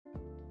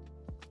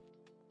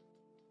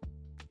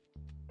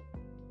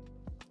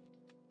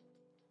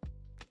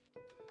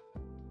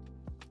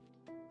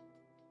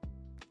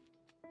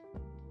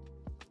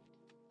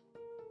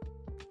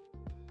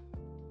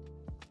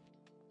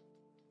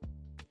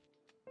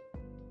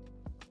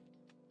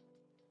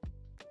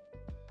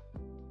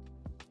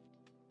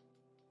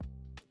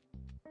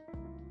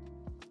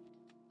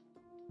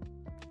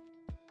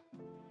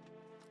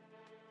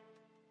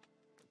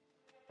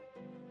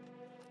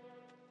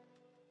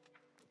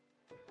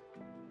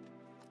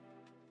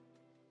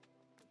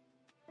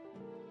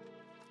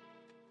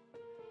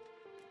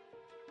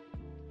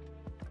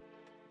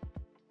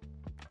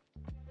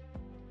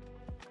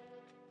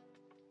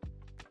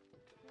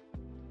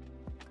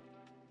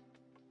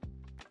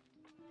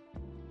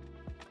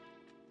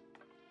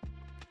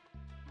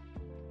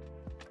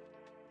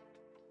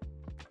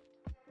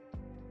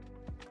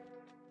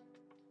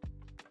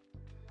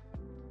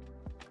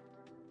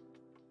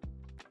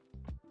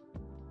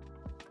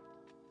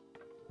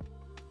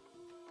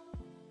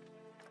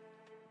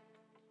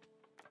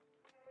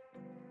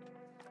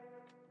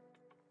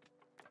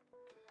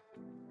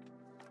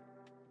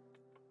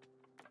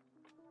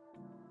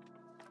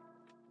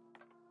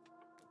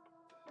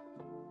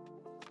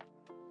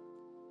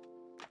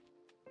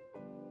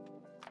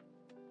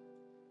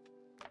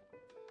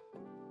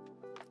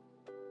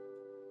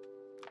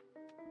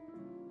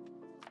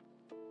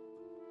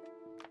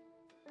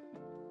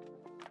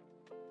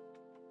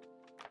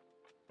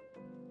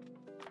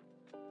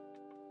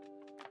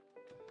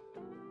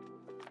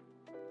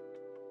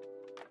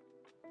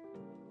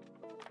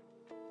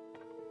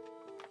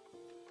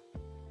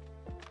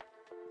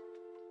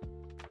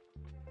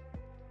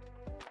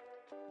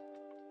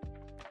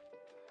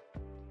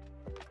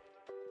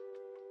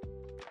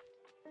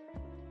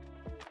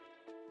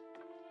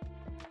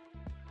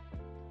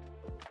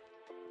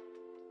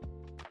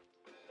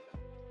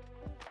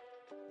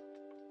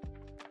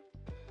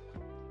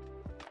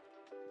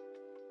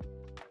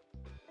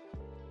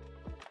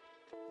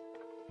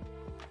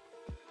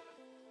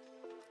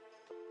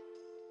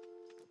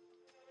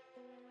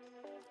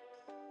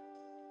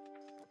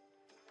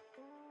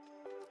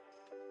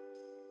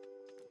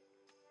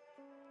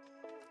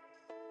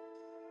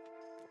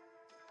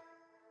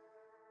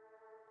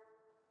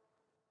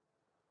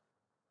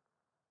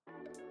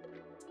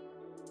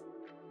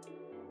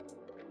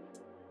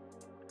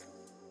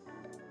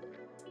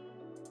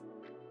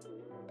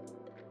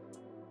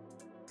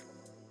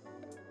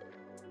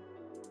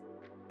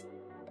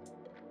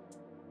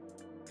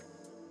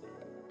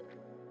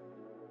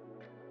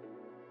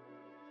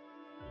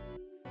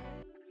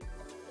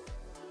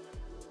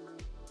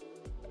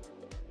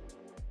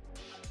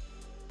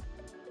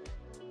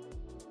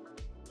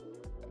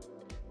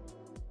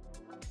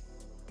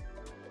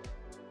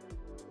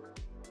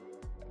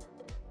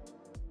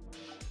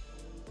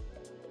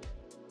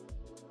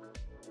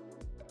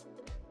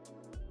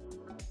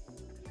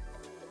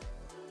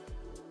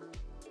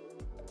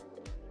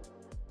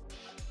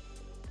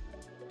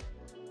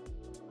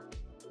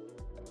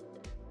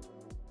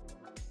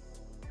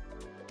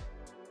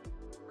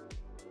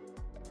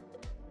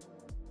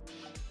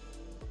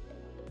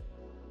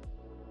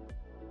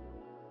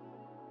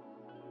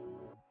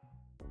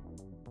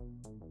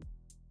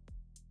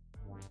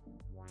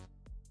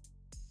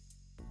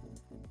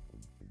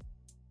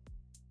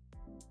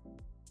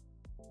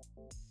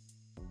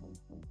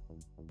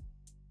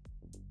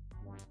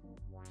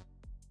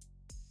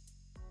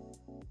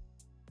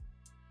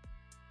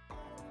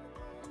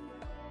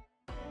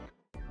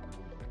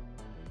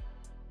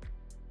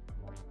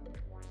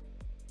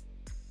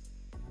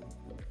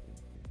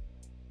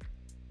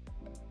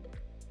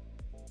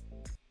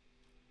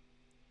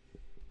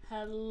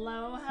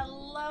Hello,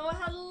 hello,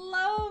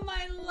 hello,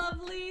 my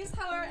lovelies.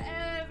 How are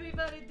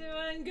everybody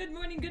doing? Good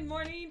morning, good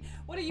morning.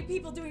 What are you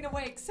people doing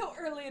awake so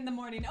early in the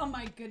morning? Oh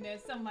my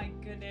goodness, oh my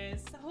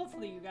goodness.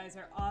 Hopefully you guys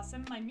are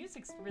awesome. My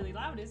music's really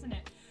loud, isn't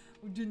it?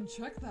 We didn't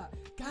check that.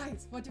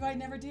 Guys, what do I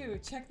never do?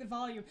 Check the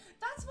volume.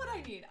 That's what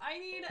I need. I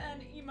need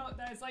an emote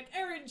that is like,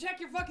 Aaron, check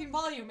your fucking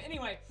volume.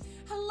 Anyway,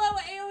 hello,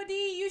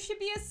 AOD. You should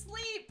be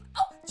asleep.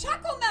 Oh,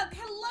 Choco Milk,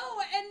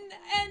 hello.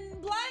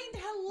 And Blind,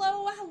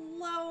 hello,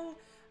 hello.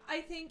 I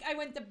think I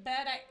went to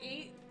bed at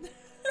 8:30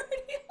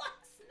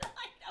 last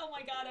night. Oh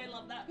my god, I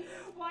love that.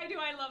 Why do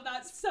I love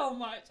that so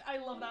much? I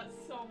love that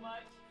so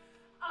much.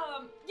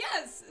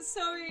 Yes,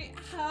 sorry,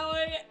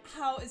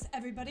 how is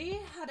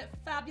everybody? Had a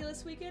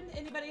fabulous weekend?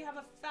 Anybody have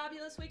a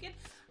fabulous weekend?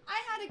 I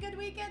had a good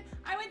weekend.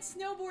 I went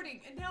snowboarding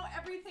and now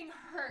everything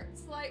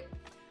hurts. Like,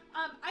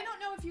 I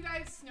don't know if you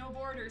guys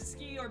snowboard or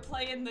ski or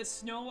play in the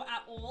snow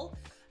at all,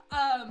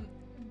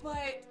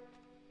 but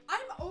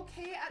I'm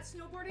okay at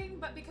snowboarding,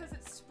 but because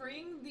it's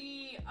spring,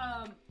 the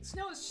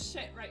snow is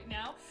shit right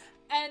now,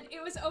 and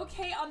it was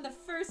okay on the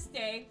first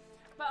day,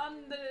 but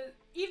on the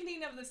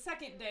evening of the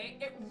second day,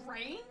 it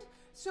rained,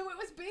 so it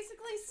was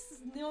basically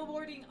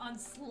snowboarding on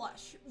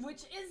slush,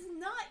 which is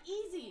not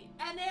easy,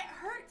 and it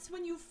hurts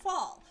when you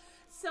fall.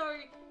 So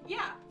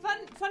yeah,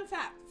 fun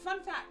fact.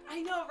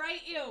 I know, right?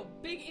 Ew,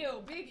 big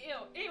ew, big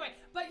ew. Anyway,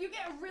 but you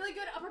get a really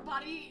good upper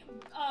body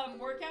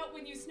workout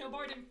when you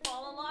snowboard and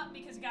fall a lot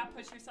because you gotta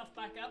push yourself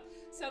back up.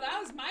 So that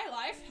was my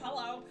life.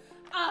 Hello.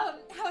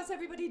 How's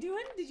everybody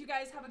doing? Did you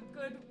guys have a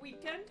good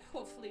weekend?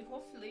 Hopefully.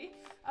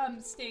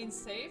 Staying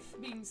safe,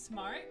 being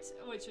smart,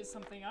 which is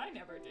something I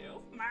never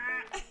do.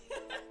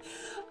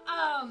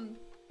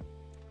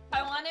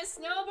 I want to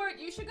snowboard.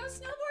 You should go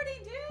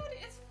snowboarding, dude.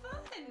 It's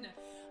fun.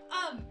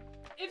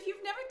 If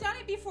you've never done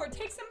it before,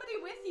 take somebody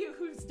with you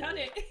who's done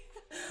it.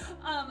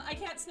 I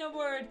can't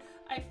snowboard.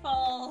 I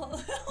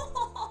fall.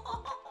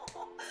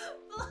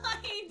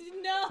 Blind,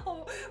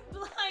 no.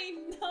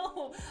 Blind,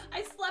 no.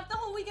 I slept the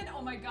whole weekend.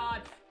 Oh my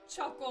god.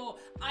 Choco,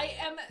 I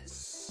am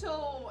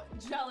so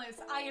jealous.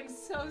 I am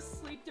so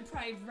sleep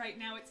deprived right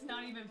now. It's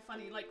not even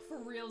funny. Like, for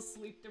real,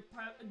 sleep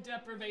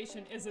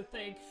deprivation is a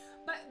thing.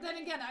 But then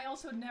again, I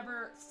also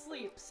never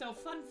sleep. So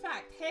fun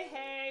fact,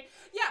 hey.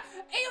 Yeah,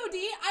 AOD,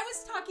 I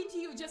was talking to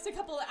you just a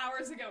couple of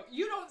hours ago.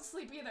 You don't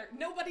sleep either.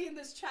 Nobody in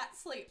this chat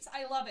sleeps.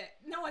 I love it.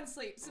 No one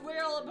sleeps.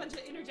 We're all a bunch of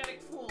energetic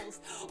fools.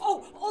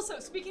 Oh, also,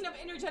 speaking of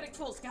energetic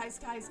fools,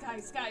 guys,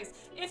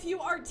 if you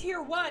are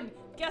tier 1,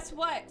 guess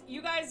what?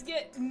 You guys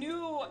get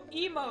new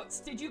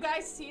emotes. Did you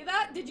guys see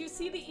that? Did you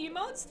see the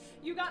emotes?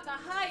 You got the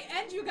hi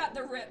and you got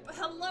the rip.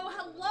 Hello.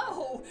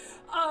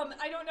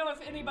 I don't know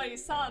if anybody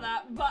saw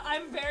that, but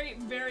I'm very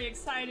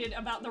excited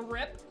about the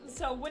rip.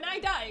 So when I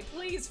die,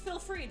 please feel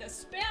free to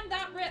spam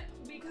that rip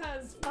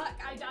because fuck,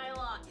 I die a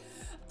lot.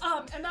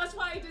 And that's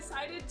why I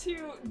decided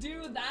to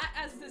do that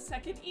as the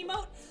second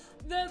emote.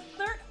 The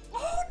third,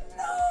 oh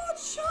no,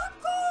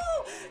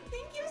 Choco!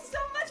 Thank you so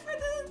much for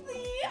the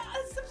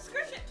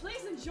subscription.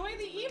 Please enjoy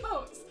the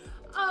emotes.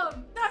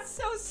 That's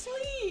so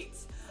sweet.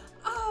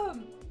 Oh,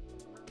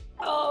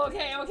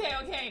 okay.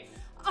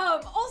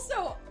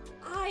 Also,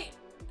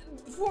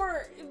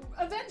 for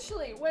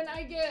eventually, when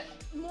I get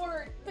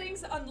more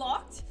things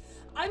unlocked,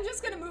 I'm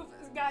just gonna move,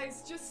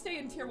 guys, just stay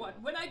in tier 1.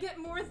 When I get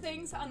more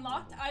things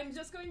unlocked, I'm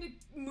just going to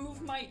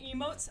move my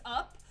emotes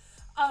up.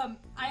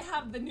 I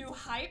have the new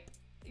hype.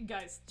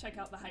 Guys, check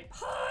out the hype.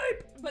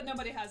 But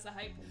nobody has the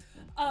hype.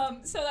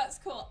 So that's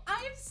cool.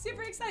 I am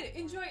super excited.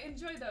 Enjoy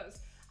those.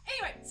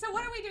 Anyway, so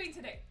what are we doing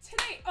today?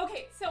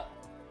 Okay, so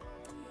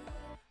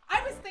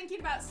I was thinking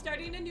about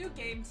starting a new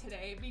game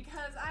today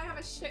because I have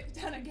a shit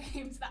ton of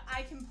games that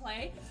I can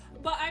play,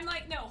 but I'm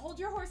like, no, hold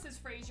your horses,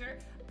 Fraser.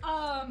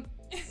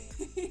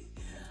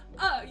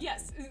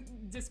 Yes,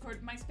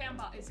 Discord, my spam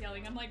bot is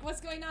yelling. I'm like,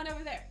 what's going on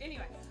over there?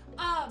 Anyway,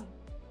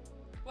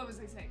 what was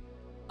I saying?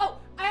 Oh,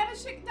 I have a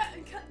shit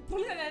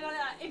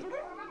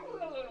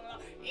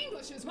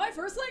English is my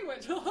first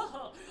language.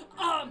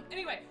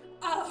 Anyway,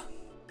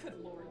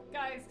 good lord.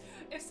 Guys,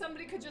 if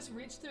somebody could just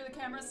reach through the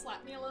camera,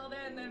 slap me a little bit,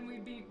 and then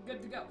we'd be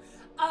good to go.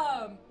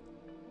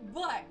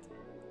 But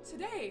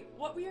today,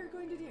 what we are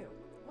going to do,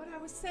 what I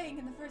was saying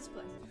in the first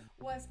place,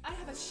 was I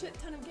have a shit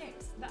ton of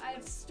games that I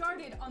have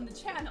started on the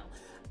channel,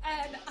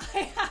 and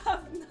I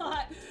have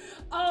not,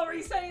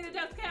 resetting the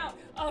death count.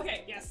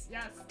 Okay, yes.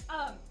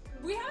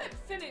 We haven't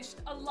finished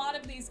a lot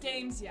of these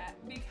games yet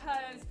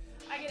because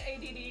I get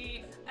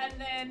ADD, and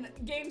then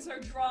games are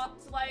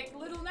dropped, like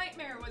Little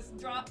Nightmare was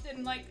dropped,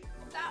 and like,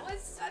 that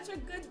was such a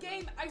good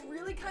game. I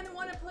really kind of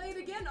want to play it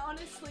again,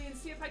 honestly, and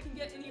see if I can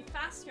get any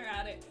faster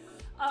at it.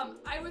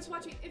 I was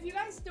watching, if you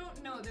guys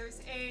don't know,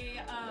 there's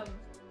a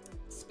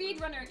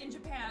speedrunner in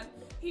Japan.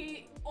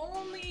 He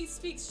only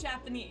speaks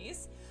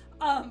Japanese.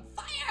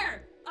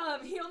 Fire!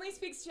 He only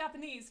speaks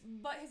Japanese,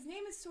 but his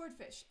name is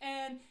Swordfish,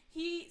 and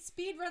he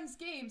speed runs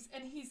games,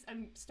 and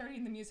I'm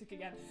starting the music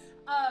again.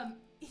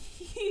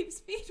 He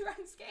speed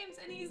runs games,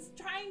 and he's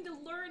trying to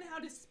learn how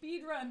to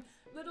speed run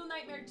Little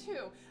Nightmare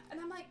 2. And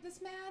I'm like,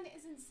 this man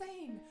is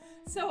insane.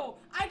 So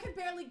I could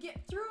barely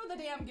get through the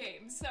damn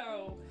game.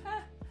 So,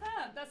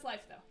 that's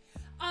life though.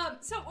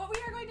 So what we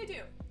are going to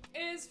do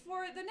is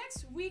for the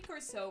next week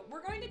or so,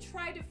 we're going to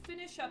try to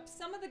finish up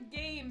some of the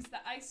games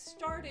that I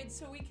started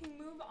so we can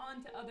move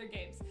on to other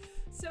games.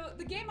 So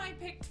the game I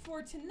picked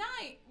for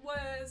tonight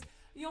was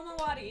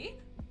Yomawari.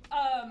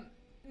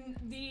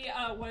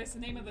 What is the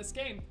name of this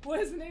game?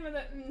 What is the name of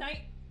the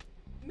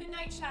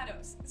Midnight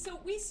Shadows. So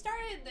we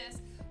started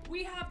this.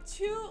 We have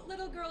two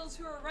little girls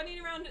who are running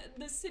around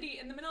the city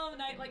in the middle of the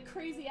night like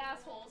crazy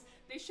assholes.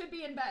 They should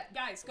be in bed.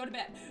 Guys, go to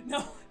bed.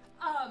 No.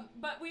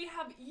 But we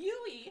have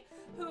Yui,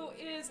 who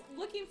is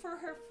looking for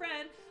her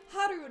friend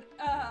Haru.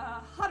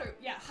 Haru.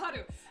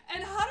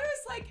 And Haru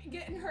is like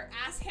getting her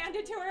ass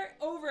handed to her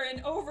over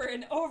and over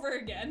and over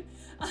again.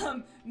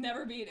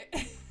 Never beat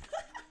it.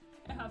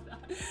 I have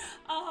that.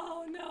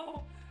 Oh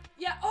no.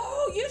 Yeah.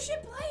 Oh, you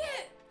should play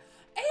it.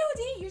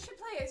 AOD, you should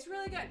play it. It's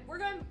really good. We're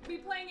going to be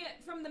playing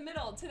it from the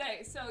middle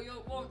today, so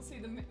you won't see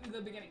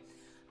the beginning.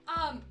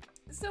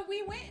 So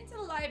we went into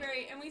the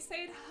library and we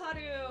saved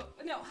Haru.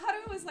 No,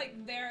 Haru was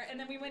like there, and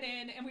then we went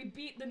in and we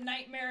beat the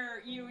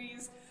nightmare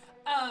Yuis.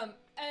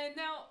 And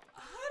now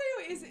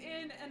Haru is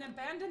in an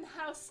abandoned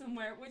house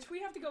somewhere, which we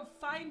have to go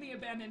find the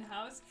abandoned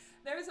house.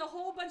 There's a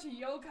whole bunch of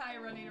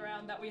yokai running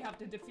around that we have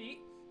to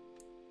defeat.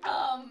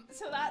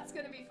 So that's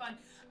gonna be fun.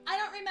 I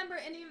don't remember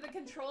any of the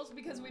controls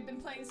because we've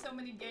been playing so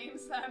many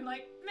games that I'm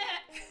like,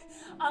 meh.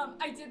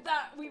 I did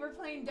that. We were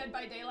playing Dead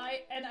by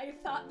Daylight, and I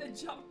thought the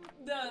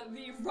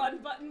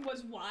run button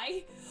was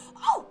Y.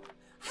 Oh,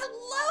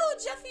 hello,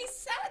 Jeffy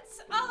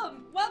Sets.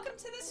 Welcome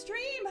to the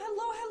stream.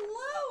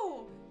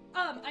 Hello.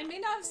 I may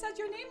not have said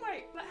your name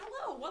right, but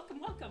hello, welcome.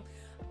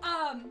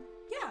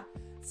 Yeah.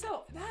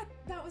 So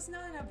that was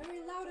not a very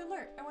loud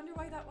alert. I wonder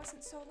why that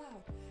wasn't so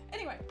loud.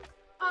 Anyway.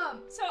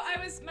 So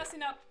I was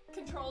messing up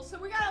controls, so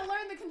we gotta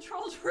learn the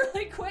controls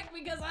really quick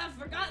because I've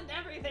forgotten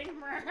everything.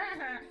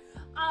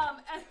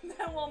 And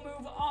then we'll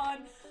move on.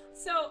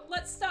 So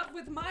let's stop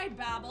with my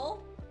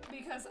babble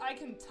because I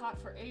can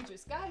talk for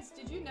ages. Guys,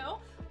 did you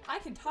know I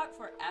can talk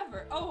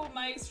forever? Oh,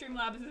 my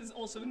Streamlabs is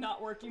also not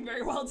working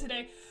very well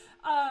today.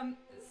 Oh,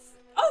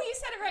 you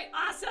said it right.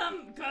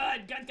 Awesome.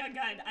 Good.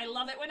 I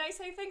love it when I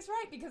say things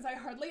right because I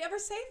hardly ever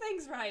say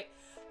things right.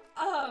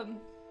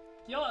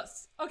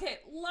 Yes. Okay,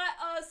 let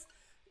us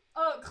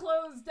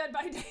close Dead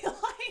by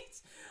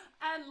Daylight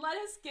and let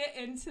us get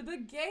into the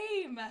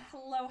game.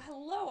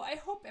 Hello. I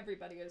hope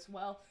everybody is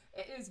well.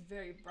 It is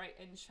very bright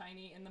and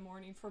shiny in the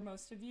morning for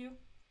most of you.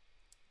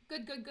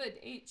 Good.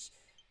 H,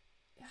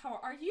 how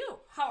are you?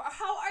 How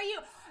are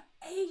you?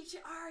 H,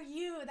 are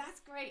you?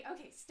 That's great.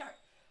 Okay, start.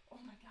 Oh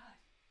my god.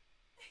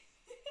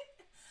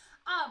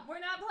 We're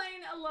not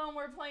playing alone.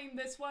 We're playing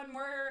this one.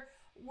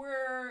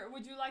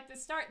 Would you like to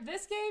start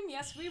this game?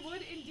 Yes, we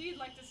would indeed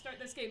like to start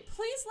this game.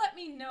 Please let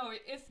me know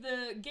if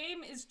the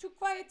game is too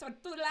quiet or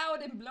too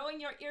loud and blowing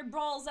your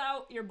earballs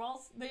out.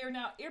 Earballs? They are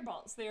now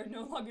earballs. They are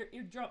no longer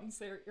eardrums.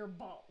 They are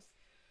earballs.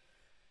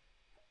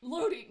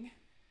 Loading.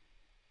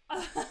 I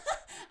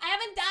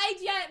haven't died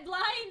yet,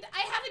 blind.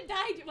 I haven't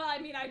died. Well, I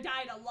mean, I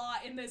died a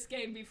lot in this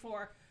game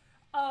before.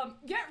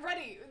 Get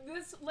ready.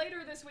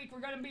 Later this week,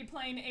 we're going to be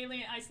playing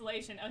Alien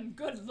Isolation, and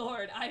good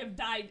lord, I have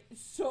died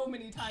so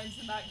many times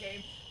in that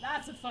game.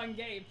 That's a fun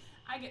game.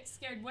 I get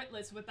scared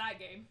witless with that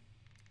game.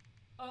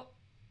 Oh.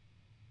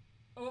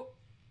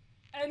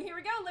 And here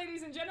we go,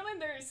 ladies and gentlemen.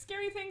 There's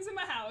scary things in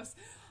my house.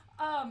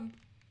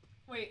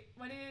 Wait,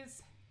 what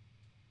is...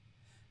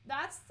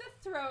 That's the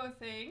throw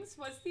things.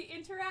 What's the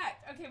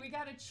interact? Okay, we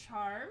got a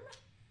charm.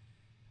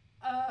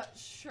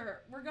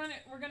 Sure. We're gonna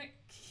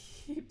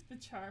keep the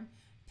charm.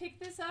 Pick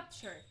this up,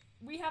 sure.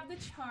 We have the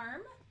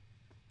charm.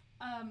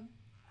 I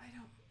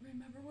don't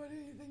remember what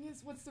anything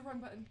is. What's the run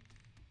button?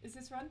 Is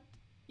this run?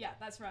 Yeah,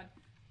 that's run.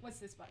 What's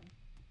this button?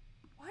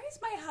 Why is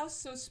my house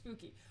so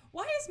spooky?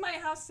 Why is my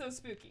house so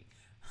spooky?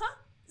 Huh?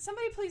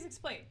 Somebody please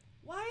explain.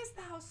 Why is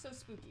the house so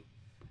spooky?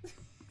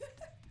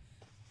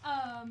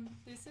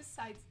 This is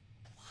sides.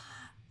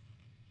 What?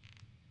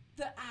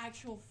 The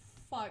actual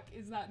fuck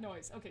is that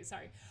noise? Okay,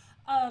 sorry.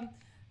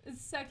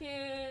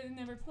 Second,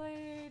 never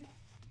played.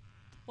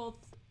 Both.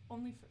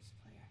 Only first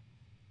player.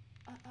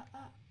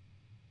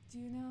 Do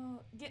you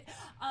know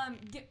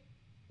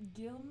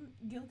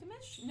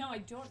Gilgamesh? No, I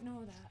don't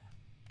know that.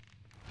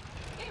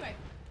 Anyway,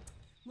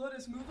 let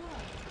us move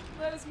on.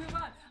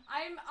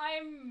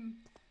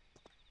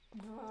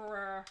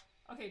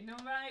 Okay, no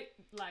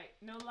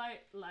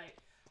light.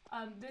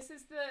 This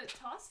is the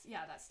toss.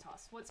 Yeah, that's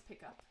toss. What's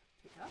pick up?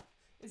 Pick up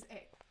is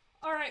A.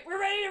 All right, we're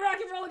ready to rock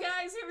and roll,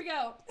 guys. Here we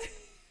go.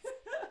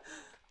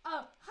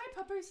 Hi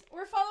puppers.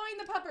 We're following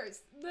the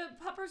puppers. The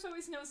puppers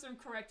always knows the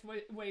correct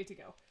way to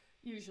go.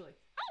 Usually.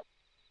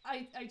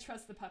 I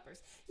trust the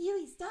puppers.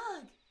 Yui's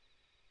dog.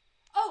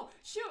 Oh,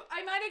 shoot.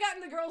 I might have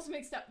gotten the girls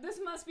mixed up. This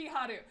must be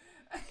Haru.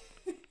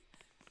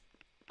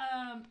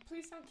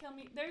 Please don't kill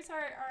me. There's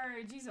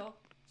our Jizo.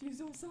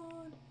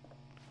 Jizo-san.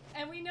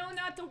 And we know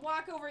not to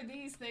walk over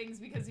these things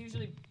because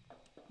usually...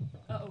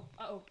 Uh-oh,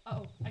 uh-oh,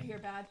 uh-oh. I hear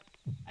bad.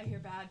 I hear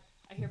bad.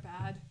 I hear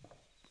bad.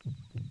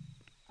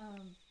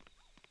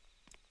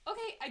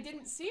 Okay, I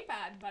didn't see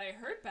bad, but I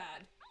heard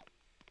bad.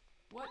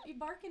 What you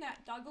barking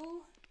at,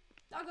 doggo?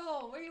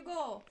 Doggo, where you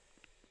go?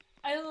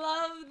 I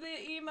love the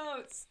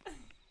emotes.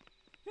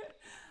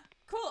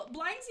 Cool.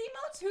 Blind's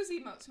emotes? Whose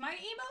emotes? My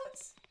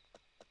emotes?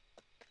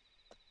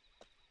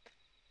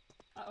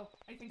 Uh-oh,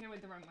 I think I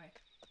went the wrong way.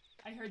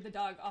 I heard the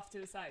dog off to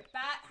the side.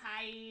 Bat,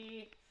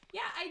 hi.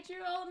 Yeah, I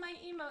drew all my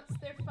emotes.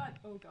 They're fun.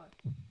 Oh, God.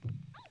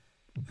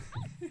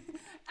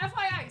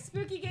 FYI,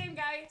 spooky game,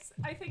 guys.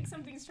 I think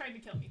something's trying to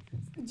kill me.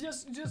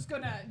 Just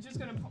gonna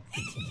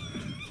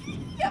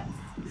Yep.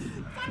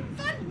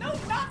 Fun. No,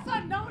 not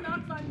fun. No,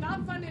 not fun.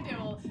 Not fun to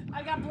do.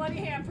 I got bloody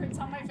handprints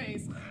on my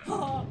face.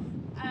 Oh,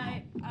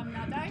 I'm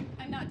not dying.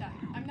 I'm not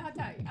dying. I'm not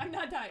dying. I'm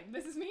not dying.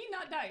 This is me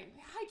not dying.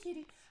 Hi,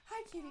 kitty.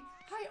 Hi, kitty.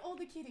 Hi, all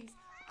the kitties.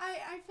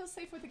 I feel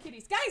safe with the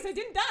kitties. Guys, I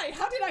didn't die.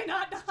 How did I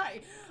not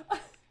die?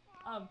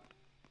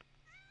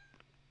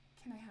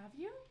 Can I have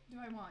you? Do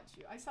I want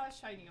you? I saw a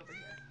shiny over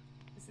here.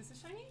 Is this a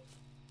shiny?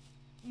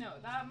 No,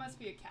 that must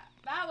be a cat.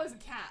 That was a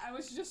cat. I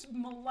was just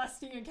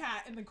molesting a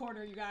cat in the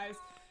corner, you guys.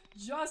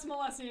 Just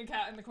molesting a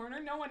cat in the corner.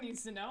 No one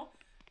needs to know.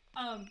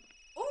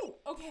 Oh,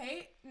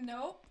 okay.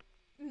 Nope.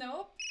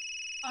 No.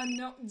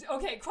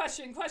 Okay,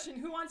 question.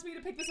 Who wants me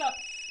to pick this up?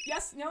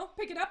 Yes, no,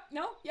 pick it up.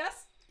 No,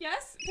 yes,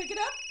 pick it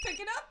up.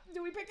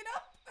 Do we pick it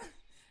up?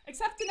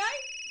 Except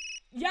tonight?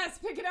 Yes,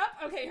 pick it up.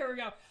 Okay, here we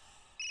go.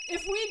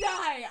 If we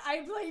die,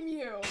 I blame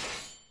you.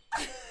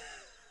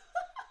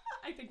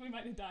 I think we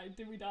might have died.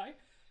 Did we die?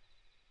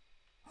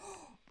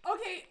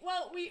 Okay,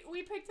 well,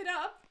 we picked it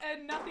up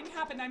and nothing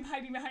happened. I'm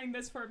hiding behind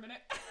this for a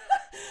minute.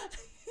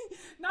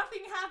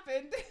 Nothing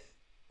happened.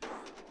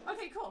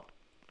 Okay, cool.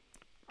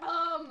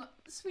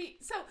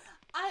 Sweet. So,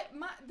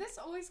 this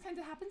always kind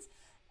of happens.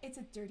 It's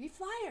a dirty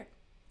flyer.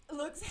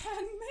 Looks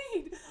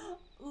handmade.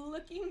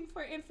 Looking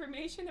for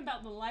information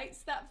about the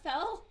lights that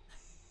fell.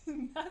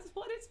 That's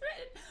what it's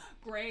written.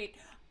 Great.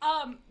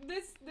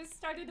 This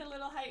started a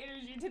little high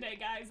energy today,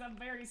 guys. I'm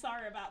very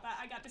sorry about that.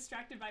 I got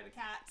distracted by the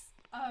cats.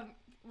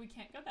 We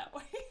can't go that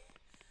way.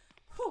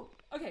 Whew.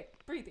 Okay,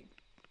 breathing.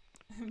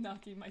 I'm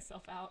knocking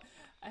myself out.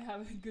 I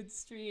have a good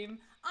stream.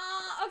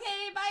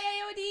 Okay, bye,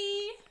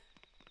 IOD.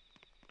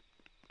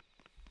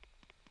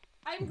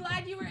 I'm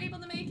glad you were able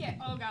to make it.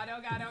 Oh God,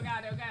 oh God, oh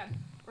God, oh God.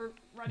 We're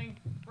running.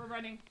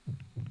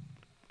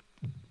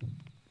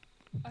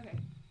 Okay,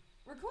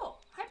 we're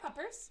cool. Hi,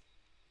 puppers.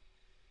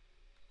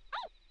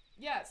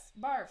 Yes,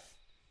 barf.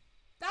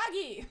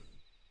 Doggy.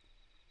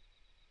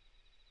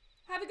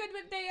 Have a good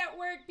day at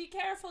work. Be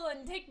careful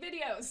and take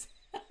videos.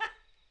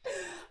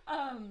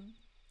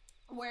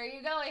 Where are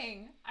you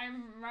going?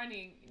 I'm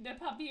running. The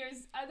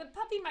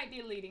puppy might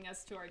be leading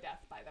us to our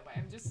death, by the way.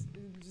 I'm just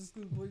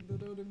gonna point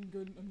that out.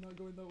 I'm not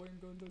going that way. I'm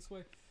going this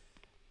way.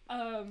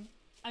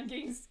 I'm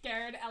getting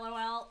scared.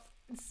 LOL.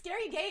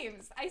 Scary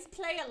games. I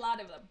play a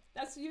lot of them.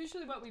 That's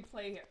usually what we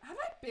play here. Have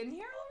I been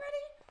here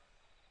already?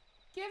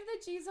 Give the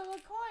Jizo a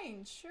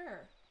coin.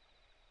 Sure.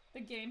 The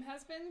game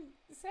has been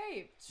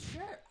saved.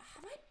 Sure.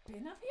 Have I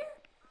been up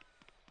here?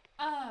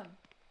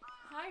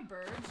 Hi,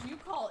 birds. You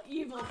call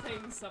evil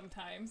things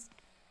sometimes.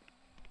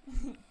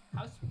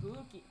 How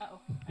spooky.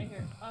 Uh-oh. I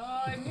hear.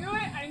 Oh, I knew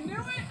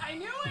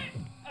it!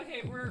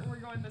 Okay, we're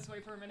going this way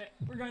for a minute.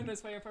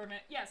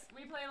 Yes,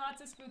 we play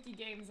lots of spooky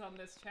games on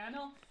this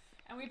channel.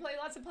 And we play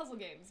lots of puzzle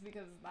games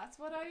because that's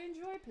what I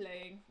enjoy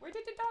playing. Where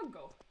did the dog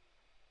go?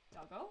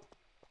 Doggo?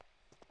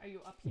 Are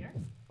you up here?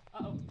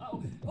 Uh-oh,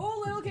 uh-oh.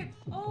 Oh, little kid!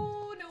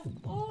 Oh,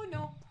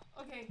 no.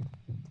 Okay.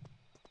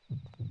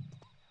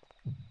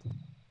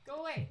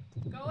 Go away.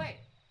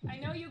 I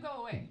know you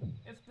go away.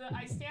 If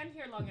I stand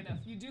here long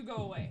enough, you do go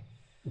away.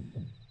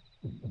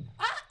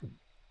 Ah!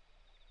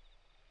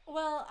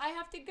 Well, I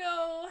have to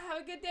go.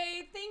 Have a good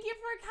day. Thank you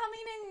for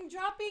coming and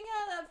dropping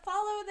a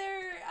follow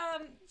there,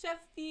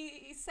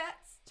 Jeffy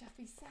Sets.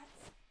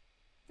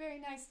 Very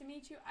nice to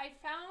meet you. I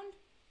found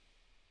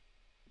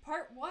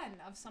part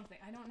 1 of something.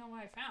 I don't know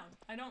what I found.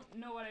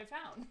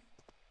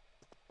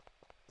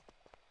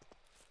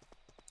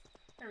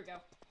 Here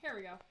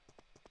we go.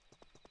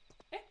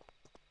 Eh?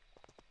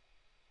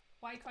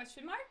 Why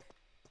question mark?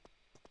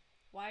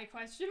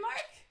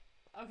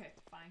 Okay,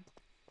 fine.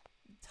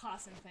 I'm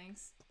tossing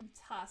things.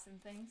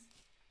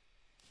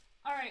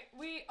 Alright,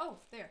 oh,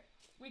 there.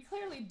 We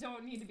clearly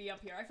don't need to be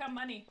up here. I found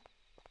money.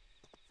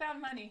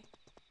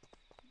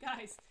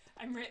 Guys,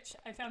 I'm rich.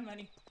 I found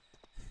money.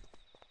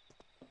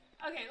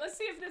 Okay, let's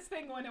see if this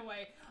thing went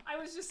away. I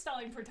was just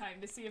stalling for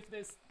time to see if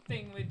this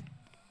thing would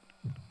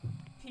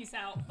peace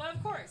out. But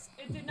of course,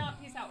 it did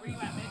not peace out. Where you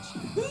at, bitch?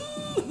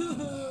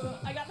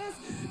 I got this.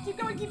 Keep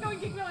going.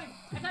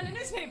 I found a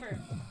newspaper.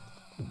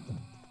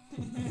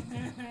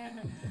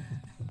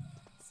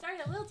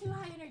 Started a little too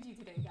high energy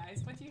today,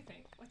 guys. What do you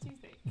think?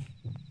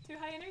 Too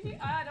high energy?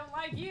 I don't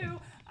like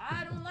you.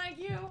 I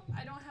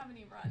don't have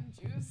any run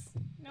juice.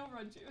 No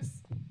run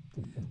juice.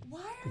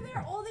 Why are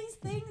there all these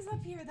things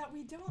up here that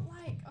we don't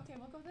like? Okay,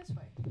 we'll go this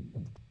way.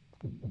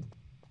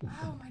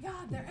 Oh my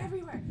god, they're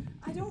everywhere.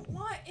 I don't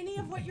want any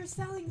of what you're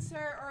selling,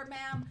 sir or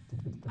ma'am.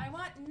 I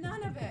want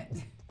none of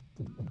it.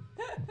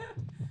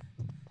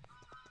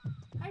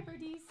 Hi,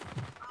 birdies.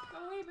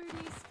 Go away,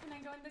 birdies. Can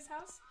I go in this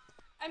house?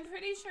 I'm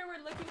pretty sure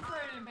we're looking for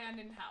an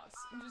abandoned house.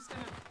 I'm just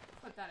gonna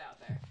put that out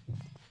there.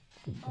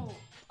 Oh,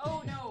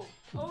 oh no.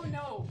 Oh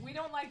no, we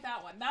don't like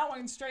that one. That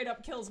one straight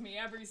up kills me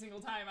every single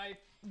time I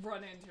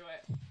run into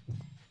it.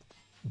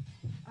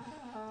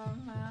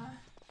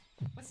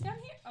 What's down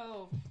here?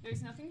 Oh,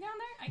 there's nothing down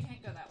there? I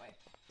can't go that way.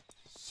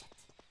 Shit.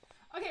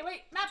 Okay,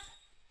 wait, map.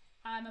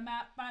 I'm a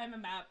map, I'm a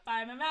map,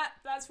 I'm a map.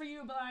 That's for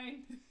you,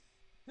 blind.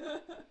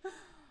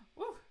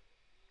 Woo.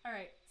 All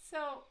right,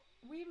 so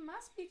we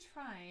must be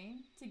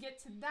trying to get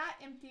to that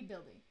empty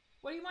building.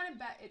 What do you want to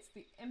bet? It's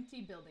the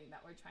empty building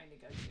that we're trying to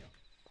go to.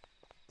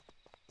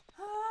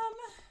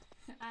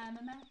 I'm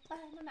a map,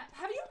 I'm a map.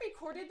 Have you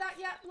recorded that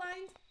yet,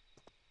 blind?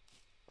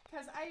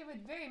 Because I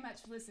would very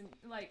much listen,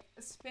 like,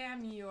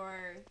 spam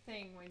your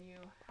thing when you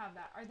have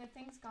that. Are the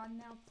things gone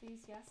now,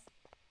 please? Yes?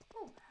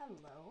 Oh,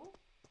 hello.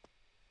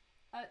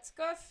 It's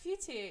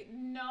graffiti.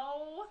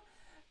 No.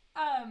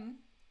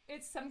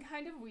 It's some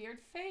kind of weird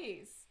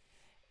face.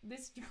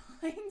 This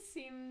drawing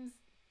seems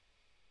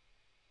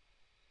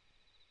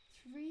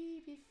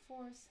 3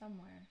 before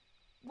somewhere.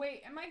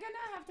 Wait, am I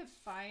gonna have to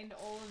find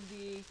all of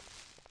the...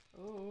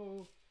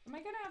 Oh. Am I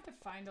gonna have to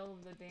find all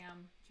of the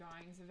damn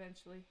drawings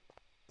eventually?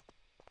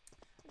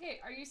 Okay,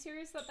 are you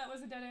serious that that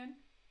was a dead end?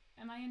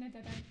 Am I in a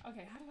dead end?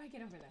 Okay, how do I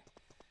get over there?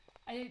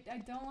 I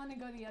don't want to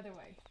go the other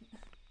way.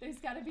 There's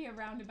got to be a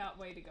roundabout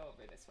way to go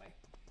over this way.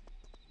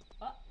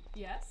 Oh,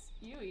 yes,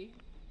 Yui.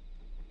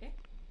 Eh?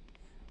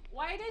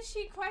 Why did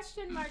she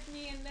question mark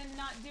me and then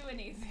not do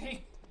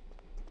anything?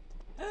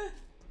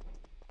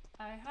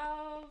 I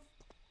have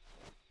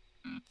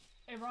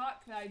a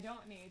rock that I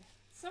don't need.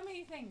 So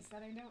many things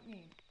that I don't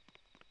need.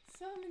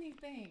 So many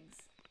things.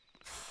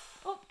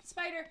 Oh,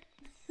 spider.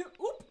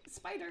 Oop,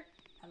 spider.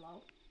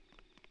 Hello?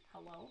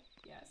 Hello?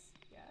 Yes,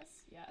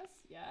 yes, yes,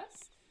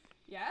 yes,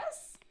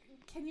 yes?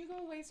 Can you go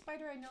away,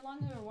 spider? I no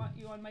longer want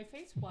you on my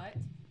face. What?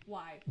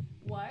 Why?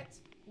 What?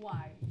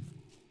 Why?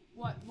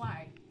 What?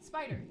 Why?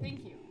 Spider,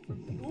 thank you.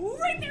 Ooh,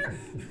 right there!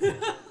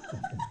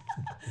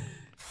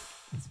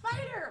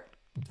 Spider!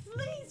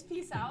 Please,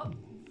 peace out.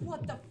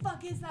 What the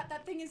fuck is that?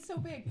 That thing is so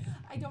big.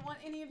 I don't want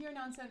any of your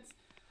nonsense.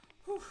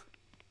 Whew.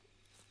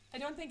 I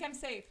don't think I'm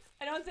safe.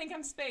 I don't think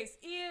I'm space.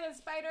 Ew,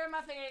 spider on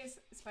my face.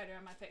 Spider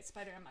on my face.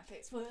 Spider on my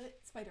face. What?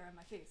 Spider on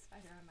my face.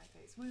 Spider on my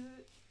face.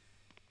 What?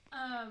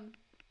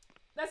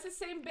 That's the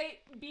same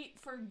beat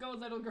for Go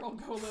Little Girl,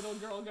 Go Little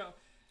Girl, Go.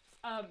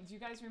 Do you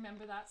guys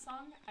remember that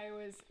song? I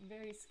was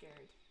very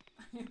scared.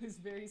 I was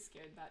very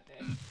scared that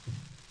day.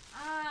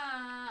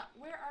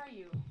 Where are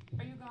you?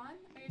 Are you gone?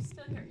 Are you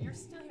still here? You're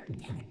still here.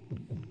 Damn it.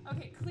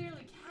 Okay,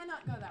 clearly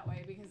cannot go that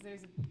way because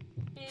there's a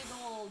big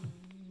old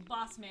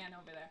boss man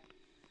over there.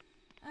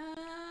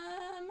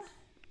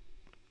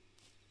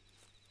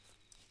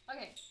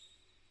 Okay.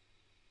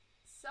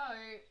 So,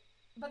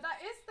 but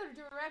that is the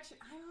direction.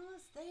 I'm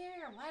almost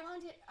there. Why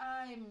won't it?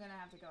 I'm gonna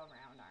have to go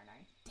around, aren't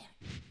I? Damn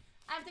it.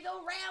 I have to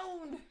go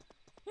around.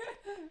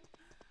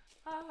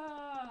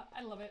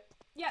 I love it.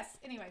 Yes,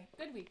 anyway,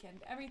 good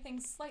weekend.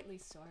 Everything's slightly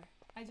sore.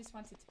 I just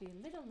want it to be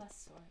a little less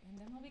sore, and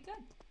then we'll be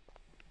good.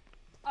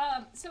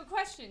 So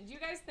question, do you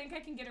guys think I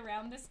can get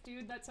around this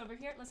dude that's over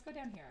here? Let's go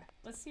down here.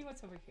 Let's see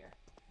what's over here.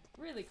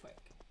 Really quick.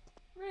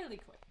 Really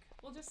quick.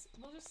 We'll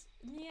just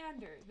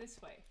meander this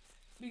way.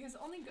 Because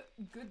only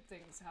good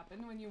things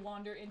happen when you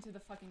wander into the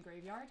fucking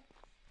graveyard.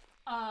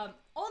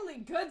 Only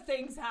good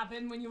things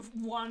happen when you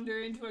wander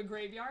into a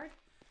graveyard.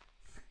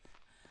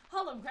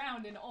 Hollow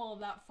ground and all of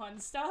that fun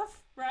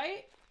stuff,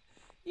 right?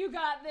 You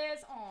got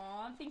this.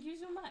 Aw, thank you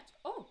so much.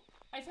 Oh,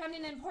 I found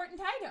an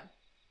important item.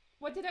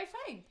 What did I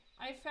find?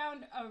 I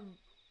found a...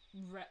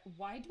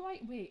 Why do I...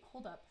 Wait,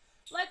 hold up.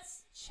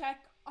 Let's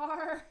check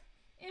our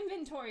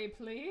inventory,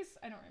 please.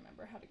 I don't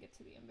remember how to get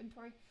to the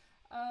inventory.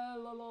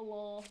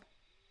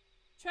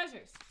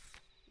 Treasures.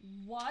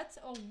 What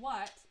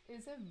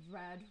is a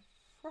red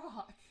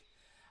rock?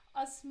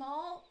 A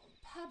small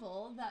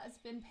pebble that has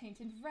been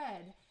painted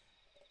red.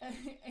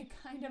 A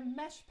kind of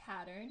mesh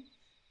pattern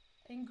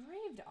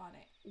engraved on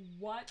it.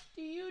 What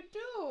do you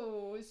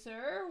do,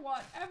 sir?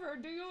 Whatever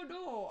do you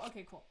do?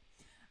 Okay, cool.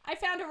 I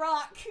found a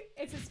rock.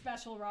 It's a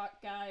special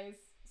rock, guys.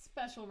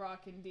 Special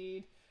rock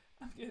indeed.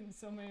 I'm getting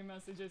so many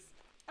messages.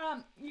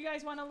 You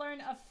guys want to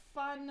learn a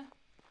fun...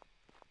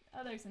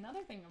 Oh, there's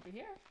another thing over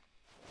here.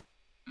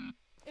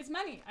 It's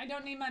money. I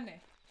don't need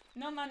money.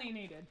 No money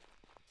needed.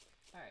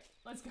 All right,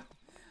 let's go.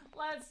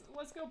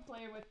 Let's go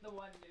play with the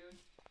one dude.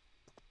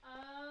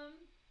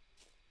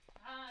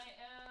 I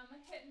am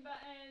hitting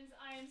buttons.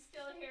 I am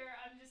still here.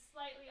 I'm just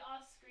slightly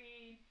off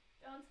screen.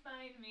 Don't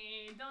mind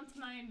me. Don't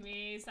mind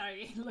me.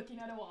 Sorry, looking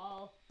at a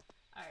wall.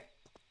 All right.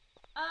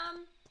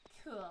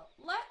 Cool.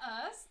 Let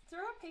us throw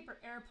a paper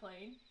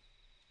airplane.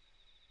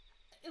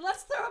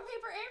 Let's throw a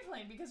paper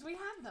airplane because we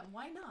have them.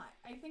 Why not?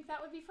 I think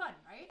that would be fun,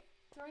 right?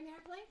 Throwing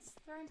airplanes?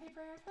 Throwing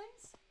paper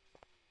airplanes?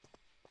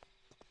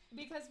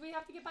 Because we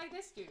have to get by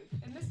this dude.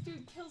 And this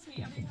dude kills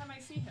me every time I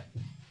see him.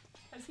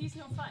 Because he's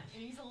no fun.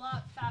 And he's a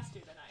lot faster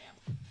than I am.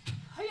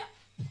 Hiya!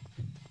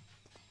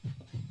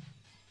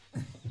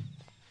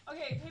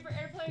 Okay, paper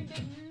airplane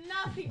did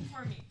nothing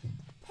for me.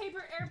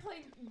 Paper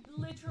airplane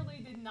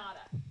literally did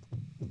nada.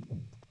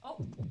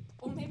 Oh,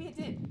 maybe it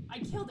did. I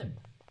killed him.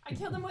 I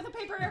killed him with a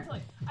paper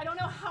airplane. I don't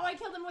know how I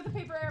killed him with a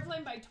paper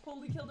airplane, but I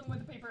totally killed him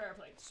with a paper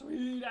airplane.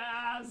 Sweet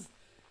as.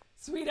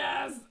 Sweet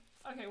as.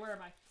 Okay, where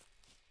am I?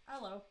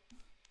 Hello.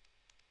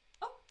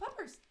 Oh,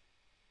 puppers.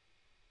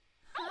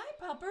 Hi,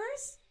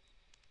 puppers.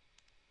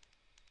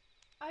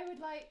 I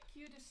would like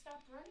you to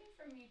stop running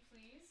from me,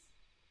 please.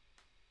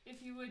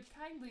 If you would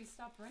kindly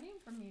stop running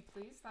from me,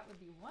 please, that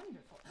would be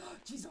wonderful.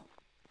 Jizo.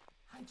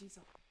 Hi,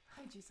 Jizo.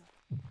 Hi, Jizo.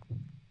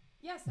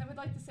 Yes, I would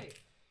like to say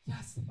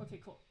yes. Okay,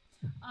 cool.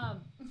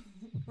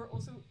 We're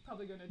also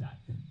probably gonna die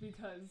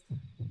because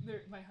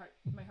my heart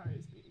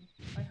is beating.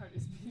 My heart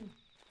is beating.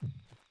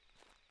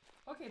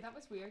 Okay, that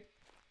was weird.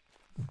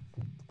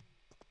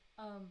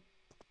 Hello?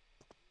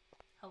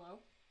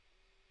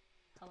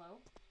 Hello?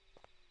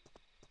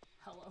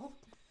 Hello?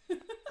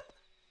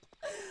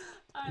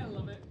 I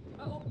love it.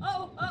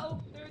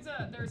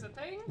 There's a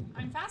thing.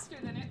 I'm faster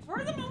than it.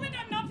 For the moment,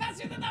 I'm not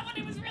faster than that one.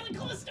 It was really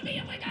close to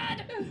me. Oh my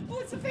god. Oh,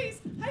 it's a face.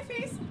 Hi,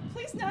 face.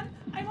 Please, none.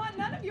 I want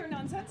none of your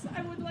nonsense.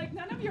 I would like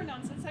none of your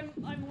nonsense.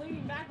 I'm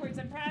leaning backwards.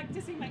 I'm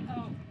practicing my.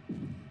 Oh.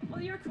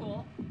 Well, you're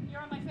cool.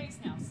 You're on my face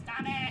now.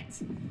 Stop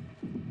it.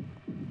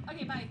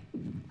 Okay, bye.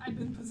 I've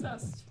been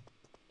possessed.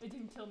 It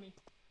didn't kill me.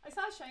 I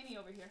saw a shiny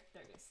over here.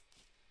 There it is.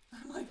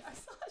 I'm like, I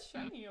saw a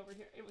shiny over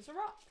here. It was a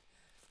rock.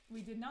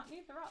 We did not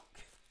need the rock.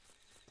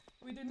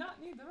 We did not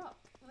need the rock,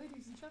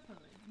 ladies and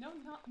gentlemen. No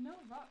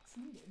rocks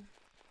needed.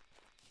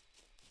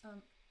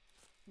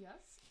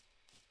 Yes.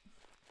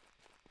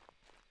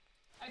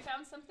 I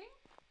found something.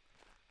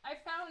 I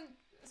found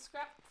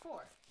scrap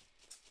 4.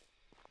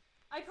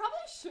 I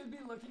probably should be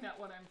looking at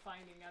what I'm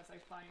finding as I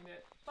find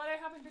it, but I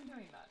haven't been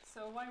doing that.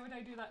 So why would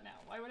I do that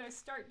now? Why would I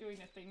start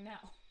doing a thing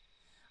now?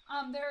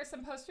 There are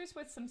some posters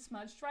with some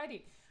smudged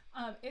writing.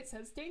 It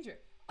says danger.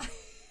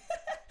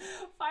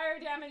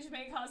 Fire damage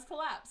may cause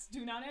collapse.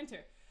 Do not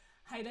enter.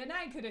 入ら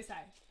ないくださ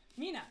い。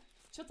みんな、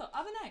ちょっと危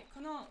ない。こ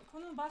の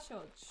場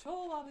所、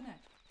超危ない。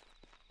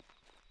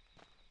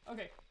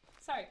Okay,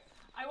 sorry.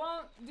 I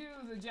won't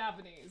do the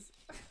Japanese.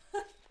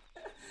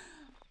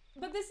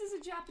 But this is a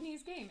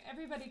Japanese game.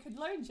 Everybody could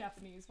learn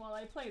Japanese while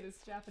I play this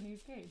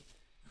Japanese game.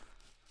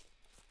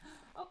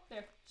 Oh,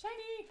 there.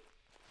 Shiny!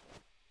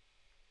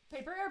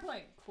 Paper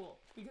airplane. Cool.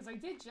 Because I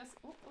did just...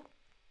 Oh,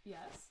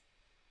 yes.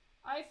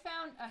 I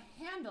found a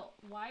handle.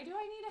 Why do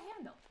I need a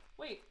handle?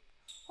 Wait.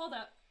 Hold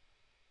up.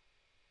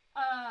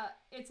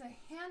 It's a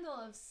handle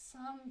of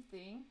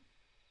something.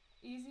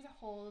 Easy to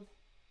hold.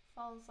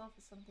 Falls off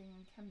of something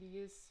and can be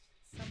used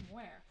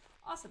somewhere.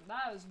 Awesome.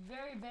 That was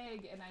very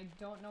vague and I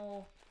don't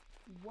know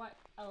what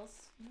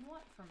else you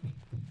want from me.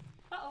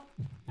 Uh-oh.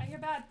 I hear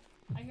bad.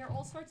 I hear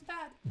all sorts of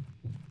bad.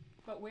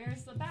 But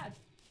where's the bad?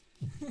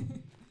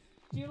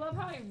 Do you love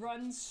how I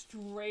run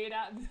straight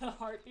at the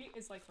heartbeat?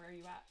 It's like, where are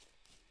you at?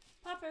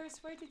 Poppers,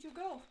 where did you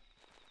go?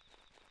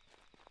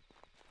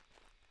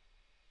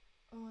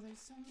 Oh, there's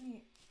so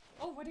many.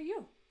 Oh, what are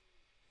you?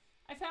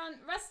 I found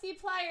rusty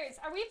pliers.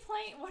 Are we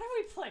playing? What are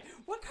we playing?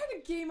 What kind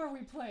of game are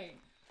we playing?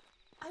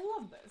 I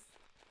love this.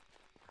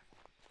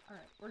 All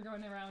right, we're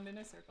going around in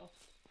a circle.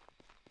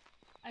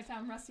 I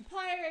found rusty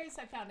pliers.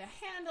 I found a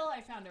handle.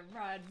 I found a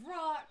red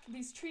rock.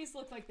 These trees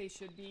look like they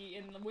should be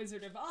in the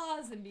Wizard of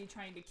Oz and be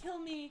trying to kill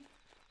me.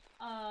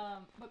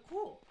 But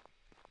cool.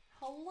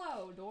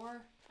 Hello,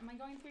 door. Am I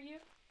going through you?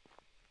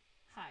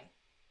 Hi.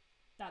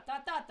 Dot,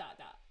 dot, dot, dot,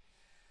 dot.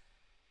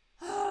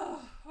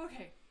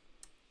 Okay.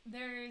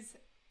 There's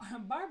a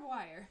barbed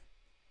wire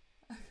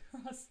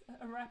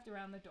wrapped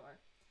around the door.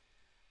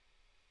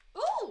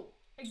 Ooh!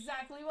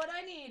 Exactly what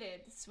I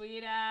needed.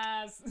 Sweet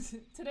as.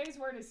 Today's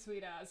word is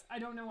sweet as. I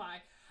don't know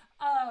why.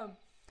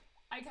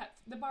 I cut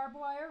the barbed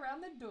wire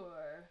around the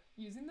door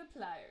using the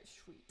pliers.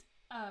 Sweet.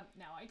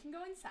 Now I can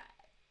go inside.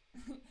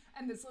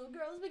 And this little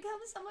girl has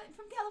become someone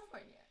from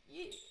California.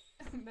 Yeah.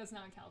 That's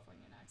not a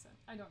Californian accent.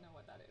 I don't know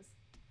what that is.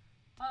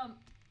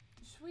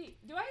 Sweet.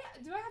 Do I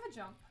have a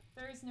jump?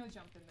 There is no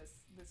jump in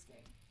this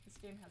game. This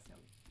game has no.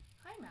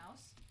 Hi,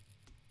 mouse.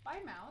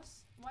 Bye,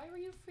 mouse. Why were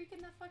you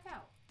freaking the fuck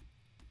out?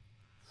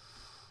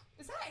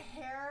 Is that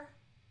hair?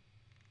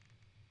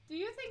 Do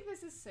you think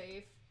this is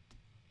safe?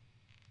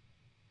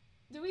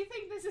 Do we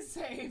think this is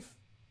safe?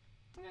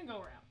 I'm gonna go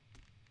around.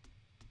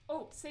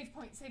 Oh, save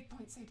point, save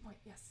point, save point.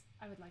 Yes,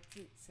 I would like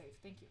to save.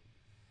 Thank you.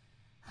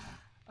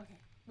 Okay,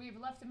 we've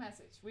left a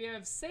message. We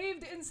have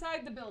saved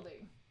inside the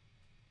building.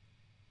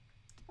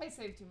 I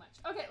saved too much.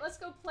 Okay, let's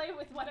go play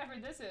with whatever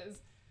this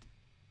is.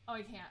 Oh,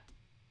 I can't.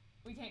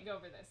 We can't go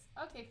over this.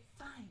 Okay,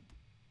 fine.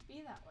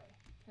 Be that way.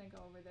 Can I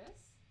go over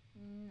this?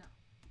 No.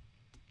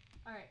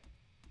 Alright.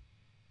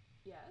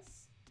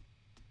 Yes.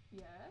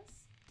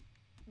 Yes.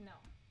 No.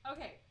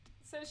 Okay,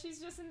 so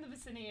she's just in the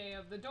vicinity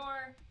of the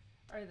door,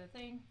 or the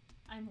thing.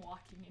 I'm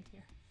walking in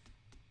here.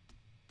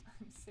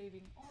 I'm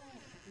saving.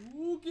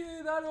 Oh,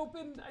 okay, that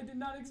opened. I did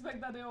not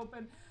expect that to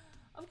open.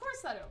 Of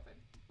course that opened.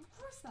 Of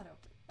course that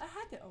opened. That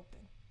had to open.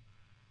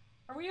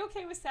 Are we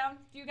okay with sound?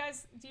 Do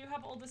you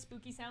have all the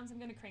spooky sounds? I'm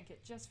gonna crank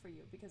it just for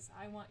you because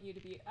I want you to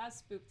be as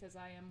spooked as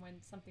I am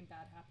when something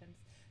bad happens.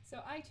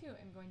 So I too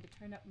am going to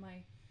turn up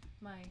my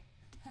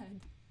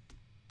head.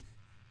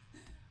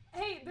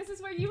 Hey, this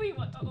is where Yui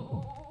was.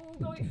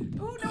 Going.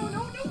 Oh, no,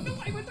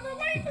 I went the wrong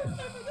way.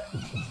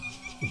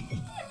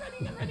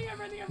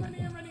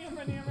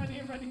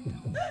 I'm running.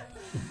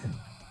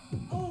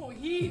 Oh,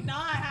 he's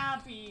not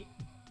happy.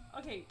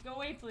 Okay, go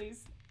away,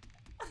 please.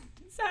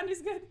 Sound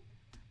is good.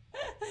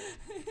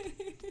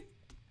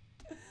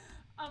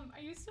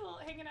 Are you still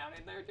hanging out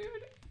in there,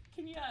 dude?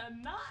 Can you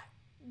not?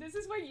 This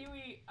is where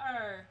Yui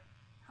are.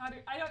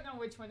 I don't know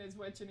which one is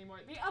which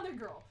anymore. The other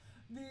girl.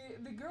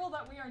 The girl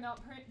that we are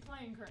not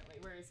playing currently.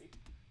 Where is he?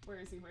 Where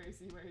is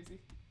he?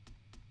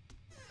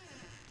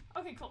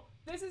 Okay, cool.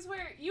 This is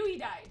where Yui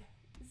died.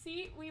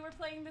 See, we were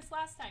playing this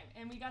last time,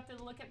 and we got to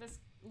look at this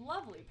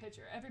lovely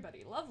picture.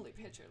 Everybody, lovely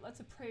picture. Let's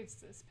appraise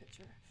this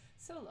picture.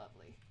 So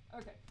lovely.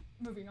 Okay,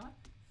 moving on.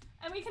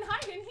 And we can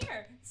hide in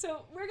here.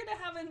 So we're gonna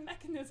have a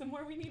mechanism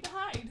where we need to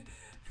hide.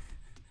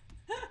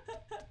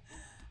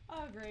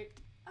 Oh, great.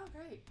 Oh,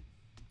 great.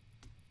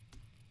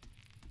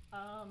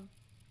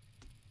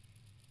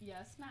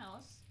 Yes,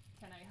 mouse.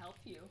 Can I help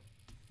you?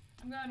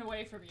 I'm going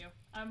away from you.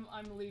 I'm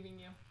leaving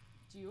you.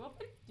 Do you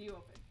open? Do you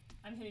open?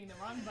 I'm hitting the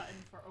wrong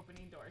button for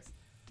opening doors.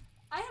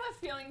 I have a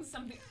feeling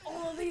something.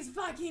 All these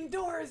fucking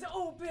doors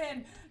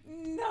open.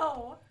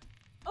 No.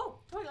 Oh,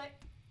 toilet.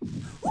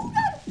 Oh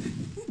God.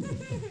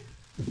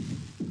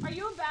 Are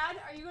you bad?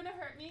 Are you gonna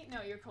hurt me?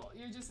 No, you're cool.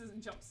 You're just a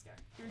jump scare.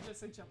 You're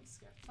just a jump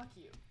scare. Fuck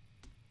you.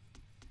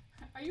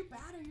 Are you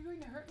bad? Are you going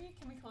to hurt me?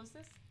 Can we close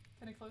this?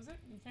 Can I close it?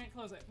 You can't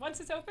close it. Once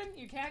it's open,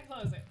 you can't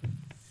close it.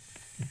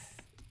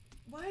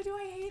 Why do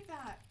I hate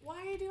that?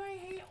 Why do I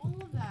hate all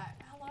of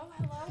that?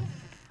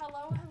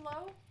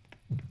 Hello?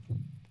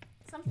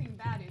 Something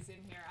bad is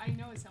in here. I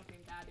know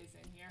something bad is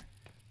in here.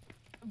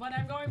 But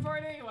I'm going for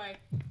it anyway.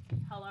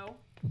 Hello?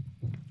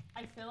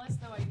 I feel as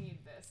though I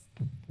need this.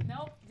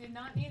 Nope, did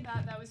not need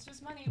that. That was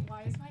just money.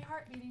 Why is my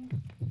heart beating?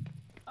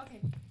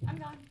 Okay, I'm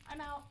gone.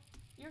 I'm out.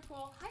 You're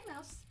cool. Hi,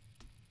 mouse.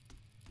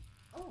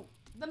 Oh,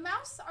 the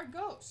mouse are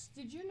ghosts.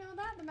 Did you know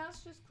that? The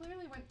mouse just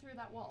clearly went through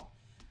that wall.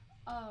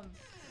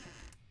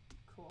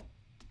 Cool.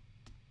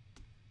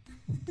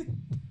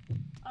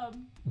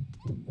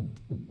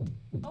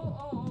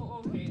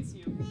 Okay, it's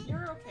you.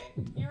 You're okay.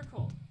 You're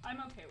cool. I'm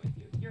okay with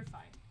you. You're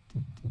fine.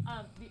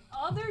 The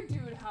other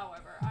dude,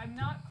 however, I'm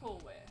not cool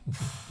with.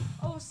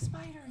 Oh,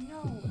 spider,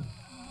 no.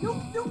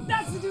 Nope,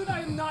 that's the dude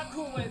I am not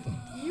cool with.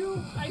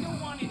 You, I don't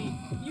want any.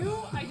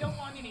 You, I don't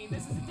want any.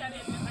 This is a dead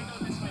end if I go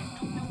this way.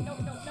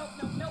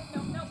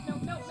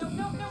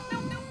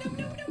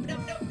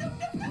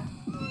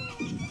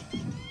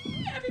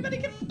 Everybody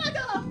can fuck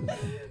off!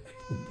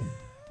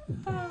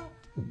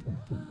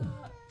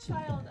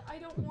 Child, I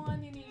don't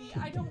want any.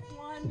 I don't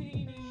want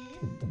any.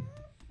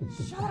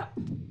 Shut up!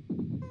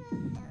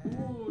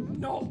 Oh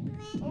no!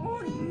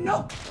 Oh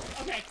no!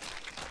 Okay.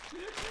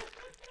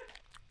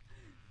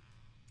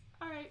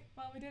 Alright,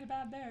 well we did a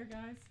bad there,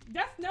 guys.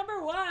 Death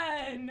number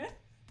 1!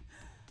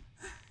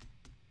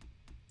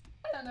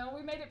 I don't know,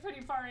 we made it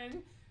pretty far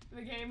in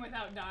the game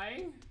without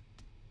dying.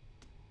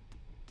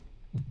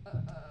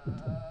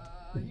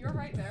 You're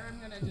right there. I'm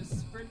gonna just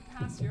sprint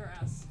past your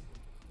ass.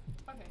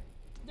 Okay.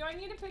 Do I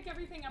need to pick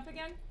everything up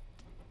again?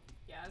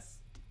 Yes.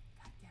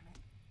 God damn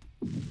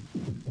it.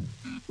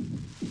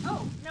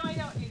 Oh, no, I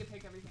don't need to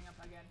pick everything up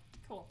again.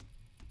 Cool.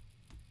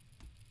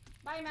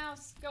 Bye,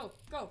 mouse. Go.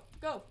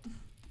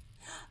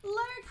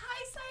 Lurk,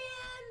 hi,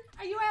 Cyan!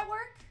 Are you at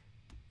work?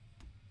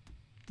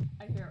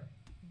 I hear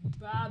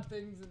bad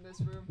things in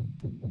this room.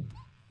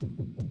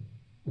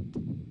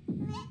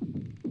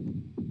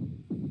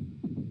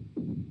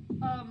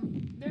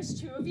 There's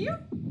 2 of you?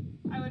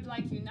 I would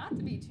like you not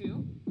to be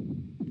 2.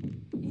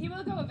 He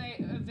will go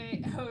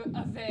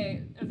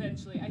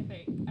eventually, I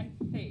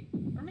think.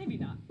 Or maybe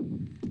not.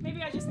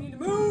 Maybe I just need to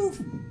move!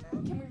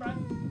 Can we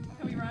run?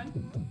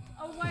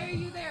 Oh, why are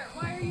you there?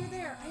 I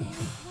hate,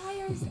 why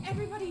is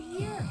everybody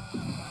here?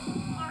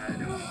 I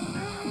don't know!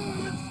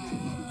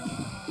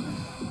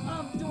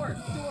 Door.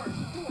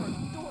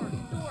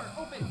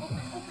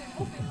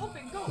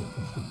 Open, go!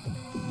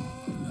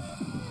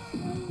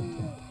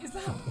 Oh, is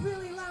that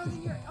really loud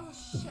in your, oh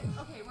shit.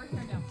 Okay, we're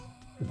here now.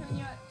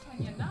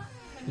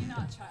 Can you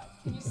not, child?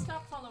 Can you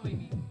stop following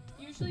me?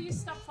 Usually you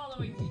stop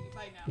following me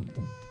by now.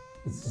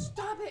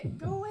 Stop it!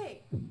 Go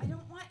away! I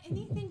don't want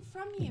anything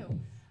from you.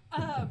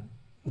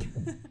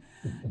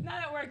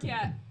 Not at work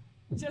yet.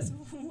 Just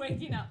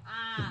waking up.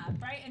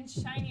 Bright and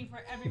shiny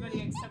for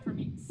everybody except for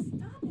me.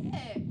 Stop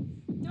it!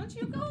 Don't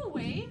you go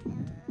away?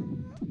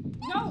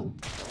 No!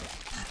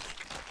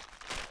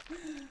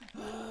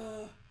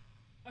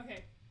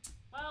 Okay.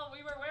 Well,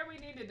 we were where we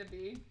needed to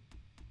be.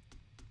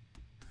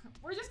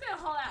 We're just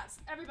gonna haul ass.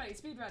 Everybody,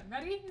 speed run.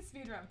 Ready?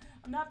 Speed run.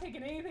 I'm not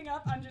picking anything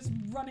up. I'm just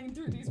running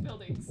through these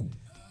buildings.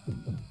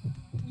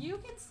 You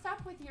can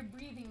stop with your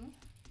breathing.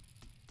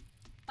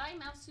 Bye,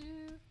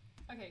 Mousu.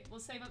 Okay, we'll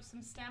save up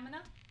some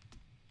stamina.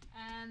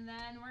 And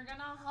then we're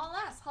gonna haul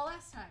ass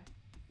time.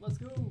 Let's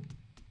go.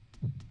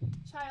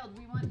 Child,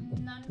 we want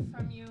none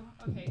from you.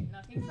 Okay,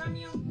 nothing from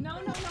you. No,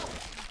 no, no.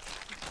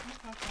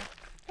 Fuck,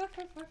 fuck,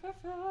 fuck, fuck,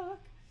 fuck, fuck.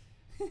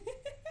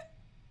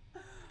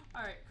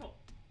 Alright, cool.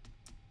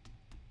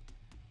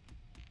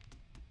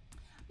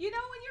 You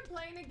know when you're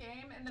playing a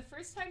game and the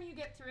first time you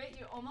get through it,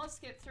 you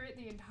almost get through it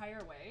the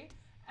entire way,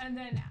 and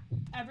then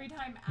every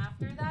time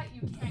after that,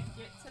 you can't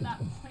get to that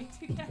point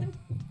again?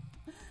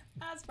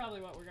 That's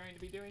probably what we're going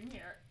to be doing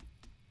here.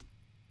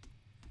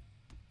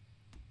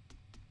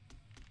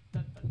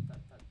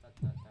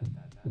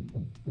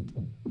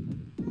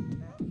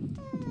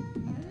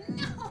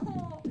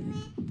 No!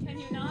 Can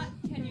you not?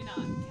 Can you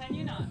not? Can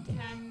you not?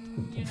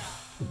 Can you not?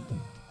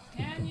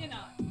 Can you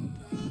not?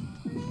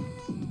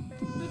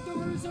 The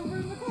door is over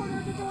in the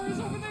corner. The door is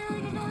over there.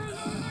 The door is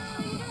over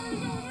there. The door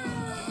is over there. The door is over there.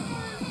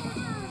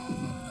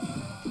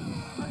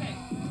 Okay.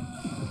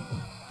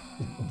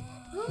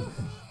 Oof.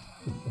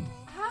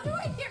 How do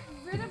I get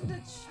rid of the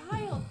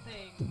child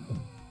thing?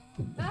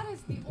 That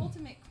is the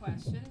ultimate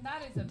question.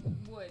 That is a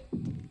wood.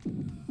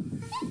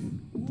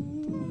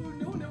 Ooh,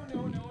 no, no,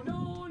 no, no,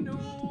 no, no.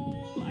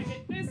 I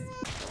get this.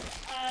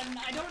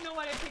 I don't know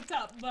what I picked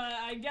up, but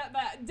I get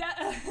that.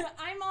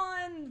 I'm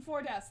on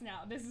 4 deaths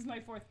now. This is my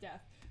 4th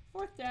death.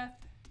 4th death.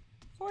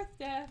 4th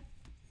death.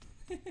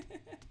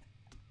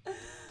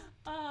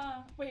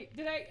 Wait,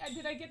 did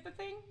I get the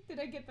thing? Did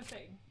I get the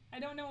thing? I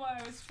don't know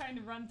what I was trying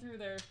to run through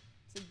there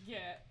to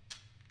get.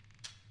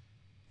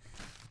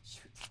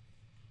 Shoot.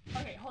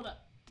 Okay, hold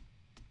up.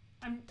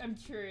 I'm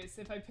curious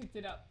if I picked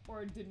it up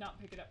or did not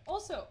pick it up.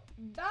 Also,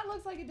 that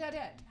looks like a dead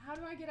end. How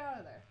do I get out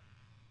of there?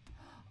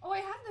 Oh, I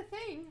have the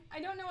thing.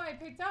 I don't know what I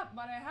picked up,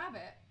 but I have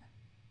it.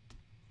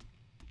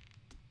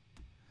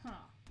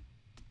 Huh.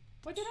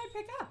 What did I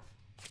pick up?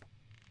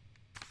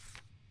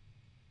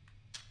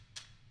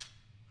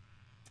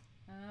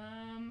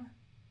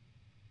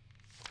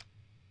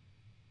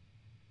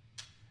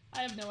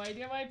 I have no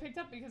idea what I picked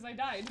up because I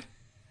died.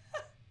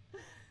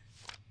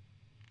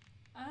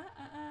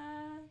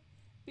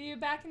 Be you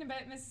back in a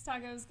bit, Mrs.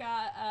 Taco's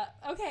got,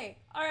 okay.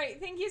 Alright,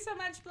 thank you so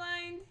much,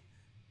 Blind.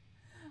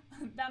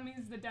 That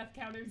means the death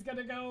counter's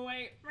gonna go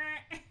away.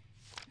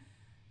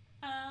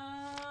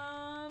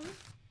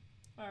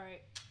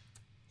 Alright.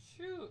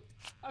 Shoot.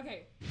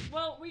 Okay,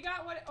 well, we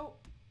got what, oh,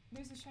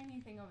 there's a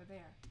shiny thing over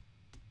there.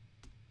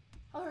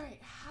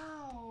 Alright,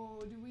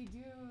 how do we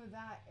do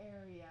that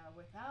area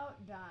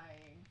without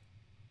dying?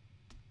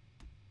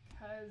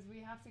 Because we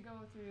have to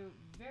go through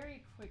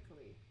very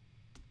quickly.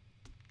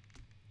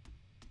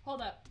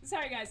 Hold up.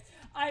 Sorry guys.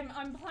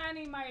 I'm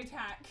planning my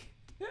attack.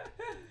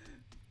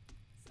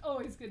 It's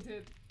always good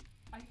to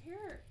I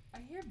hear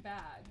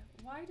bad.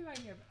 Why do I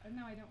hear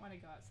no, I don't want to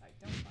go outside.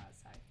 Don't go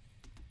outside.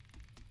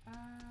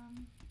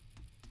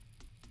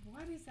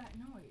 What is that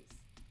noise?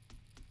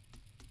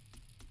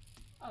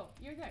 Oh,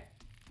 you're there.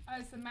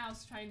 It's the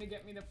mouse trying to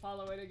get me to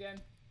follow it again.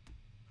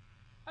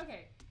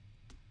 Okay.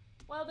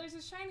 Well, there's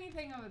a shiny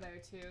thing over there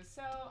too.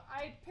 So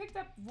I picked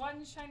up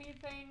one shiny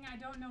thing. I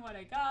don't know what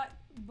I got,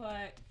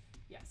 but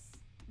yes,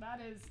 that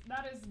is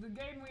the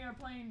game we are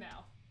playing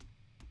now.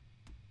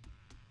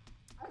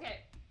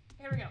 Okay,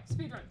 here we go.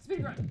 Speed run,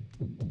 speed run.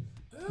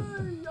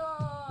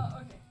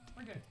 Okay,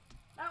 we're good.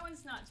 That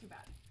one's not too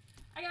bad.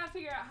 I gotta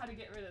figure out how to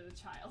get rid of the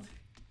child.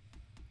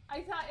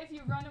 I thought if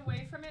you run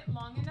away from it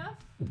long enough,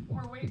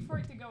 or wait for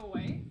it to go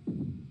away.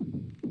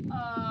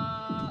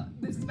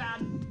 This is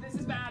bad. This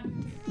is bad.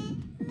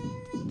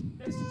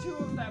 There's 2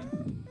 of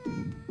them.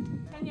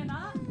 Can you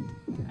not?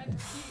 I'd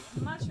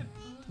be much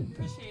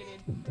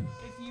appreciated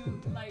if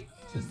you, like,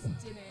 just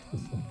didn't.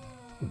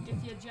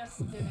 If you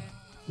just didn't.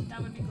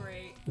 That would be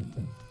great.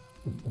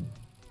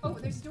 Oh,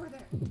 there's a door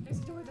there. There's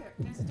a door there.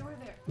 There's a door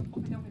there.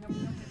 Open, open,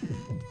 open,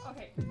 open.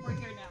 Okay, we're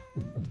here now.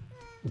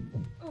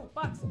 Oh,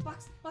 box,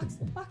 box, box,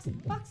 box,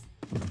 box.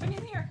 I'm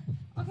in here.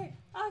 Okay,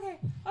 okay,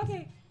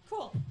 okay.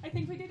 Cool. I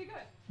think we did it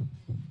good.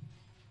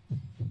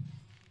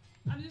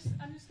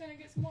 I'm just gonna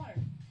get some water.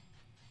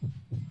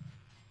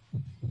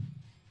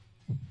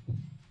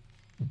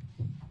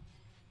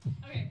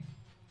 Okay.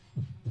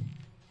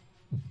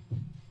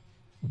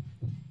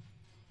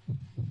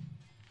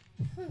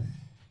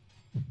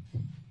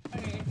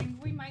 Okay, I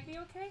think we might be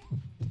okay.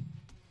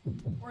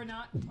 Or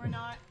not, or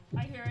not.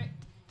 I hear it.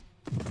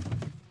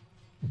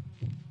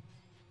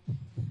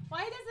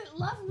 Why does it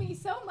love me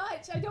so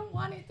much? I don't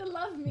want it to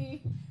love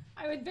me.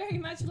 I would very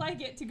much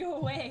like it to go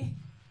away.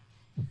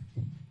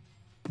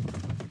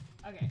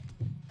 Okay.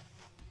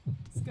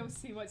 Let's go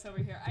see what's over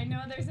here. I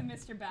know there's a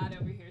Mr. Bad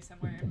over here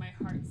somewhere in my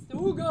heart.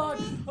 Oh god!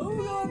 Oh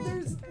god!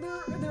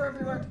 They're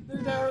everywhere.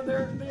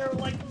 They're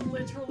like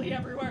literally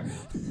everywhere.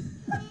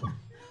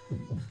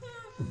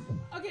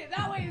 Okay,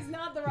 that way is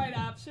not the right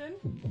option.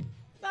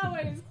 That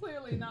way is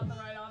clearly not the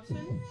right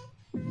option.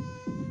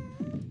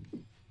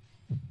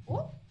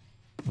 Oh!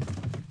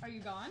 Are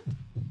you gone?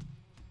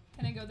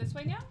 Can I go this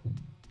way now?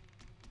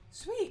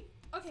 Sweet!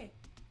 Okay.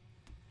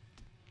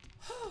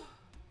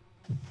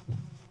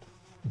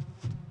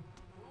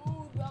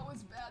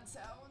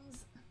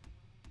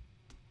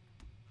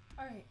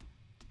 Alright.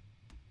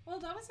 Well,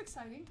 that was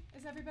exciting.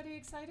 Is everybody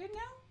excited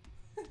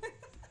now?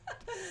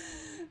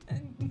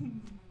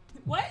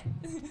 What?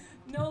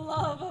 No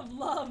love of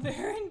love,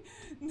 Aaron.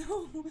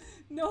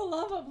 No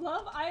love of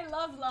love. I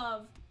love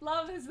love.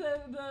 Love is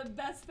the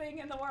best thing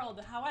in the world.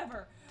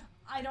 However,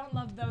 I don't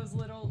love those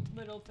little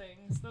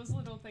things. Those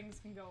little things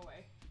can go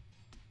away.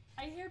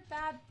 I hear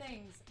bad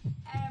things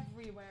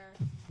everywhere.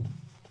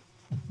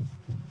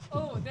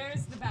 Oh,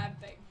 there's the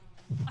bad thing.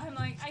 I'm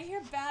like, I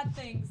hear bad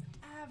things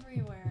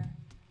everywhere.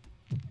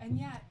 And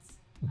yet,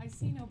 I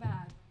see no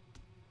bad.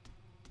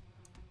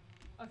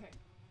 Okay.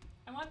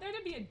 I want there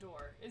to be a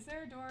door. Is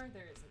there a door?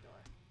 There is a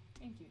door.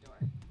 Thank you, door.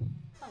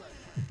 Hello,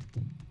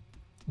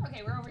 door.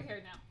 Okay, we're over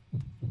here now.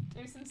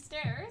 There's some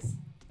stairs.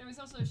 There was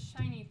also a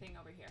shiny thing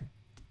over here.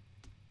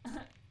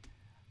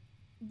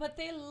 But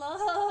they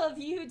love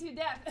you to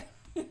death.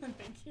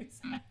 Thank you,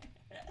 Sai.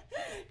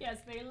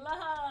 Yes, they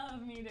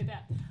love me to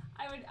death.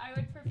 I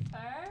would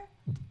prefer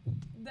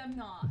them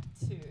not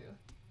to.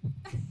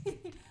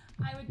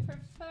 I would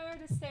prefer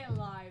to stay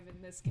alive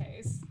in this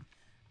case.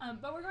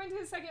 But we're going to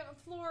the second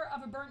floor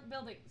of a burnt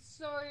building.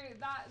 So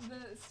that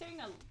the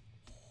sounds.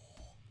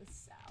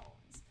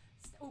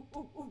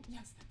 Oh,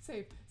 yes,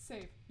 save.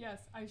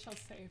 Yes, I shall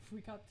save.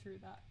 We got through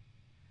that.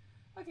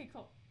 Okay,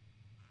 cool.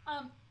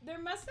 There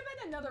must have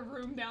been another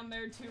room down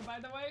there too, by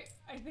the way.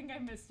 I think I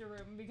missed a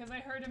room because I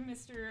heard a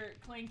Mr.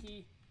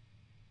 Clanky.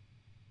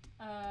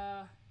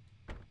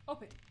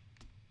 Open.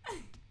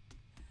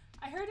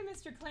 I heard a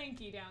Mr.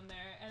 Clanky down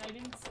there, and I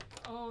didn't.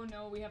 Oh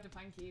no, we have to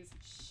find keys.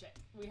 Shit,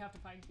 we have to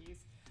find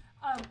keys.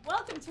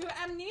 Welcome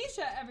to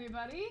Amnesia,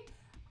 everybody.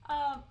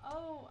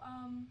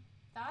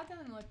 That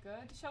doesn't look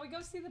good. Shall we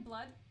go see the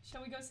blood?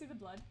 Shall we go see the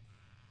blood?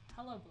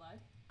 Hello, blood.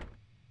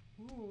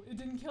 Ooh, it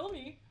didn't kill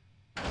me.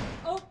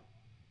 Oh.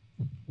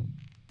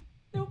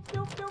 Nope.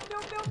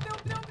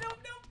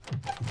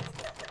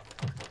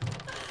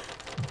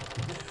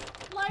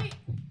 Light.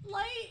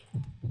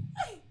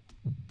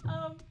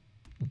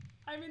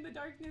 I'm in the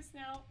darkness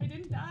now. I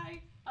didn't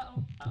die.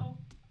 Uh-oh.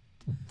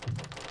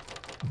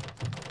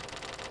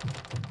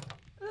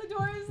 The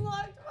door is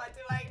locked. What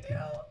do I do?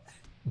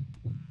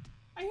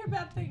 I hear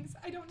bad things.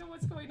 I don't know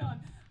what's going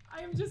on.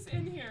 I am just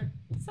in here.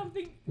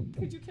 Something.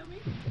 Could you kill me?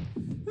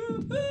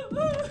 No.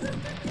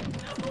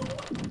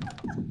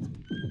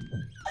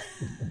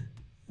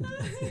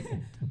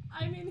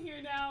 I'm in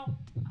here now.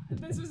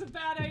 This was a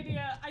bad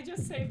idea. I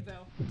just saved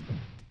though.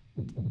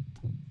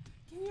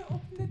 Can you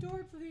open the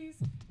door, please?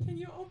 Can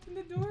you open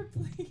the door,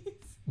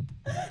 please?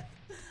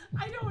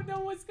 I don't know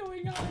what's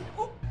going on.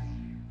 Oh!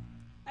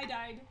 I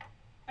died.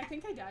 I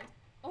think I died.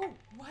 Oh,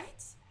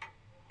 what?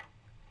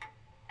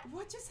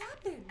 What just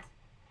happened?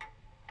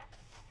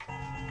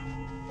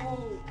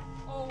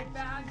 Oh,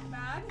 bad.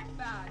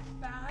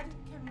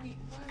 Can we,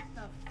 what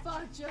the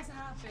fuck just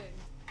happened?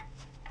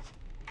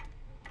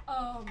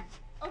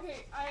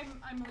 Okay,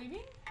 I'm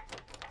leaving?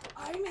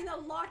 I'm in a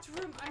locked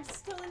room. I'm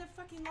still in a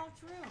fucking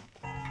locked room.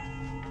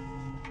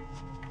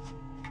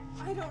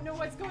 I don't know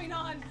what's going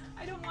on.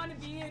 I don't want to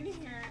be in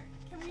here.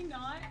 Can we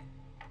not?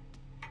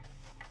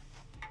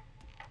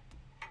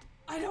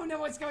 I don't know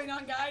what's going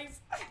on,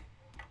 guys.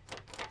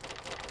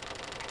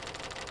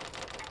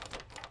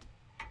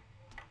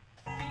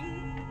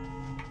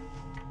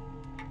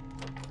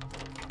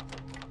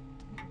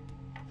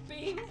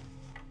 Bing.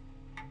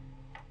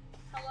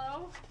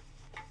 Hello?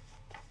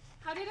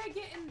 How did I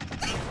get in?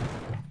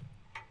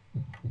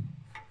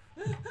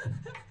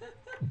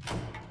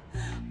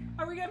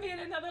 Are we gonna be in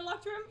another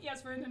locked room?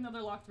 Yes, we're in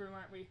another locked room,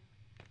 aren't we?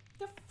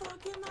 The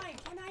fuck am I?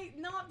 Can I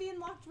not be in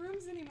locked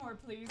rooms anymore,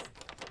 please?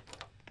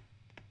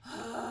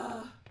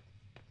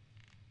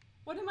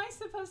 What am I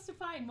supposed to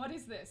find? What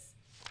is this?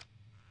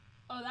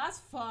 Oh, that's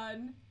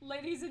fun.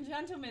 Ladies and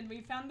gentlemen,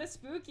 we found the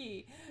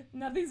spooky.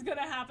 Nothing's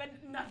gonna happen.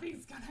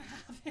 Nothing's gonna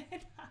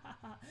happen.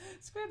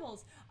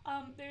 Scribbles.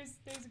 There's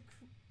a...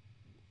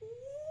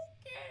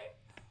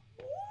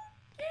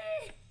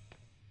 Okay.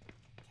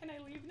 Can I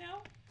leave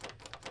now?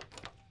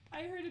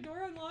 I heard a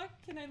door unlock.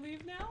 Can I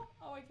leave now?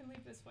 Oh, I can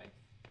leave this way.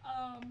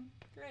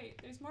 Great.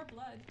 There's more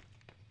blood.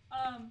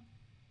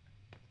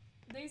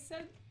 They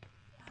said...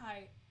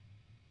 Hi.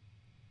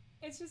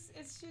 It's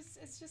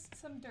just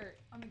some dirt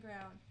on the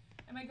ground.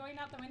 Am I going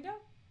out the window?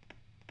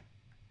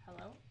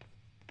 Hello?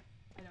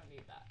 I don't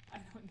need that. I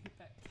don't need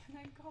that. Can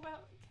I go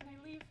out? Can I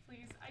leave,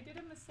 please? I did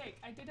a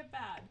mistake. I did it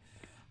bad.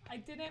 I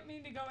didn't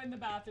mean to go in the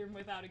bathroom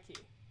without a key.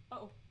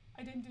 Uh-oh.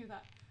 I didn't do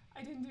that.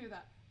 I didn't do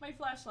that. My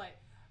flashlight.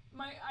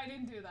 I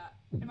didn't do that.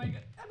 Am I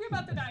good? I'm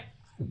about to die.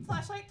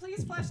 Flashlight,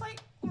 please.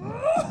 Flashlight.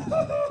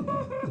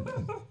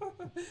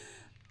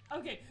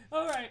 Okay.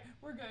 All right.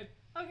 We're good.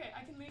 Okay.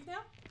 I can leave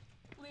now?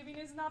 Leaving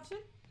is an option?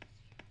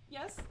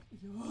 Yes?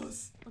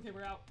 Yes! Okay,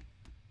 we're out.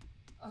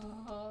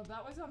 Oh,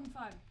 that was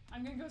fun.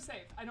 I'm gonna go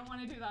save. I don't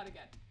want to do that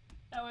again.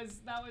 That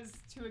was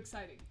too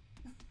exciting.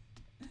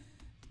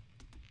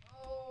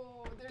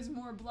 Oh, there's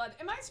more blood.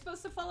 Am I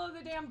supposed to follow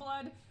the damn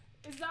blood?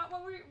 Is that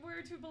what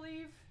we're to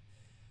believe?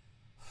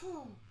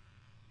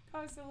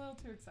 That was a little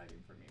too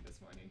exciting for me this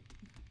morning.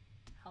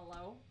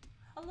 Hello?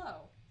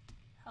 Hello?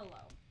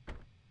 Hello?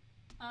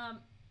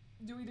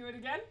 Do we do it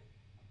again?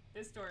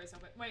 This door is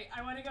open. Wait,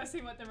 I want to go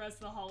see what the rest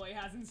of the hallway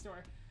has in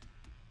store.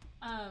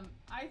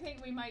 I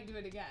think we might do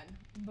it again,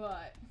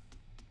 but...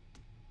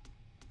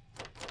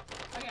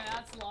 Okay,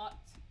 that's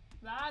locked.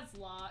 That's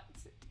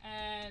locked.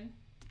 And...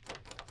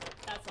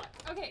 that's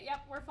locked. Okay,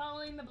 yep, we're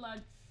following the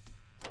blood.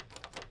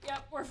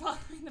 Yep, we're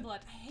following the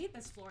blood. I hate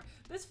this floor.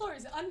 This floor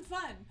is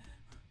unfun.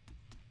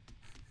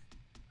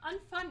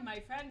 Unfun, my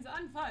friends,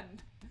 unfun.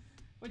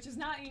 Which is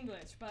not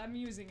English, but I'm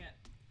using it.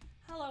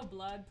 Hello,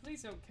 blood.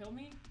 Please don't kill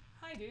me.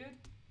 Hi, dude.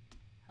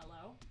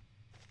 Hello?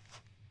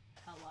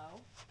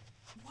 Hello?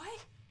 What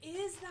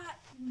is that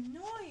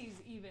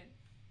noise, even?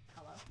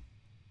 Hello?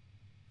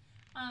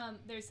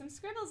 There's some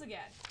scribbles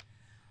again.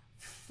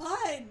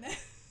 Fun!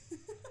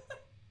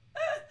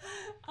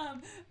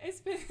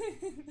 It's been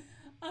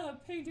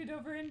painted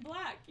over in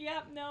black.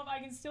 Yep, no, I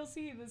can still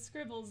see the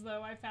scribbles,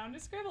 though. I found a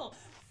scribble.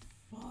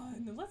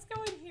 Fun. Let's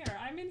go in here.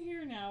 I'm in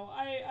here now.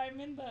 I'm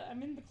in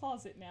the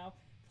closet now.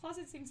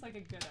 Closet seems like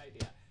a good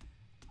idea.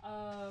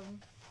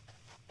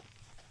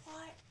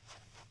 What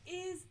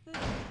is the...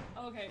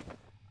 okay.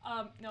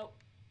 Nope.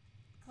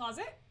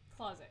 Closet?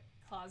 Closet.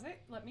 Closet.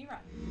 Let me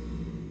run.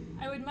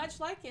 I would much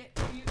like it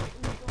if you...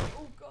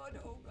 oh god,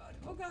 oh god,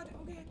 oh god,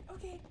 okay,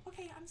 okay,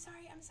 okay, I'm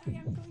sorry, I'm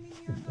going in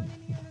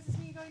here, this is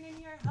me going in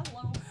here,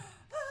 hello.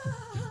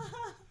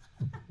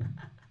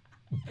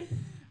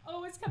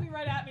 Oh, it's coming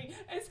right at me,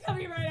 it's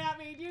coming right at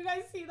me, do you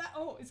guys see that?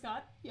 Oh, it's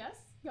gone, yes,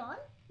 gone,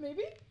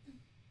 maybe?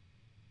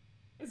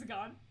 Is it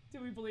gone?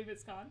 Do we believe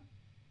it's gone?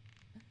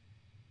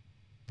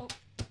 Oh,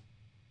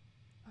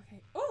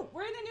 okay, oh,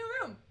 we're in a new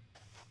room.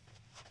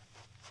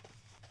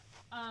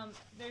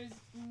 There's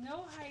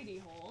no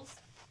hidey holes.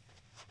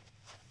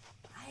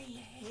 I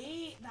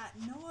hate that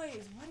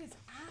noise. What is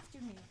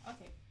after me?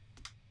 Okay.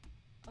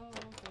 Oh,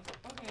 okay.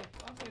 Okay.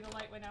 Okay, the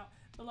light went out.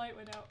 The light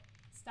went out.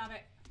 Stop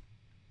it.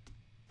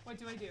 What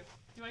do I do?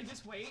 Do I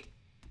just wait?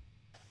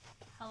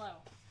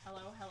 Hello.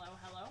 Hello, hello,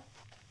 hello.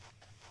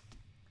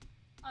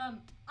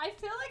 I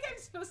feel like I'm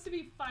supposed to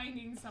be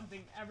finding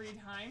something every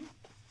time,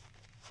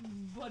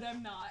 but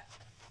I'm not.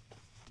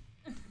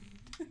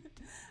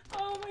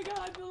 Oh my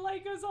god, the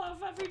light goes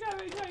off every time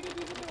I try to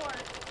do the door.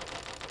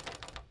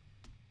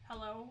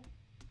 Hello?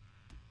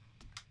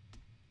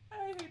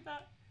 I hate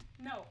that.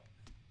 No.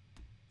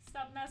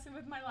 Stop messing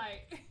with my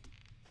light.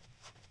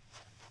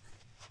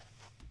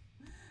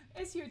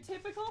 It's your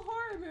typical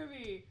horror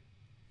movie.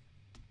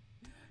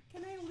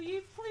 Can I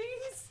leave,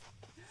 please?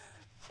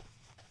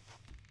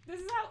 This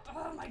is how...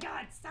 oh my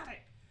god, stop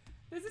it.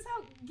 This is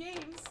how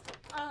games,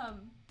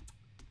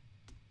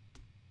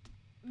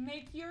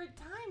 make your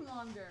time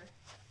longer.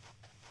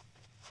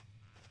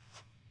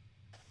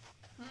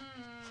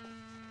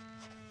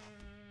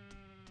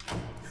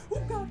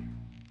 Oh god!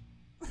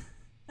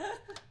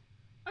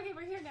 Okay,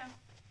 we're here now.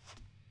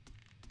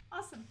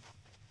 Awesome.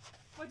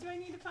 What do I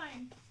need to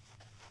find?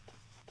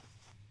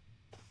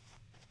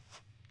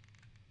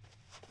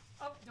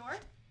 Oh, door?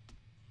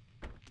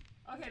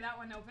 Okay, that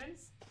one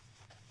opens.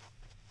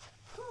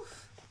 Whew.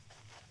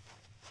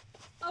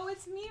 Oh,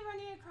 it's me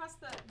running across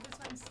the... this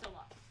one's still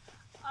locked.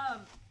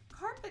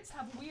 Carpets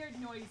have weird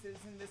noises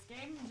in this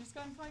game. I'm just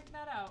gonna point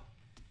that out.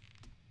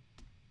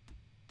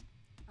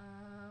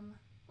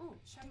 Ooh,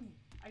 shiny.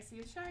 I see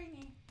a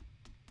shiny.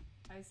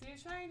 I see a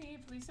shiny.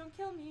 Please don't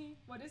kill me.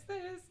 What is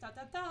this? Dot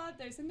dot dot.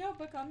 There's a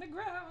notebook on the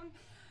ground.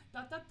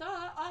 Dot dot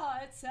dot.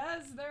 Ah, it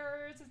says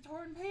there's a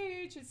torn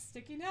page. It's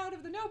sticking out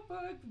of the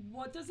notebook.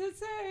 What does it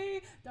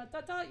say? Dot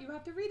dot dot. You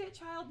have to read it,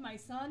 child. My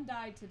son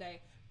died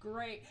today.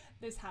 Great.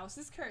 This house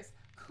is cursed.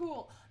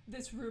 Cool.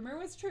 This rumor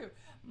was true.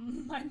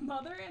 My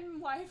mother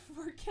and wife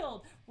were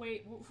killed.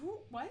 Wait, who?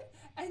 What?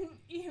 And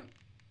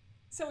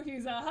so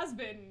he's a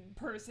husband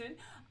person.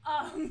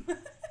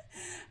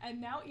 And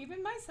now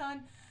even my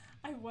son,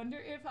 I wonder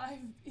if I've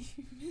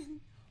even,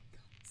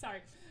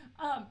 sorry.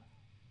 I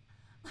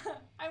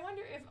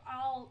wonder if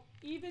I'll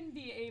even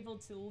be able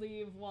to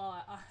leave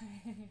while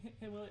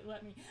will it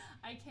let me?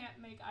 I can't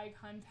make eye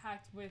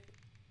contact with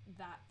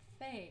that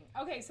thing.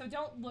 Okay, so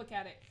don't look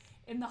at it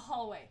in the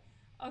hallway.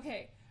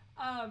 Okay,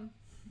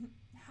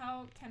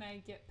 how can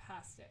I get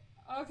past it?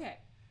 Okay.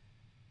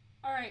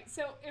 All right,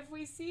 so if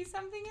we see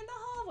something in the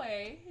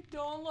hallway,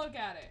 don't look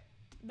at it.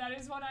 That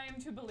is what I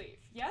am to believe.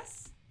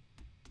 Yes?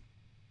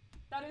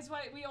 That is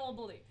what we all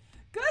believe.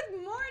 Good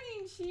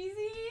morning,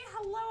 Cheesy.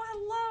 Hello,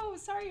 hello.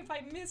 Sorry if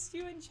I missed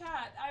you in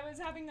chat. I was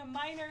having a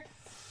minor...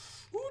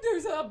 ooh,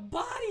 there's a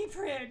body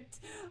print.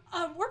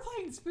 We're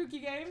playing spooky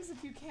games,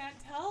 if you can't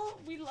tell.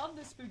 We love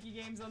the spooky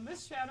games on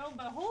this channel,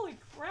 but holy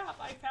crap,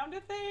 I found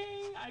a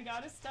thing. I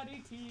got a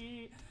study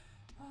tea.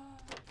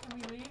 Can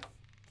we leave?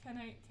 Can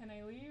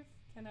I leave?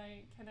 Can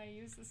I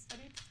use the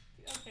study?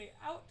 Okay,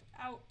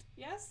 out.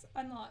 Yes,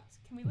 unlocked.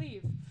 Can we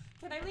leave?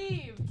 Can I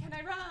leave? Can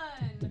I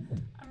run?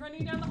 I'm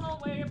running down the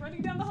hallway.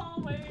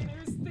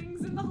 There's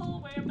things in the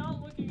hallway. I'm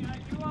not looking at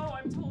you. Oh,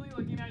 I'm totally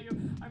looking at you.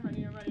 I'm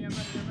running.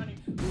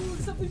 Ooh,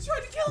 something's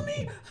trying to kill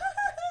me.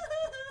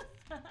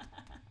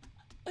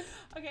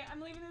 Okay,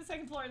 I'm leaving the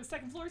second floor. The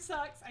second floor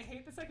sucks. I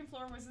hate the second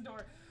floor. Where's the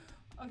door?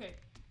 Okay.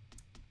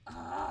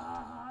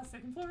 Ah,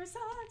 second floor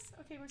sucks.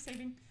 Okay, we're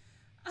saving.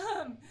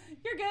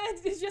 You're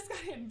good. It just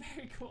got in.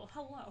 Very cool.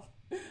 Hello.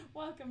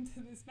 Welcome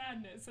to this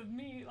madness of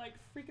me, like,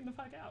 freaking the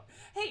fuck out.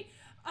 Hey,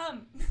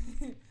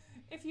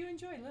 if you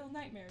enjoy Little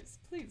Nightmares,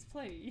 please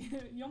play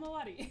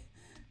Yomawari.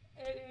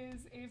 It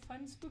is a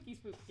fun spooky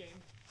spook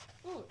game.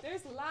 Ooh,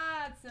 there's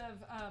lots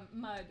of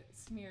mud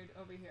smeared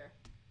over here.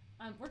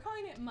 We're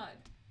calling it mud.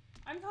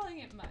 I'm calling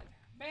it mud.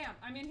 Bam,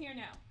 I'm in here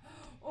now.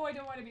 Oh, I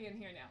don't want to be in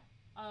here now.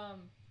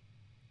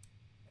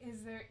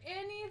 Is there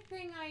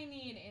anything I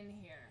need in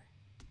here?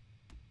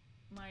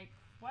 My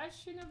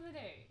question of the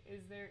day,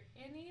 is there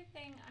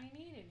anything I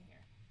need in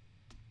here?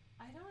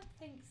 I don't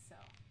think so.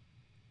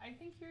 I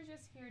think you're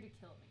just here to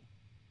kill me.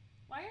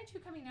 Why aren't you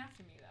coming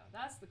after me, though?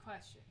 That's the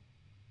question.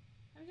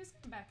 I'm just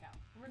gonna back out.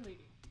 We're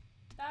leaving.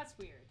 That's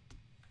weird.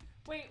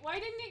 Wait, why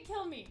didn't it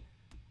kill me?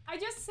 I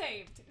just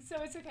saved,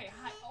 so it's okay.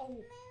 Hi.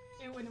 Oh,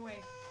 it went away.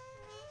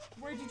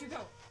 Where did you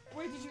go?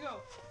 Where did you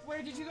go?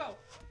 Where did you go?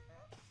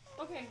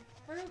 Okay,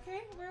 we're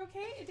okay. We're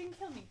okay. It didn't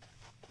kill me.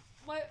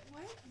 What?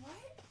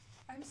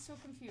 I'm so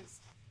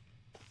confused.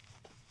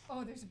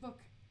 Oh, there's a book.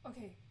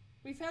 Okay,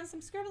 we found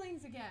some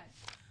scribblings again.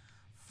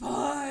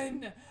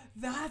 Fun!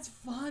 That's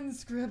fun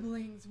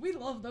scribblings. We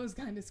love those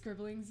kind of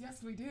scribblings.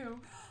 Yes, we do.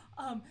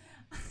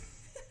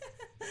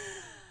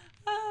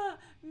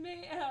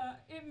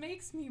 It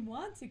makes me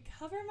want to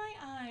cover my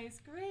eyes.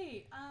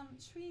 Great.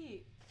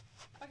 Treat.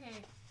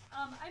 Okay.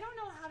 I don't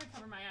know how to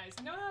cover my eyes.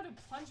 I know how to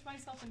plunge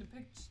myself into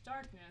pitch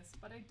darkness,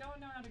 but I don't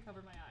know how to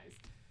cover my eyes.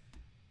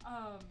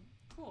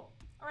 Cool.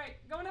 All right,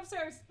 going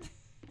upstairs.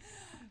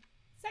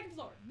 Second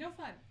floor. No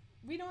fun.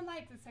 We don't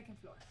like the second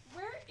floor.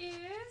 Where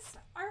is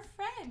our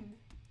friend?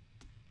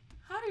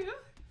 Haru?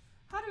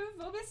 Haru,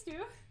 wo bist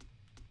du?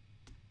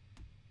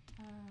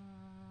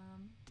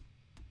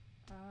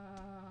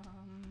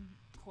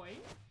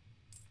 Coin?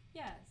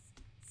 Yes.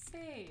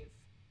 Save.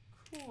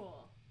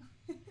 Cool.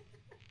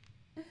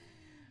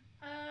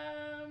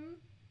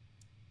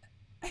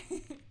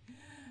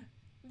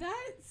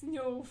 That's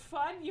no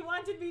fun. You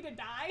wanted me to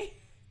die?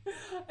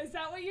 Is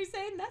that what you're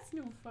saying? That's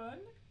no fun.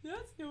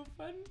 That's no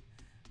fun.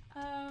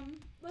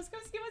 Let's go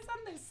see what's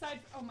on this side.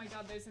 Oh my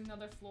god, there's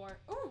another floor.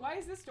 Oh, why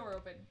is this door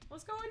open?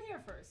 Let's go in here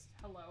first.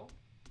 Hello?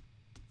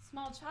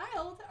 Small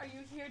child, are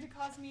you here to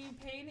cause me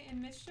pain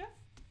and mischief?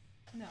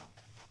 No.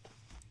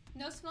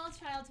 No small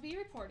child to be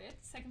reported.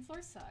 Second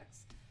floor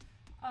sucks.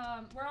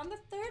 We're on the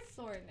third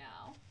floor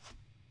now.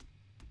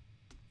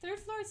 Third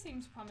floor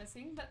seems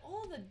promising, but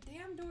all the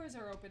damn doors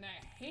are open.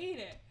 I hate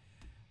it.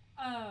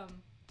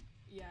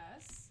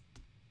 Yes.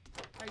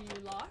 Are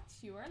you locked?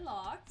 You are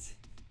locked.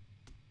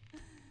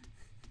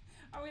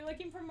 Are we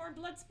looking for more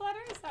blood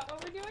splatter? Is that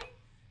what we're doing?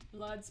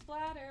 Blood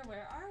splatter,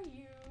 where are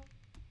you?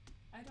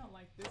 I don't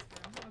like this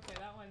room. Okay,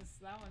 that one's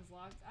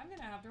locked. I'm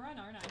gonna have to run,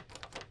 aren't I?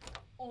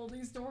 All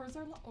these doors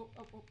are locked. Oh,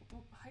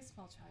 hi,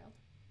 small child.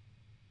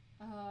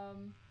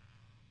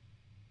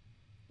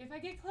 If I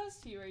get close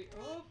to you, are you?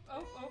 Oh,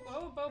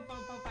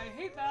 I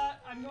hate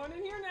that. I'm going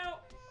in here now.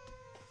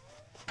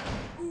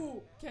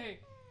 Ooh, okay.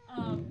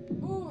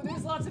 Ooh,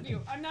 there's lots of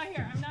you. I'm not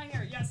here. I'm not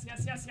here. Yes.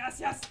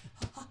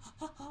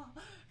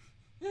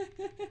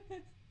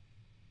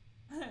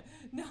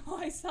 No,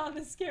 I saw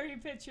the scary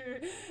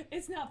picture.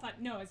 It's not fun.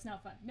 No, it's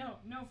not fun. No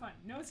fun.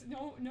 No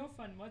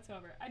fun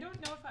whatsoever. I don't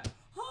know if I.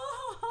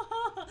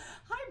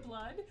 Hi,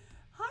 blood.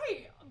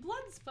 Hi,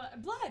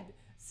 blood.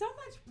 So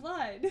much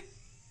blood.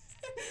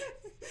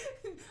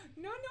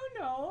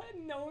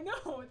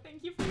 No.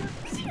 Thank you for your.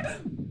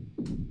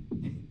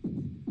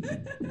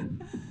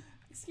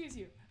 Excuse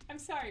you. I'm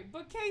sorry.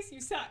 Bookcase,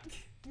 you suck.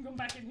 I'm going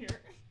back in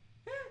here.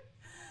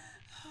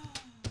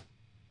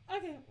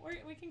 Okay,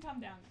 we can calm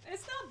down.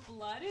 It's not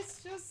blood,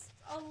 it's just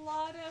a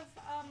lot of,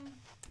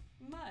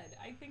 mud.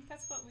 I think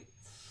that's what we...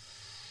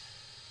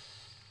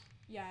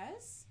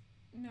 Yes?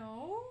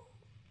 No?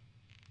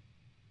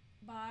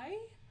 Bye?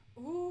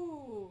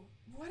 Ooh,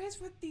 what is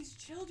with these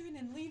children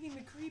and leaving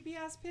the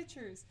creepy-ass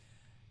pictures?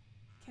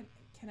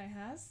 Can I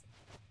has?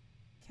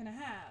 Can I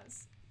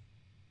has?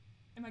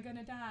 Am I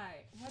gonna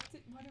die? What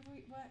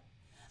what?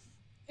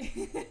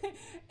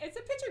 It's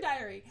a picture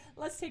diary.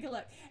 Let's take a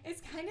look.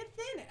 It's kind of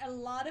thin. A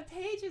lot of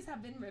pages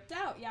have been ripped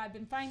out. Yeah, I've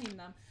been finding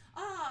them.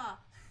 Ah,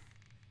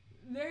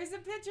 there's a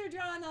picture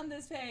drawn on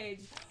this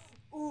page.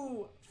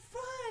 Ooh,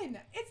 fun.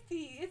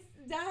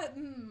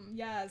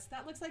 Yes,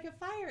 that looks like a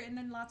fire and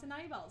then lots of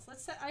eyeballs.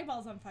 Let's set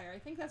eyeballs on fire. I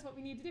think that's what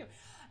we need to do.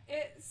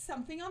 It's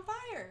something on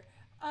fire.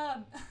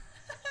 I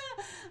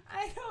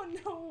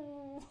don't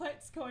know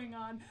what's going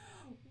on.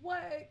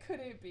 What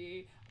could it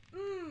be?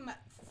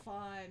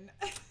 Fun.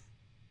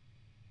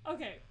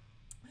 Okay,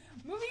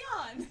 moving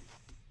on.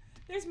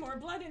 There's more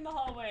blood in the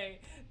hallway.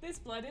 This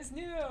blood is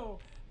new.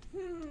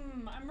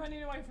 I'm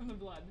running away from the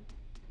blood.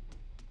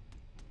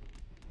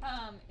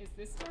 Is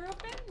this door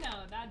open?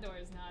 No, that door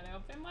is not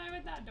open. Why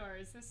would that door?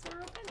 Is this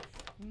door open?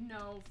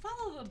 No.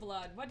 Follow the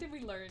blood. What did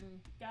we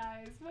learn,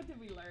 guys? What did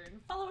we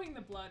learn? Following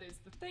the blood is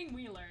the thing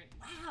we learned.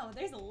 Wow,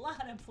 there's a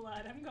lot of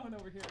blood. I'm going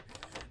over here.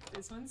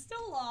 This one's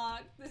still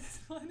locked. This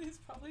one is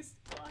probably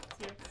still locked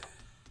too.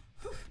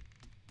 Whew.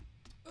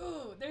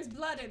 Ooh, there's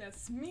blood in a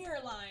smear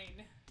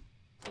line.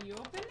 Are you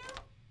open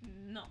now?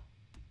 No.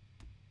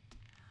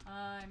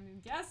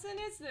 I'm guessing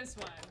it's this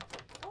one.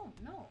 Oh,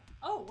 no.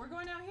 Oh, we're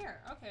going out here.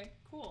 Okay,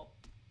 cool.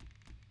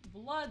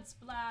 Blood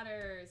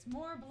splatters.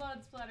 More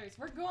blood splatters.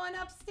 We're going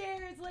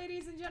upstairs,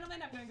 ladies and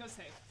gentlemen. I'm gonna go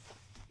save.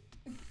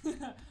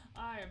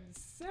 I am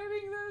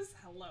saving this.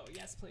 Hello.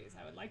 Yes, please.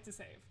 I would like to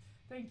save.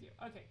 Thank you.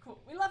 Okay,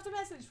 cool. We left a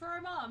message for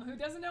our mom who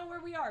doesn't know where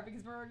we are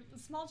because we're a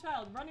small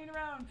child running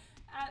around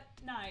at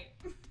night.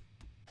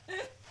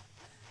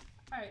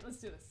 Alright, let's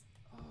do this.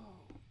 Oh.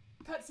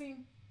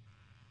 Cutscene.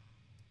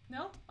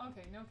 No?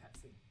 Okay, no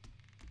cutscene.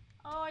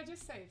 Oh, I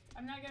just saved.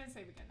 I'm not gonna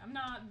save again. I'm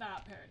not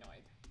that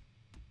paranoid.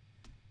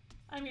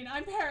 I mean,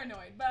 I'm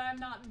paranoid, but I'm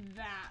not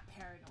that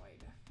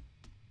paranoid.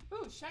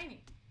 Ooh,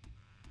 shiny.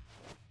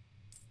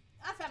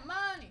 I found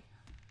money.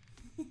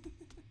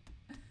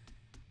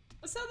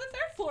 So the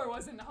third floor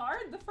wasn't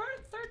hard. The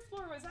third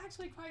floor was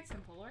actually quite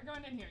simple. We're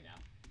going in here now.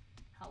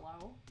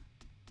 Hello?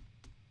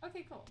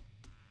 Okay, cool.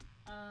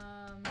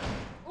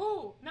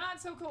 Ooh,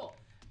 not so cool.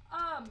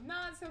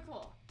 Not so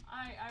cool.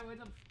 I would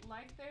have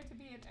liked there to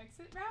be an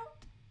exit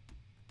route.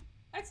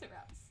 Exit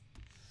routes.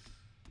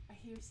 I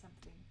hear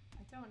something.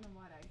 I don't know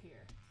what I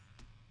hear.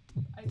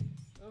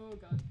 Oh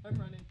god, I'm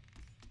running.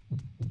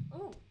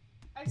 Ooh,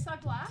 I saw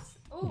glass?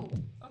 Ooh,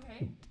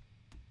 okay.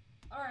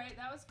 Alright,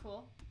 that was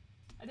cool.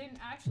 I didn't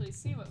actually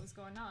see what was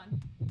going on.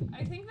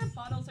 I think the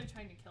bottles are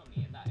trying to kill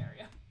me in that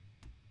area.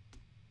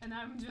 And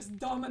I'm just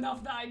dumb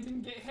enough that I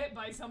didn't get hit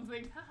by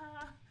something.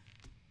 Haha.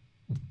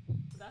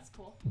 That's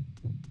cool.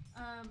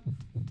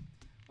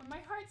 When my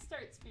heart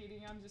starts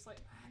beating, I'm just like,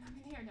 man, I'm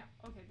in here now.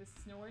 Okay, this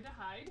is nowhere to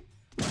hide.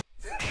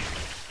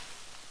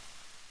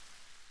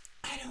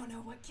 I don't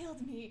know what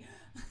killed me.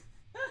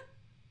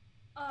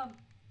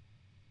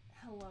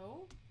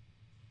 Hello?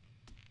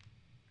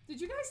 Did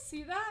you guys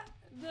see that?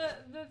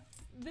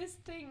 This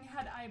thing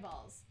had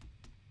eyeballs.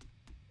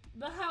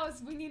 The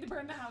house, we need to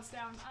burn the house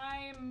down.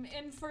 I'm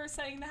in for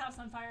setting the house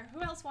on fire.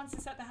 Who else wants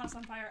to set the house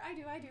on fire? I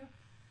do.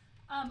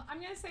 I'm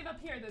gonna save up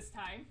here this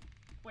time.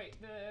 Wait,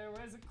 there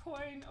was a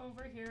coin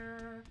over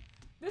here.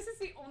 This is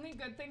the only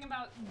good thing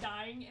about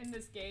dying in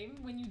this game.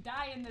 When you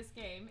die in this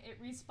game,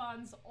 it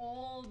respawns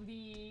all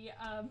the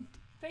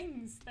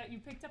things that you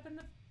picked up in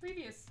the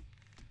previous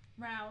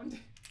round,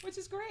 which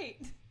is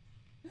great.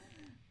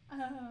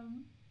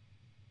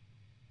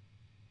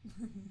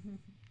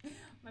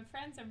 My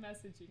friends are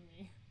messaging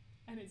me,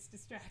 and it's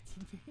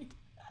distracting me.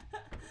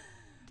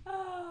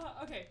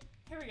 Okay,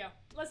 here we go.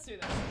 Let's do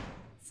this.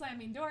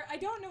 Slamming door. I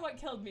don't know what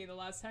killed me the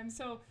last time,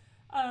 so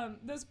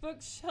those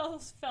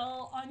bookshelves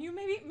fell on you,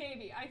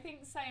 maybe. I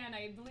think, Cyan,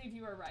 I believe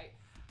you were right.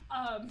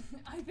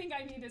 I think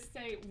I need to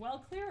stay well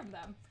clear of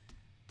them.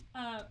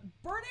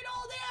 Burn it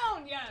all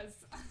down,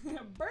 yes!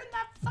 Burn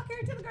that fucker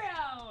to the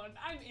ground!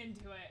 I'm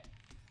into it.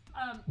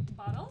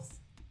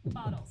 Bottles?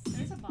 Bottles.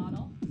 There's a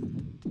bottle.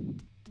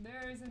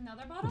 There's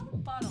another bottle?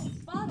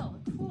 Bottle.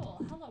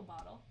 Cool. Hello,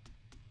 bottle.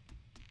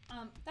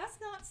 That's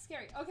not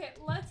scary. Okay,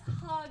 let's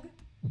hug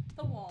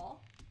the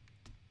wall.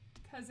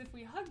 Because if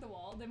we hug the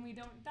wall, then we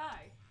don't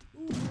die.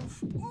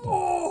 Oof.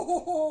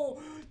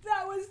 Oh,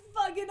 that was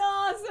fucking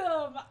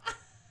awesome!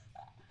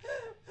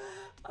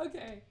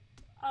 Okay.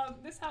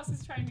 This house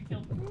is trying to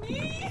kill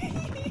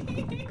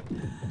me.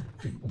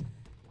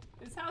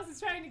 This house is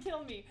trying to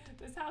kill me.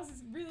 This house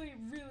is really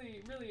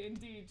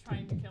indeed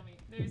trying to kill me.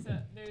 There's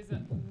a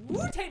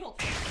woo table.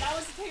 That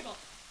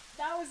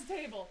was a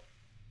table.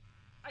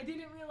 I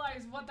didn't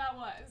realize what that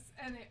was,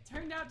 and it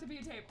turned out to be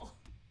a table.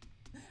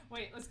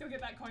 Wait, let's go get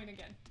that coin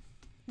again.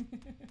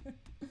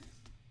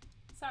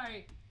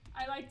 Sorry,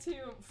 I like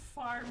to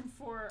farm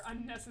for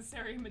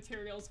unnecessary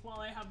materials while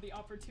I have the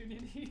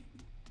opportunity.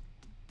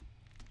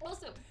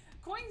 Also,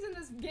 coins in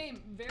this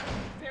game,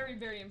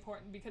 very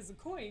important because the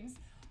coins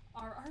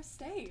are our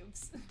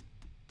saves.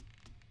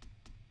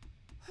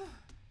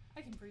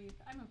 I can breathe.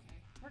 I'm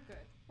okay. We're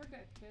good. We're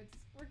good, kids.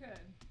 We're good.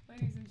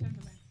 Ladies and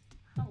gentlemen.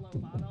 Hello,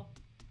 bottle.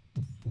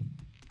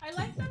 I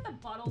like that the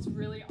bottles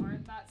really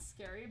aren't that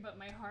scary, but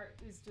my heart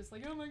is just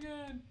like, oh my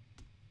god.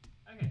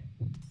 Okay.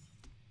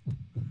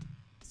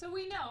 So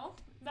we know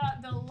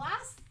that the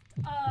last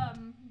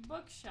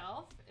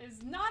bookshelf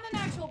is not an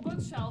actual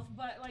bookshelf,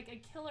 but like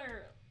a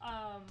killer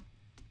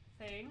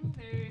thing.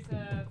 There's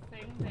a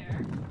thing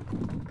there.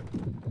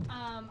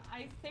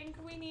 I think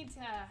we need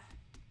to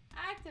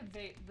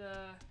activate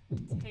the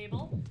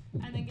table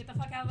and then get the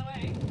fuck out of the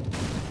way.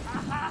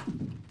 Aha!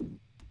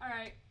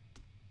 Alright.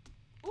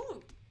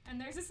 Ooh, and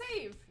there's a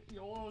save.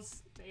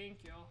 Yours.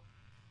 Thank you.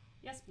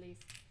 Yes, please.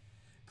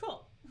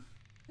 Cool.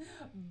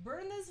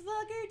 Burn this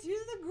fucker to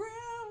the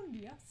ground.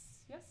 Yes,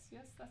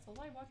 that's all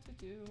I want to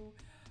do.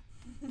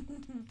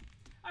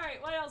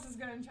 Alright, what else is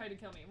gonna try to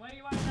kill me? What do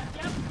you want to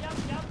do?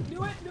 Yep.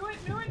 Knew it.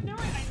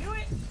 I knew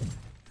it.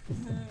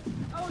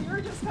 Oh,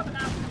 you're just coming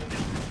after me now.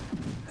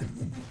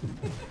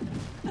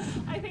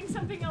 I think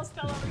something else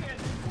fell over here.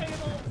 The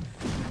table,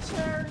 the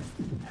chairs,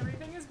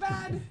 everything is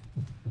bad.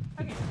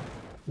 Okay.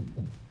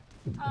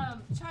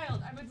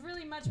 Child, I would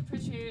really much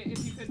appreciate it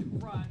if you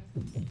could run.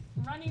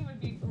 Running would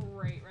be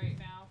great right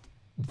now.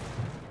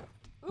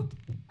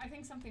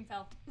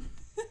 tell.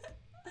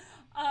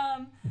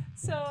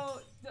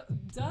 So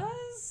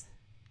does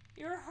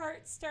your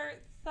heart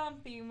start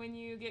thumping when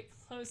you get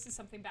close to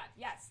something bad?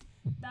 Yes,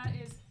 that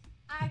is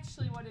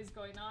actually what is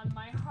going on.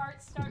 My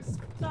heart starts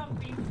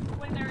thumping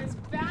when there is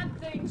bad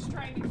things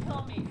trying to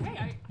kill me.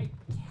 Hey, I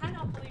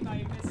cannot believe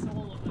I missed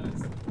all of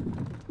those.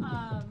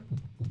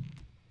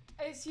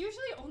 It's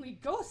usually only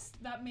ghosts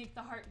that make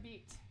the heart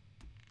beat.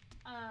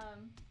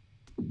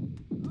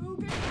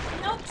 Okay.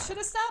 Nope, should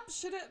have stopped.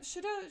 Should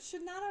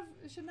not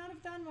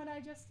have done what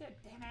I just did.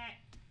 Damn it.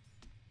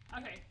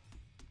 Okay.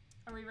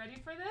 Are we ready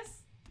for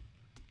this?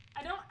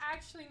 I don't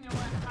actually know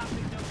what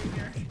happened over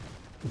here.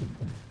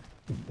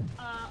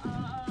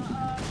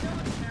 No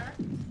chair.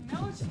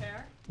 No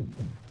chair.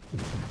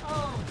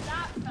 Oh,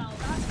 that fell.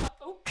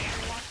 Oh, I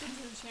walked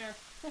into the chair.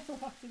 I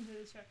walked into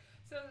the chair.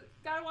 So,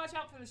 gotta watch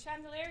out for the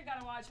chandelier,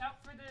 gotta watch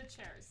out for the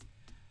chairs.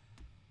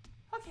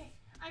 Okay,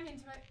 I'm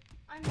into it.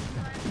 I'm into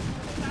it.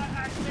 We got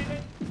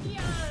activated.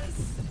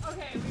 Yes!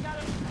 Okay, we got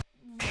a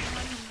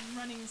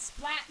running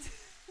splat.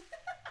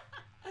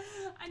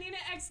 I need an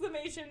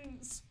exclamation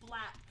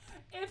splat.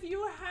 If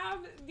you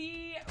have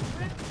the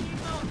RIP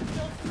emote,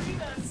 feel free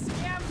to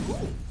scam.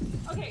 Ooh!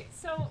 Okay,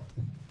 so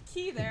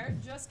key there,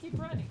 just keep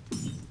running.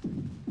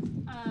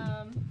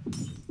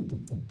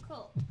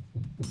 Cool.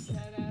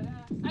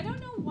 I don't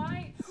know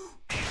why.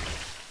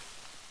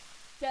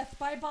 Death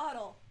by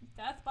bottle.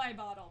 Death by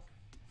bottle.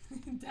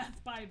 Death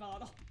by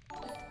bottle.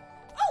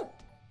 Oh!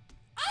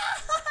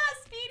 Ah!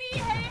 Speedy,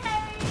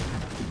 hey!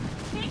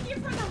 Thank you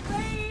for the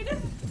raid.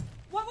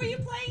 What were you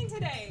playing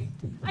today?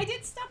 I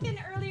did stop in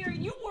earlier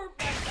and you were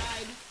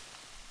webside.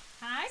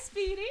 Hi,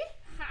 Speedy.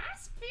 Hi,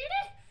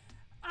 Speedy.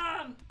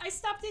 I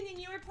stopped in and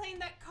you were playing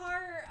that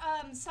car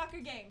soccer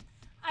game.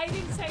 I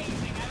didn't say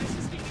anything. I was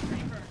just being a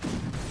creeper.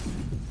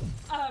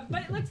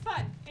 But it looked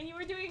fun, and you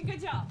were doing a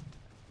good job.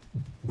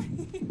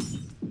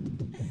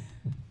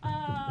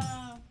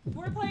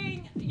 We're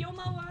playing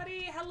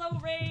Yomawari. Hello,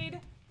 raid.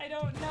 I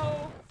don't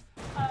know.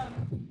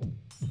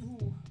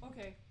 Ooh,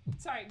 okay.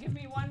 Sorry, give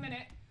me 1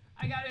 minute.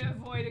 I gotta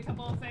avoid a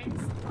couple of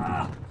things.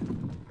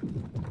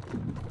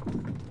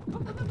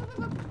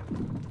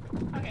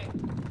 Okay.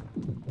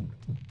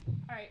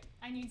 Alright,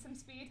 I need some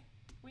speed.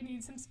 We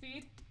need some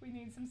speed. We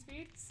need some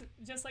speed,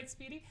 just like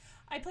Speedy.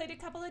 I played a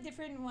couple of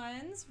different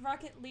ones.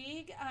 Rocket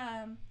League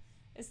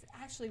is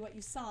actually what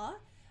you saw.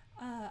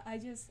 I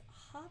just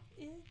hopped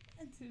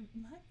into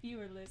my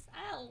viewer list.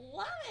 I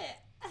love it.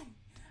 I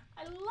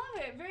love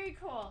it. Very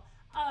cool.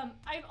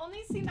 I've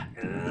only seen that.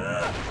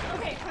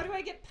 Okay, how do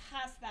I get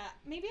past that?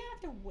 Maybe I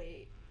have to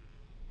wait.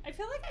 I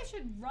feel like I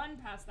should run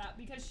past that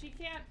because she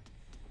can't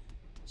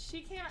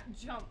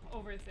jump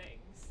over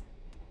things.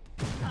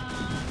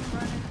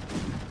 Running.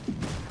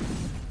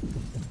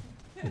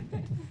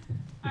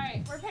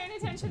 Alright, we're paying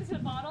attention to the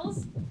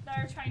bottles that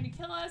are trying to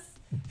kill us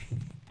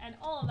and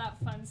all of that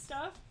fun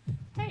stuff.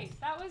 Hey,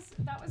 that was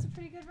a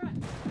pretty good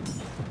run.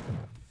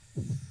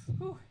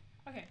 Whew.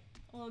 Okay,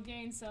 we'll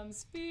gain some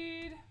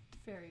speed.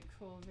 Very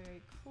cool,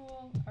 very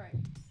cool. Alright.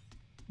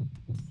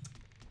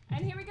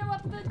 And here we go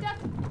up the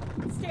death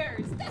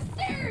stairs. The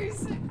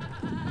stairs!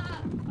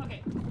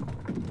 Okay.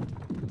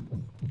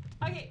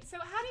 Okay, so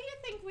how do you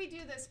think we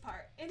do this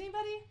part?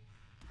 Anybody?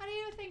 How do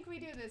you think we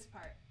do this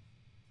part?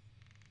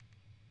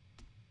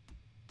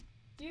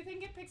 Do you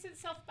think it picks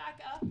itself back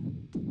up?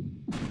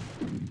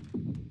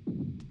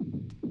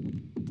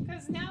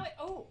 Because now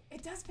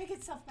it does pick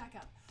itself back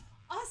up.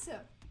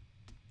 Awesome.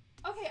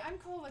 Okay, I'm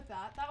cool with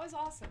that. That was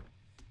awesome.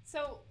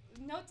 So,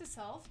 note to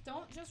self,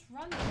 don't just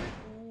run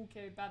through.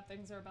 Okay, bad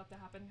things are about to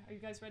happen. Are you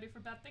guys ready for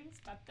bad things?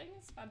 Bad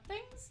things? Bad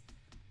things?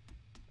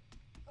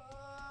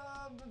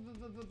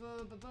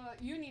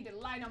 You need to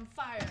light on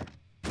fire.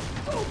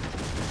 Oh,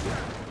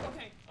 sure.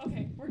 Okay,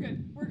 okay, we're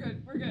good. We're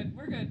good. We're good.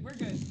 We're good. We're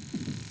good.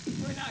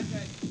 We're not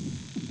good.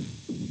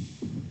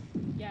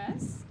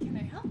 Yes? Can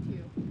I help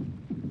you?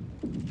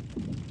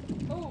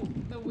 Oh,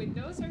 the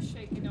windows are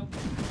shaking open.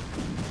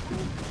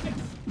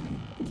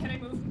 Can I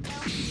move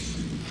now?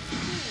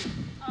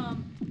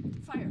 Ooh,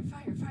 fire,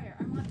 fire, fire.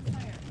 I want the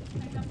fire.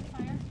 Can I have the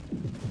fire?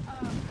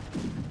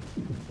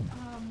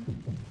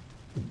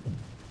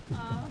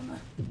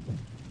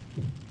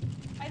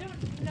 I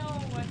don't know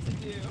what to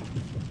do.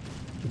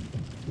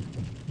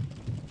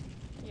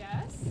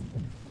 Yes?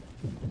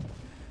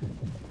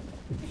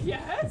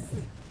 Yes?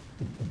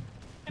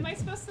 Am I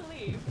supposed to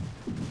leave?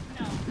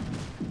 No.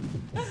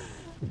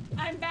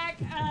 I'm back.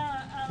 I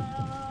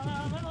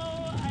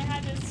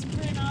had to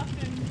sprint off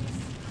and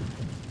just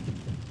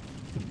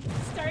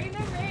starting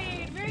the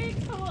raid. Very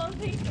cool.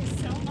 Thank you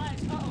so much.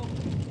 Uh-oh.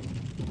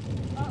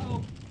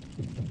 Uh-oh.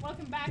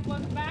 Welcome back.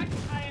 Welcome back.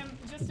 I am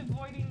just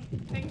avoiding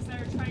things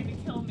that are trying to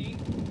kill me.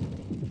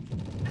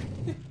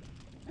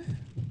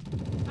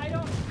 I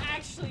don't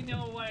actually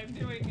know what I'm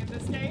doing in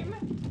this game.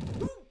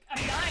 Ooh,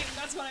 I'm dying.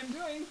 That's what I'm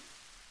doing.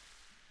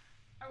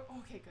 Oh,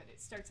 okay, good.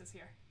 It starts us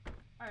here.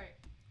 Alright,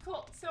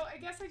 cool. So I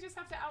guess I just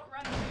have to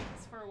outrun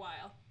things for a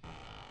while.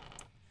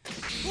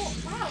 Cool.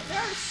 Wow, there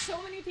are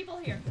so many people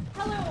here.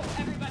 Hello,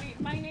 everybody.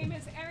 My name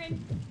is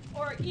Erin.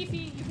 or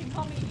Ify, you can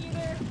call me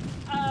either.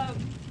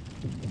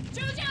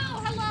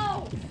 Jojo,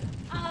 hello!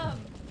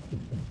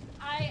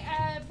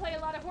 I play a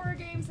lot of horror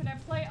games and I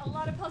play a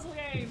lot of puzzle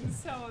games,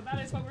 so that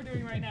is what we're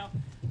doing right now.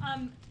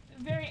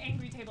 Very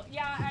angry table.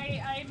 Yeah,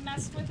 I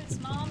messed with its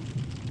mom,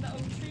 the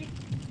oak tree,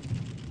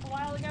 a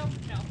while ago.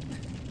 No.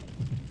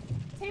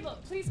 Table,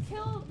 please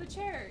kill the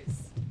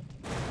chairs.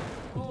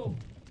 Oh.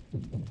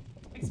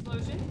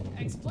 Explosion.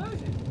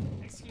 Explosion.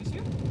 Excuse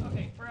you?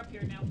 Okay, we're up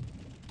here now.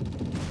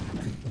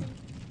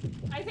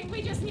 I think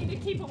we just need to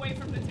keep away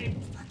from the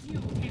table. Fuck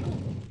you, table.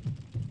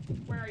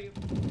 Where are you?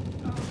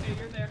 Oh, okay,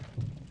 you're there.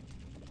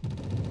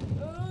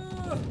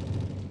 Ugh.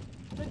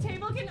 The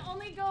table can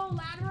only go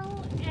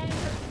lateral and...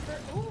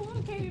 Oh,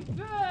 okay.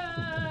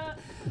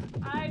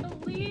 I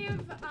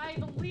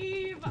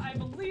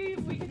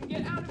believe we can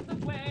get out of the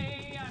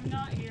way. I'm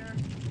not here.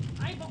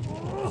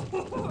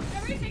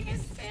 Everything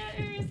is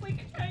seriously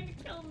trying to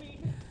kill me.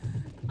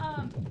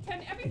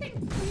 Can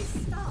everything please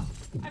stop?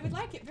 I would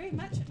like it very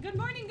much. Good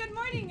morning,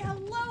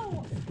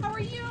 hello! How are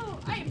you?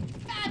 I am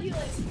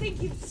fabulous!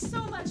 Thank you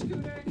so much,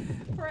 Gunnar,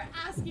 for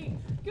asking.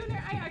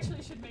 Gunnar, I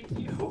actually should make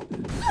you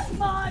a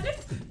mod!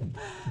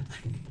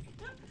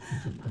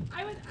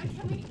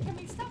 Can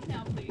we stop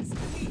now, please?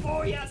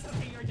 Oh yes,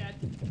 okay, you're dead.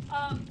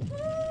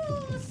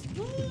 Ooh,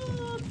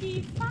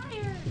 spooky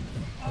fire!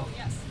 Oh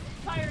yes,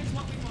 fire is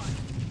what we want.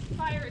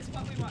 Fire is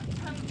what we want.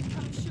 Come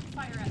shoot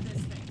fire at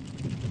this thing.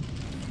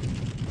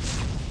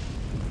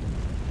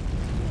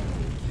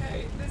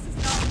 Okay, this is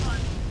not fun.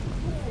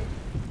 Ooh.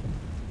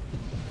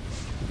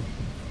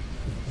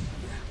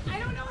 I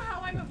don't know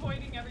how I'm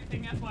avoiding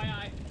everything,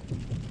 FYI.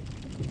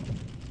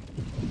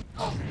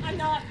 Oh, I'm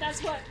not.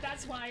 That's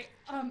why.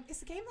 Is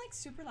the game like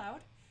super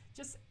loud?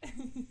 Just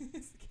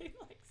is the game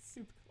like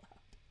super loud?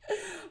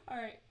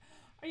 Alright.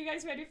 Are you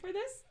guys ready for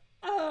this?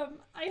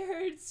 I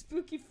heard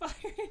spooky fire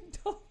and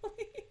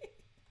totally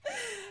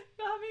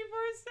got me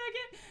for a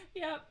second.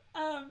 Yep.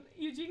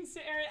 Eugene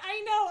to Aaron.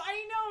 I know.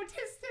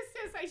 Tis.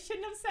 I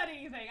shouldn't have said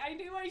anything. I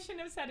knew I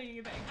shouldn't have said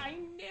anything.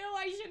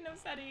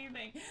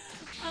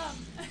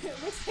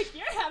 It looks like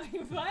you're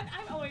having fun.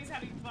 I'm always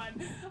having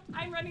fun.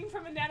 I'm running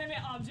from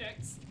inanimate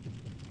objects.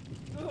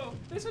 Ooh,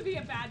 this would be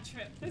a bad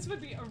trip. This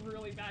would be a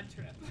really bad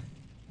trip.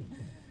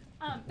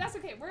 That's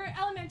okay. We're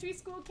elementary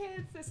school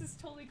kids. This is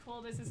totally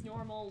cool. This is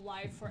normal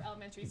life for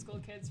elementary school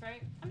kids,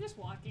 right? I'm just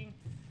walking.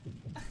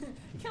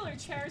 Killer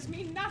chairs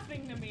mean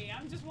nothing to me.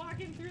 I'm just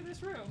walking through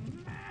this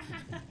room.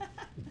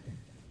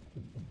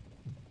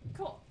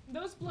 Cool.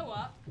 Those blow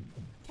up.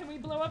 Can we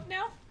blow up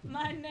now?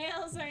 My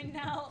nails are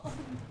now...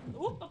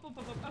 Oop.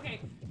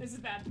 Okay, this is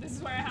bad. This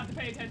is where I have to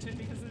pay attention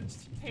because the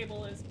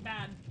table is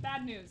bad.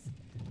 Bad news.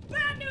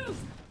 Bad news!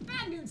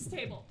 Bad news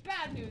table.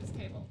 Bad news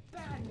table.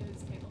 Bad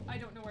news table. I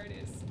don't know where it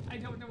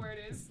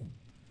is.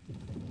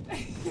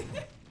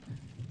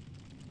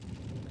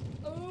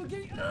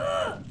 Okay.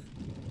 Ugh!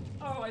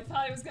 Oh, I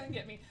thought it was gonna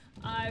get me.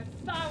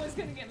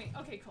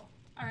 Okay, cool.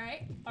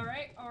 Alright.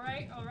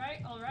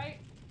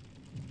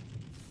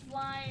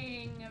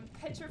 Flying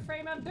picture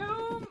frame of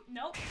doom.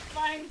 Nope.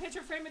 Flying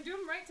picture frame of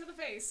doom right to the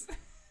face.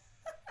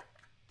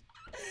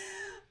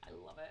 I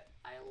love it.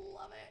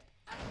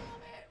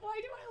 Why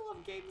do I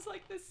love games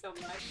like this so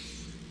much?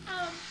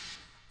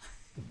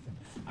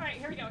 Alright,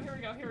 here we go.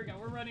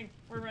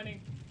 We're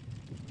running.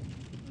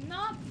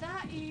 Not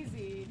that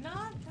easy.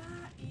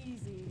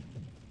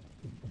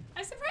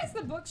 I'm surprised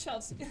the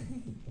bookshelves.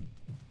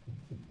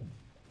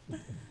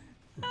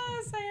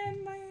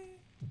 Cyan,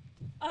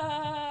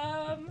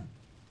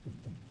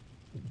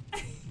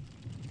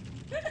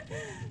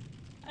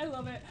 I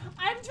love it.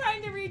 I'm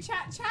trying to read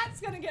chat.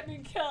 Chat's gonna get me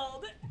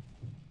killed.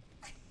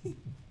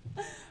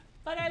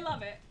 But I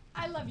love it.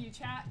 I love you,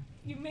 chat.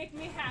 You make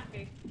me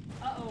happy.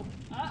 Uh-oh.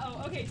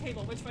 Okay,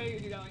 table. Which way are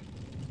you going?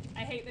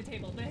 I hate the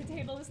table. The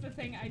table is the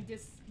thing I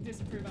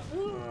disapprove of.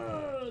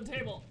 Ooh,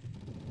 table.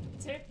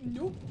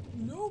 Nope.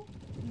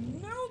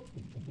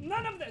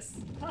 None of this.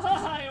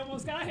 I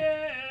almost got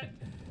hit.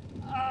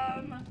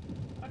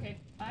 Okay.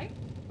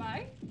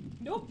 Bye.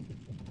 Nope.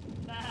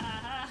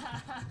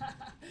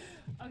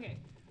 Okay.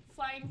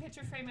 Flying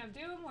picture frame of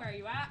doom. Where are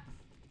you at?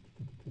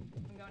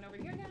 I'm going over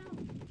here now.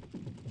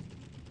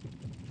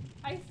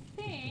 I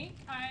think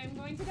I'm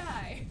going to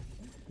die.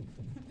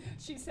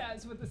 She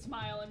says with a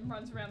smile and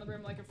runs around the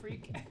room like a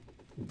freak.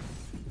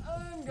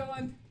 I'm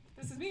going.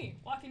 This is me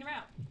walking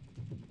around.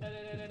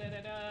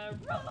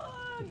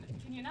 Run!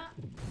 Can you not?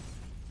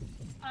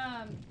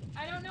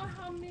 I don't know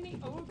how many.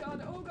 Oh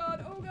god.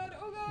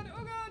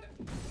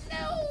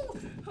 No!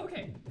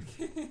 Okay.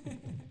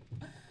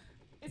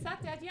 Is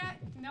that dead yet?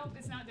 Nope,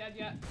 it's not dead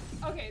yet.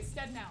 Okay, it's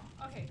dead now.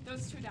 Okay,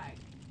 those two died.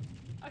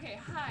 Okay,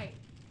 hi.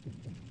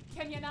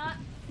 Can you not?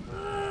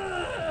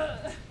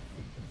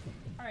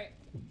 Alright,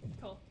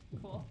 cool.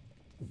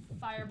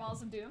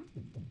 Fireballs of doom.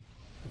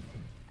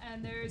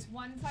 And there's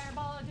one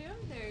fireball of doom.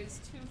 There's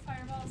two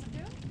fireballs of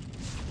doom.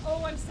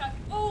 Oh, I'm stuck.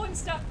 Oh,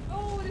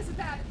 this is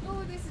bad.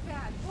 Oh, this is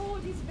bad. Oh,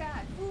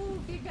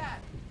 big bad.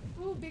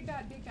 Ooh, big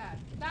bad.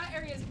 That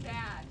area is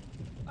bad.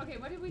 Okay,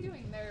 what are we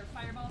doing there,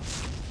 Fireball?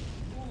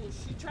 Oh,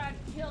 she tried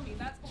to kill me.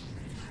 That's... Oh,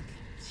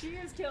 fuck. She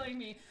is killing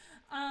me.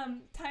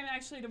 Time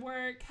actually to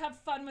work. Have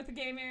fun with the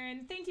game,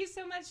 Aaron. Thank you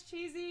so much,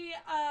 Cheesy.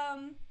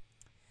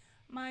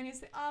 Mine is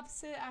the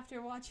opposite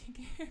after watching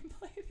Aaron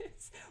play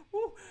this.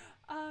 Woo.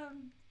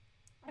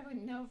 I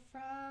wouldn't know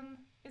from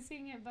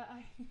seeing it, but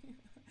I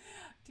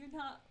do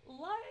not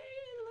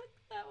look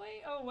that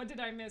way. Oh, what did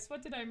I miss?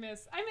 What did I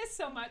miss? I missed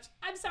so much.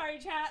 I'm sorry,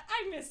 chat.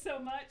 I missed so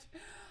much.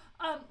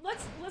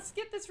 Let's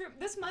get this room.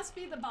 This must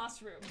be the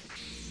boss room.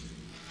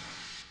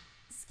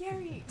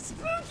 Scary,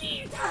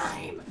 spooky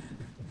time!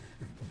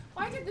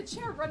 Why did the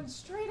chair run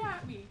straight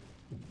at me?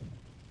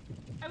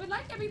 I would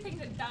like everything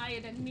to die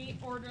in a neat,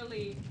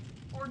 orderly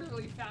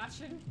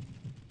fashion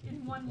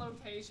in one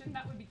location.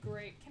 That would be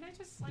great. Can I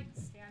just, like,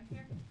 stand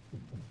here?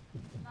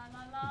 La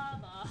la la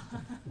la.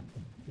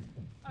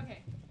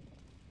 Okay.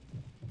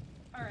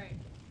 Alright.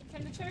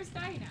 Can the chairs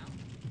die now?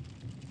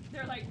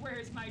 They're like,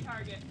 where's my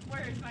target?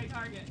 Where's my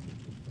target?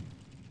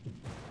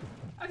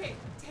 Okay,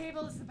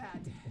 table is the bad.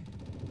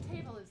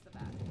 Table is the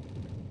bad.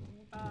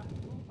 Oopa,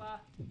 oopa.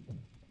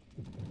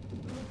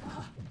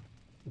 Oopa.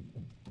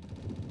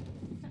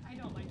 I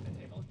don't like the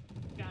table,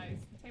 guys.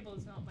 The table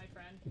is not my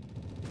friend.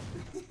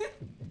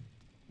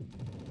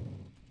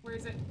 Where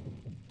is it?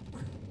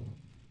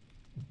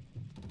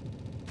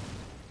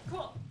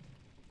 Cool.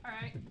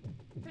 Alright.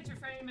 Picture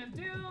frame of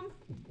doom.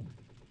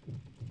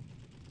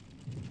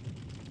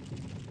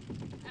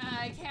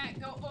 I can't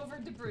go over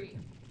debris.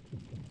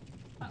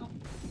 Uh-oh.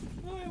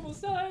 Oh, I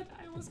almost died.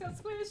 I almost got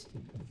squished.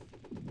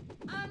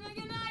 I'm gonna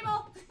get an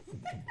eyeball.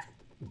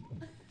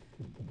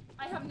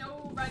 I have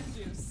no run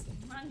juice.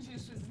 Run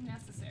juice was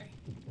necessary.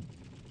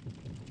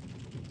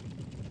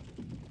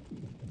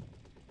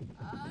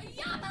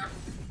 Yama!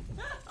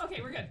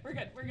 Okay, we're good. We're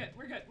good. We're good.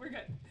 We're good. We're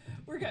good.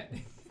 We're good.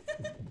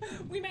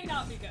 We may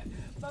not be good,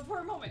 but for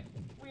a moment,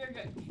 we are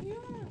good. Can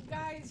you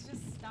guys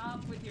just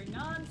stop with your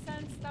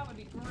nonsense? That would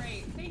be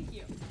great. Thank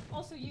you.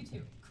 Also, you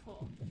too.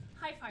 Cool.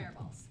 Hi,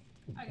 fireballs.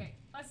 Okay,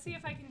 let's see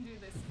if I can do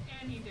this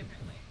any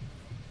differently.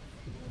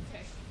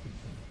 Okay.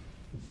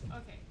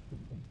 Okay.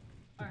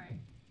 Alright.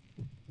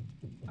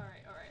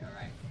 Alright, alright,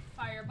 alright.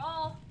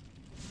 Fireball.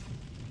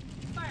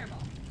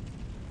 Fireball.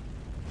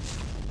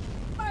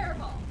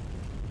 Fireball.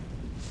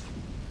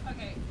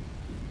 Okay.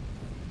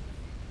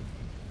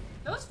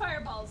 Those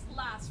fireballs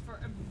last for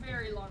a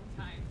very long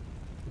time.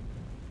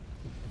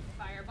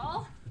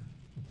 Fireball.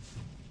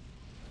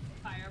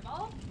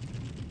 Fireball.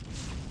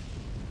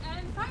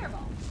 And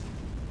fireball.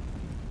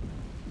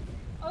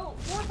 Oh,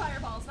 4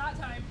 fireballs that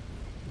time.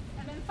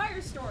 And then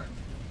firestorm.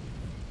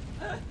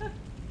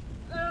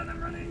 And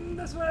I'm running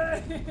this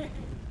way.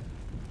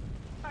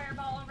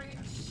 Fireball over here.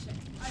 Oh, shit.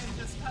 I have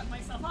just cut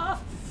myself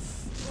off.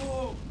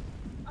 Oh.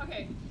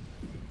 Okay.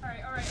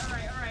 Alright, alright,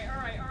 alright, alright,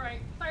 alright,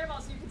 alright.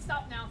 Fireballs, you can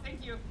stop now.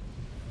 Thank you.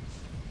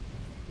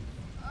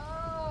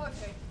 Oh,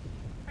 okay.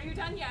 Are you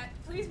done yet?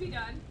 Please be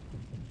done.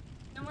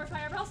 No more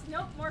fireballs?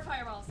 Nope, more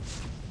fireballs.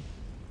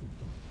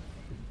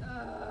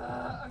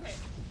 Okay.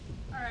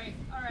 Alright,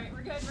 alright,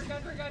 we're good, we're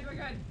good, we're good, we're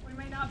good. We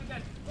may not be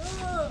good.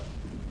 Ugh.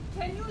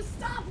 Can you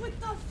stop with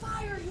the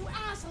fire, you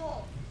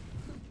asshole?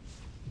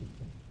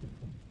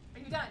 Are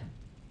you done?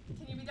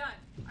 Can you be done?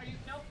 Are you?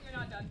 Nope, you're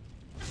not done.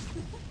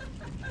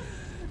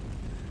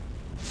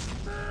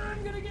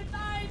 I'm gonna get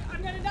died.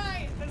 I'm gonna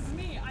die. This is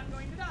me. I'm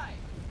going to die.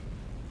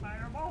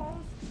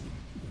 Fireballs.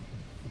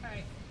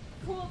 Alright.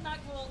 Cool, not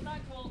cool, not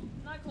cool,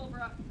 not cool,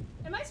 bro.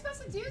 Am I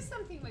supposed to do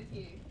something with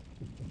you?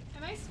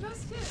 Am I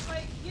supposed to,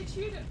 like, get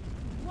you to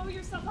blow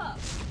yourself up?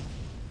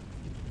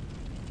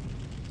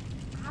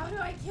 How do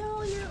I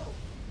kill you?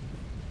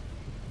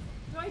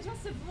 Do I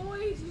just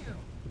avoid you?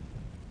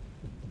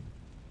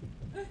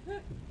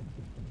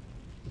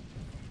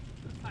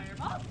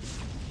 Fireball?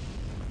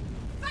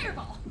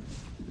 Fireball!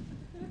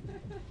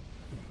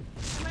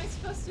 Am I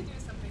supposed to do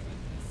something with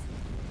this?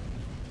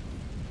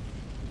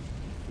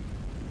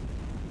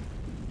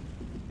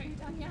 Are you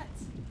done yet?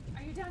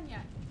 Are you done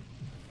yet?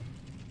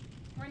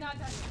 We're not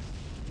done yet.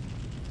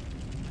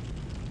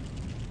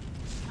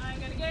 I'm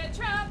gonna get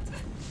trapped!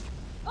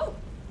 Oh!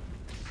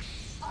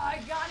 I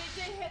got it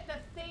to hit the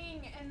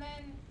thing and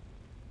then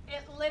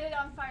it lit it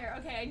on fire.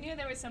 Okay, I knew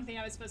there was something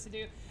I was supposed to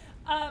do.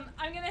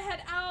 I'm gonna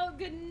head out.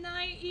 Good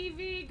night,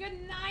 Evie.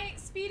 Good night,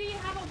 Speedy.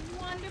 Have a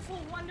wonderful,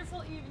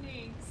 wonderful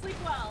evening. Sleep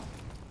well.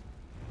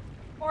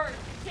 Or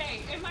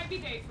day. It might be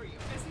day for you.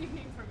 It's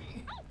evening for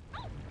me.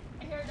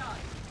 I hear a dog.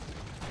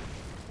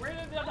 Where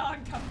did the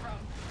dog come from?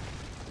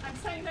 I'm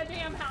setting the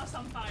damn house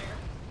on fire.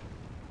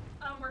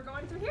 We're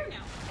going through here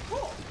now.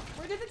 Cool.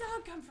 Where did the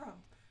dog come from?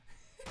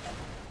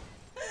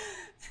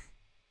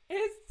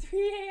 It's 3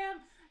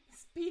 a.m.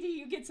 Speedy,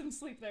 you get some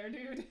sleep there,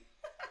 dude.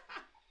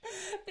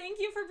 Thank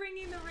you for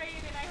bringing the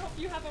raid, and I hope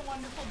you have a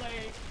wonderful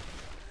day.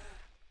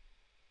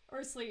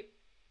 Or sleep.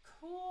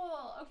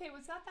 Cool. Okay,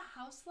 was that the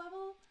house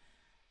level?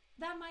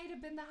 That might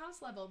have been the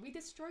house level. We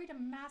destroyed a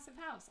massive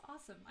house.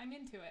 Awesome. I'm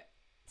into it.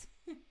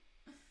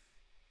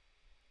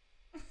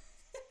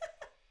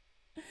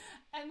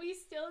 And we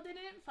still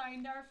didn't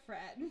find our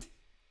friend.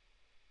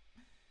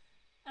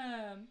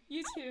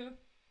 You too.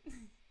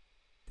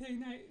 Day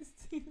night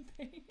thing.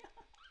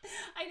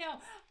 I know.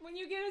 When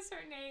you get a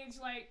certain age,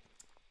 like,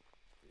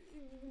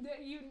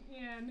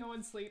 no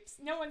one sleeps.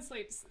 No one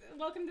sleeps.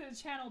 Welcome to the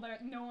channel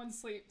that no one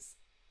sleeps.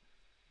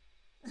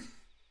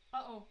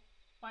 Uh-oh.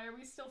 Why are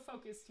we still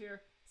focused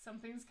here?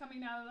 Something's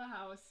coming out of the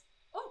house.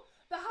 Oh,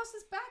 the house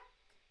is back.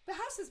 The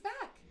house is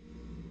back.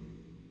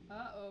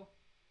 Uh-oh.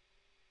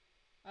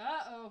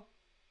 Uh-oh.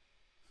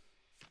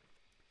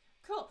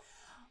 Cool.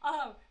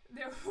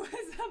 There was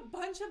a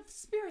bunch of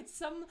spirits.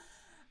 Some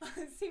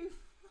seemed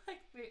like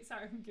they,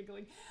 sorry, I'm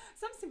giggling.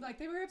 Some seemed like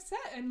they were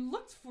upset and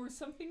looked for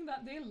something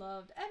that they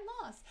loved and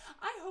lost.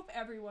 I hope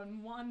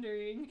everyone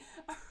wandering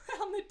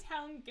around the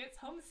town gets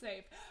home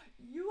safe.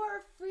 You are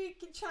a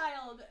freak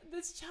child.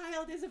 This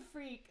child is a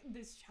freak.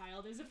 This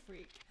child is a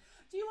freak.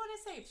 Do you want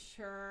to save?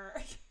 Sure.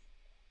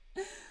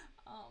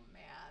 Oh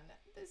man,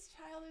 this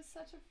child is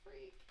such a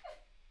freak.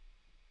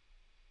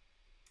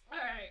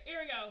 Alright, here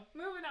we go.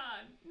 Moving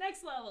on.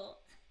 Next level.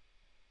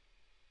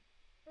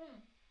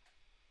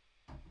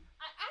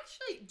 I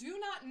actually do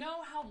not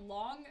know how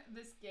long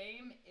this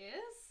game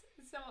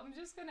is, so I'm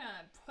just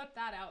gonna put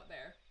that out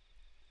there.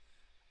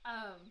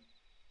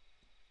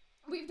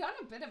 We've done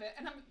a bit of it,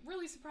 and I'm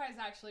really surprised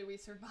actually we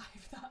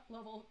survived that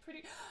level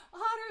pretty.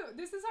 Haru!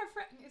 This is our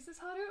friend. Is this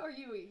Haru or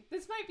Yui?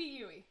 This might be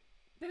Yui.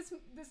 This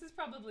is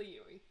probably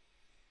Yui.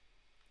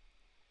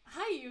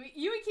 Hi, Yui.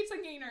 Yui keeps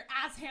on getting her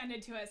ass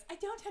handed to us. I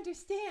don't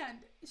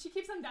understand. She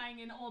keeps on dying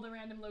in all the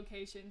random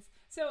locations.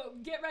 So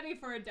get ready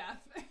for a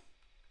death.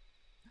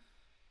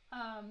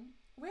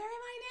 Where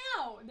am I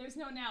now? There's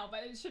no now,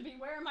 but it should be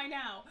where am I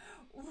now?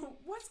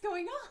 What's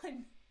going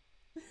on?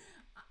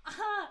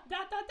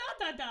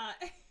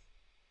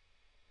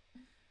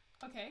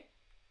 Okay,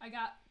 I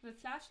got the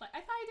flashlight. I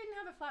thought I didn't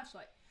have a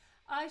flashlight.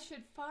 I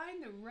should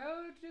find the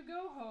road to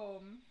go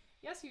home.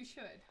 Yes, you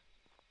should.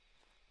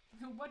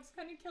 What's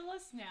gonna kill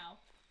us now?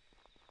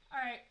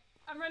 Alright,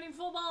 I'm running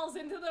full balls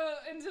into the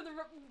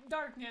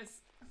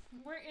darkness.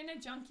 We're in a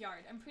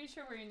junkyard. I'm pretty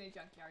sure we're in a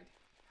junkyard.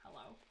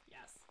 Hello?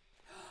 Yes.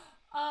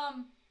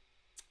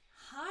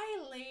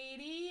 Hi,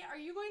 lady. Are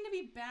you going to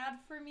be bad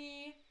for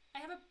me? I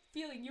have a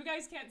feeling. You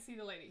guys can't see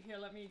the lady. Here,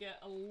 let me get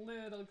a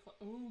little close.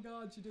 Oh,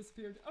 God, she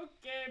disappeared.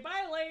 Okay,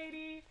 bye,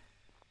 lady.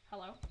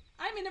 Hello?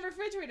 I'm in a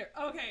refrigerator.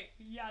 Okay,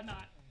 yeah,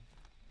 not.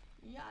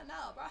 Yeah,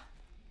 no, bruh.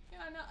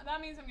 Yeah, no,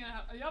 that means I'm gonna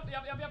have, yup,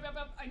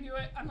 I knew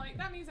it. I'm like,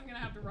 that means I'm gonna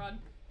have to run.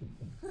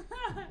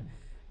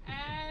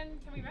 And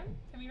can we run?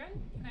 Can we run?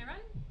 Can I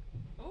run?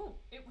 Oh,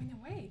 it went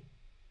away.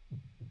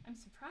 I'm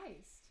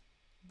surprised.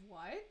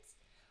 What?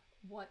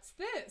 What's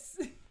this?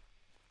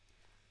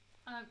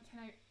 Can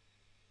I?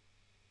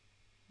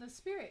 The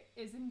spirit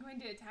isn't going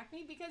to attack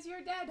me because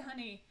you're dead,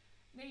 honey.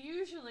 They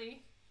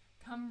usually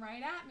come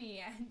right at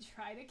me and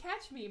try to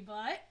catch me,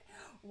 but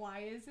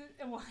why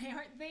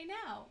aren't they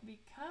now?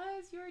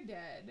 Because you're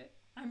dead.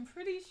 I'm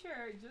pretty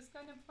sure, just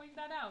gonna point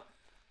that out.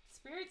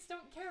 Spirits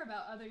don't care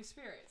about other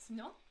spirits.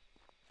 No?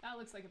 That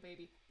looks like a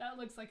baby. That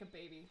looks like a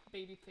baby.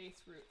 Baby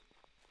face root.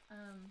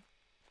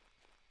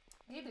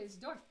 Hey, there's a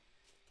door.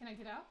 Can I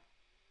get out?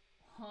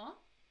 Huh?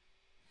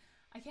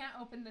 I can't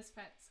open this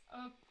fence.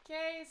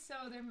 Okay,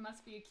 so there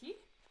must be a key.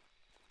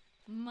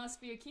 Must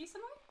be a key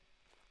somewhere?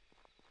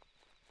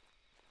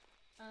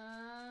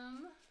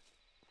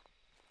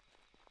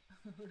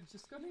 We're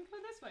just gonna go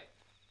this way.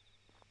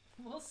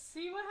 We'll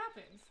see what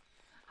happens.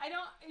 I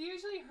don't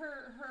usually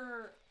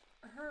her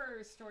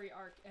story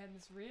arc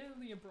ends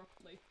really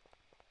abruptly.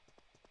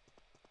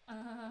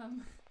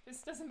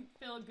 This doesn't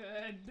feel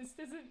good. This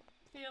doesn't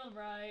feel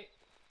right.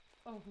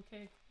 Oh,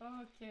 okay.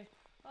 Okay.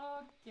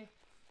 Okay.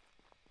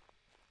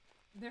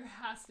 There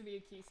has to be a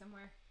key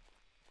somewhere.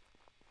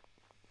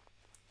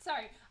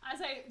 Sorry,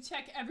 as I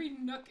check every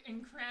nook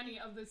and cranny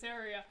of this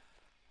area.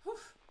 Whew.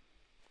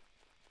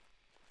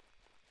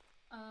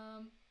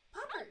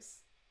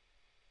 Puppers.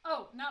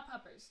 Oh, not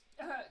puppers.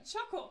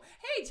 Choco.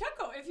 Hey,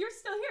 Choco, if you're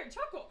still here,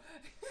 Choco.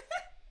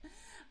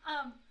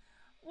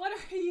 What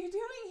are you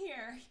doing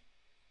here?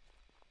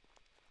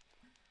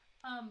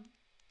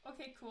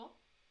 Okay, cool.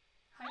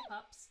 Hi,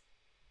 pups.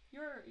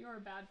 You're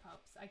bad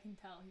pups, I can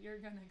tell. You're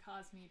gonna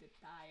cause me to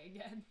die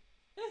again.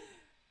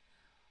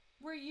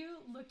 Were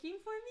you looking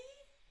for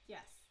me?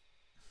 Yes.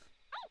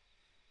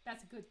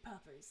 That's good,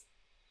 puppers.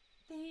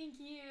 Thank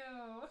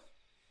you.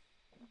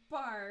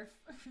 Barf.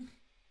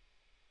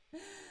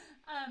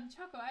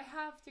 Choco, I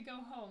have to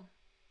go home.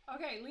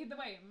 Okay, lead the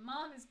way.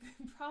 Mom is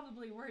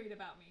probably worried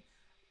about me.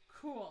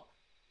 Cool.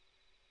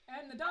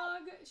 And the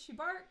dog, she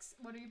barks.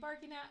 What are you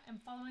barking at? I'm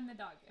following the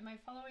dog. Am I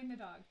following the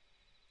dog?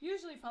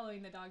 Usually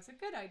following the dog's a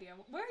good idea.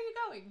 Where are you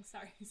going?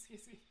 Sorry,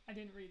 excuse me. I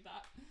didn't read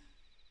that.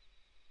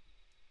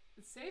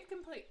 Save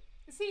complete.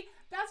 See,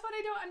 that's what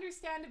I don't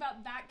understand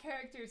about that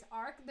character's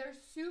arc. They're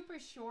super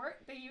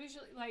short. They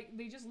usually, like,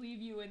 they just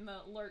leave you in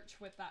the lurch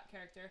with that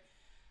character.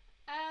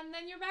 And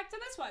then you're back to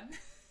this one.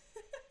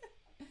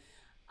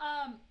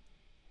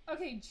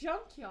 Okay,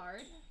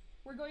 junkyard.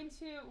 We're going,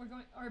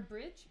 or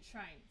bridge,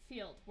 shrine,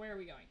 field. Where are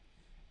we going?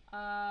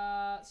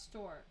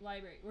 Store,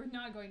 library. We're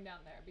not going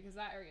down there because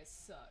that area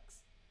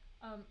sucks.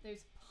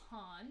 There's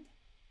pond,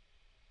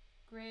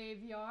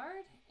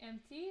 graveyard,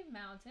 empty,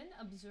 mountain,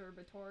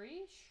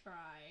 observatory,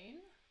 shrine.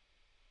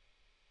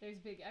 There's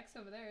big X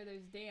over there.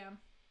 There's dam,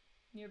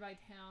 nearby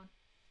town.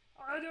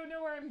 Oh, I don't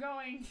know where I'm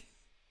going.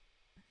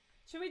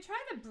 Should we try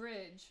the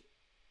bridge?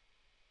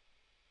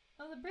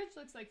 Oh, the bridge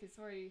looks like it's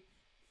already...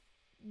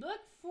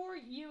 Look for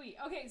Yui.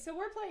 Okay, so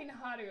we're playing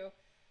Haru.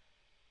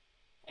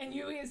 And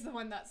Yui is the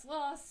one that's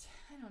lost.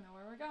 I don't know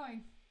where we're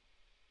going.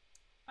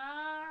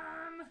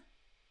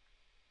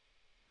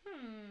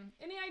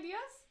 Any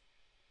ideas?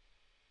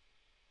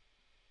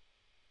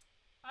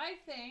 I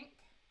think...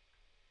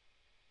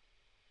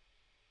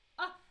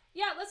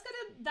 yeah, let's go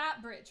to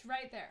that bridge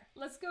right there.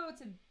 Let's go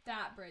to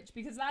that bridge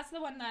because that's the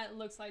one that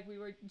looks like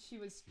she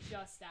was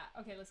just at.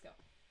 Okay, let's go.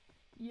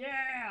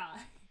 Yeah!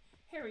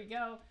 Here we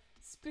go.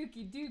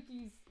 Spooky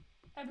dookies.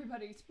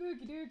 Everybody,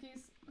 spooky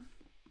dookies.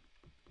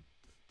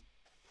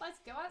 Let's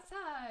go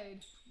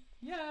outside.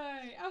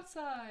 Yay,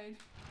 outside.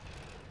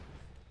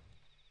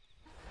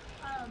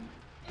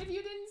 If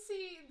you didn't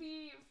see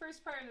the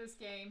first part of this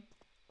game,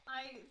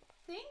 I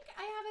think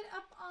I have it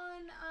up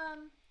on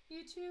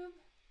YouTube.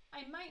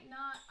 I might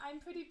not. I'm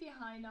pretty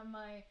behind on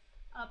my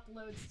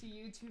uploads to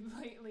YouTube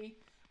lately.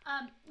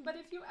 But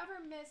if you ever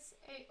miss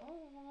a...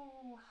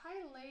 Oh,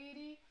 hi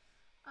lady.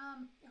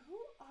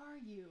 Who are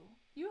you?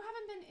 You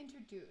haven't been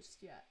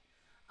introduced yet.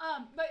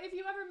 But if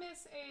you ever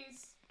miss a...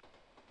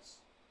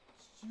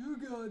 Dear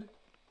God.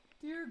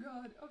 Dear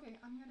God. Okay,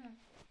 I'm gonna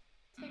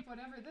take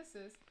whatever this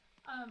is.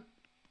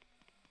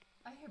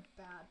 I hear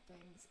bad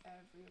things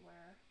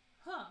everywhere.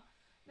 Huh.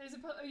 There's a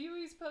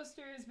Yui's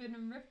poster has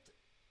been ripped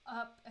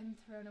up and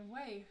thrown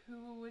away.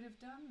 Who would have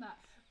done that?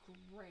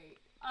 Great.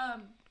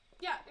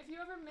 Yeah, if you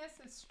ever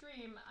miss a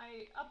stream,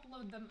 I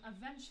upload them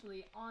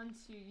eventually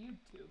onto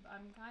YouTube.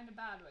 I'm kind of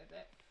bad with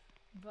it,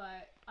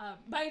 but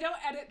I don't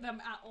edit them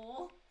at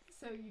all,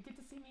 so you get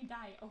to see me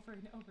die over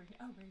and over and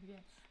over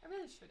again. I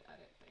really should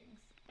edit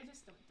things. I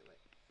just don't do it.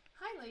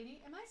 Hi,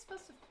 lady. Am I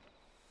supposed to...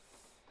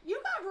 You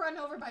got run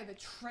over by the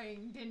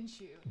train, didn't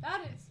you?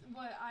 That is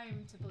what I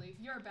am to believe.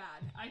 You're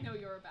bad. I know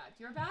you're bad.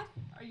 You're bad?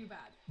 Are you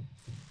bad?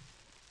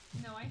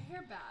 No, I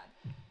hear bad.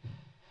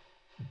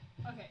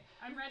 Okay,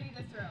 I'm ready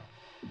to throw.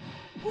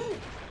 Ooh,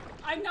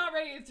 I'm not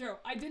ready to throw.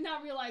 I did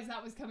not realize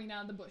that was coming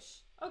out of the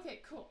bush.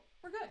 Okay, cool.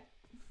 We're good.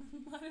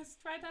 Let us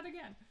try that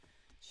again.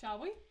 Shall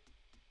we?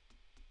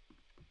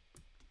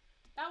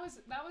 That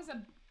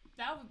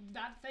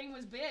thing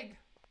was big.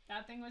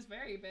 That thing was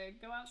very big.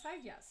 Go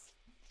outside, yes.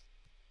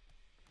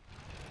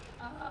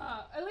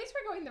 At least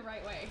we're going the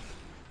right way.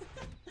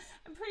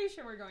 I'm pretty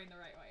sure we're going the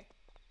right way.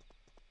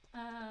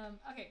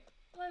 Okay,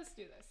 let's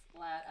do this.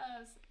 Let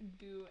us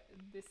do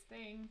this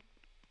thing.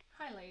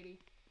 Hi, lady.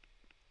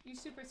 You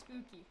super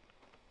spooky.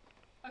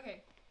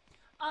 Okay.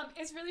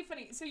 It's really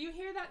funny. So you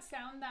hear that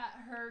sound that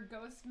her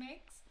ghost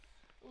makes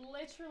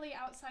literally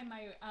outside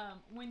my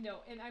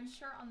window, and I'm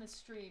sure on the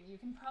stream you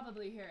can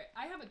probably hear it.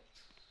 I have a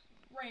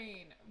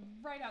train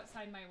right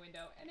outside my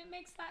window, and it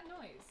makes that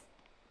noise.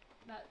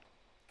 That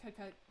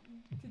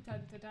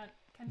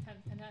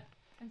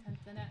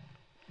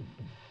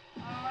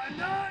I'm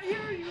not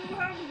here. You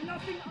have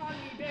nothing on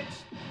me,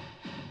 bitch.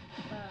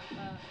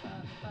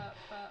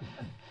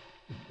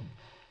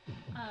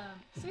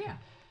 So yeah,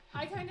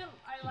 I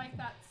like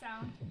that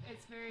sound.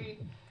 It's very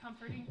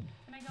comforting.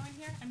 Can I go in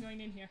here? I'm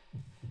going in here.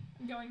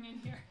 I'm going in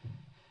here.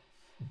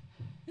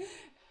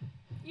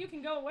 You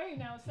can go away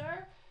now,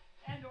 sir.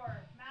 And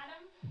or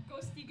madam.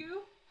 Ghosty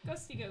goo.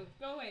 Ghosty goo.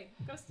 Go away.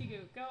 Ghosty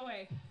goo. Go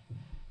away.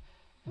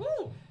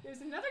 Woo!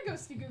 There's another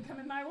ghosty goo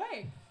coming my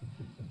way.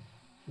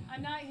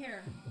 I'm not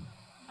here.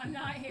 I'm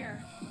not here.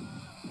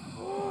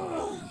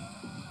 Ugh.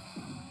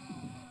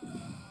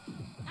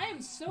 I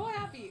am so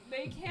happy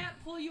they can't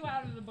pull you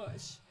out of the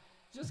bush.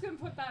 Just gonna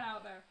put that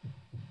out there.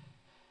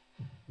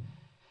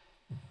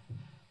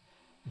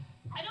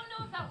 I don't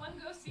know if that one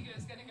ghosty goo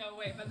is gonna go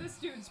away, but this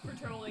dude's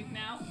patrolling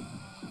now.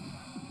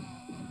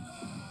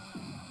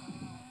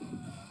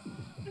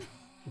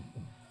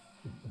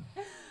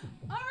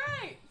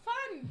 Alright,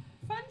 fun!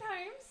 Fun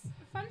times.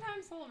 Fun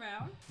times all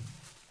around.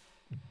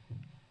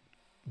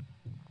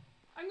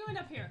 I'm going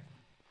up here.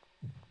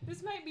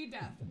 This might be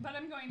death, but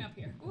I'm going up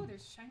here. Ooh,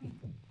 there's shiny.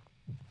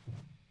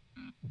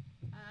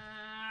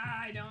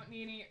 I don't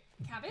need any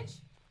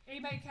cabbage.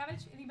 Anybody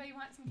cabbage? Anybody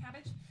want some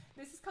cabbage?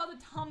 This is called a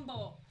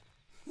tumble.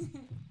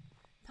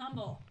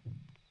 Tumble.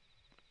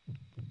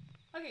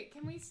 Okay,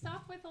 can we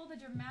stop with all the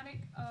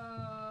dramatic,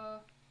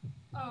 Oh,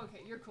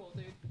 okay, you're cool,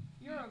 dude.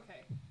 You're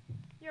okay.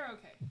 You're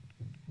okay.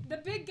 The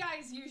big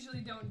guys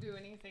usually don't do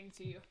anything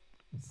to you.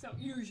 So,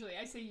 usually.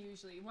 I say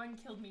usually. One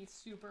killed me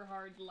super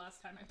hard the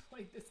last time I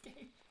played this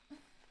game.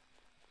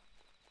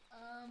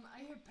 I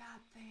hear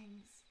bad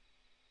things.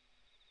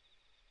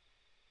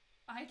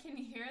 I can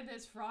hear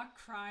this rock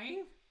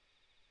crying.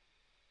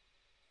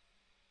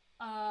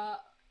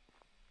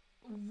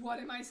 What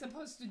am I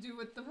supposed to do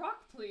with the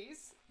rock,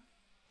 please?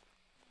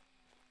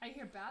 I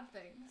hear bad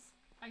things.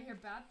 I hear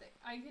bad things.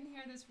 I can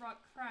hear this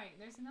rock crying.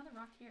 There's another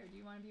rock here. Do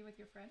you want to be with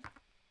your friend?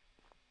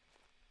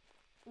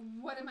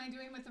 What am I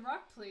doing with the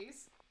rock,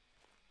 please?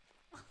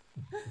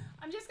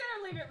 I'm just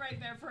gonna leave it right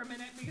there for a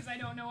minute because I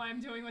don't know what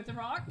I'm doing with the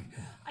rock.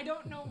 I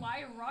don't know why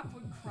a rock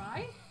would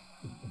cry.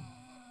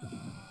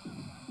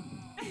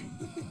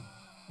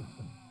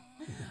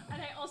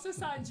 And I also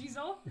saw a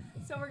Jizo,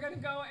 so we're gonna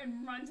go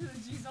and run to the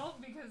Jizo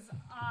because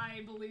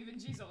I believe in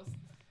Jizos.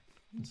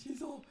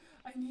 Jizo,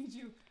 I need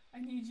you. I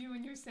need you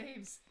and your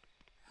saves.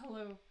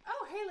 Hello.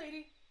 Oh, hey,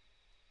 lady.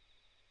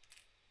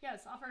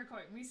 Yes, offer a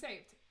coin. We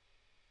saved.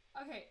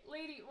 Okay,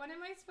 lady, what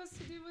am I supposed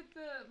to do with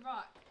the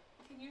rock?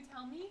 Can you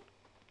tell me?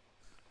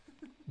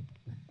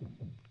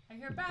 I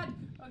hear bad.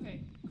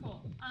 Okay,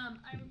 cool. I'm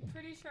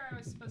pretty sure I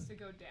was supposed to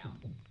go down.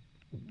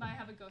 But I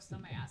have a ghost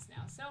on my ass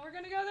now, so we're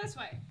gonna go this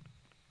way.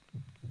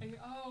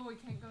 Oh, we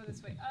can't go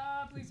this way.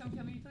 Please don't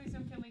kill me. Please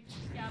don't kill me.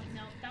 Yeah,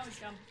 no, that was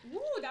dumb.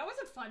 Ooh, that was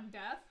a fun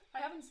death. I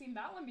haven't seen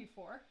that one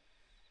before.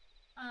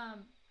 Hi,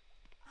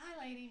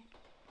 lady.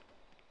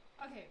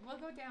 Okay, we'll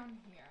go down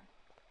here.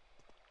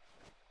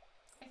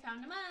 I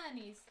found the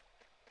monies.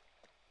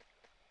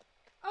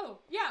 Oh,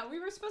 yeah, we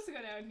were supposed to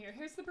go down here.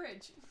 Here's the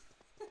bridge.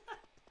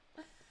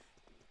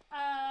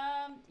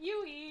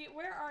 Yui,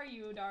 where are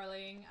you,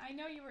 darling? I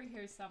know you were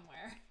here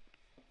somewhere.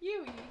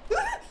 Yui.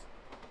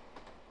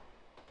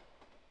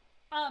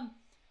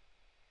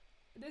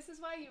 This is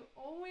why you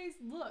always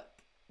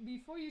look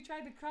before you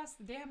try to cross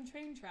the damn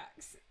train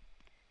tracks.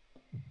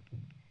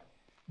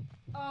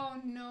 Oh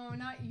no,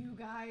 not you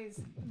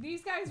guys.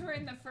 These guys were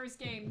in the first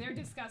game. They're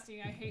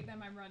disgusting. I hate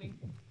them. I'm running.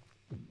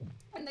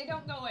 And they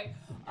don't go away.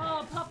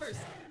 Oh, puffers.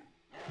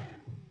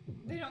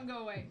 They don't go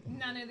away.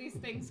 None of these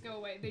things go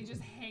away. They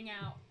just hang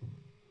out.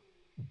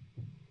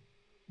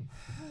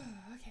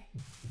 Okay,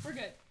 we're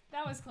good.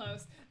 That was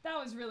close. That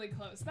was really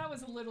close. That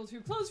was a little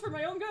too close for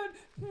my own good.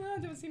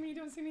 Don't see me,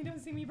 don't see me, don't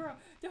see me, bro.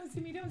 Don't see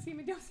me, don't see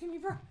me, don't see me,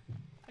 bro.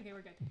 Okay,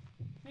 we're good.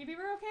 Maybe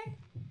we're okay?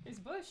 There's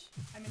a bush.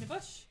 I'm in a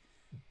bush.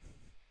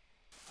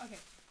 Okay,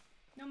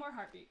 no more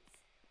heartbeats.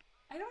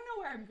 I don't know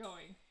where I'm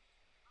going.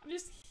 I'm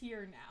just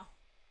here now.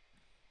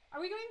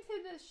 Are we going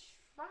to the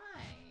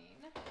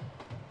shrine?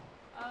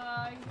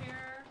 I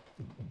hear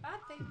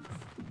bad things.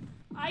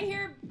 I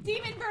hear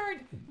demon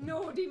bird!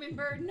 No, demon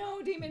bird,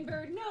 no, demon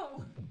bird,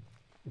 no!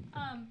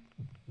 I'm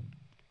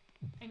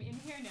in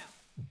here now.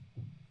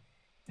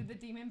 Did the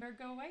demon bird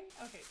go away?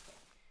 Okay, cool.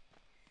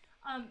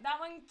 That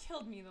one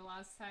killed me the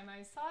last time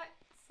I saw it,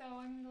 so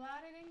I'm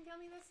glad it didn't kill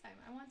me this time.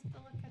 I wanted to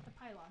look at the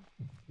pylon.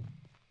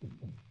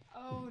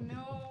 Oh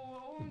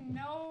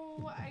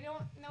no, I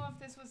don't know if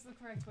this was the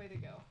correct way to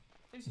go.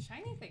 There's a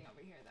shiny thing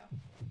over here though.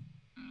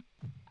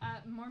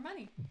 More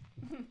money.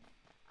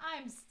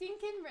 I'm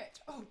stinking rich.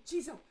 Oh,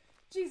 Jizo,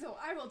 Jizo,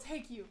 I will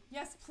take you.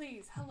 Yes,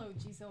 please. Hello,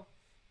 Jizo.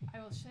 I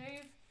will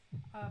shave.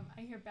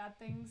 I hear bad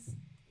things.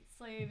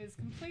 Slave is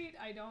complete.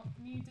 I don't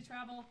need to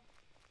travel.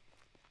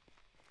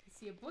 I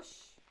see a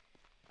bush.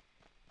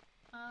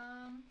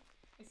 I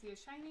see a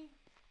shiny.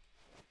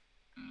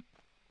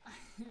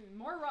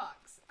 More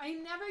rocks. I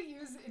never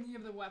use any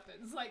of the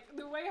weapons. Like,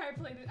 the way I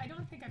played it, I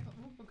don't think I put...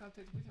 Oh, God,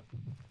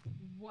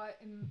 what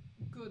in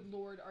good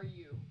lord are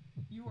you?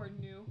 You are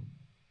new.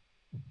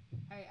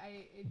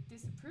 I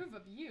disapprove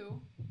of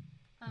you.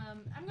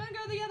 I'm gonna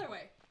go the other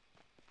way.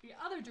 The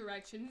other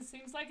direction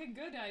seems like a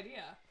good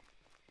idea.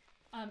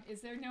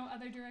 Is there no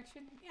other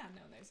direction? Yeah,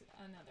 no, there's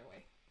another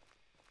way.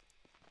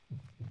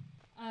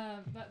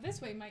 But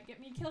this way might get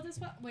me killed as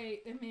well.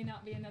 Wait, there may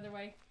not be another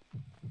way.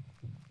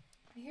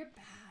 I hear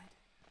bad.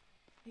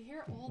 I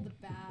hear all the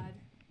bad.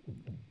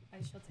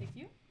 I shall take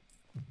you.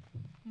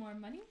 More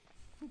money.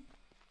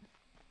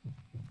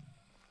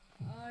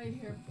 I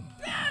hear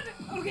bad!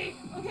 Okay.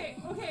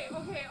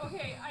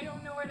 I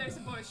don't know where there's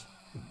a bush.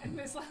 And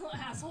this little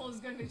asshole is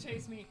going to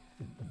chase me.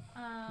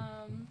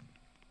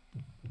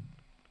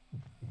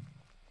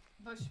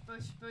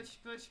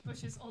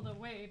 Bushes all the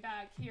way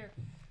back here.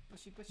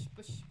 Bushy.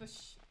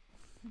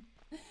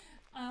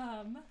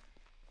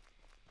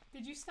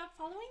 Did you stop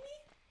following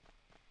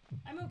me?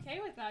 I'm okay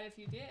with that if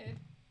you did.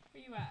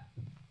 Where you at?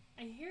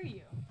 I hear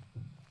you.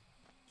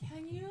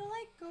 Can you,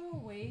 like, go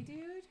away,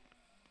 dude?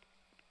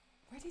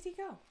 Where did he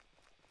go?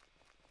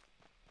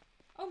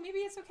 Oh, maybe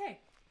it's okay.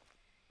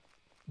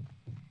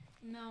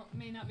 No,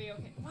 may not be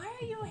okay. Why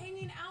are you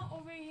hanging out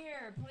over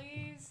here,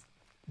 please?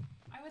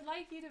 I would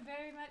like you to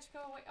very much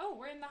go away. Oh,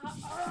 we're in the hot.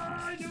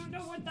 Oh, I don't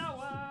know what that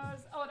was.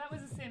 Oh, that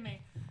was a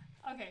simi.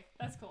 Okay,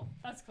 that's cool.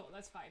 That's cool.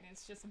 That's fine.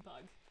 It's just a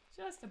bug.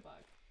 Just a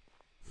bug.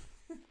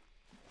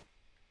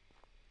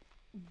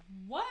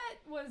 What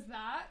was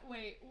that?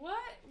 Wait, what?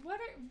 What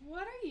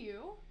are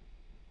you?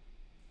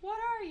 What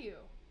are you?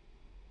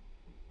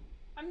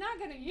 I'm not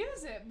gonna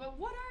use it, but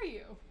what are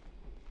you?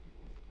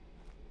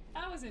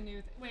 That was a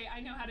new wait, I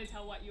know how to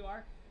tell what you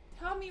are.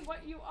 Tell me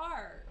what you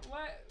are.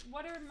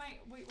 What are my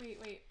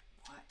wait.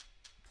 What?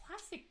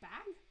 Plastic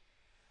bag?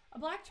 A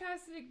black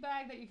plastic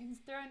bag that you can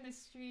throw in the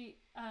street.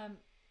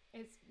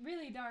 It's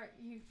really dark.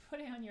 You put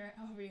it on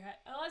over your head.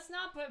 Let's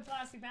not put a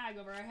plastic bag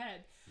over our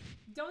head.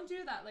 Don't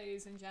do that,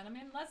 ladies and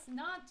gentlemen. Let's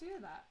not do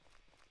that.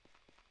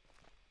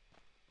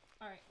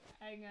 Alright,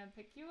 I'm gonna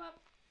pick you up.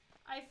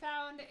 I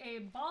found a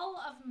ball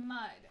of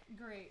mud.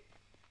 Great.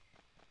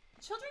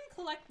 Children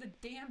collect the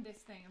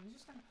damnedest thing. I'm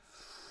just gonna...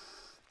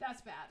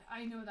 That's bad.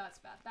 I know that's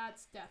bad.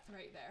 That's death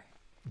right there.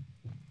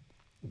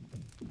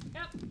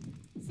 Yep.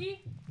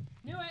 See?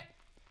 Knew it.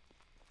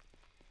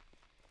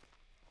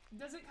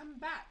 Does it come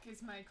back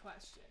is my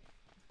question.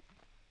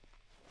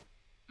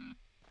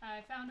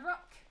 I found a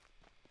rock.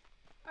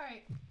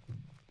 Alright.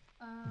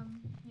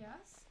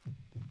 Yes?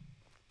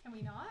 Can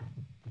we not?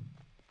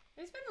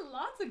 There's been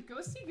lots of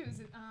ghosty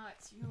goos in-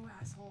 it's you,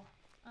 asshole.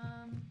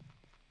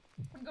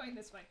 I'm going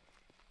this way.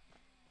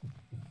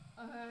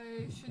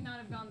 I should not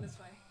have gone this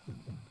way.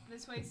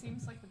 This way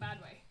seems like the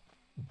bad way.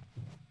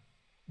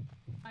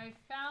 I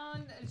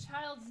found a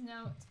child's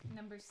note,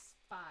 number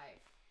 5.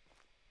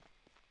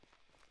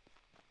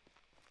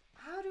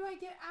 How do I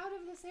get out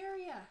of this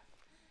area?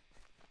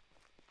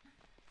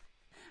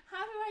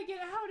 How do I get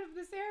out of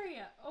this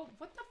area? Oh,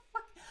 what the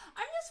fuck?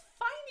 I'm just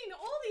finding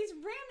all these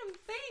random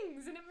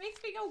things and it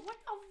makes me go, what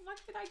the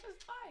fuck did I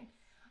just find?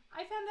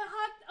 I found a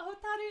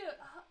hotaru.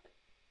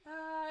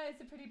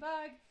 It's a pretty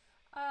bug.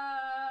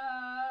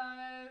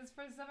 It's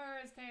for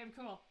summer's cave.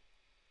 Cool.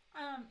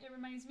 It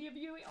reminds me of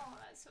you. Oh,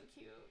 that's so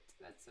cute.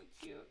 That's so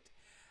cute.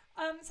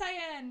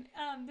 Cyan,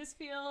 this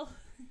field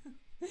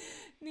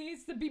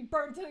needs to be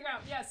burned to the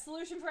ground. Yeah,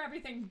 solution for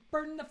everything.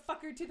 Burn the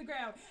fucker to the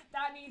ground.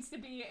 That needs to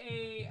be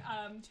a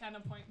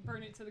channel point.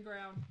 Burn it to the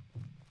ground.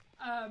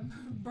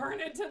 Burn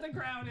it to the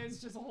ground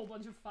is just a whole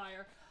bunch of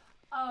fire.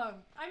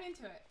 I'm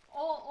into it.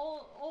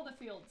 All the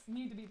fields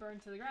need to be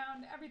burned to the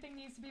ground. Everything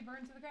needs to be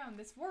burned to the ground.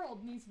 This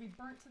world needs to be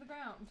burnt to the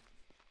ground.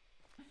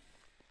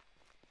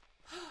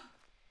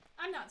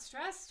 I'm not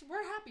stressed.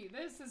 We're happy.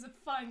 This is a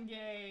fun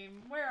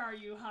game. Where are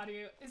you,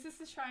 Haru? Is this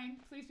the shrine?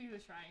 Please be the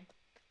shrine.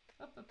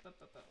 Up.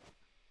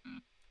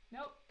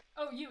 Nope.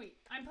 Oh, Yui.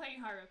 I'm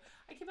playing Haru.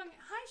 I keep on...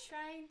 Hi,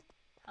 shrine.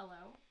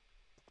 Hello.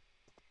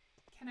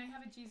 Can I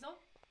have a Jizel?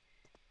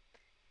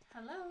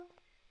 Hello.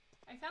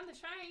 I found the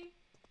shrine.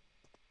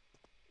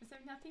 Is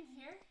there nothing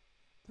here?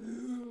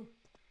 Boo.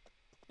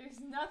 There's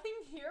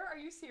nothing here? Are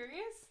you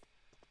serious?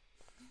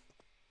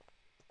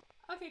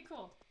 Okay,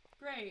 cool.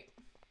 Great.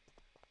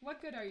 What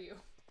good are you?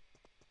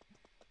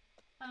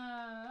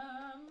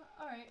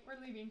 Alright, we're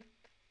leaving.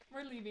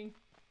 We're leaving.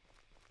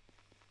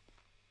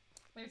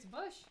 There's a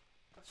bush.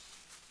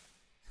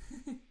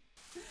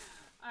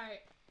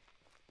 Alright.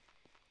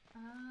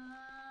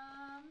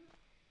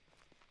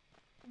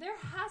 There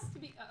has to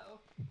be... Uh-oh.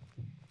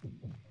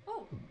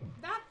 Oh,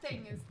 that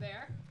thing is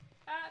there.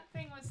 That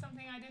thing was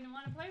something I didn't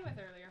want to play with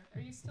earlier.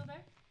 Are you still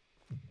there?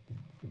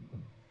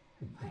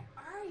 What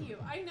are you?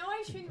 I know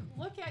I shouldn't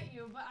look at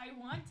you, but I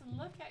want to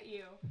look at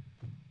you.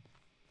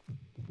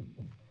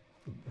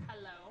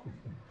 Hello.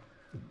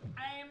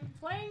 I am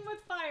playing with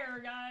fire,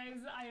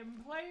 guys. I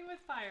am playing with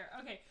fire.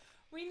 Okay,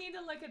 we need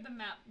to look at the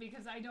map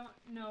because I don't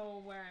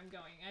know where I'm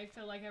going. I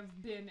feel like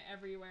I've been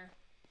everywhere.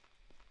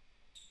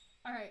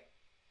 Alright,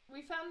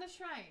 we found the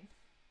shrine.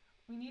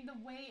 We need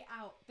the way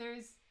out.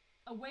 There's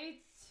a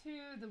way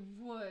to the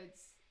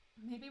woods.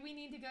 Maybe we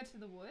need to go to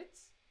the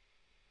woods?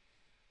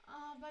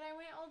 Oh, but I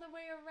went all the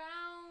way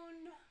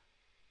around.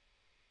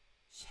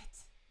 Shit.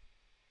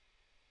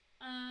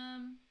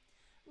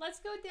 Let's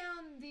go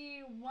down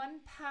the one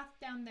path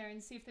down there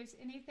and see if there's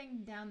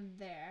anything down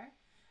there.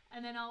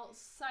 And then I'll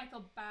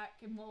cycle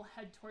back and we'll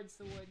head towards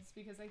the woods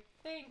because I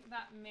think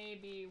that may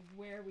be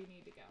where we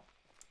need to go.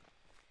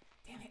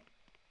 Damn it.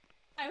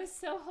 I was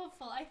so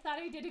hopeful. I thought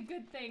I did a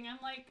good thing. I'm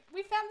like,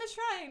 we found the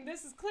shrine.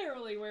 This is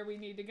clearly where we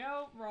need to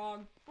go.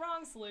 Wrong.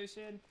 Wrong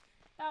solution.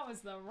 That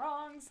was the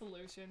wrong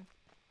solution.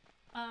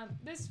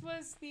 This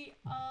was the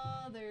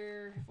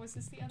other... Was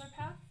this the other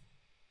path?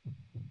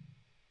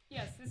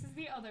 Yes, this is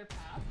the other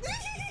path.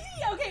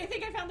 Okay, I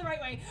think I found the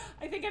right way.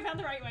 I think I found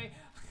the right way.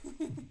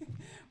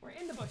 We're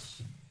in the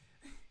bush.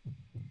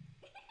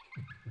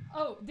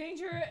 Oh,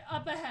 danger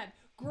up ahead.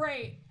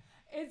 Great.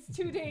 It's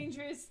too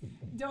dangerous.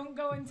 Don't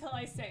go until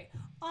I say.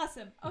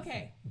 Awesome.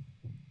 Okay.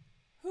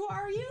 Who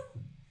are you?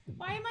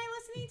 Why am I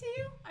listening to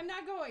you? I'm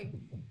not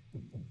going.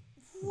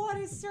 What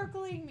is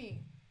circling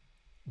me?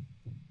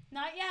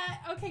 Not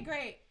yet. Okay,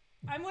 great.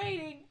 I'm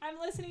waiting. I'm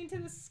listening to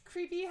this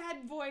creepy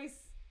head voice.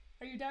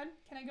 Are you done?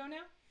 Can I go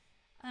now?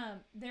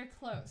 They're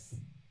close.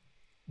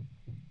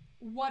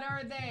 What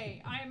are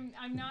they? I'm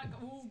not...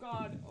 Oh,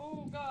 God.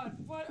 Oh, God.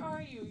 What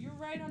are you? You're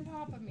right on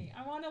top of me.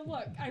 I want to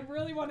look. I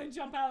really want to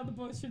jump out of the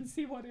bush and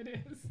see what it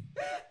is.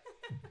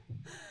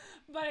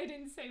 But I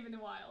didn't save in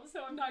a while,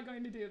 so I'm not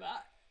going to do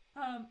that.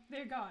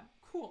 They're gone.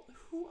 Cool.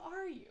 Who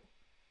are you?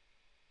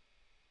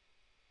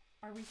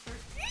 Are we sure?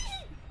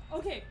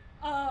 Okay.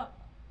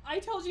 I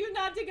told you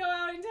not to go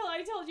out until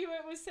I told you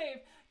it was safe.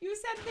 You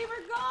said they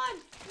were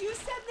gone. You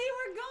said they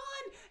were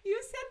gone.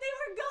 You said they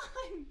were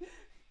gone.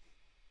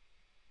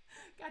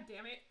 God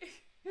damn it.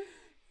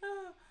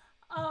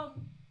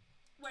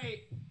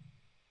 Wait.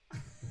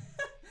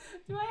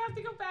 Do I have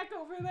to go back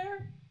over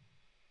there?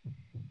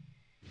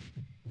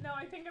 No,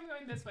 I think I'm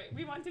going this way.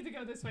 We wanted to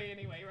go this way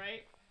anyway,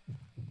 right?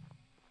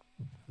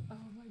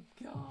 Oh my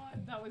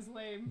god, that was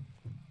lame.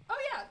 Oh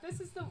yeah, this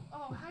is the...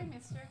 Oh, hi,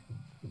 mister.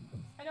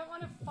 I don't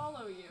want to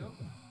follow you.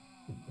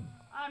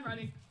 I'm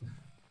running.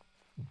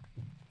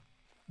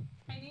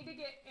 need to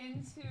get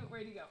into,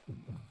 where'd he go?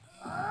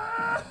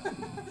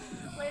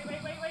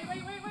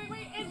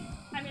 Wait. And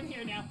I'm in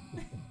here now.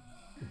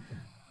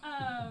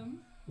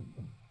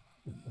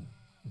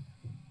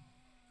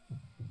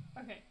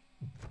 Okay.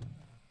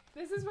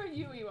 This is where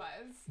Yui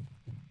was.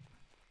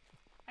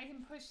 I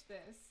can push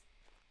this.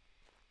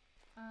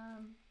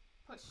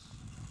 Push.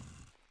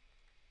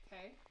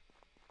 Okay.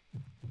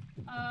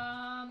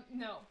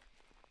 No.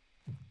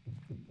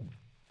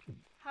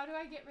 How do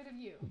I get rid of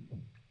you?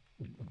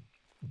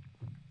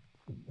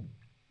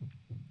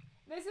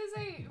 This is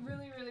a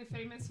really, really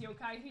famous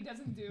yokai. He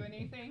doesn't do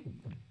anything,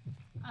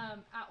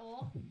 at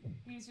all.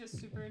 He's just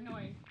super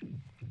annoying.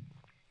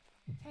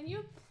 Can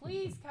you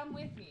please come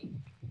with me?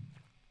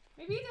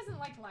 Maybe he doesn't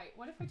like light.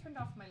 What if I turned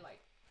off my light?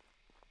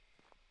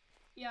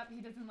 Yep,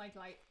 he doesn't like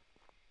light.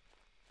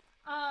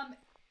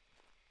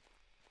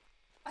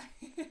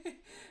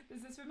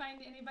 Does this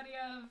remind anybody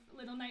of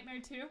Little Nightmare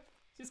 2?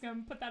 Just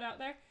gonna put that out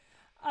there.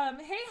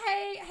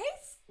 Hey,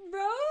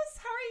 Rose,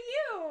 how are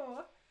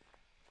you?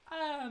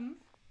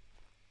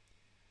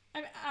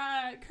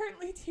 I'm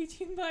currently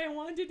teaching, but I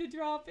wanted to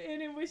drop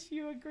in and wish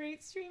you a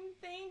great stream.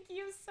 Thank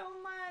you so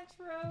much,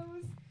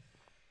 Rose.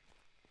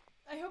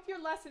 I hope your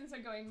lessons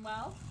are going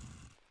well.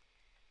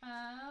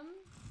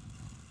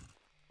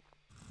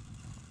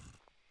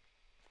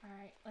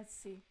 Alright, let's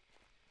see.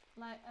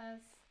 Let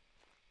us...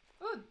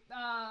 Ooh,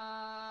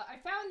 I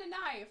found a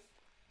knife.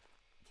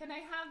 Can I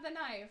have the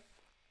knife?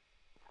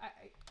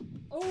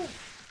 Oh!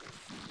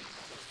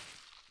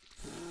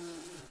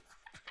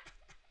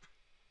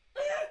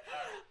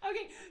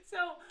 Okay,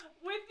 so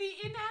with the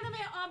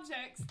inanimate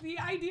objects, the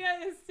idea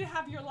is to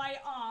have your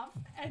light off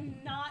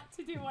and not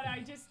to do what I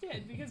just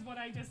did, because what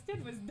I just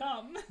did was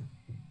dumb.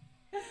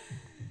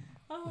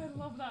 Oh, I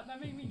love that. That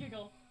made me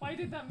giggle. Why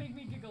did that make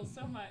me giggle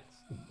so much?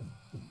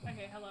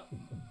 Okay, hello.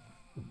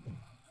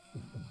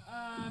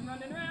 I'm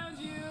running around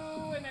you,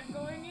 and I'm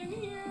going in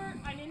here.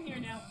 I'm in here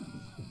now.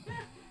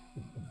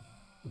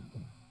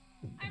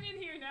 I'm in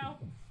here now.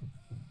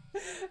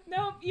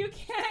 Nope, you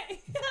can't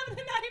have the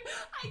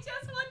knife. I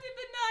just wanted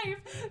the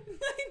knife.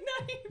 The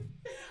knife.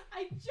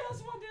 I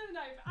just wanted the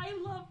knife. I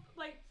love,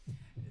 like,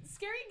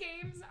 scary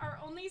games are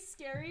only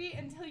scary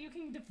until you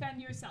can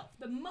defend yourself.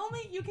 The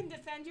moment you can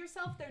defend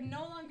yourself, they're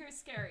no longer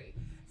scary.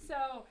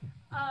 So,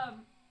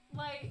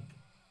 like,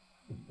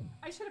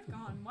 I should have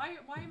gone. Why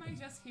am I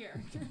just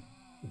here?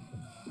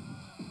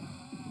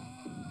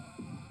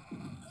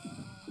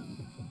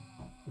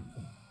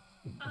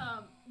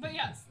 But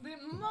yes, the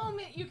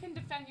moment you can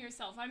defend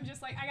yourself, I'm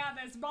just like, I got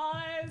this,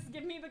 boys.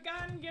 Give me the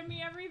gun, give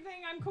me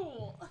everything, I'm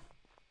cool.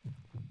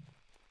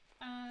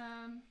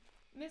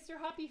 Mr.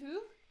 Hoppy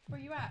Who?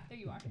 Where you at? There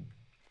you are.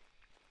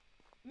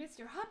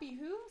 Mr. Hoppy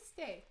Who?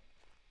 Stay.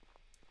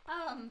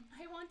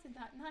 I wanted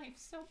that knife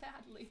so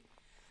badly.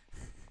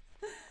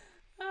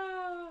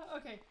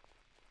 Okay.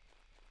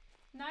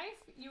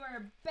 Knife, you are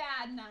a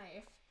bad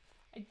knife.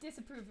 I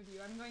disapprove of you.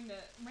 I'm going to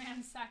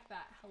ransack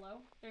that.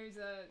 Hello? There's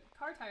a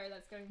car tire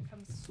that's going to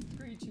come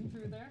screeching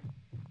through there.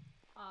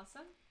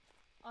 Awesome.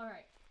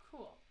 Alright,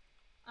 cool.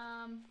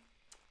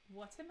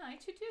 What am I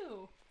to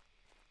do?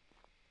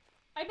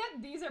 I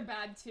bet these are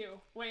bad too.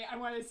 Wait, I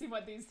want to see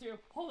what these do.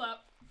 Hold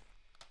up.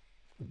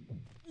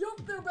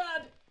 Yup, they're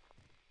bad.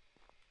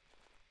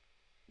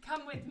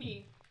 Come with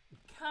me.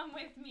 Come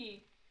with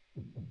me.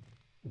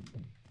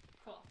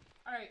 Cool.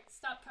 Alright,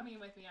 stop coming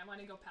with me. I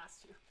want to go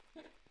past you.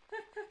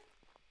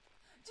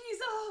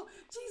 Jizo!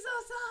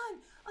 Jizo-san!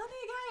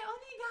 Onigai!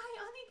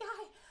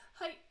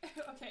 Hi.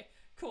 Okay,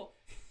 cool.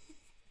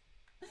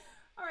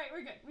 Alright,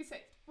 we're good. We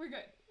saved. We're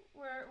good.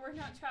 We're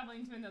not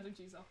traveling to another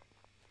Jizo.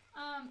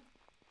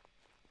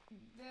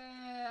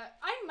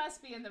 I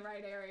must be in the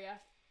right area.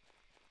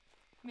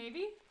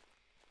 Maybe?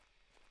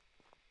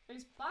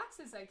 There's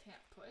boxes I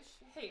can't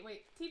push. Hey,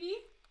 wait.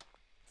 TV?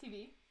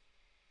 TV.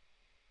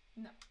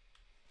 No.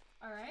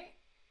 Alright.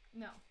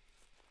 No.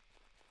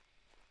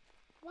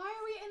 Why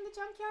are we in the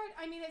junkyard?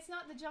 I mean, it's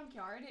not the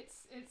junkyard.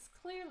 It's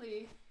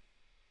clearly...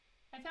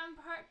 I found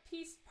part...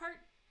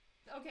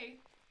 Okay.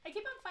 I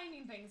keep on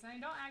finding things, and I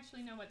don't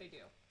actually know what they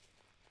do.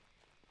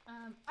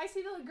 I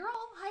see the little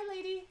girl. Hi,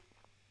 lady.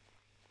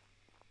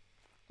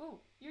 Oh,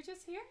 you're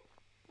just here?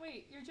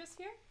 Wait, you're just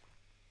here?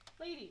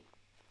 Lady.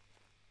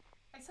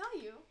 I saw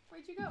you.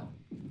 Where'd you go?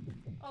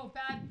 Oh,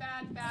 bad.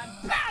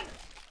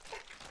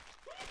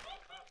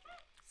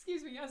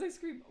 Excuse me, as I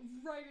scream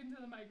right into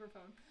the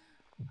microphone.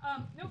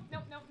 Nope,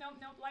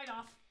 light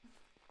off.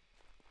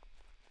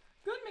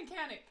 Good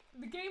mechanic.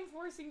 The game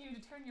forcing you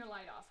to turn your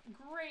light off.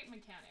 Great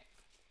mechanic.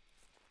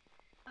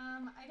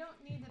 I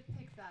don't need to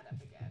pick that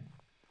up again.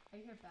 I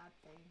hear bad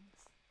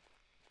things.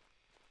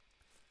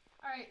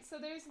 Alright, so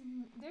there's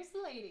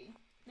the lady.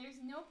 There's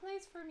no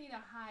place for me to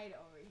hide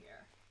over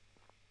here.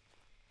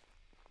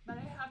 But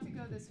I have to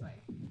go this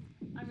way.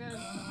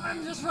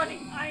 I'm just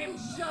running. I am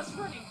just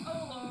running.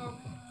 Hello.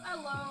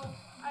 Hello.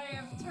 I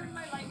have turned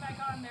my light back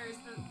on. There's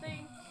the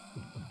thing.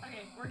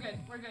 Okay, we're good.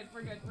 We're good.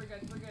 We're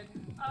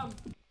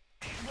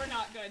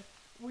not good.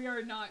 We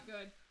are not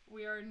good.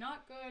 We are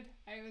not good.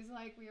 I was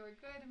like, we were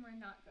good and we're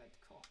not good.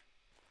 Cool.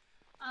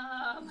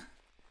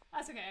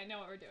 That's okay, I know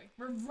what we're doing.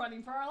 We're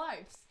running for our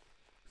lives.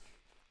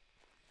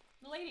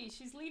 The lady,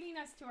 she's leading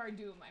us to our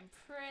doom, I'm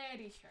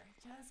pretty sure.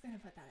 Just gonna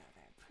put that out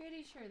there.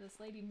 Pretty sure this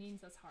lady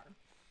means us harm.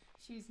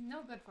 She's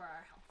no good for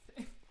our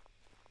health.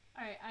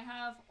 Alright, I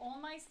have all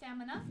my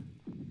stamina,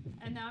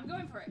 and now I'm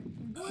going for it.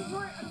 I'm going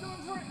for it, I'm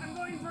going for it, I'm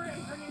going for it.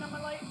 I'm turning on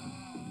my light.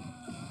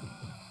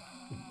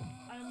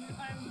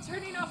 I'm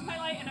turning off my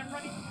light and I'm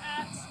running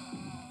at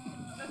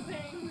the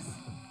things.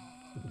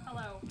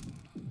 Hello.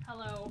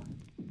 Hello.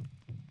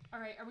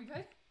 Alright, are we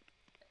good?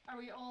 Are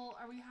we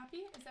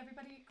happy? Is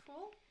everybody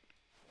cool?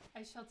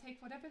 I shall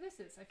take whatever this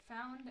is. I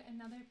found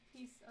another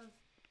piece of,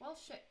 well,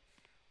 shit.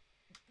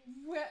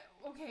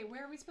 Okay,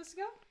 where are we supposed to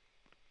go?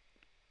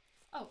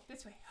 Oh,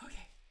 this way.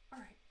 Okay.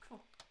 Alright,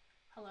 cool.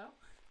 Hello?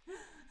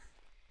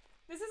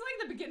 This is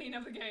like the beginning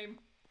of the game.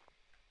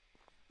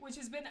 Which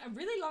has been a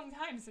really long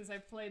time since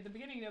I've played the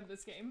beginning of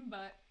this game,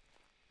 but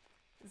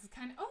this is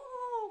kind of,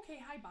 oh, okay,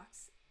 hi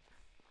box.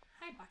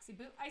 Hi Boxy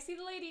Boo. I see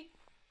the lady.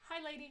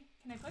 Hi lady.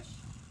 Can I push?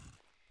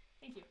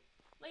 Thank you.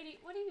 Lady,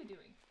 what are you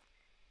doing?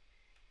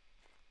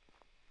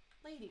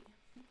 Lady.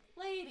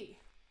 Lady.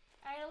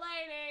 Hey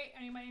lady.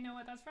 Anybody know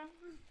what that's from?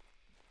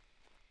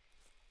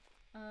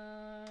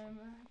 I'm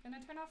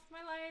gonna turn off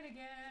my light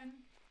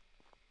again.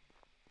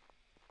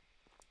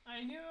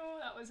 I knew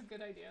that was a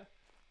good idea.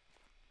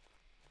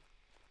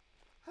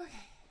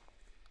 Okay.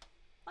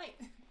 Light.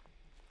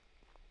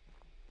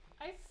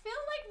 I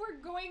feel like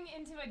we're going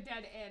into a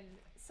dead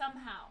end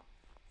somehow.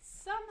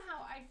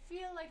 Somehow I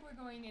feel like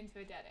we're going into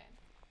a dead end.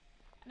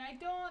 And I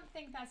don't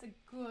think that's a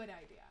good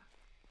idea.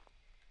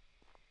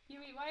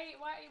 Yui, why,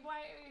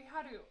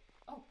 Haru?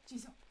 Oh,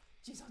 Jizo.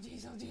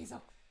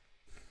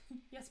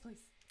 Yes,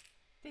 please.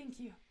 Thank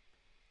you.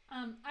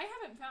 I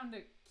haven't found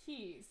a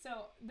key,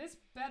 so this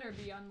better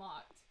be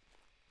unlocked.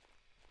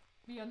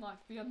 Be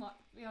unlocked.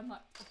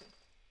 Okay.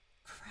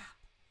 Crap.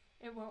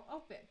 It won't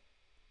open.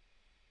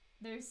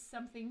 There's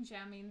something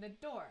jamming the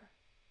door.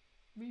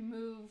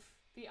 Remove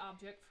the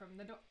object from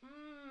the door.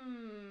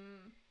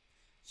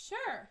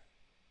 Sure.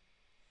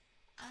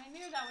 I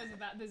knew that was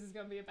this is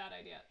gonna be a bad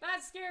idea.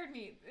 That scared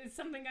me. Is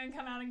something gonna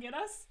come out and get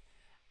us?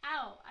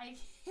 Ow, I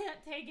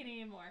can't take it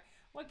anymore.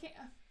 What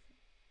can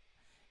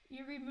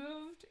you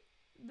removed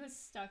the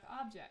stuck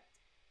object.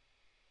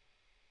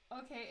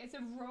 Okay, it's a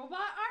robot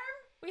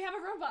arm? We have a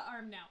robot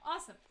arm now.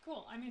 Awesome,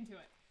 cool, I'm into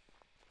it.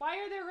 Why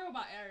are there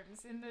robot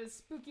arms in the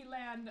spooky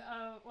land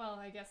of, well,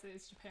 I guess it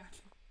is Japan.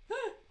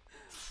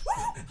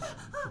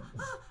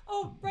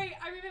 Oh, right,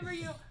 I remember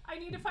you. I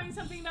need to find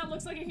something that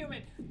looks like a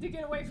human to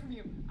get away from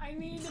you. I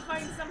need to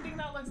find something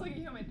that looks like a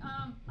human.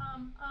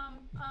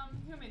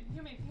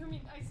 Human.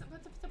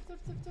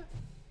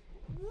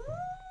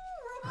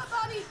 Robot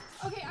body.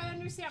 Okay, I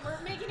understand.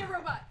 We're making a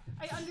robot.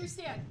 I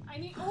understand.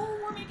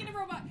 We're making a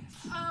robot.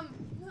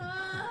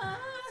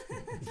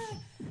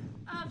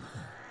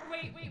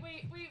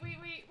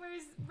 Wait.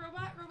 Where's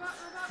robot?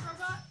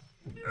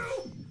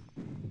 No!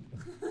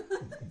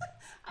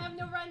 I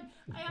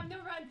have no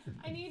run.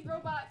 I need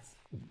robots.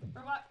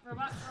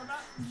 Robot.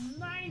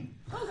 Mine.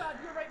 Oh God,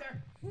 you're right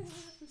there.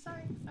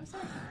 I'm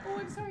sorry. Oh,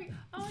 I'm sorry.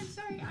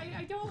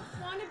 I don't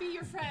want to be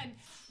your friend.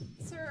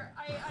 Sir,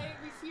 I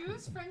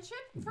refuse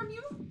friendship from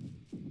you.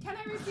 Can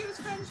I refuse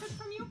friendship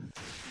from you?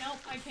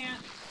 Nope, I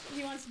can't.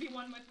 He wants to be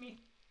one with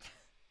me.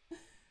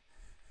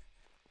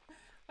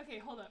 Okay,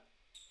 hold up.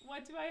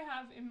 What do I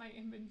have in my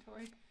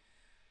inventory?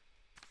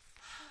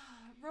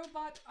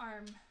 Robot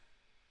arm.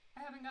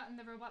 I haven't gotten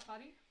the robot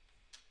body.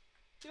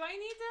 Do I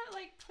need to,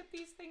 like, put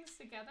these things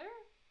together?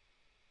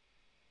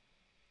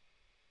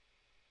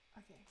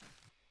 Okay.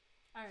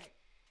 Alright.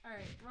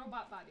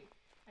 Robot body.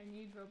 I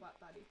need robot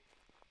body.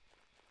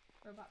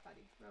 Robot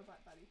body.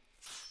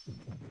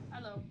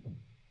 Hello.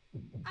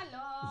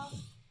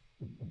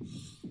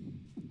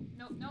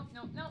 Nope.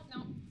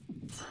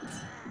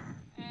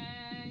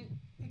 And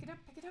pick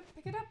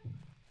it up.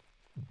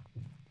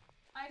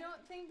 I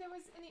don't think there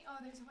was any, oh,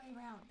 there's a way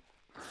around.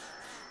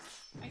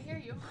 I hear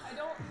you. I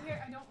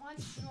don't want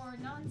your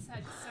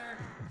nonsense, sir.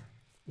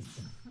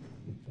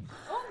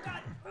 Oh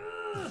God!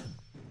 Ugh.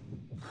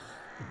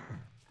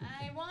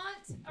 I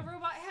want a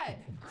robot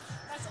head.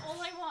 That's all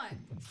I want.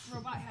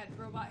 Robot head.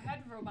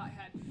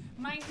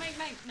 Mine.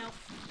 Nope.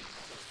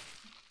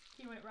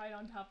 He went right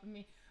on top of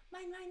me.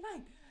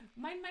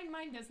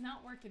 Mine does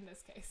not work in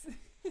this case.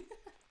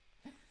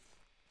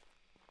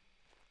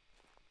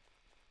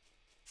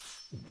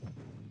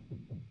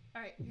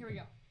 Alright, here we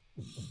go.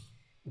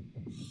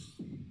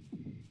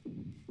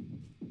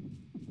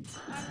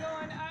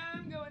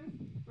 I'm going.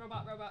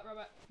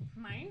 Robot.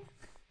 Mine.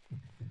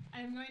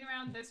 I'm going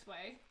around this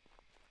way.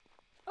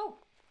 Oh!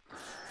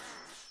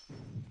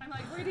 I'm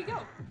like, where'd he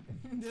go?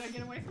 Did I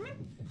get away from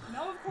him?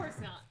 No, of course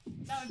not.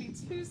 That would be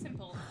too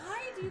simple.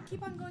 Why do you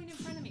keep on going in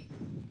front of me?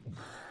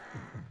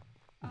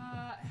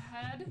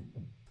 Head.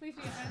 Please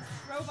be a head.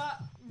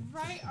 Robot.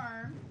 Right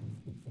arm.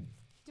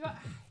 Do I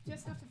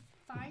just have to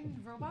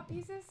find robot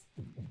pieces?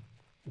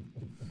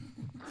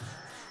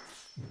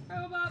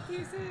 Robot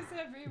pieces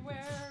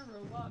everywhere.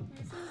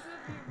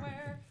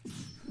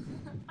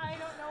 I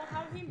don't know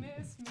how he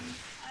missed me.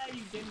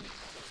 You didn't.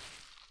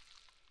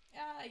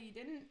 You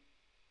didn't?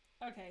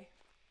 Okay.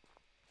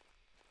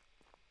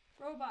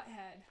 Robot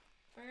head.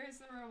 Where's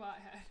the robot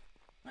head?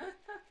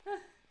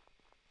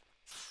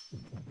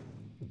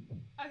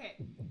 Okay,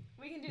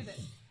 we can do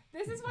this.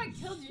 This is what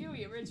killed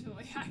Yui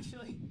originally,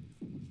 actually.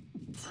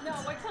 No,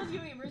 what killed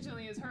Yui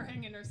originally is her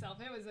hanging herself.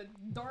 It was a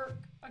dark...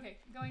 Okay,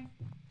 going.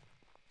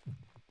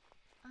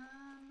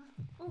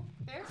 Oh,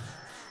 there.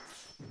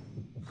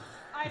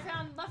 I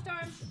found left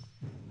arm.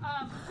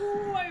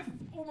 Ooh, I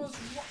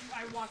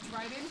walked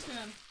right into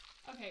him.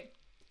 Okay.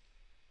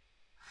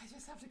 I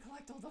just have to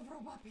collect all the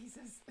robot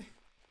pieces.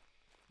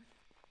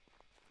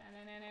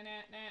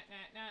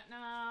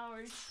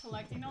 We're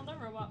collecting all the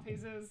robot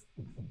pieces.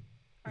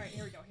 Alright,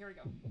 here we go, here we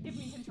go. Give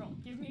me control.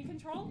 Give me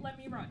control, let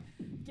me run.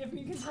 Give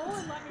me control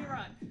and let me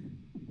run.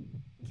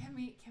 Can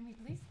we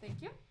please?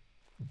 Thank you.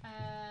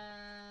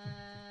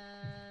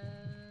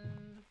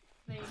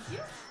 Thank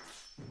you.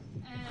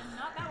 And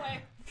not that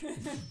way.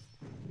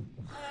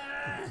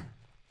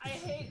 I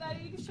hate that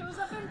he shows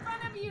up in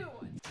front of you.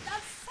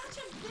 That's such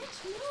a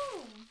bitch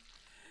move.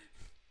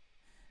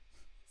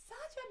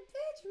 Such a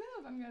bitch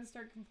move. I'm gonna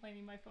start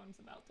complaining my phone's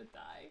about to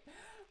die.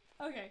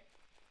 Okay.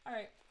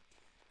 Alright.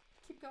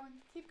 Keep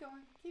going. Keep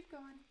going. Keep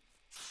going.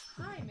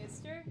 Hi,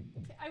 mister.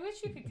 I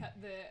wish you could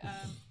cut the,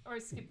 or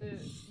skip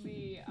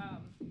the,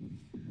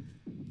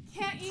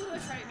 can't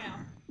English right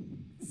now.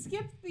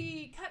 Skip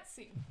the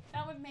cutscene.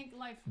 That would make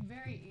life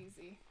very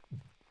easy.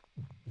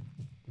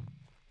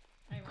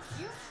 I want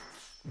you.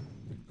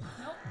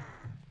 Nope.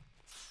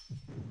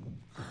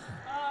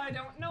 I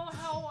don't know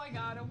how I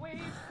got away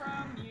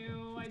from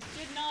you. I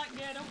did not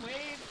get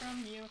away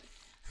from you.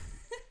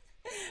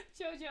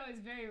 Jojo is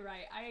very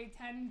right. I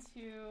tend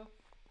to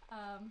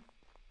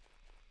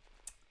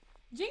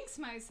jinx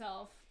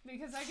myself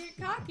because I get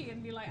cocky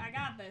and be like, I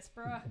got this,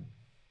 bruh.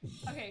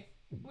 Okay,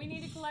 we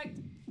need to collect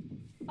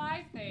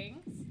 5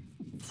 things.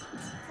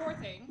 4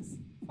 things.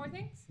 4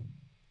 things?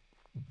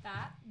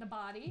 That, the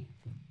body,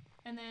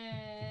 and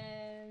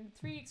then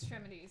 3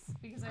 extremities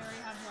because I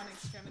already have 1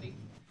 extremity.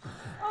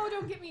 Oh,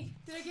 don't get me.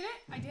 Did I get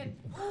it? I did.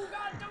 Oh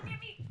god, don't get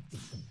me.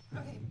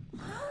 Okay.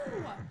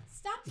 No!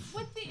 Stop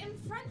with the in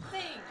front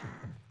thing.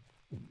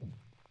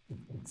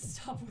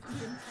 Stop with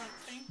the in front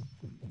thing.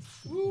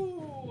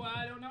 Ooh,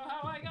 I don't know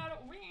how I got it.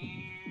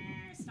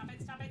 Stop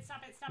it, stop it,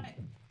 stop it, stop it.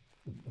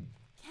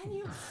 Can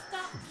you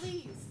stop,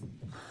 please?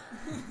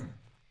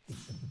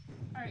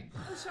 Alright,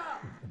 oh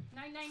shot.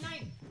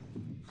 999.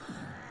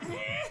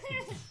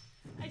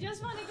 I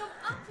just want to go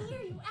up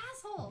here, you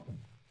asshole.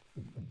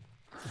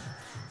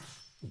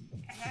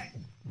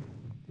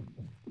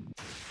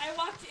 I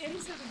walked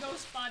into the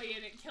ghost body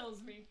and it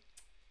kills me.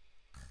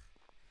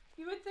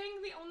 You would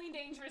think the only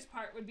dangerous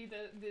part would be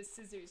the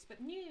scissors,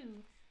 but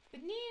no.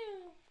 But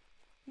no.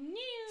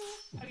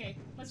 No. Okay,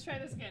 let's try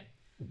this again.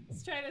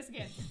 Let's try this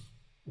again.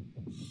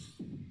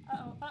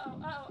 Uh-oh,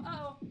 uh-oh, uh-oh,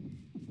 uh-oh.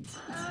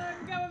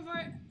 I'm going for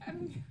it.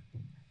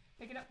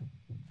 Pick it up.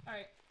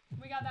 Alright,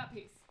 we got that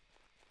piece.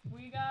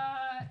 We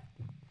got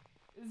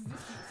this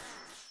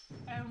piece.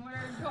 And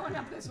we're going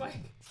up this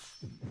way.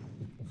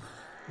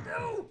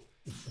 No!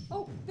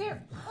 Oh,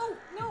 there! Oh,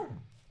 no!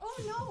 Oh,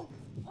 no!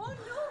 Oh,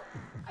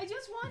 no! I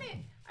just want it!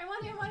 I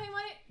want it, I want it, I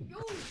want it!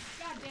 Oh,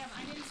 goddamn,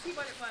 I didn't see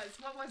what it was.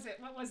 What was it?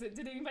 What was it?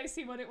 Did anybody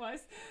see what it was?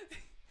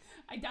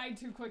 I died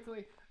too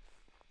quickly.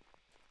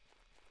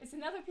 It's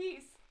another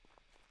piece.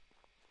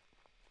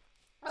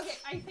 Okay,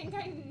 I think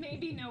I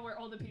maybe know where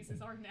all the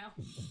pieces are now.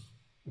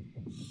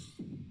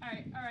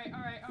 Alright, alright,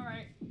 alright,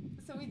 alright.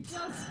 So we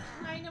just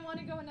kind of want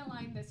to go in a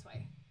line this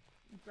way.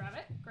 Grab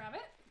it, grab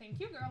it. Thank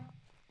you, girl.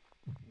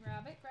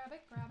 Grab it, grab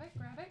it, grab it,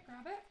 grab it,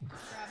 grab it,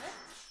 grab it.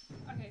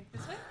 Okay,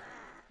 this way.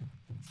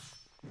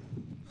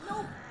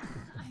 No!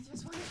 I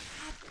just want to...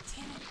 God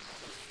damn it.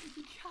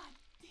 God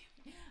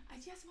damn it. I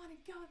just want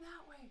to go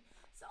that way.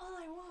 That's all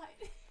I want.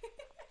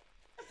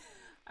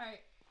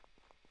 Alright.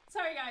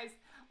 Sorry, guys.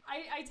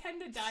 I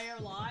tend to die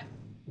a lot.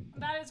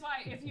 That is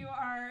why, if you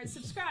are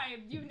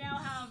subscribed, you now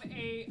have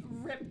a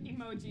RIP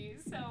emoji.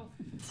 So,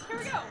 here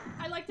we go.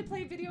 I like to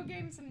play video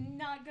games. I'm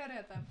not good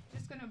at them.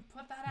 Just gonna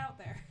put that out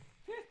there.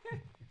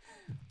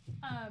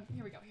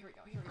 Here we go, here we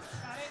go, here we go.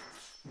 Got it?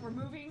 We're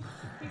moving.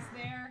 He's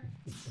there.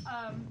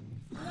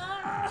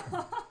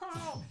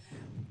 No!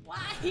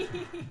 Why?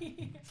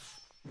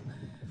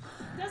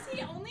 Does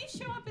he only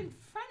show up in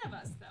front of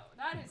us, though?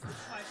 That is the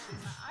question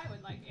that I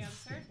would like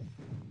answered.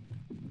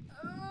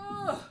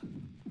 Ugh!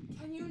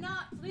 Can you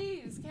not,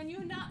 please? Can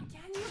you not?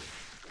 Can you?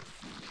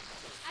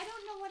 I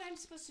don't know what I'm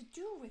supposed to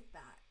do with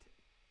that.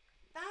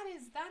 That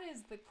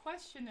is the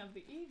question of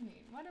the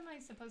evening. What am I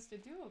supposed to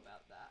do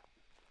about that?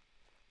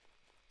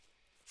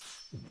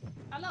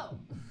 Hello.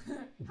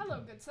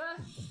 Hello, good sir.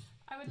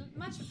 I would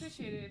much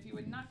appreciate it if you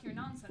would knock your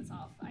nonsense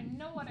off. I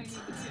know what I need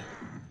to do.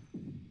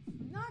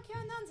 Knock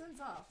your nonsense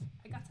off.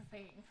 I got a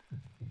thing.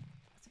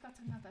 I got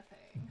another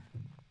thing.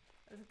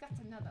 I got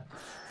another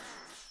thing.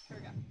 Here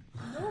we go.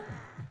 Nope.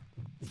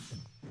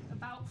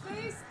 About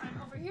face.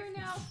 I'm over here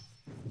now.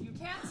 You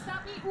can't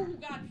stop me. Oh,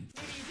 God.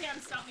 Maybe you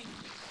can stop me.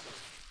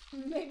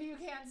 Maybe you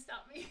can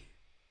stop me.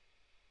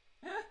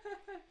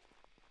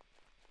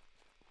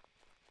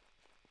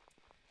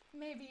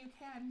 Maybe you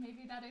can.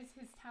 Maybe that is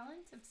his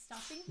talent of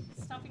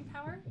stopping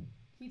power.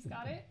 He's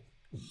got it.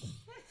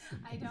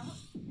 I don't.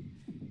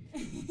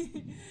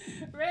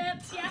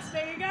 Rip! Yes,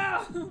 there you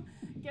go!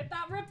 Get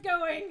that rip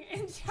going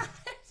in chat.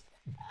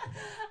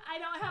 I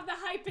don't have the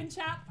hype in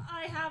chat.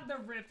 I have the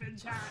rip in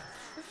chat.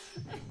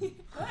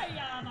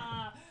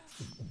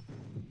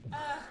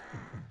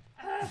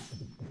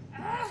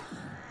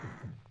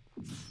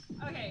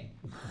 Okay,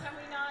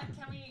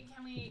 can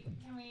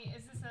we,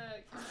 is this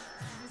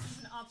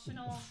an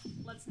optional,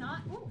 let's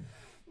not, ooh,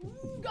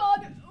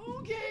 God,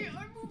 okay,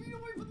 I'm moving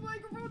away from the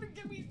microphone and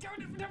get me,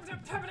 turn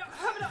it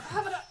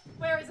up,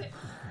 where is it?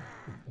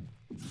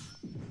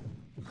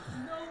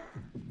 No,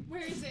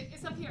 where is it?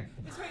 It's up here,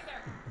 it's right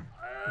there.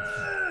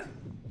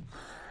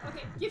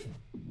 Okay,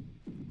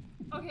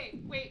 okay,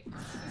 wait,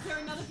 is there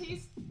another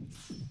piece?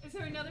 Is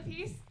there another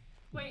piece?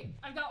 Wait,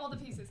 I've got all the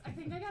pieces. I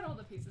think I got all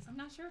the pieces. I'm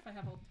not sure if I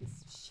have all the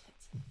pieces. Shit.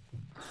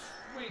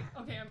 Wait,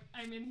 okay,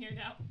 I'm in here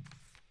now.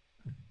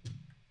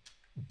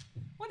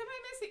 What am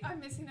I missing? I'm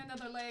missing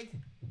another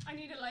leg. I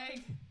need a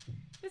leg.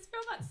 This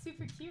robot's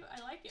super cute.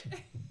 I like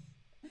it.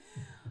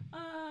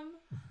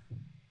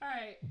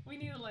 Alright, we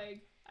need a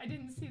leg. I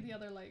didn't see the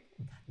other leg.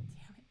 God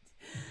damn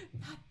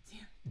it. God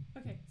damn it.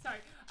 Okay,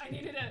 sorry. I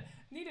needed a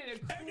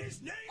And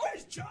his name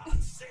is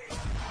John C.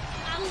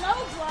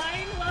 Hello,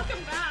 Blind.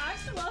 Welcome back.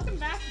 Welcome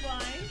back,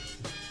 Blind.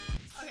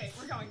 Okay,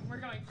 we're going. We're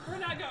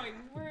not going.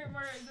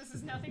 This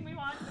is nothing we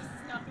want. This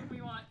is nothing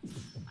we want.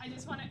 I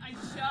just want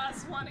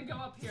to go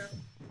up here.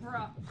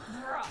 Bruh.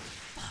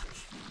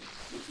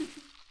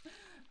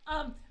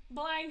 Fuck.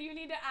 Blind, you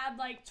need to add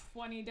like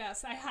 20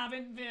 deaths. I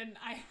haven't been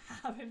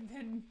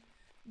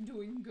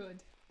doing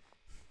good.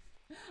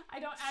 I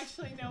don't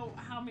actually know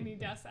how many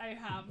deaths I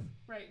have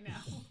right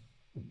now.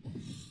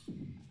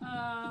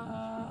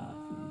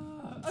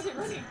 Okay,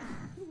 ready.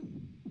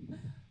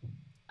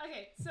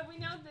 Okay, so we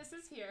know this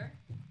is here.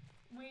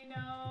 We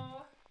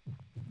know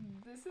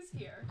this is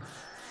here.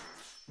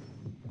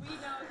 We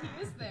know he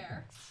is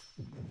there.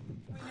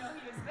 We know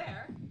he is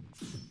there.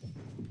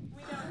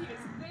 We know he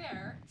is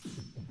there.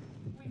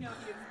 We know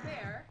he is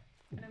there.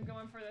 And I'm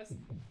going for this.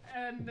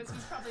 And this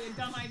was probably a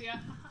dumb idea.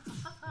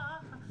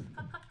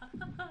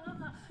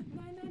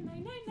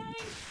 99999.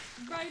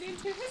 Right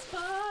into his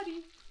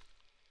body.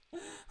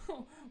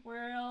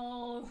 We're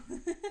all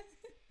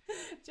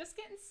just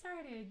getting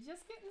started.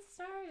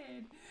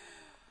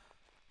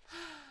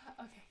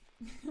 Okay.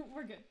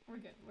 We're good.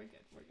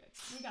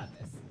 We got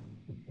this.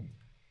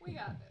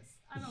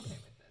 I'm okay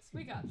with this.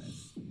 We got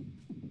this.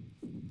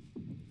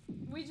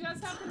 We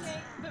just have to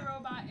make the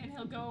robot and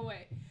he'll go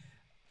away.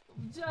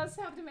 Just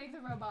have to make the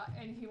robot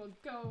and he will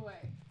go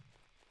away.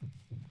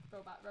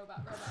 Robot.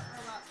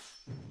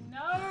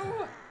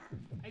 No!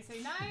 I say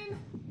 9.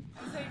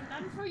 I say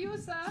none for you,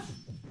 sir.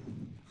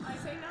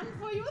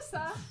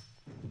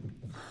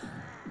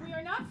 We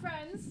are not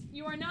friends.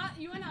 You and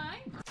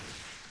I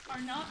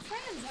are not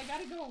friends. I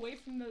gotta go away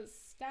from the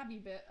stabby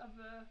bit of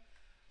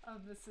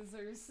the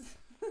scissors.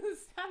 The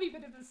stabby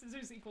bit of the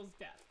scissors equals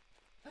death.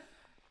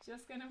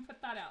 Just gonna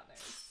put that out there.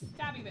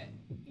 Stabby bit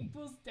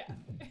equals death.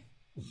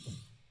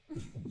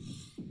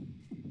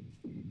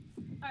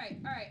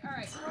 Alright.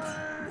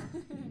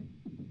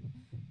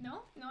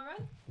 No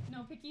run?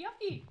 No picky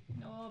uppy.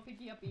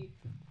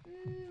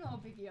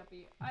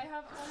 I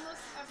have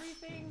almost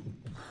everything.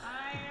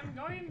 I am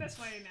going this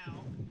way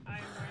now.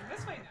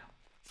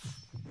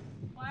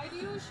 Why do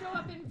you show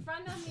up in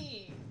front of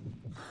me?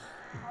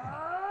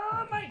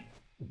 Oh my!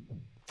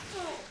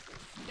 Oh,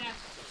 death.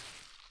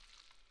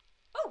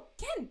 Oh,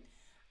 Ken!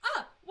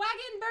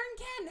 Wagon Burn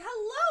Ken!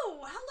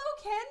 Hello,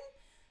 Ken!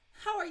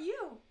 How are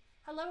you?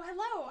 Hello.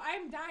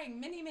 I'm dying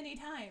many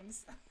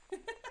times.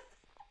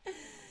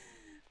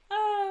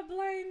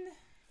 Blind.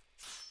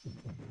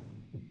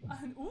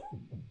 Ooh.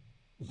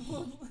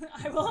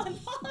 I will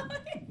unfollow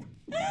it.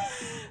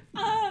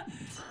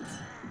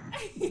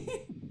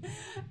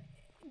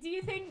 Do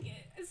you think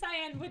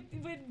Cyan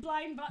would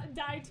Blind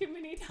die too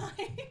many times?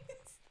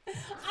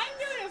 I'm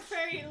doing a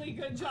fairly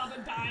good job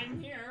of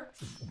dying here.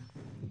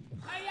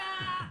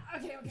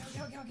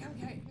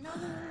 Okay. No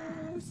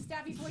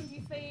stabby pointy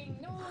thing.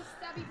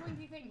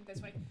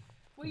 This way.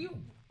 Will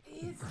you?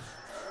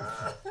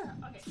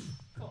 Okay,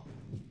 cool.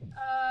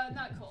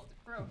 Not cold,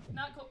 bro.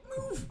 Not cold.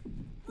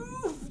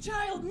 Move,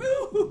 child,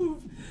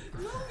 move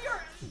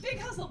your big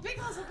hustle.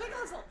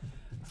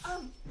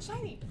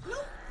 Shiny.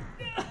 Nope.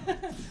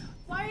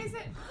 Why is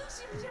it?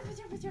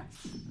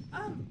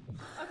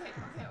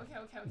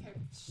 Okay.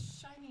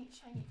 Shiny.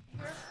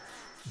 Here.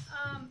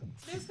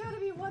 There's gotta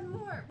be one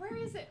more. Where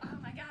is it? Oh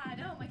my god.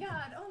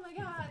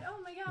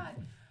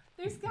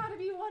 There's gotta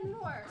be one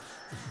more.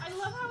 I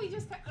love how he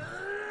just No!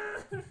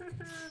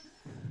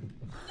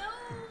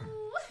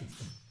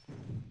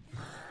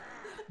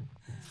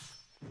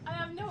 I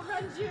have no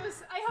run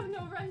juice.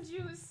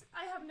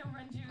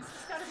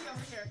 It's gotta be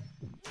over here.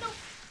 Nope.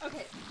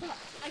 Okay,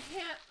 I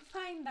can't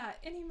find that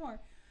anymore.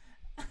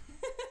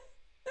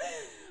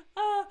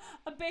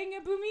 A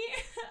bang-a-boomy?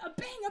 A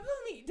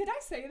bang-a-boomy! Did I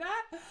say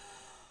that?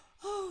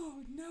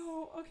 Oh,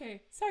 no.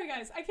 Okay. Sorry,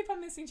 guys. I keep on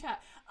missing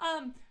chat.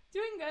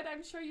 Doing good.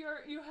 I'm sure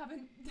you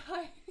haven't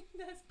died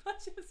as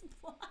much as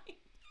Blind.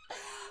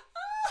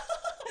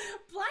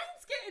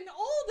 Blind's getting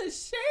old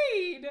as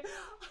shade.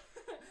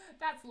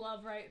 That's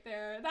love right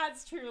there.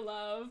 That's true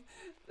love.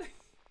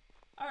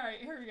 All right,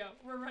 here we go.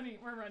 We're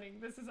running.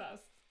 This is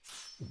us.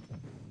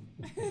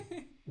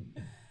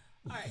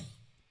 All right.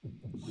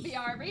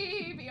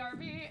 BRB.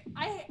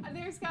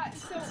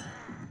 So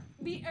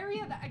the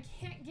area that I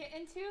can't get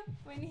into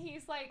when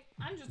he's like,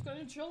 I'm just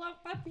gonna chill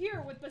up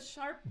here with the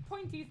sharp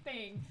pointy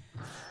thing.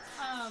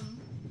 I'm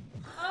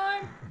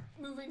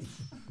moving.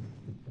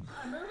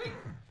 I'm moving.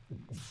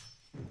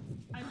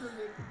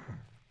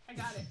 I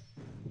got it.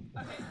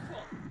 Okay,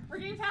 cool. We're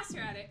getting faster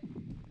at it.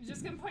 I'm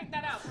just gonna point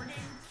that out.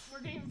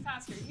 We're getting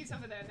faster. He's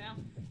over there now.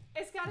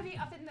 It's gotta be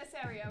up in this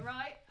area,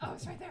 right? Oh,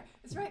 it's right there.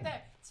 It's right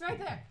there.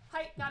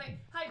 Hi, got it.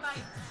 Hi,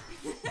 bye.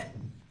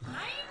 9.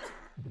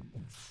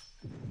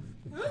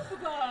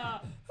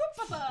 Hoopaba!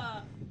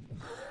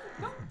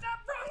 Nope,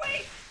 wrong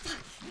way!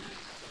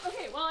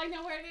 Okay, well, I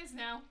know where it is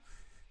now.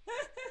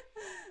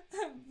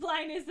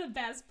 Blind is the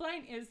best.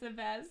 Blind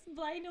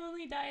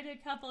only died a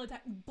couple of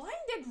times. Blind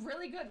did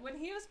really good. When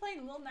he was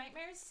playing Little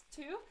Nightmares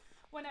 2,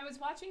 when I was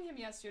watching him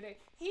yesterday,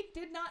 he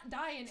did not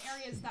die in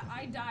areas that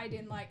I died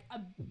in, like,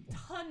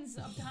 tons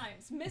of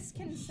times. Miss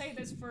can say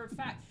this for a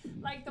fact.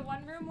 Like, the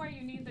one room where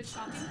you need the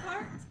shopping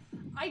cart,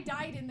 I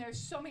died in there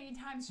so many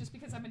times just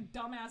because I'm a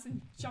dumbass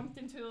and jumped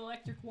into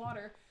electric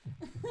water.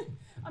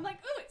 I'm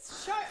like, ooh,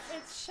 it's sharp,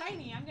 it's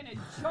shiny. I'm gonna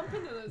jump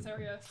into those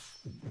areas.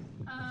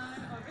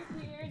 I'm over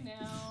here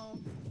now.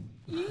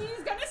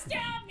 He's gonna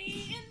stab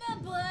me in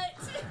the butt.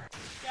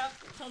 Yep,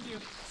 told you.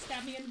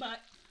 Stab me in the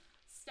butt.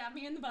 Stab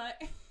me in the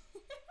butt.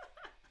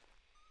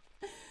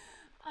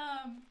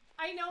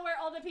 I know where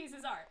all the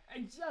pieces are.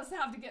 I just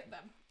have to get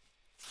them.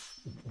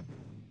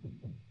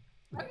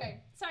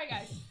 Okay, sorry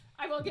guys.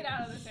 I will get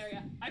out of this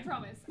area. I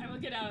promise. I will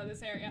get out of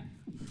this area.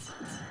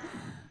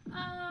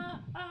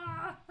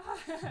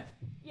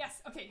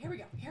 Yes, okay, here we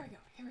go. We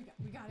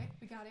got it, bruh.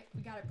 We got it.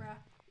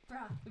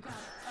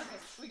 Okay,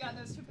 we got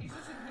those 2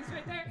 pieces and he's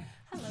right there.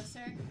 Hello,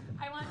 sir.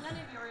 I want none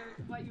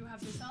of what you have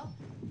to sell.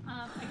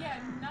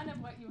 Again, none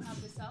of what you have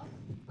to sell.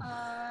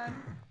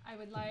 I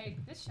would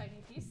like this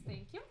shiny piece,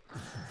 thank you.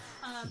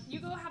 You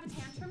go have a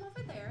tantrum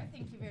over there,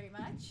 thank you very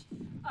much.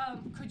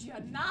 Could you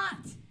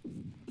not?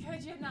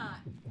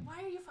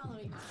 Why are you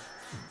following me?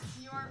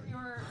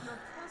 Your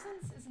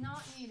presence is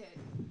not needed.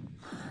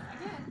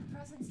 Again,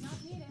 presence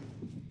not needed.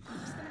 I'm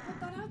just gonna put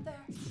that out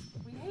there.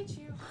 We hate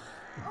you.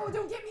 Oh,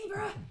 don't get me,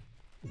 bruh!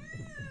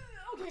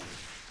 Okay.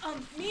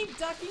 Me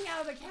ducking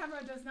out of the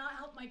camera does not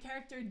help my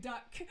character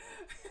duck.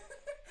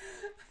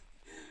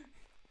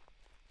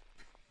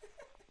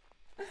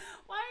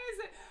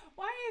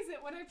 Why is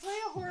it when I play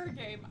a horror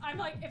game, I'm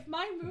like, if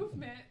my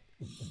movement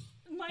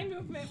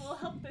will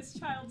help this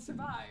child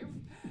survive.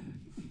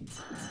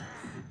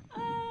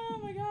 Oh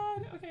my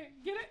god. Okay,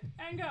 get it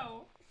and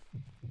go.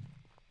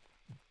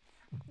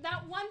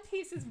 That one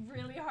piece is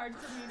really hard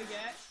for me to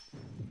get.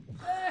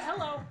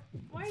 Hello.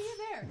 Why are you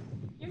there?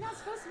 You're not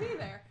supposed to be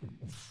there.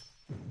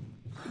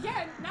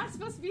 Again, not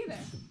supposed to be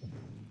there.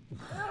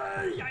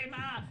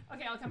 Yaima.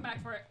 Okay, I'll come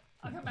back for it.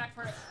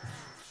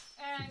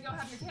 And go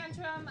have your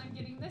tantrum. I'm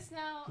getting this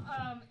now.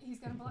 He's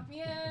gonna block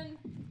me in.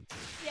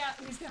 Yeah,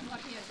 he's gonna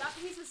block me in. That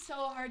piece is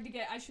so hard to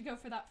get. I should go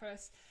for that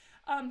first.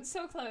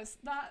 So close.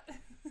 That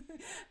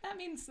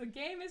means the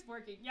game is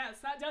working. Yes,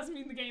 that does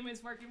mean the game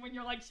is working when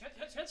you're like, shit.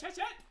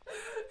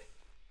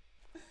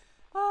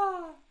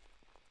 Ah,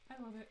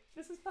 I love it.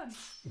 This is fun.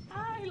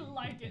 I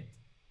like it.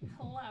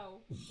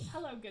 Hello,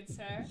 good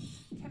sir.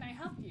 Can I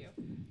help you?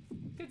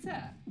 Good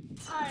sir,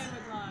 I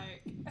would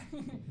like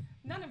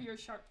none of your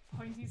sharp,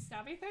 pointy,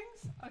 stabby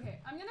things. Okay,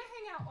 I'm gonna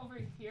hang out over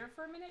here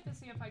for a minute to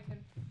see if I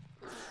can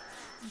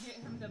get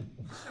him to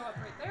show up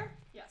right there.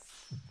 Yes,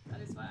 that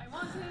is what I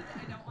wanted.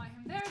 I don't want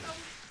him there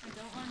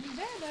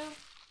though.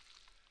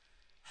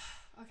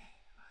 Okay.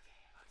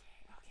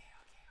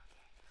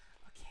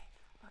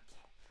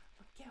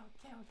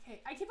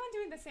 I keep on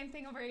doing the same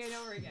thing over and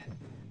over again.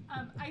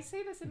 I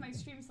say this in my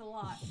streams a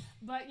lot,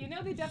 but you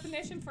know the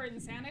definition for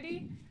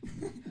insanity?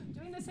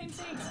 Doing the same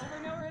thing over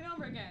and over and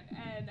over again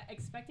and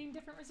expecting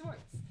different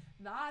results.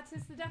 That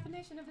is the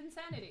definition of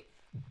insanity.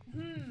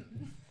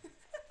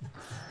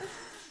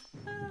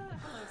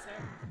 Hello,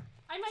 sir.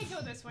 I might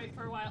go this way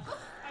for a while. Oh,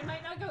 I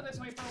might not go this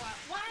way for a while.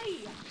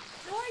 Why?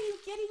 How are you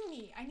getting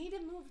me? I need to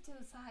move to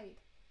the side.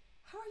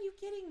 How are you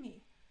getting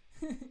me?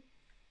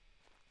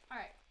 All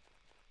right.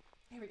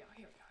 Here we go.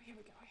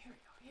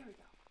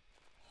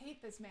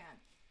 Hate this man.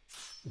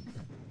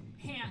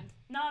 Hand.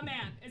 Not a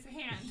man. It's a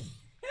hand.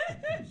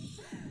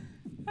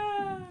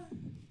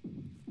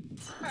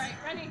 Alright,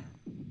 ready?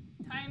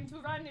 Time to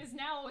run is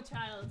now,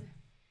 child.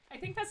 I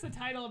think that's the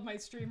title of my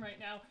stream right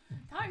now.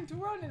 Time to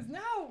run is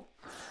now!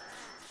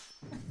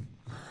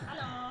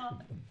 Hello.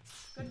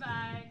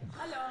 Goodbye.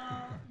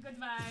 Hello.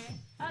 Goodbye.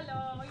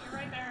 Hello. You're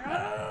right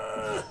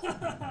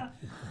there.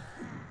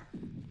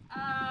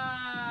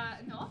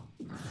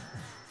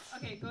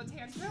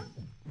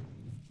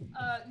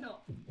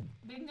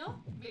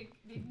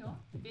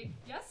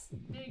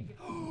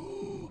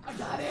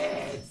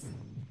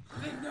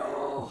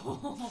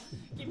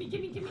 Gimme,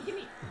 gimme, gimme,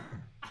 gimme.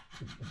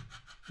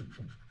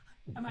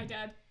 Am I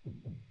dead?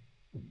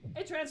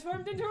 It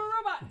transformed into a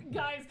robot.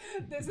 Guys,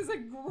 this is a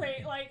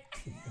great, like,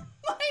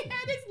 my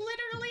head is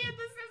literally in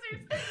the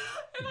scissors.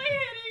 If I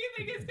hit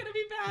anything, it's gonna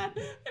be bad.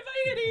 If I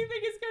hit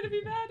anything, it's gonna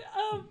be bad.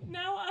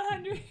 Now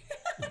 100.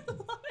 I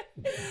love it.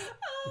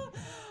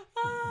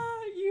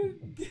 You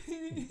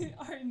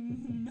are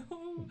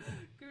no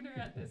gooder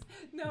at this.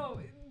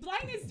 No,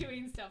 Blind is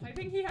doing stuff. I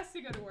think he has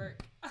to go to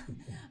work.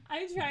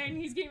 I'm trying.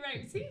 He's getting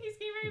ready. See, he's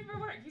getting ready for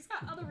work. He's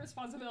got other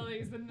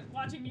responsibilities than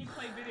watching me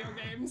play video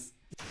games.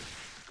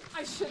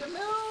 I should have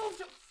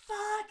moved.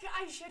 Fuck,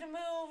 I should have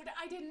moved.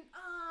 I didn't.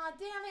 Ah,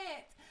 damn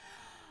it.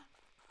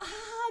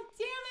 Ah,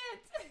 damn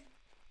it.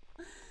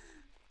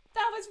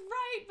 That was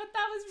right, but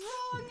that was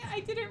wrong. I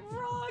did it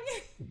wrong.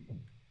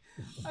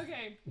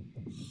 Okay.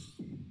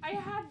 I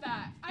had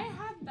that.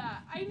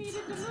 I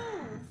needed to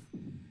move.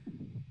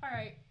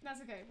 Alright,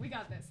 that's okay. We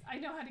got this. I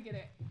know how to get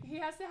it. He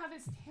has to have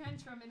his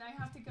tantrum and I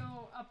have to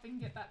go up and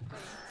get that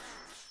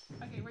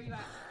thing. Okay, where you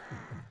at?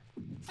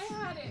 I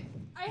had it,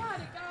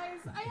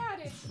 guys. I had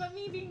it. But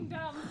me being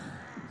dumb.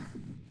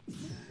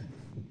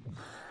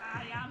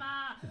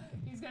 Ayama!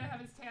 He's gonna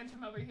have his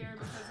tantrum over here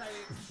because I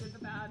did the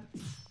bad.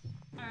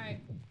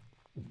 Alright.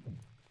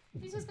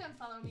 He's just gonna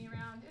follow me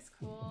around. It's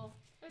cool.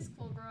 It's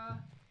cool, bro.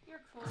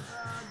 You're cool,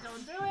 bro.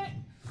 Don't do it.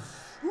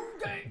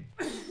 Okay.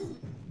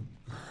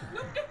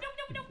 Nope.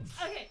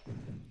 Okay.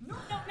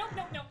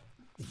 Nope.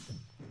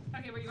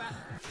 Okay, where you at?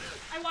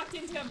 I walked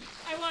into him.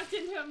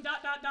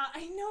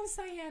 I know,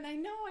 Cyan. I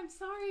know. I'm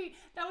sorry.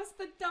 That was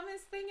the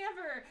dumbest thing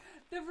ever.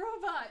 The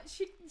robot.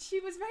 She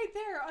was right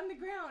there on the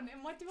ground.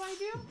 And what do?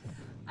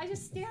 I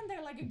just stand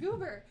there like a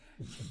goober.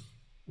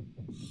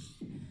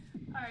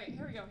 All right.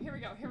 Here we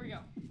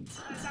go.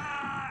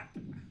 Attack!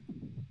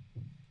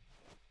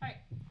 All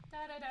right. Da.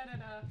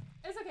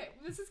 It's okay.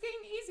 This is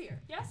getting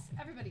easier. Yes?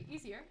 Everybody,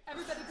 easier.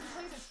 Everybody can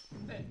play this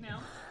bit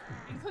now.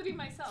 Including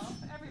myself.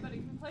 Everybody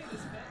can play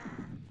this bit.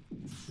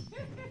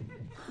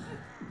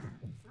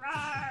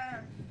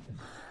 Rawr!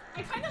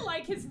 I kind of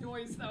like his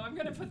noise, though. I'm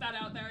gonna put that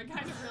out there. I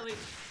kind of really...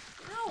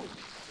 Ow!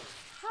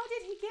 How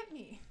did he get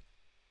me?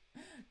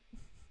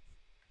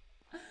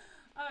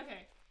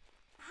 Okay.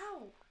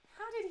 Ow!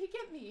 How did he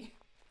get me?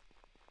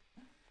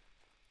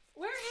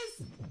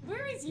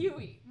 Where is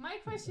Yui? My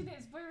question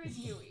is, where is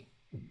Yui?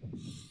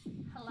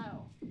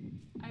 Hello.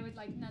 I would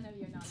like none of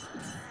your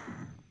nonsense.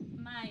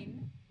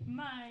 Mine.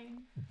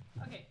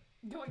 Okay,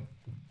 going.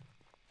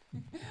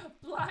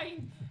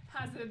 Blind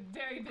has a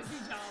very busy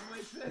job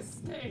with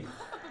this game.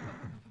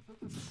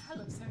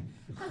 Hello, sir.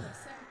 Hello,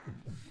 sir.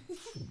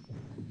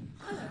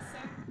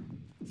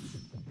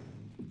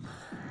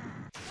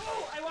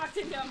 Oh, I walked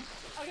into him.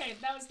 Okay,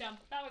 that was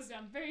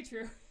dumb. Very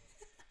true.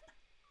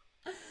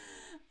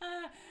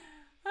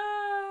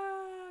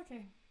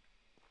 Okay.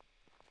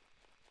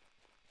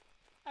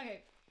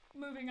 Okay,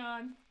 moving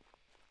on.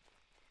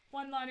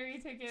 One lottery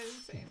ticket,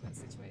 same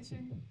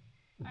situation.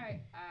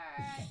 Alright.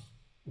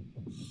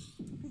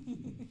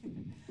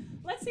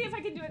 Let's see if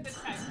I can do it this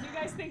time. Do you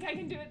guys think I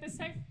can do it this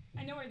time?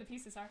 I know where the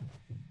pieces are.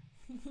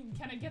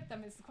 Can I get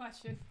them is the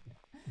question.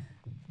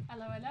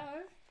 Hello?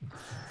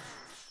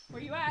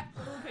 Where you at?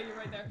 Okay, you're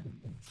right there.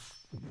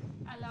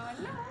 Hello?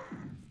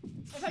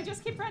 If I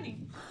just keep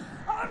running.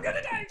 Oh, I'm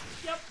gonna die!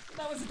 Yep,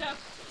 that was a death.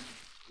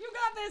 You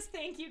got this!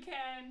 Thank you,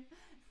 Ken.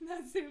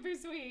 That's super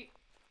sweet.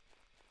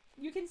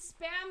 You can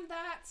spam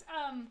that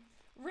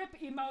rip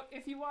emote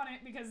if you want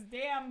it, because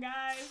damn,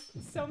 guys,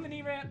 so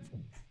many rip.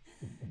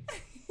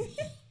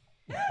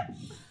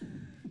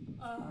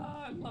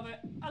 I love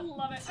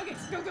it. Okay,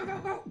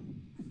 go.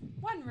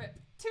 1 rip,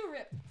 2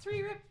 rip,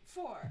 3 rip,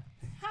 4.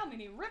 How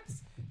many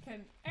rips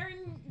can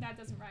Aaron... That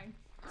doesn't rhyme.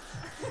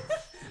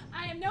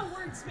 I am no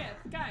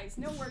wordsmith. Guys,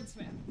 no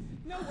wordsmith.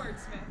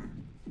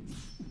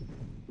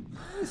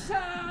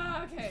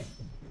 Okay.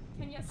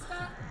 Can you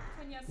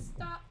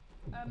stop?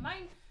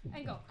 Mine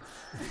and go.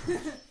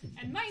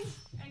 And mine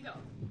and go.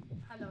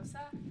 Hello,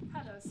 sir.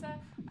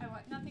 I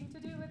want nothing to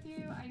do with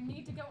you. I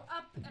need to go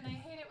up, and I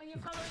hate it when you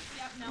follow me.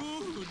 Yep, no.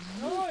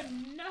 Oh,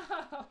 no.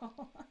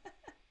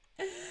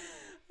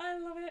 I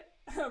love it.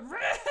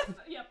 Rip!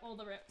 Yep, all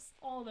the rips.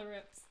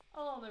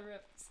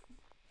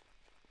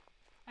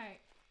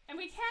 Alright. And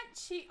we can't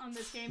cheat on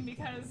this game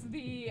because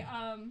the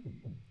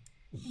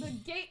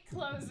gate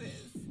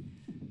closes.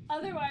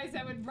 Otherwise,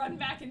 I would run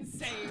back and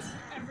save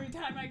every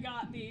time I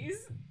got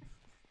these.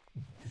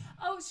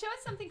 Oh, show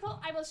us something cool.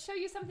 I will show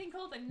you something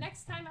cool the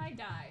next time I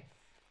die.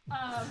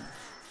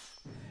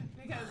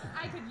 Because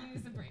I could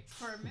use a break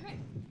for a minute.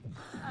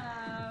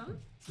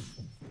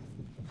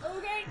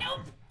 Okay,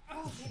 nope.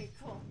 Okay,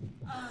 cool.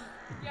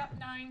 Yep,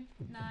 9.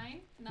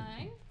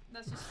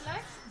 Let's just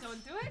flex.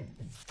 Don't do it.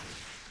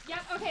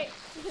 Yep, okay.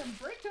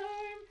 Break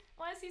time.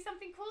 Want to see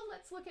something cool?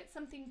 Let's look at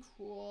something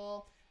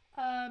cool.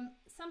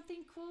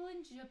 Something cool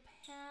in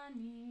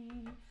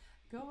Japan-y.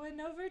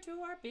 Going over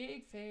to our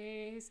big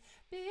face.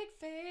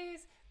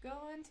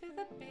 Going to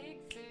the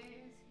big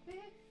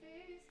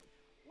face.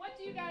 What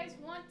do you guys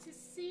want to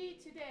see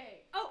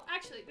today? Oh,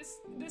 actually, this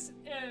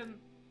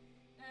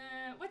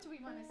What do we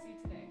want to see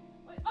today?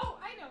 Oh,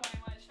 I know what I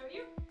want to show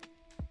you.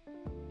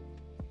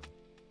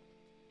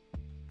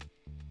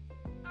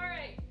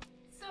 Alright,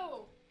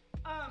 so,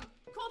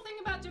 cool thing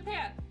about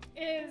Japan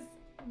is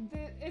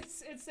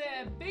it's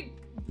a big,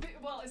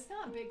 well, it's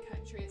not a big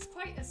country, it's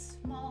quite a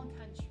small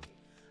country,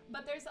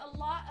 but there's a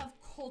lot of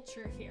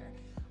culture here.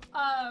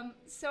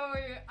 So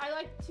I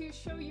like to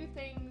show you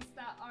things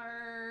that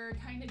are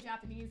kind of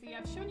Japanesey.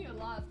 I've shown you a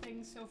lot of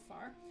things so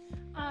far.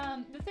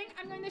 The thing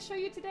I'm going to show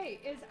you today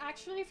is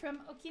actually from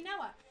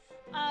Okinawa.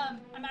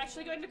 I'm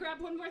actually going to grab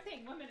one more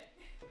thing. 1 minute.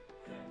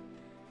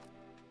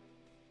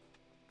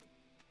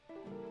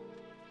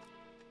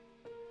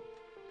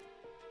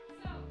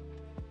 So,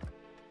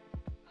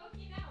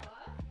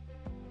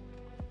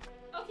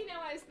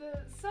 Okinawa is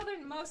the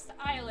southernmost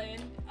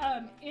island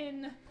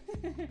in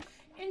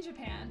in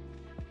Japan.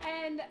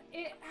 And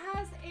it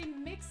has a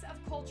mix of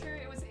culture.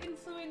 It was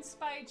influenced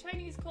by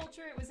Chinese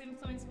culture, it was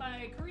influenced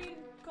by Korean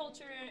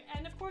culture,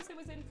 and of course it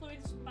was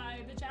influenced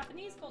by the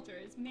Japanese culture.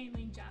 It's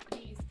mainly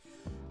Japanese.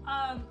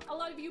 A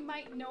lot of you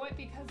might know it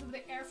because of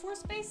the Air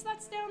Force Base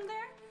that's down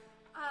there.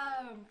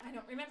 I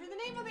don't remember the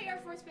name of the Air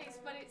Force Base,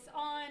 but it's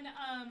on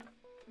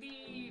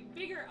the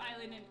bigger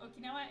island in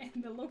Okinawa,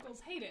 and the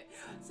locals hate it,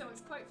 so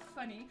it's quite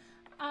funny.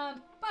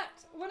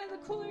 But one of the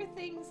cooler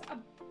things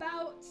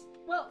about,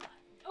 well,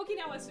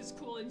 Okinawa is just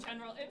cool in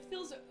general. It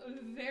feels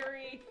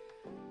very,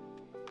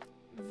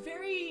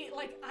 very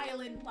like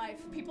island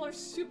life. People are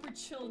super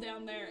chill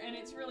down there, and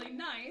it's really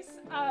nice.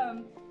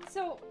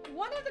 So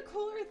one of the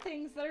cooler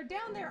things that are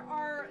down there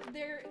are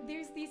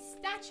there's these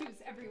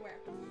statues everywhere,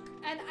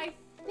 and I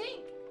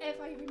think, if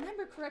I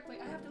remember correctly,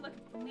 I have to look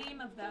at the name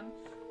of them.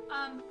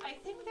 I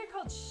think they're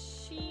called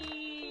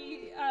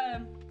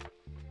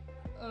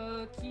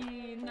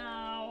Okinawa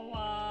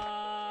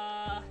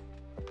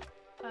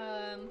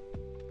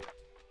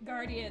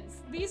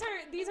guardians. These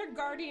are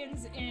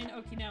guardians in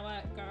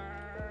Okinawa.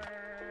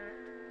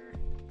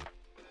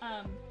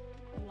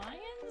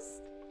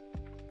 Lions?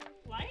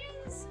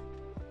 Lions?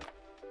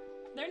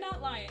 They're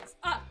not lions.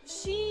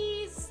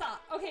 Shisa.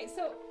 Okay,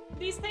 so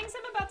these things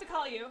I'm about to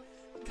call you,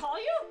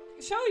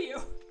 show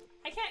you.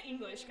 I can't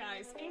English,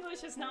 guys.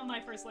 English is not my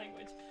first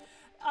language.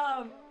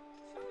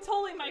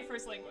 Totally my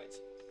first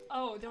language.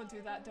 Oh, don't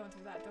do that, don't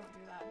do that, don't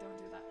do that, don't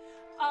do that.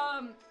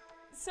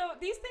 So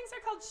these things are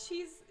called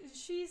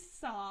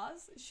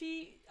shisas.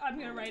 I'm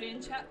gonna write it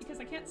in chat because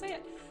I can't say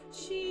it.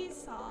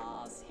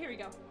 Shisas. Here we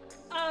go.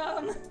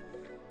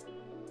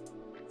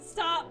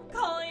 Stop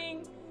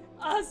calling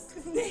us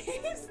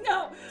names.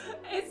 No,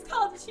 it's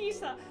called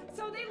shisa.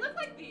 So they look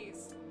like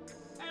these.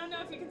 I don't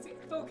know if you can see.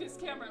 Focus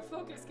camera,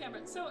 focus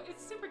camera. So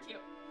it's super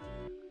cute.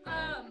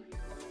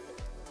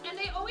 And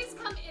they always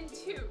come in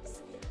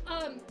twos.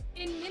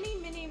 In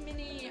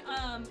many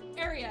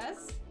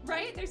areas,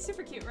 right? They're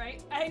super cute,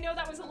 right? I know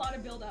that was a lot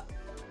of build-up.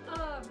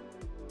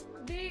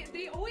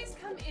 They always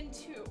come in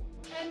two,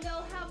 and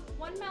they'll have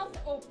one mouth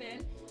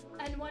open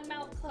and one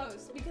mouth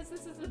closed, because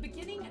this is the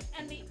beginning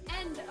and the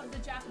end of the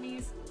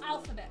Japanese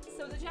alphabet.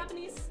 So the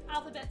Japanese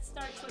alphabet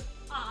starts with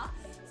ah,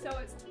 so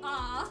it's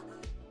ah,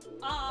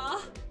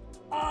 ah,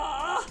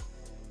 ah,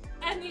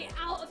 and the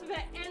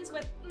alphabet ends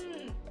with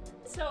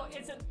so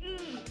it's a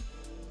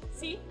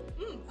See?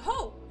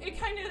 Ho! It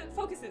kind of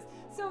focuses.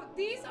 So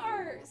these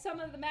are some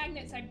of the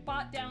magnets I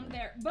bought down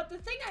there. But the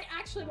thing I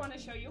actually want to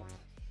show you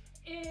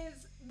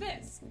is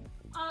this.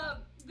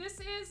 This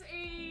is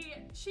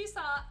a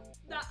shisa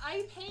that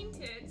I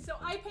painted. So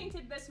I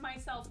painted this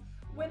myself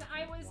when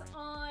I was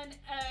on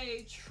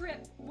a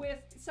trip with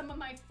some of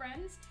my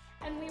friends.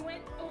 And we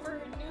went over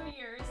New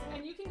Year's.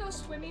 And you can go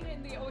swimming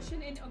in the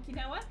ocean in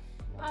Okinawa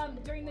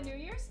during the New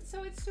Year's.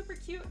 So it's super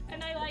cute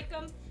and I like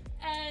them.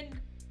 And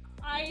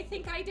I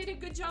think I did a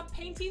good job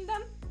painting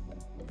them.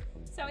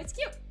 So it's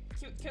cute.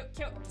 Cute, cute,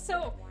 cute.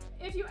 So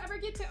if you ever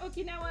get to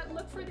Okinawa,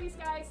 look for these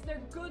guys.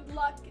 They're good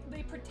luck.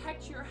 They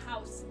protect your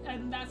house.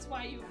 And that's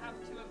why you have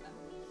two of them.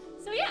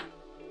 So yeah.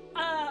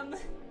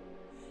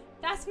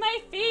 That's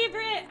my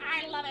favorite.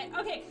 I love it.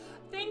 Okay.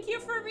 Thank you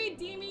for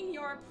redeeming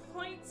your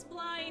points,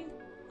 Blind.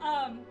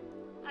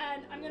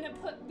 And I'm gonna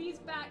put these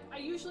back. I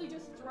usually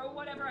just throw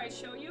whatever I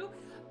show you,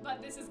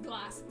 but this is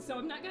glass, so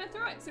I'm not gonna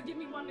throw it. So give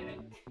me 1 minute.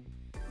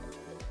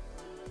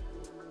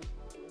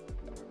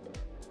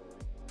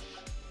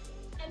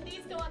 And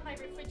these go on my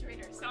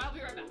refrigerator, so I'll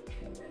be right back.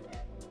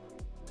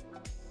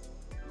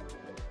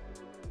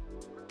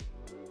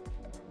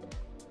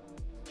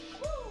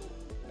 Woo!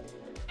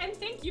 And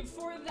thank you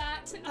for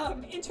that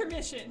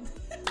intermission.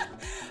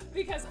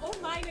 Because oh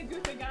my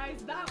Naguta,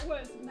 guys, that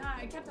was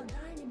I kept on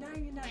dying and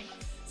dying and dying.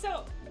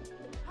 So,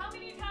 how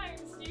many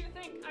times do you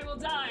think I will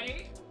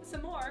die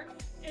some more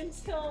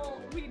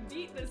until we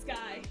beat this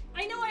guy?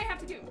 I know I have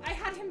to do. I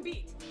had him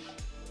beat.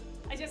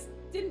 I just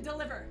didn't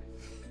deliver.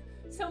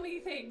 So many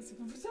things.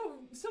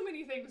 So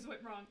many things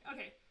went wrong.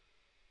 Okay.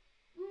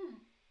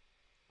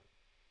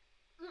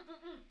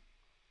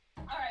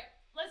 Alright,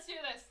 let's do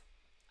this.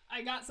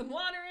 I got some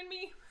water in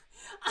me.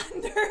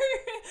 Under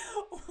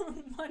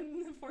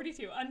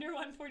 142. Under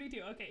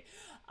 142. Okay.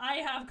 I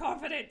have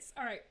confidence.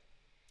 Alright.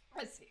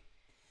 Let's see.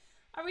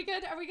 Are we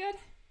good? Are we good?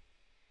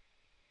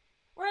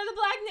 Where are the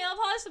black nail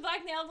polish? The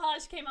black nail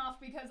polish came off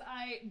because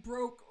I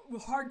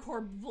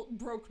hardcore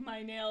broke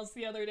my nails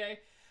the other day.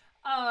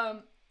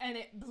 And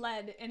it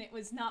bled and it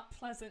was not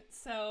pleasant.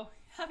 So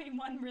having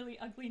one really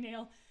ugly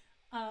nail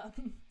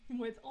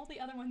with all the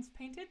other ones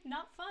painted,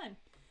 not fun.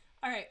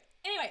 All right.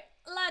 Anyway,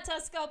 let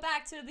us go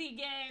back to the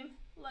game.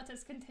 Let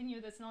us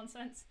continue this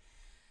nonsense.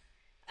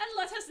 And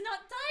let us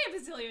not die a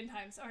bazillion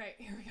times. All right,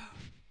 here we go.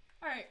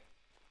 All right.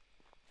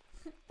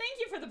 Thank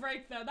you for the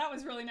break, though. That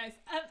was really nice.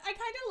 I kind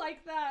of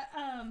like that.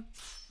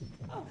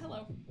 Oh,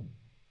 hello.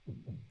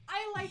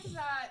 I like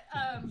that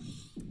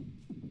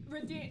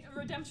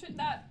redemption,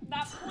 that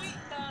point,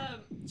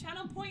 the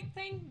channel point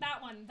thing,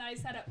 that one that I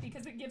set up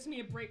because it gives me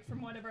a break from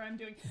whatever I'm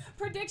doing.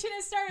 Prediction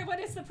has started. What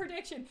is the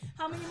prediction?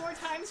 How many more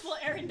times will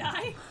Aaron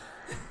die?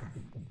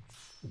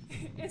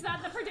 Is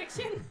that the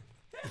prediction?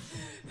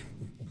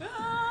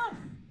 Oh,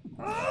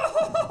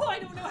 I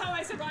don't know how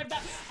I survived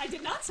that. I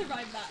did not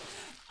survive that.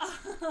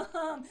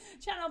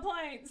 Channel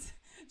points.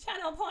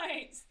 Channel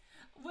points.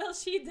 Will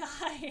she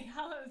die?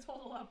 How is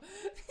total up?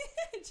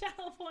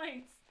 Channel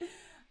points.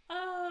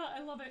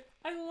 I love it.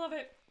 I love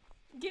it.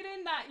 Get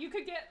in that. You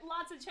could get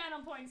lots of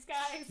channel points,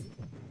 guys.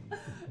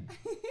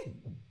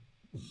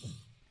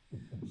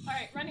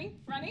 Alright, running,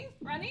 running,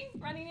 running.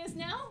 Running is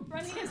now.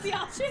 Running is the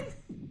option.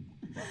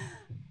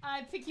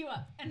 I pick you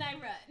up and I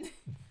run.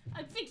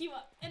 I pick you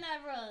up and I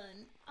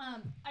run.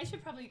 I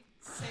should probably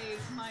save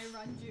my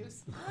run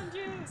juice. Run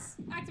juice,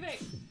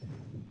 activate.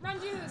 Run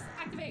juice,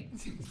 activate.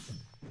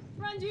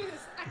 Run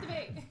juice,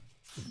 activate.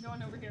 I'm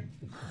going over here.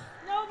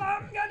 No,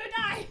 I'm gonna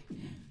die.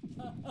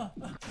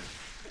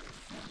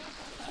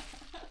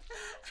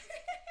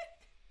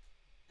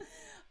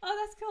 Oh,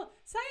 that's cool.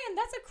 Cyan,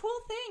 that's a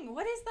cool thing.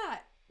 What is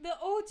that? The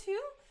O2?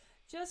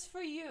 Just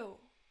for you.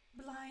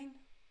 Blind.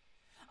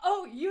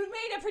 Oh, you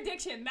made a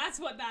prediction. That's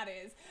what that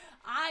is.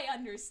 I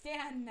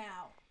understand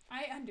now.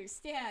 I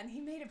understand. He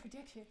made a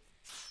prediction.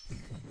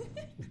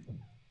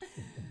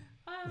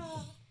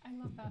 Oh, I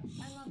love that.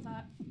 I love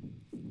that.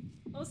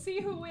 We'll see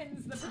who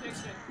wins the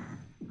prediction.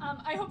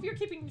 I hope you're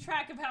keeping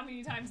track of how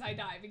many times I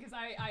die, because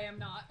I am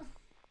not.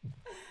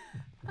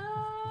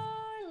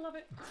 I love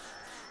it.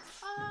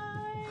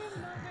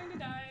 I'm not going to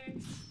die.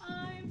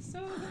 I'm so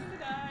going to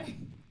die.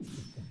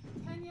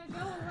 Can you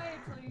go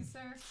away, please,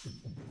 sir?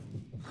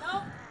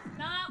 Nope,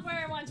 not where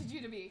I wanted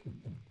you to be.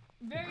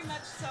 Very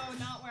much so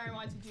not where I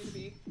wanted you to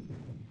be.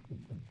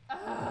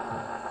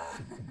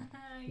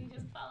 He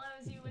just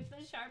follows you with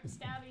the sharp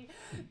stabby.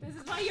 This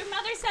is why your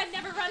mother said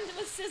never run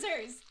with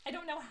scissors. I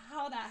don't know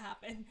how that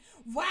happened.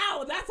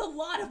 Wow, that's a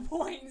lot of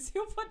points.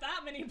 Who put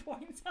that many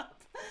points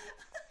up?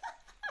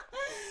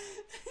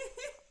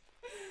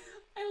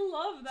 I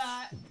love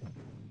that.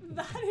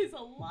 That is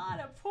a lot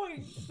of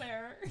points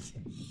there.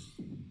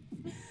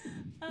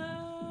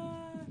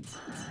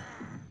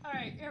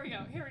 Alright, here we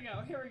go, here we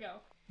go, here we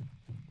go.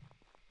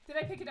 Did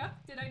I pick it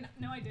up? Did I?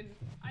 No, I didn't.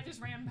 I just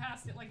ran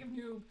past it like a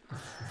noob.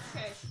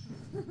 Okay.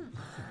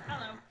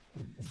 Hello.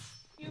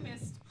 You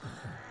missed.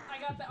 I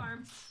got the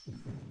arm.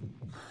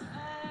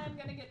 I'm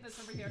gonna get this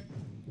over here.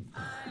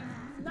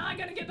 I'm not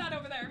gonna get that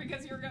over there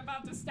because you're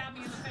about to stab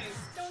me in the face.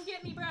 Don't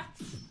get me, bruh.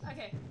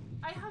 Okay.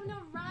 I have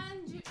no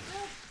run.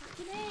 Oh,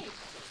 fucking A.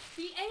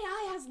 The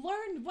AI has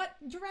learned what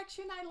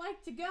direction I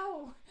like to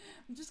go.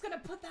 I'm just gonna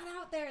put that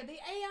out there. The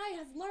AI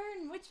has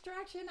learned which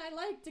direction I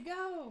like to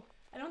go.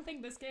 I don't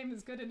think this game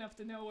is good enough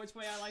to know which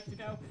way I like to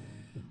go.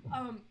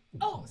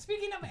 Oh,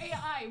 speaking of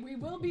AI, we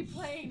will be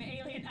playing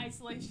Alien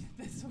Isolation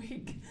this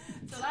week,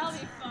 so that'll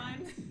be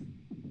fun.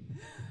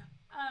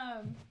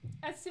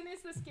 As soon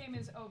as this game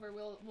is over,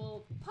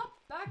 we'll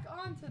pop back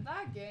onto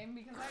that game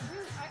because I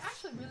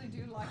actually really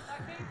do like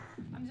that game.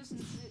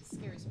 It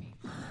scares me,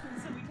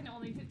 so we can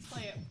only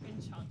play it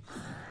in chunks.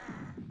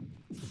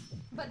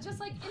 But just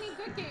like any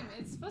good game,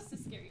 it's supposed to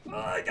scare you. Oh,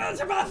 I got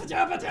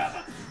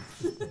Jabba!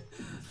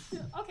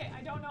 Okay,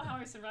 I don't know how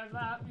I survived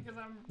that because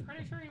I'm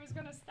pretty sure he was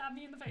gonna stab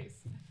me in the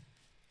face.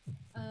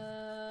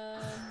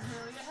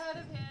 Really ahead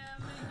of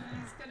him.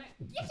 He's gonna,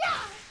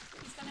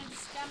 he's gonna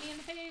stab me in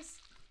the face.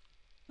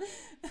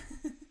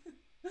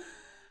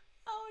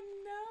 Oh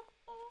no!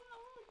 Oh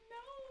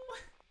no!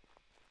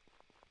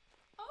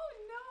 Oh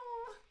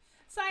no!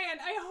 Cyan,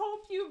 I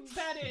hope you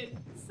betted.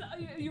 So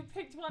you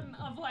picked one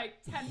of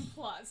like 10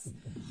 plus.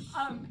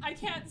 I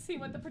can't see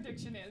what the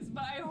prediction is,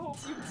 but I hope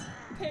you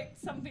picked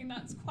something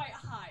that's quite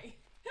high.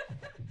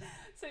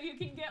 So you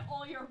can get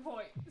all your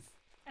points.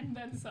 And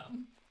then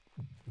some.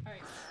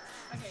 Alright.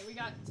 Okay, we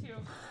got 2.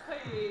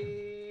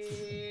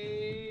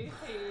 Hey.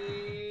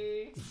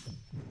 Hey.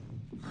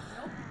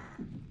 Nope.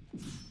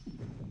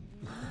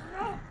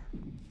 Nope.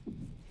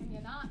 Can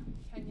you not?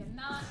 Can you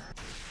not?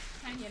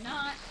 Can you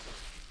not?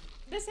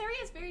 This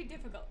area is very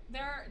difficult.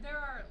 There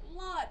are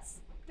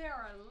lots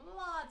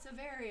of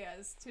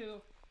areas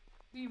to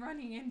be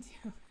running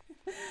into.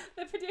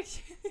 The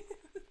prediction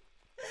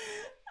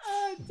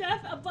is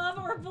death above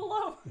or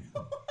below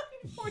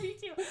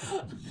 42.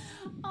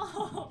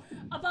 Oh,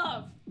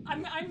 above.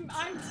 I'm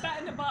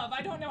betting above.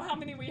 I don't know how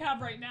many we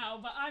have right now,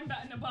 but I'm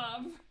betting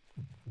above.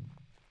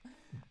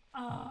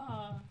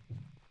 Okay,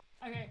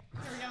 here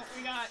we go.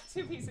 We got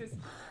 2 pieces.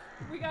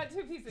 We got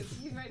 2 pieces.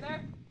 He's right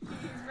there.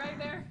 He's right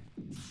there.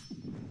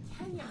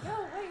 Can you go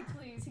away,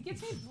 please? He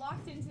gets me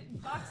boxed into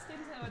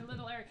a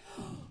little area.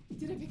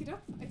 Did I pick it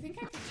up? I think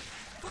I picked it.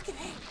 Fucking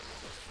A.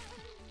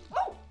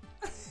 Oh!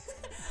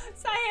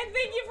 Cyan,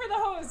 thank you for the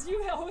host.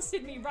 You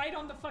hosted me right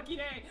on the fucking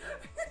A.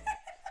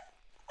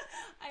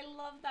 I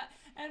love that.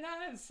 And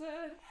I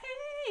said,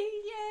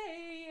 hey, yeah,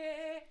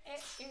 yeah,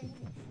 hey,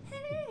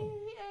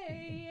 yeah,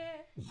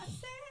 yeah. I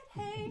said,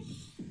 hey,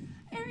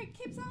 Eric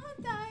keeps on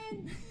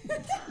dying.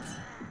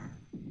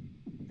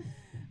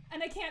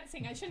 And I can't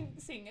sing. I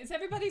shouldn't sing. Is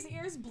everybody's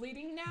ears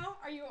bleeding now?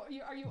 Are you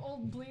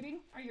old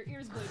bleeding? Are your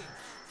ears bleeding?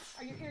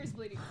 Are your ears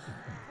bleeding?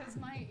 Because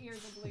my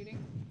ears are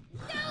bleeding.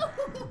 No!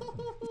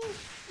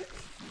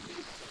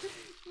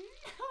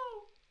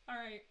 No!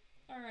 Alright.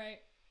 Alright.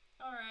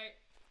 Alright.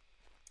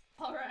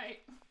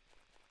 Alright.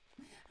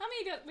 How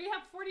many deaths? We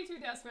have 42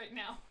 deaths right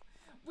now.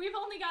 We've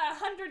only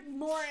got 100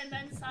 more and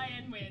then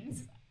Cyan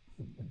wins.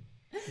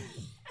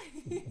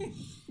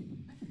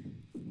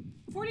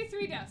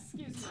 43 deaths,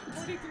 excuse me.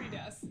 43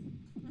 deaths.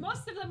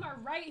 Most of them are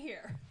right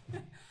here.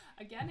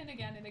 Again and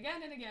again and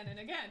again and again and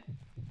again.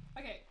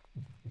 Okay.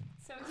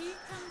 So he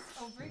comes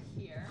over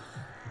here.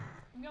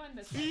 I'm going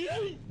this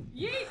way.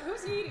 Yeet!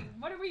 Who's eating?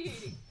 What are we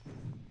eating?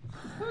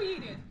 Who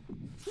yeeted?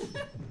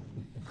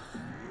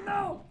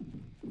 No!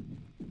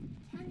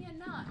 Can you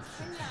not?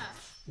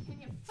 Can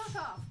you fuck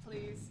off,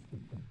 please?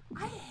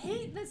 I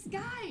hate this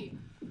guy!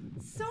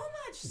 So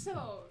much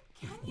so!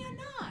 Can you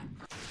not?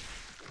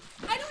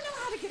 I don't know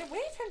how to get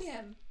away from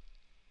him!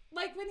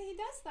 Like when he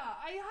does that,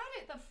 I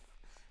had it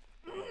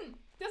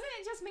doesn't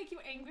it just make you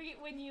angry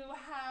when you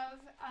have,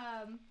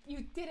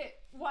 you did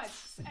it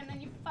once and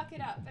then you fuck it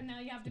up and now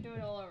you have to do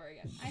it all over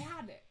again? I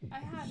had it.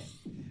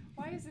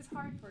 Why is this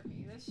hard for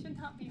me? This should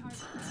not be hard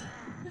for me.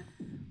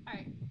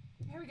 Alright,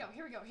 here we go.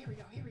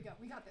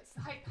 We got this.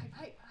 Hype.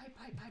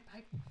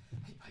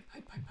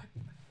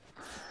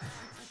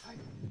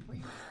 Where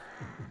you at?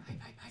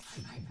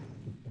 Hype.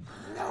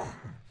 No!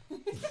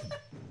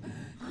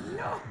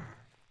 No!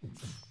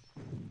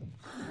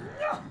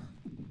 No!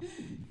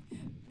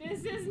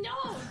 This is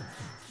no!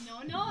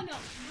 No,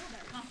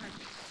 that's not hard.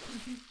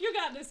 You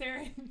got this,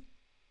 Aaron.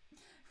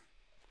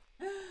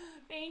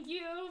 Thank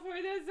you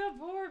for the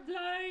support,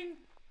 Blind.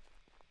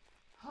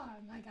 Oh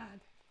my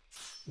god.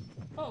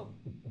 Oh.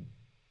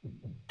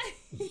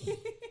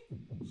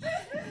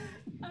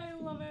 I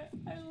love it.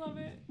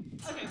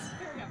 Okay,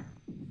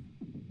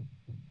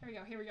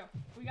 here we go.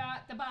 We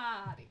got the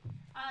body.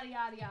 Adi.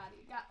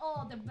 Got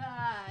all the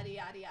body.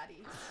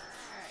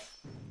 Alright.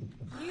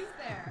 He's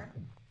there.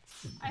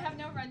 I have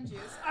no run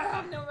juice.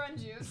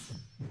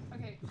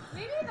 Okay,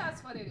 maybe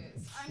that's what it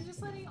is. I'm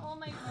just letting all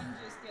my run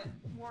juice get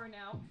worn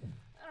out.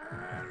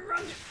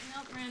 Run juice.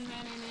 Nope.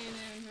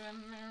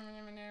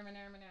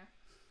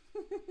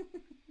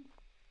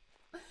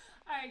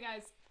 Alright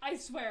guys, I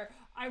swear,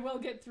 I will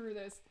get through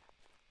this.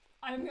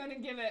 I'm gonna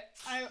give it,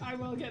 I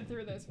will get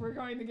through this. We're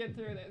going to get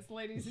through this,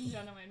 ladies and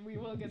gentlemen. We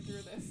will get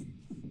through this.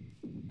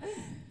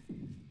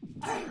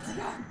 Alright, we're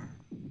done.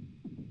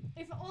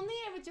 If only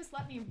it would just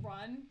let me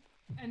run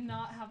and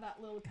not have that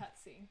little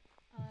cutscene.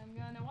 I'm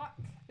gonna walk.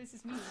 This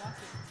is me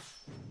walking.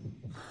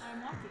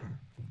 I'm walking.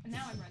 And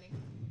now I'm running.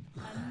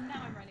 And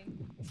now I'm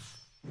running.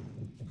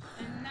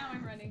 And now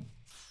I'm running.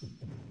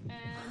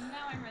 And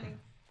now I'm running.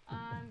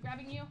 I'm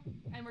grabbing you,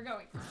 and we're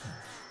going.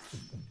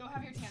 Go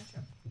have your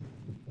tantrum.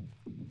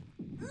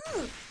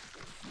 Ooh,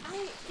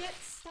 I get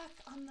stuck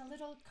on the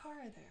little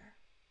car there.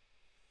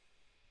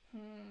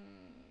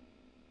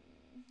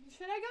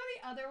 Should I go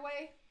the other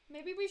way?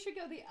 Maybe we should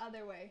go the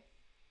other way.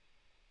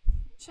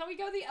 Shall we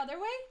go the other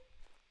way?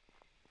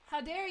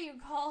 How dare you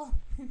call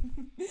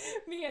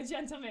me a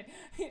gentleman?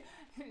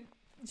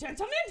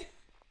 Gentleman?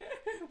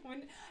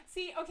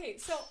 See, okay,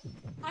 so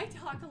I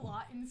talk a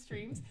lot in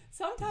streams.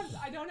 Sometimes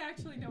I don't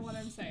actually know what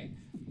I'm saying.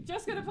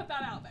 Just gonna put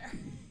that out there.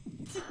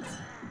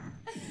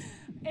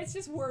 It's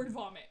just word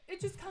vomit.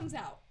 It just comes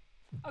out.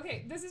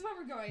 Okay, this is what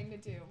we're going to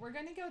do. We're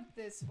gonna go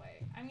this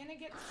way. I'm gonna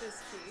get this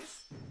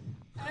piece.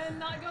 And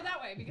not go that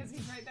way because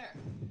he's right there.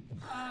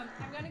 I'm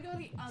gonna go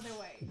the other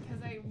way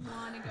because I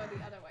want to go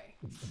the other way.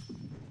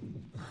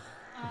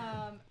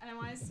 And I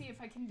want to see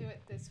if I can do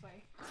it this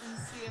way and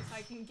see if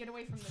I can get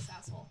away from this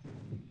asshole.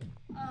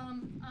 How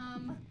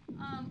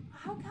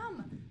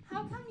come?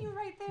 How come you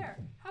right there?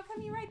 How come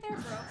you right there,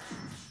 bro?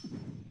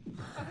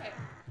 Okay.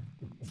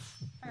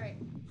 Alright.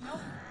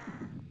 Nope.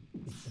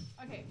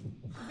 Okay.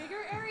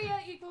 Bigger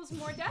area equals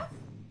more death?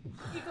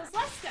 Equals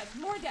less death.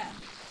 More death.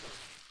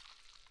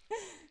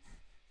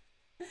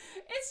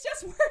 It's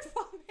just word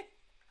vomit.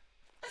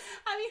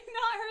 Have you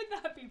not heard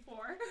that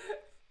before?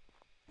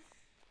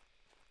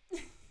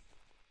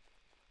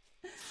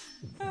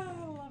 Oh, I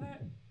love it.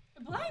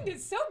 Blind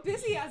is so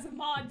busy as a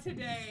mod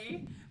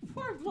today.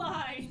 Poor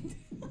Blind.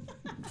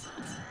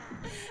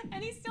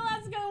 And he still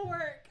has to go to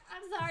work.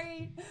 I'm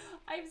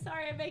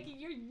sorry. I'm making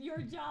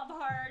your job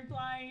hard,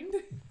 Blind.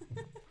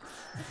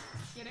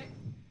 Get it?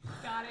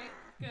 Got it?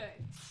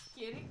 Good.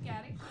 Get it?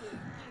 Got it? Good.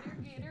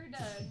 Get get her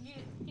done.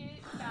 Get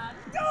it done.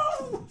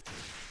 No!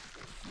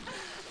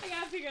 I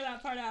gotta figure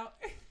that part out.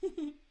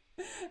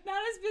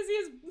 Not as busy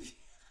as...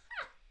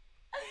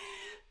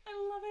 I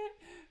love it.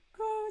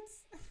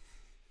 Quotes.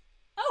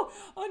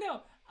 Oh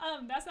no.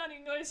 That's not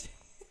English.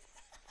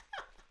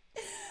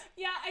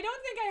 Yeah, I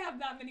don't think I have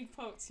that many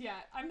quotes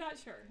yet. I'm not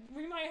sure.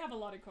 We might have a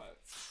lot of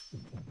quotes.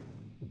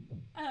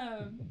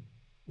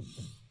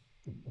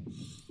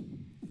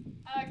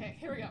 Okay,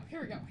 here we go.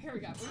 We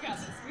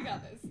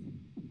got this.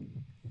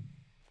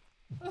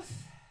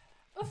 Oof.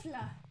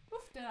 Oofla.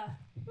 Oofda.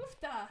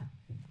 Oofda.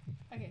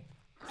 Okay,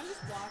 I'm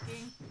just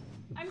walking.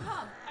 I'm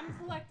calm. I'm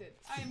collected.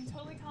 I am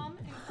totally calm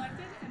and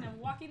collected and a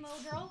walking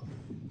little girl.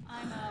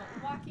 I'm a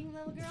walking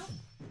little girl.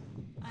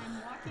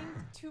 I'm walking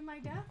to my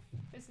death.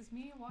 This is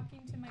me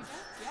walking to my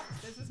death.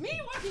 Yep, this is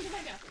me walking to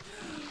my death.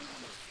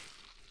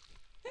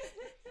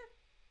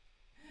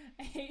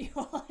 I hate you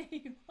all. I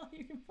hate you all.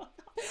 You can fuck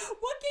off.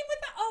 What game was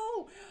that?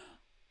 Oh,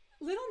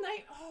 Little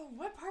Night. Oh,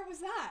 what part was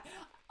that?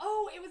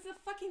 Oh, it was the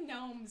fucking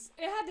gnomes.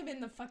 It had to have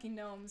been the fucking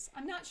gnomes.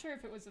 I'm not sure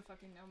if it was the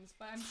fucking gnomes,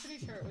 but I'm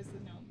pretty sure it was the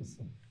gnomes.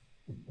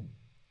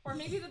 Or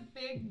maybe the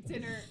big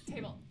dinner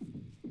table.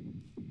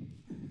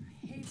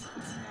 I hate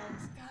fucking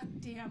gnomes.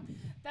 God damn.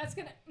 That's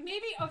gonna,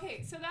 maybe,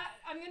 okay, so that,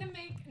 I'm gonna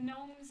make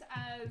gnomes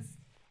as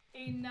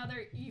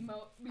another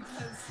emote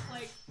because,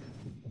 like,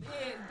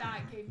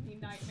 that gave me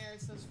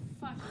nightmares, those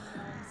fucking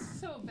gnomes.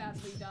 So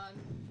badly done.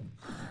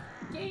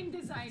 Game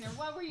designer,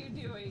 what were you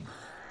doing?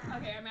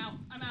 Okay, I'm out.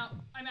 I'm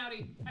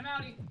outie. I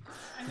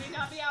may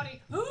not be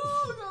outie.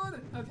 Oh,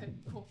 God. Okay,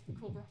 cool,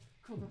 bro.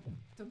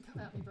 Don't come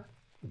at me, bro.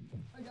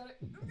 I got it.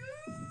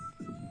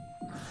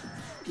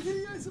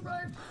 Okay, I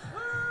survived.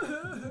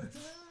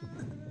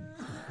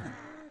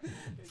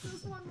 There's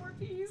just one more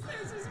piece.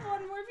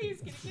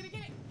 Get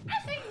it.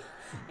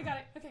 I got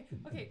it.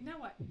 Okay, now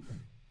what?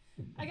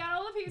 I got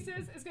all the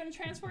pieces. It's gonna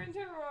transfer into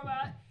a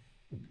robot.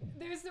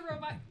 There's the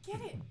robot.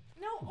 Get it.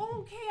 No,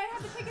 okay, I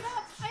had to pick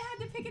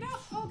it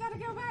up. Oh, gotta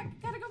go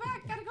back. Gotta go get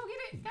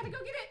it.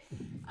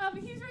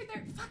 He's right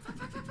there. Fuck.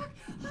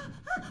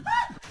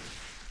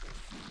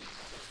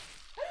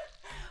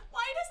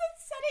 Why does it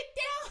set it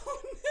down?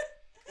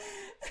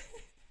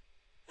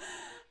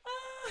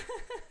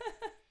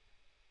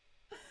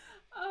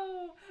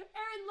 Oh,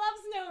 Aaron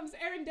loves gnomes.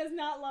 Aaron does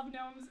not love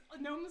gnomes.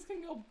 Gnomes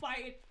can go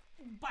bite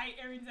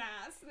Aaron's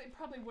ass. They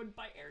probably would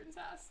bite Aaron's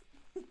ass.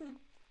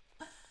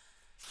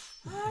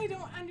 I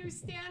don't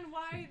understand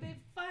why the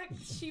fuck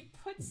she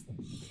puts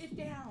it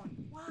down.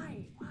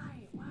 Why?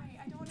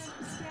 I don't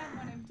understand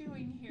what I'm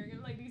doing here,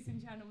 ladies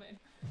and gentlemen.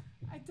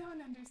 I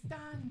don't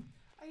understand.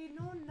 I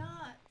know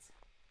not.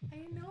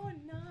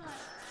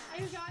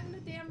 I've gotten the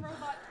damn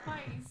robot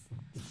twice,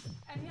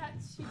 and yet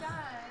she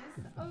dies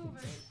over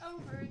and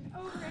over and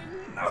over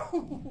and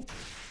no!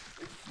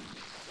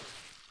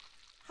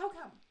 How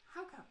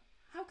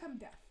come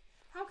death?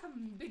 How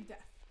come big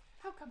death?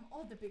 How come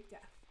all the big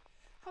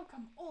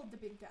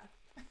death?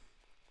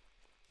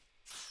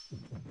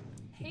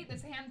 Hate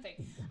this hand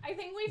thing. I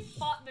think we've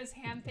fought this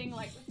hand thing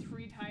like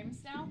 3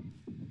 times now.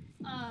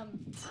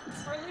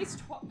 Or at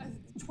least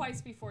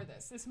twice before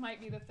this. This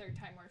might be the 3rd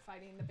time we're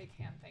fighting the big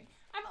hand thing.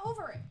 I'm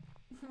over it.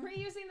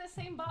 Reusing the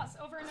same boss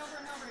over and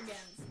over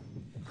again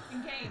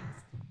in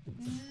games.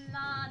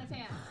 Not a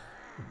fan.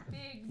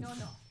 Big no.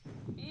 No.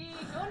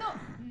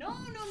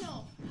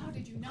 How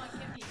did you not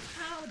get me?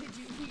 How did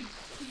you?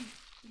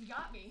 He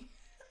got me.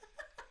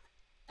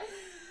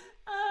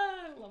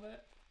 I love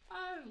it.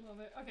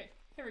 Okay,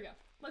 here we go.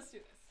 Let's do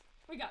this.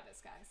 We got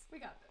this, guys.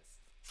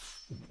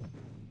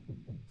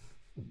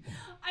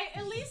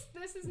 At least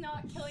this is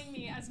not killing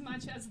me as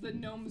much as the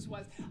gnomes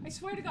was. I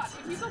swear to God,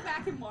 if you go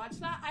back and watch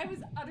that, I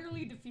was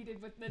utterly defeated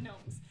with the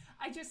gnomes.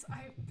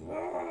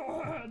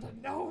 The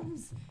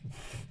gnomes.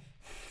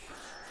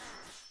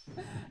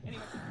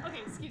 Anyway,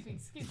 okay, excuse me,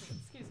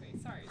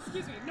 sorry,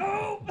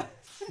 no!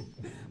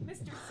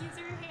 Mr.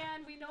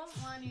 Scissorhand, we don't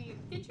want any.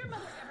 Did your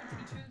mother ever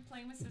teach you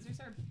playing with scissors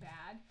are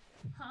bad?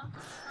 Huh?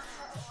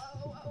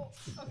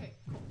 Okay,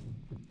 cool.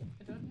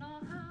 I don't know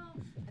how,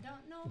 I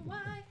don't know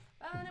why,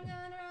 but I'm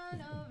gonna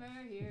run over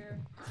here.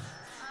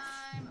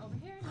 I'm over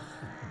here now.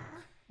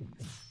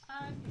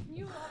 I'm picking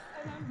you up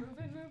and I'm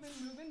moving.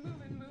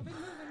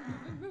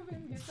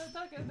 Get the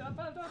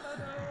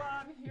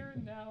I'm here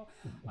now.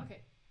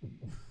 Okay.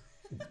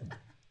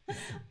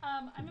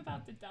 I'm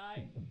about to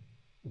die.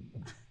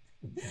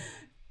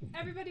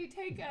 Everybody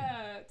take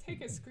a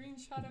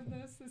screenshot of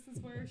this. This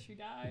is where she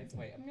dies.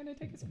 Wait, I'm gonna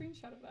take a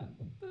screenshot of that.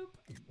 Boop.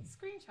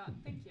 Screenshot.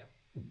 Thank you.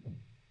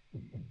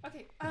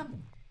 Okay.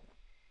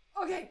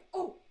 Okay.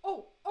 Oh.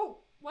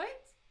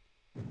 What?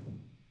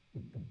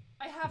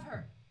 I have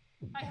her.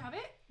 I have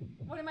it?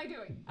 What am I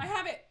doing? I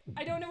have it.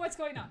 I don't know what's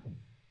going on.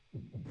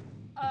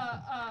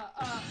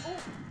 Oh.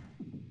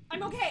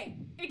 I'm okay.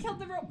 It killed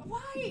the rope.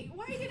 Why?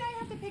 Why did I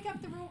have to pick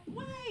up the rope?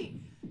 Why?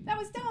 That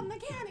was dumb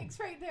mechanics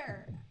right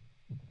there.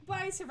 But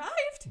I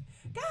survived.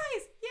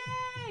 Guys,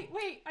 yay!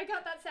 Wait, I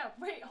got that sound.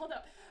 Wait, hold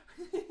up.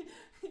 Yay!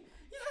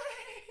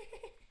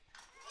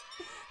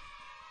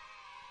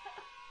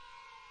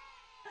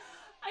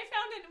 I I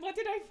found it. What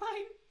did I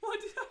find? What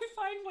did I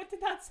find? What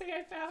did that say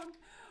I found?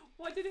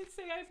 What did it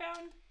say I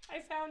found? I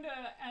found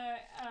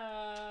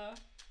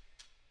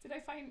did I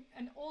find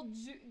an old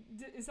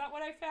is that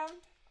what I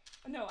found?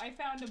 No, I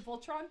found a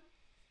Voltron.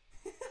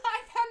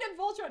 I found a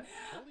Voltron.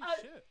 Holy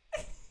shit.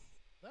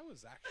 That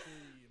was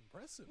actually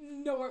impressive.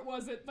 No, it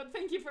wasn't, but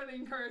thank you for the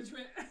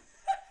encouragement.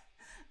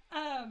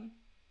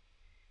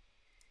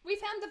 We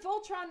found the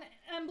Voltron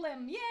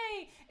emblem.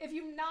 Yay! If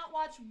you've not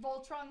watched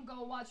Voltron,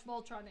 go watch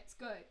Voltron. It's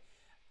good.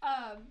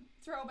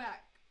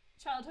 Throwback.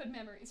 Childhood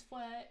memories.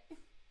 What?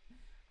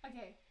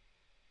 Okay.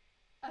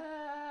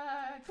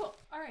 Cool.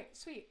 Alright,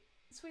 sweet.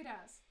 Sweet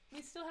ass.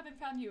 We still haven't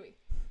found Yui.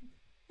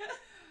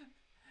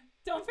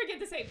 Don't forget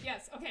to save.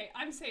 Yes, okay,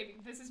 I'm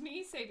saving. This is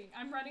me saving.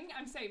 I'm running,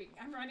 I'm saving.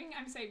 I'm running,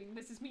 I'm saving.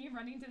 This is me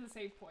running to the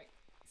save point.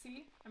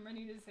 See? I'm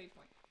running to the save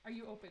point. Are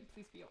you open?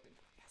 Please be open.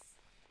 Yes.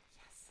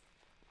 Yes.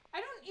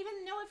 I don't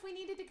even know if we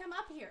needed to come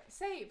up here.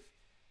 Save.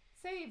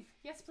 Save.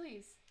 Yes,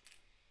 please.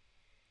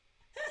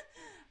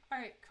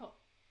 Alright, cool.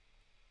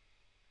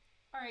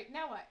 Alright,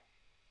 now what?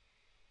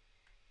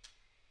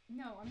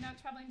 No, I'm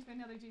not traveling to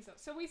another Jizo.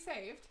 So we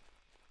saved.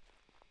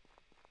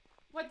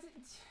 What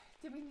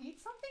did we need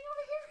something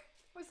over here?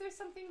 Was there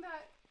something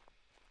that...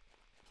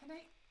 Can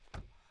I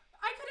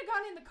could have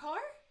gone in the car?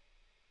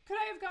 Could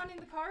I have gone in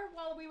the car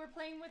while we were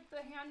playing with the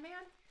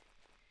handman?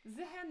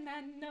 The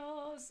handman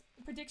knows.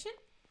 Prediction?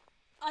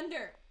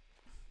 Under.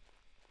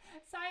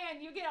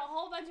 Cyan, you get a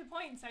whole bunch of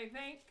points, I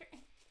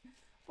think.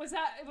 Was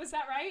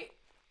that right?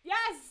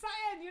 Yes,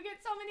 Cyan, you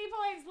get so many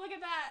points. Look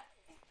at that.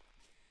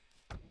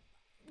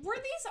 Were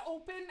these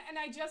open and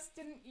I just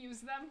didn't use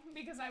them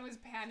because I was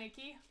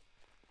panicky?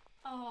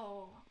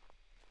 Oh.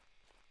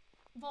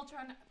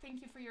 Voltron,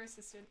 thank you for your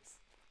assistance.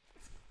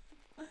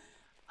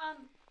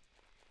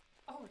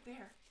 Oh,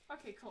 there.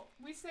 Okay, cool.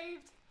 We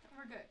saved.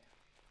 We're good.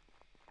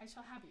 I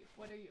shall have you.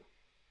 What are you?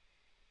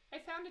 I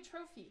found a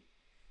trophy.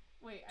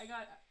 Wait,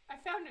 I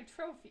found a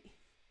trophy.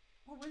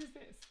 Oh, what is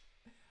this?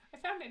 I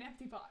found an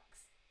empty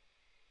box.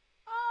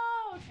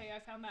 Oh, okay, I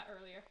found that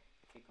earlier.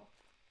 Okay, cool.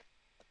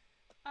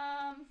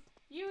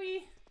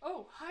 Yui.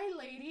 Oh, hi,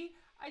 lady.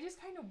 I just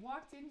kind of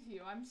walked into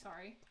you. I'm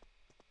sorry.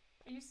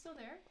 Are you still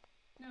there?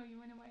 No, you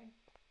went away.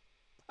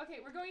 Okay,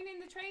 we're going in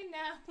the train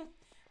now.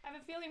 I have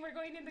a feeling we're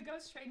going in the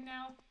ghost train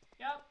now.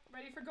 Yep,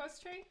 ready for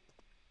ghost train?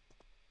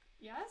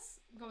 Yes?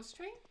 Ghost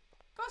train?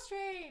 Ghost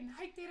train!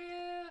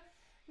 Haiteru!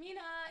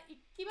 Mina,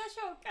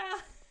 ikimashou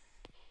ka!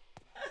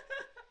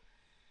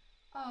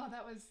 Oh,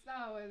 that was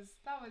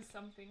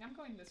something. I'm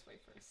going this way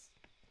first.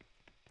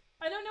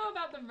 I don't know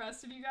about the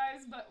rest of you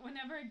guys, but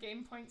whenever a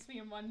game points me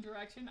in one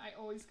direction, I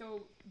always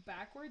go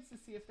backwards to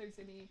see if there's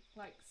any,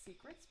 like,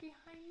 secrets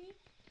behind me.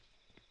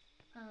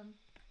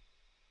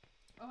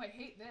 Oh, I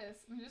hate this.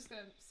 I'm just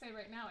gonna say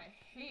right now, I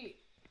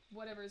hate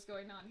whatever's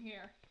going on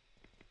here.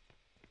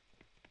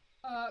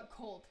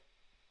 Cold.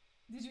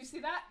 Did you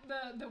see that?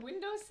 The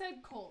window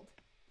said cold.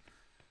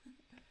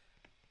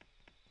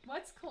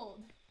 What's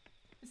cold?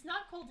 It's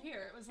not cold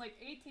here. It was like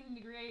 18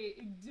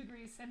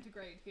 degrees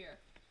centigrade here.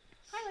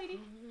 Hi, lady.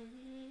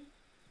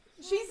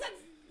 She said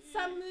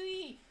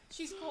samui.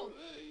 She's cold.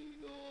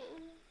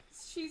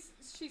 She's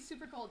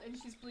super cold and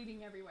she's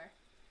bleeding everywhere.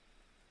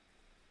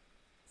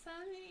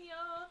 Samui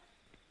yo.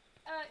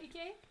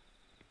 Ike?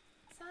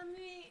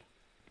 Samui.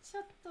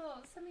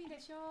 Chotto samui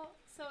desho.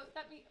 So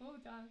that means oh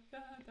da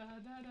da da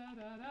da da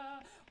da da.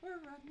 We're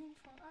running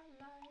for our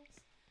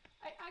lives.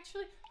 I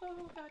actually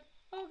oh god.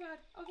 Oh god.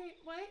 Okay,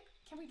 what?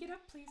 Can we get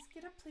up please?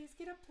 Get up please.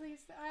 Get up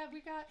please.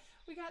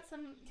 We got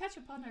some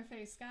ketchup on our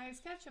face,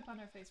 guys. Ketchup on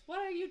our face. What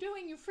are you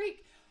doing, you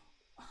freak?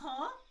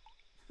 Huh?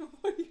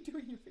 What are you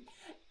doing, you freak?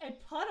 A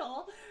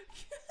puddle?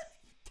 You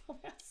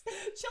dumbass.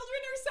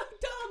 Children are so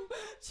dumb.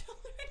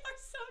 Children are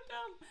so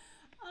dumb.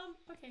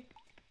 Okay.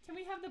 Can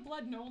we have the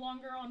blood no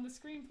longer on the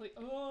screen, please?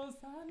 Oh,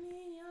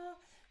 Sami yo.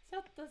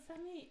 Chotto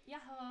Sami.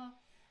 Yaho.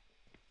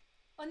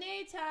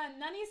 Onei-chan,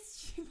 nani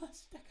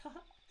shimashita ka?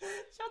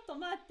 Chotto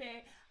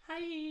matte.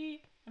 Hi.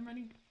 I'm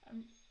running.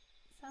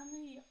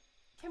 Sami.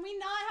 Can we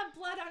not have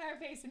blood on our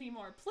face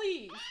anymore,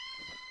 please?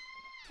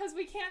 Because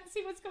we can't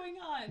see what's going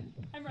on.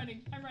 I'm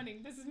running. I'm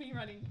running. This is me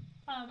running.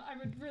 I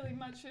would really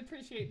much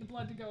appreciate the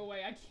blood to go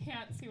away. I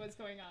can't see what's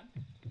going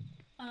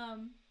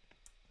on.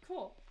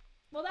 Cool.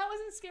 Well, that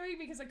wasn't scary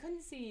because I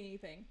couldn't see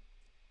anything.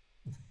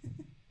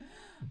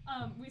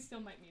 We still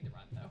might need to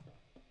run, though.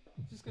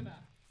 Just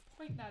gonna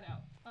point that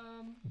out.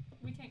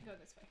 We can't go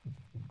this way.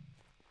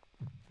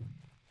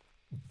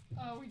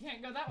 Oh, we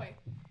can't go that way.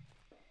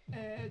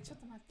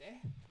 Chotto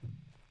matte.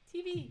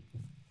 TV.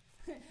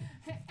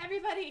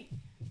 Everybody,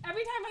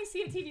 every time I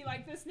see a TV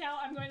like this now,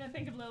 I'm going to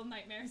think of Little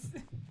Nightmares.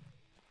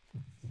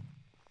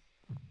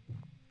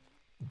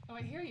 Oh,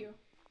 I hear you.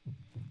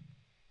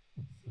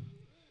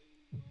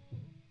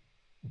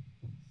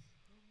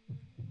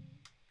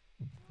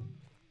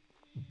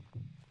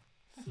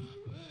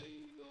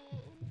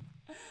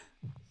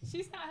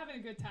 She's not having a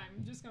good time.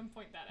 I'm just gonna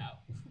point that out.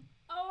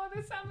 Oh,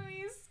 the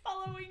Samui is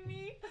following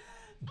me.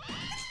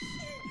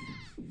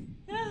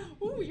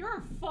 Ooh, you're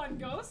a fun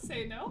ghost.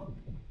 Say no.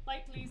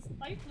 Light, please.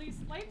 Light, please.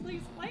 Light,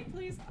 please. Light,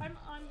 please. I'm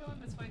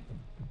going this way.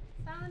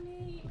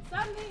 Sami,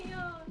 Sami,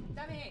 oh,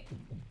 dame.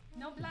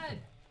 No blood.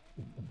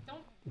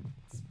 Don't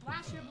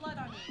splash your blood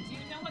on me. Do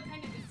you know what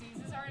kind of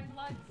diseases are in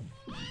blood?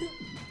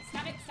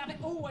 Stab it, stab it.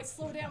 Oh, I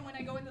slow down when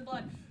I go in the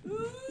blood.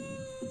 Ooh,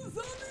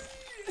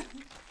 Sami!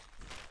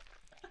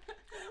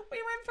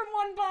 We went from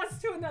one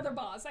boss to another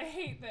boss. I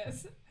hate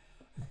this.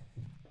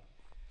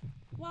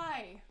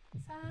 Why?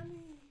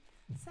 Sami,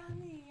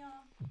 Sami,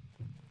 oh.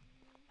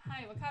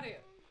 Hi, wakaru.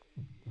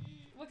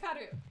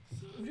 Wakaru.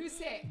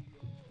 Urusei.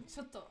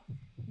 Chotto.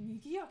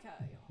 Nigiyaka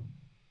yo.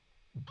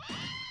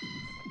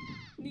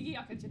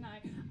 Nigiyaka janai.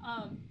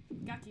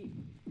 Gaki.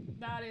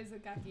 That is a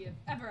gaki if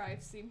ever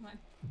I've seen one.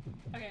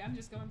 Okay, I'm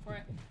just going for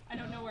it. I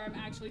don't know where I'm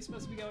actually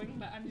supposed to be going,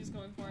 but I'm just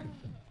going for it.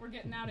 We're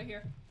getting out of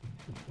here.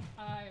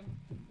 I'm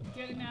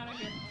getting out of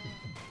here.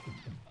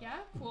 Yeah,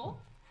 cool.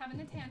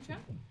 Having a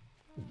tantrum.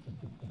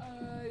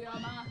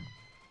 Yama.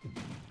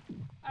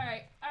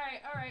 Alright,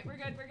 we're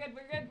good. We're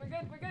not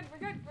good.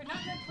 We're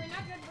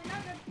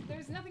not good.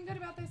 There's nothing good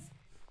about this.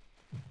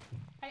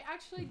 I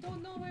actually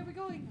don't know where we're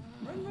going.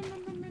 Run.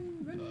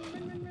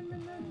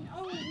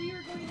 Oh, we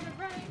are going the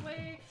right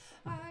way.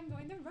 I'm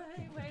going the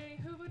right way.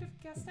 Who would have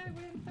guessed I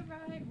went the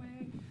right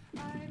way?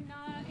 I'm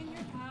not in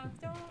your path.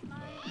 Don't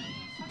mind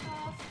me. Fuck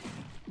off.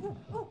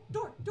 Oh,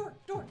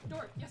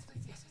 door. Yes,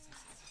 please.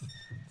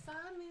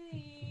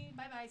 Samui.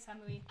 Bye-bye,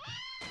 Samui.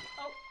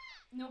 Oh,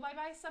 no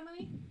bye-bye,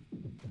 Samui.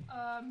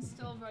 I'm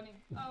still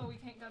running. Oh, we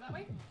can't go that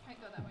way? Can't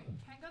go that way.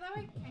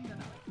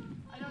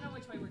 I don't know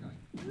which way we're going.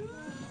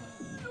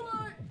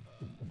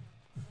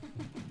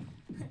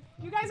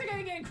 You guys are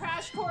gonna get a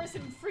crash course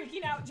in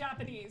freaking out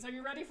Japanese. Are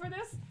you ready for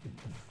this?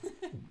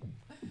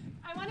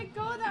 I want to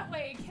go that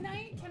way. Can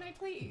I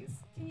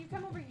please? Can you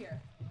come over here?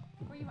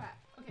 Where you at?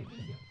 Okay,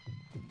 thank you.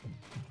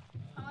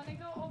 I want to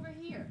go over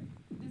here.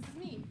 This is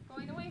me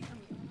going away from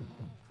you.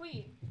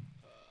 Queen.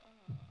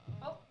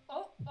 Oh.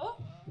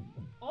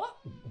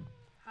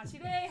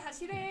 Hashire.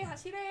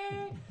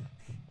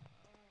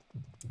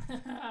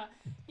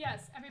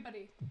 Yes,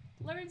 everybody.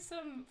 Learn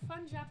some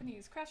fun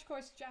Japanese. Crash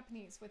course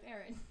Japanese with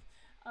Erin.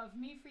 Of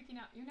me freaking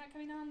out. You're not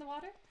coming on the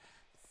water?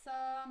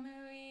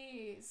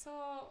 Samui.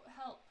 So,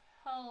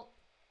 help.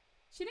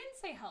 She didn't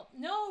say help.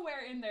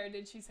 Nowhere in there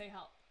did she say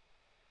help.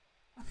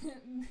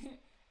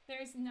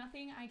 There's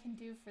nothing I can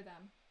do for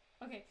them.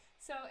 Okay,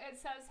 so it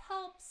says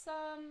help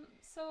some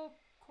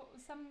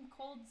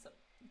cold.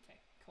 Okay,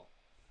 cool.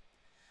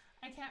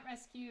 I can't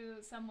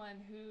rescue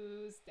someone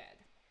who's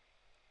dead.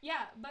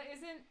 Yeah, but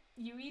isn't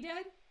Yui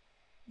dead?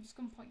 I'm just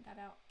gonna point that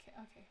out.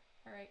 Okay.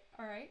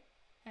 All right.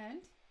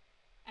 And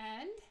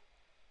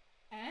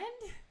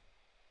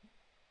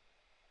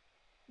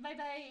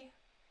bye.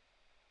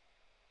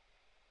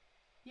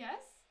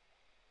 Yes?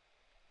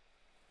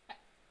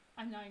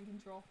 I'm not in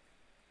control.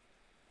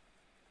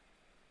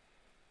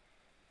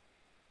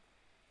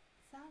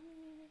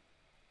 Sami.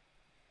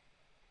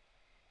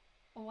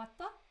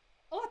 Owatta?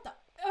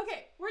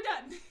 Okay, we're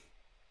done.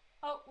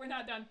 Oh, we're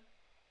not done.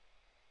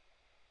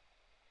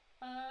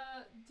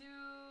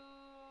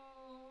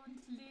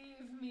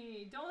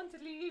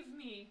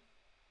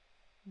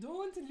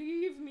 Don't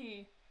leave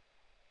me.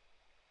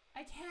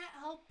 I can't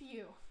help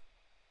you.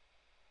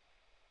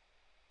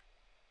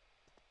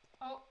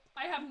 Oh,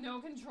 I have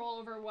no control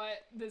over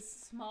what this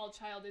small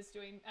child is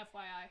doing,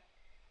 FYI.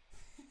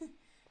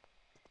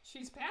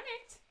 She's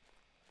panicked.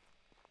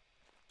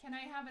 Can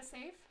I have a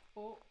safe?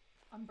 Oh,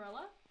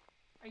 umbrella?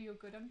 Are you a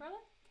good umbrella?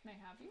 Can I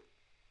have you?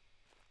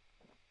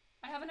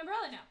 I have an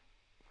umbrella now.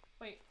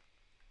 Wait,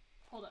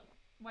 hold up.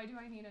 Why do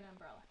I need an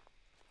umbrella?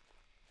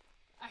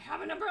 I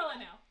have an umbrella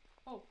now.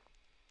 Oh,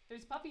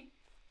 there's Puppy.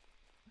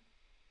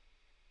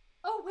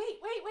 Oh, wait.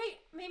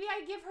 Maybe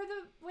I give her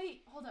the,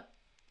 wait, hold up.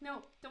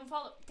 No, don't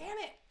follow. Damn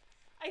it.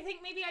 I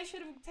think maybe I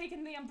should have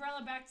taken the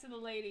umbrella back to the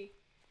lady.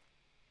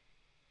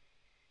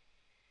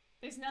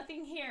 There's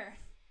nothing here.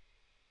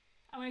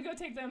 I'm gonna go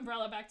take the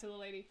umbrella back to the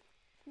lady.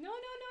 No.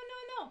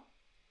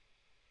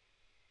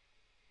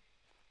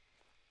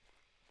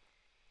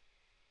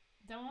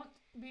 Don't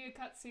be a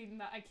cutscene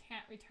that I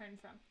can't return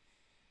from.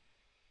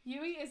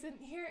 Yui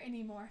isn't here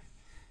anymore.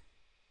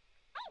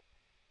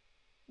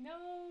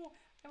 No,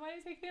 I want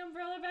to take the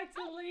umbrella back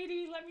to the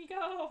lady. Let me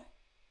go.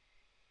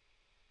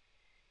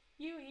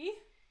 Yui?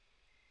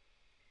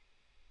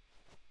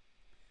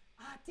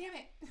 Ah, damn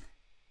it.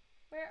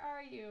 Where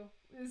are you?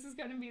 This is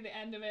gonna be the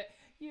end of it.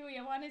 Yui,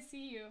 I want to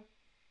see you.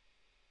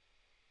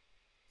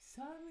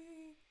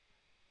 Sami.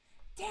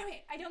 Damn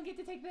it, I don't get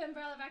to take the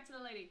umbrella back to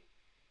the lady.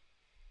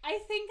 I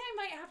think I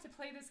might have to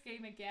play this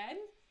game again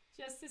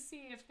just to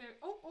see if there.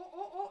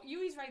 Oh,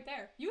 Yui's right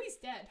there. Yui's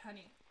dead,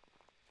 honey.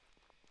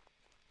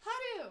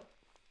 Haru!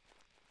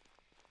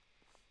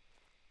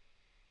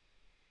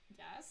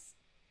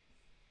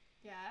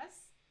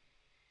 Yes.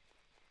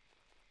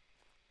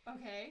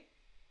 Okay.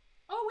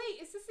 Oh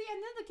wait, is this the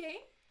end of the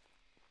game?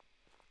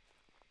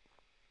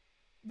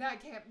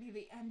 That can't be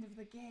the end of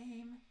the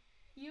game.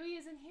 Yui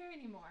isn't here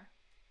anymore.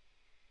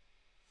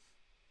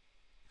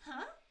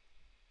 Huh?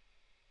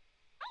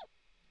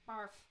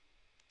 Barf.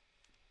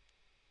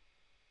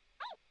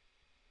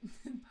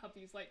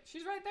 Puppy's like,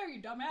 she's right there,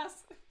 you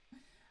dumbass.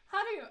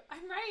 Haru,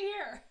 I'm right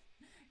here.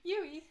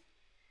 Yui.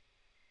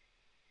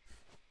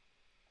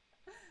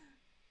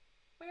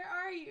 Where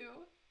are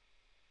you?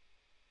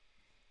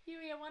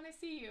 Yui, I want to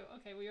see you.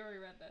 Okay, we already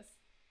read this.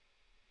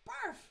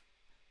 Barf!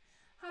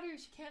 Haru,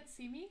 she can't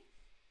see me?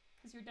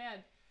 Because you're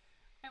dead.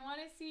 I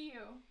want to see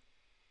you.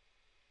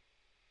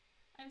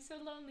 I'm so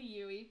lonely,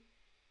 Yui.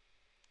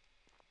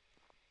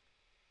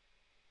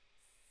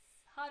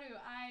 Haru,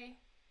 I... ...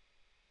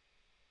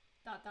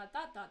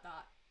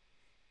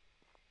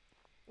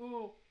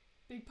 Ooh,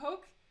 big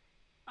poke?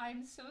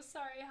 I'm so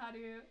sorry,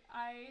 Haru.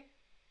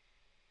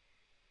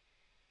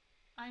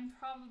 I'm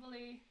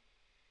probably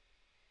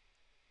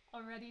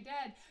already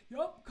dead.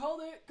 Yup,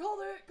 called it,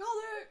 called it,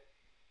 called it!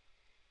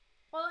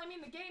 Well, I mean,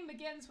 the game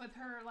begins with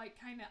her, like,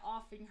 kind of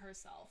offing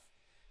herself.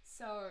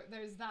 So,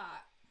 there's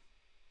that.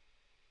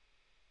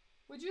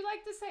 Would you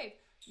like to save?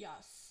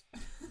 Yes.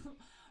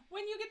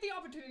 When you get the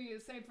opportunity to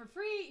save for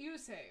free, you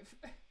save.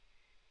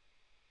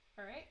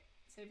 Alright,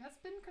 save has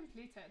been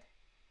completed.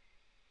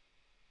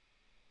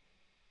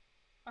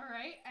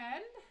 Alright,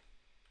 and?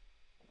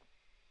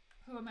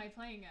 Who am I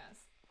playing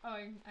as? Oh,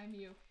 I'm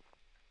you.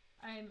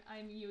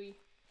 I'm Yui.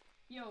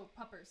 Yo,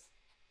 puppers.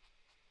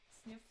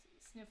 Sniff,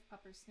 sniff,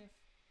 puppers, sniff.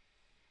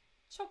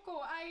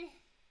 Choco, ...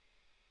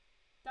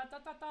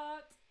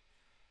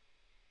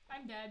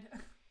 I'm dead.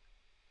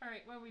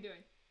 Alright, what are we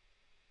doing?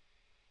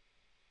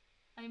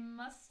 I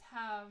must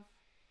have...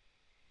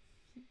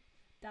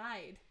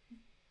 died.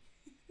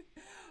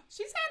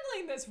 She's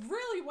handling this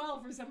really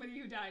well for somebody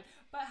who died.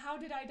 But how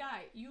did I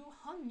die? You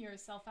hung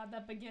yourself at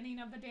the beginning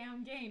of the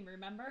damn game,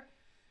 remember?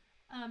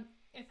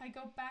 If I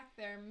go back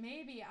there,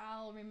 maybe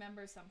I'll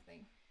remember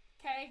something.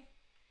 Okay? ...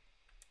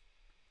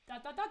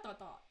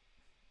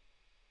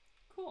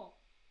 Cool.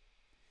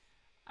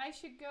 I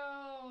should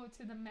go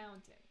to the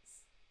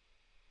mountains.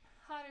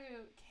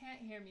 Haru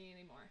can't hear me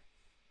anymore. ...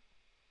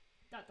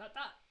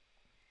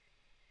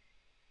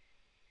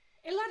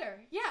 A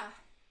letter, yeah.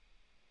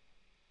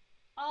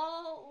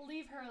 I'll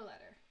leave her a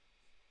letter.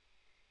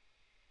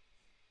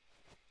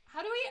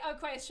 How do we,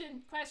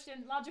 question,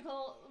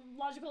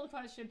 logical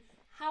question.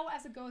 How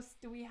as a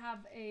ghost do we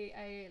have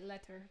a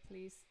letter,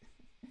 please?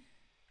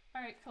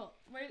 Alright, cool.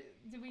 Where,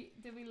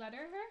 did we letter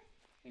her?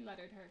 We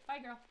lettered her. Bye,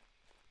 girl.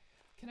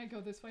 Can I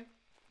go this way?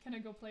 Can I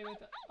go play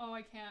with it? Oh,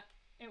 I can't.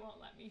 It won't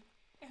let me.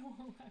 It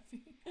won't let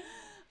me.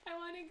 I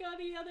want to go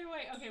the other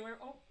way. Okay, we're,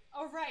 oh,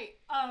 right.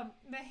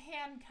 The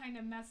hand kind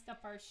of messed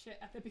up our shit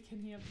at the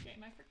beginning of the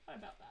game. I forgot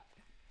about that.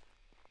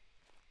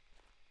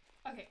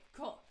 Okay,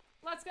 cool.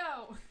 Let's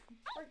go.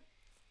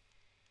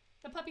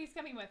 The puppy's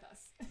coming with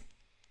us.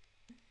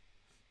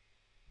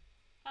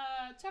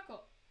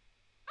 Choco.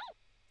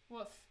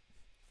 Woof.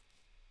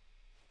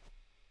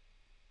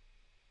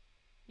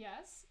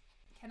 Yes?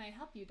 Can I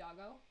help you,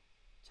 doggo?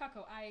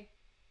 Choco,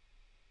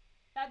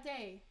 that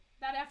day,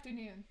 that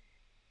afternoon,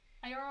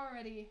 I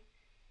already... ...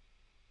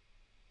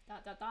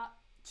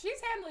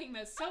 She's handling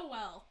this so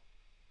well.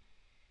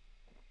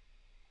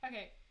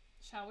 Okay,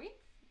 shall we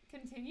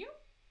continue? ...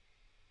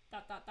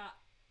 I'm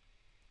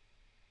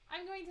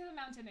going to the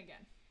mountain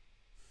again.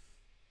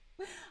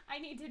 I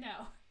need to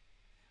know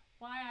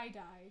why I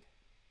died.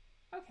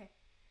 Okay.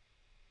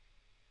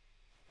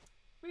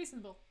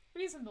 Reasonable.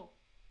 Reasonable.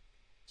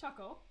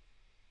 Choco,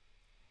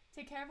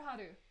 take care of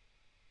Haru.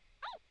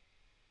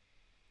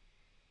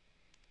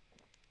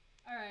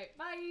 Alright,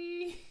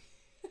 bye!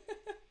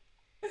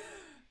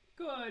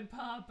 Good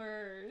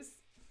poppers.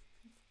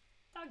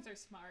 Dogs are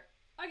smart.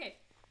 Okay,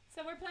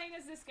 so we're playing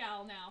as this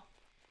gal now.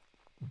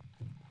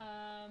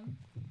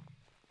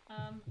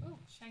 Oh,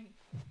 shiny.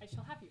 I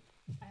shall have you.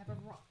 I have a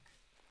rock.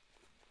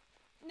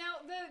 Now,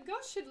 the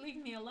ghost should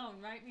leave me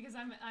alone, right? Because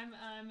I'm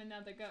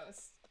another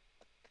ghost.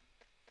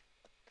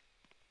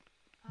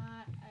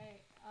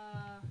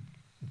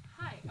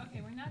 Hi.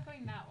 Okay, we're not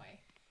going that way.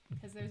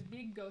 Because there's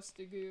big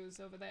ghost-a-goos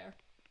over there.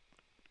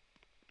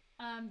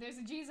 There's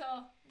a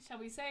Jizo. Shall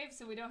we save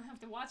so we don't have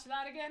to watch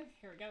that again?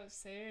 Here we go.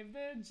 Save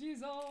the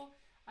Jizo.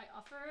 I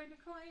offered a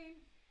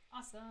coin.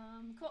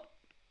 Awesome. Cool.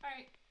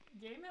 Alright.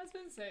 Game has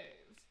been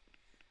saved.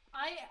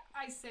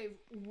 I save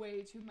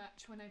way too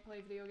much when I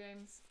play video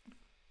games.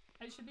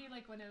 I should be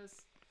like one of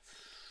those...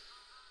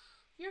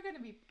 You're gonna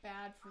be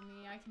bad for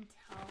me, I can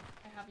tell.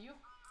 I have you.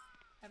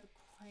 I have a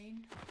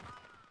coin.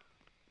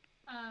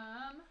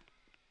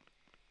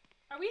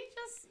 Are we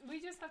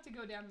just have to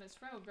go down this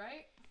road,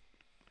 right?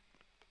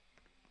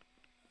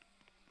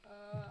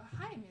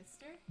 Hi,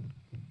 mister.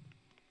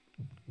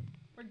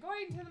 We're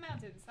going to the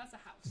mountains. That's a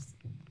house.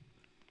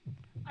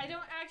 I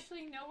don't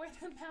actually know where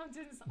the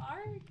mountains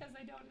are because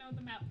I don't know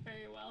the map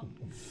very well.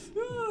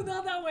 Ooh,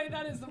 not that way.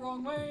 That is the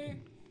wrong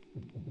way.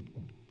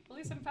 At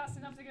least I'm fast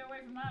enough to get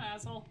away from that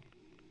asshole.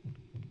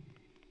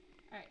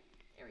 Alright,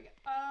 here we go.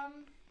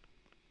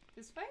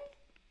 This way?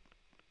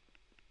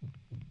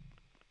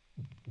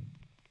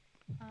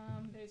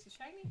 There's a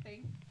shiny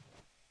thing.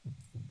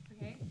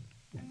 Okay,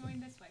 I'm going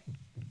this way.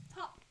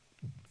 Top!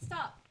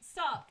 Stop!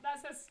 Stop!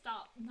 That says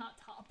stop, not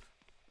top.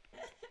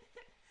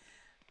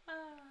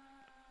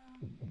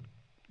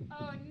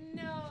 Oh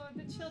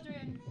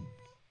children.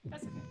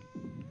 That's okay.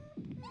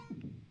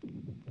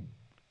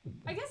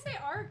 I guess they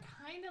are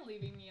kind of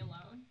leaving me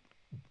alone.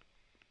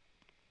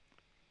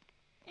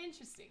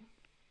 Interesting.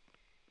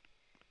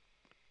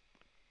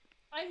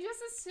 I'm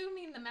just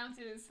assuming the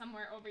mountain is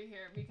somewhere over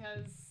here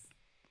because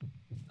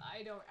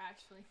I don't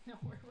actually know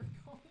where we're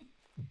going.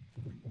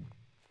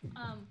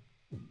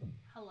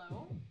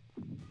 Hello?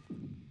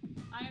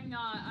 I'm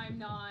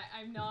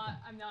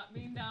not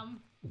being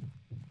dumb.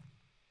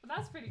 But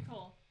that's pretty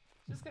cool.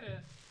 Just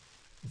gonna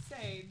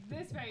say,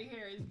 this right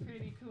here is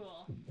pretty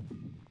cool.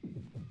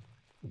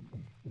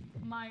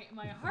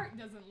 My heart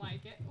doesn't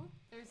like it. Oh,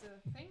 there's a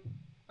thing.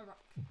 A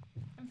rock.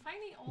 I'm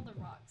finding all the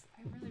rocks.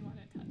 I really want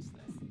to touch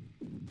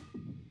this.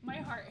 My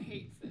heart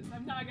hates this.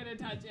 I'm not gonna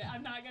touch it.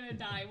 I'm not gonna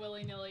die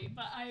willy-nilly,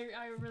 but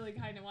I really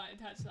kind of want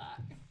to touch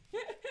that.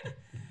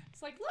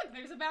 It's like, look,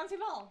 there's a bouncy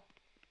ball.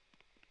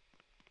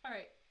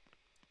 Alright.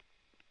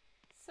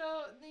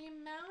 So, the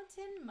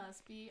mountain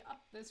must be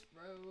up this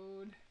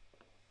road.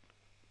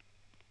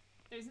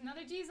 There's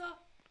another Jizo.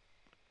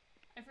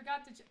 I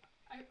forgot to...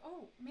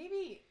 oh,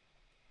 maybe...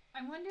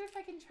 I wonder if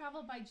I can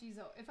travel by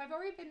Jizo. If I've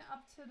already been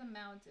up to the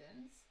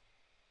mountains...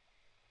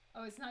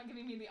 Oh, it's not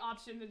giving me the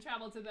option to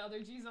travel to the other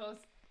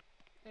Jizos.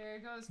 There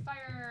goes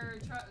fire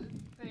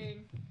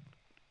thing.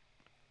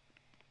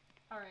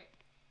 Alright.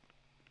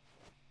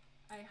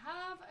 I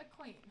have a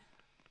coin.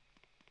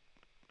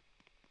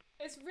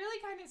 It's really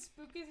kind of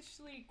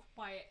spookishly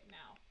quiet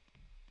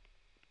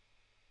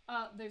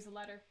now. There's a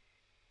letter.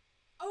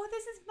 Oh,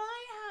 this is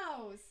my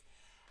house!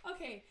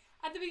 Okay,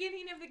 at the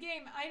beginning of the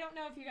game, I don't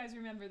know if you guys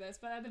remember this,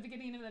 but at the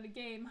beginning of the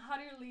game,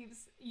 Haru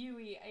leaves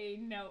Yui a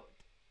note.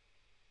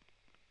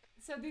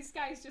 So these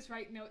guys just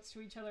write notes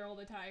to each other all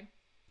the time.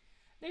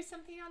 There's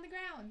something on the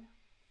ground.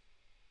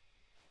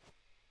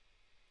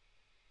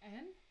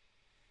 And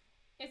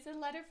it's a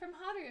letter from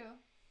Haru.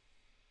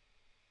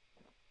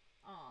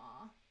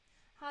 Aww.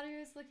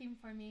 Haru is looking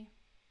for me.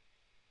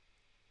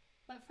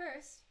 But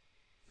first,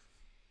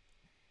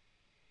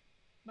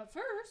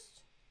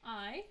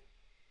 I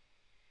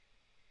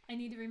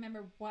need to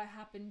remember what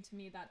happened to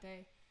me that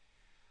day.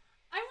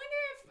 I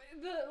wonder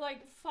if the,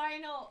 like,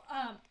 final,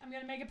 I'm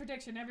gonna make a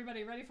prediction.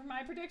 Everybody ready for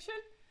my prediction?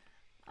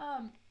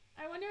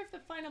 I wonder if the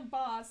final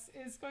boss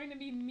is going to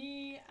be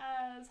me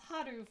as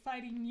Haru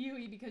fighting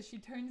Yui because she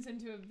turns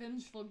into a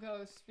vengeful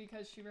ghost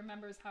because she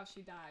remembers how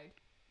she died.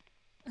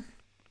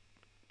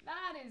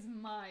 That is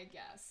my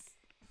guess.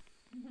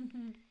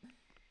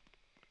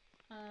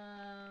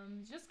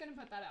 Just gonna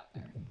put that out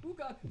there. Oh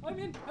god, I'm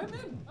in,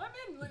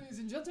 ladies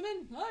and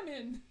gentlemen, I'm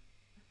in.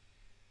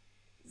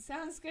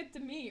 Sounds good to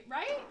me,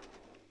 right?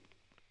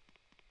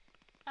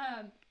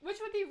 Which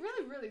would be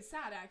really, really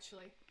sad,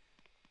 actually.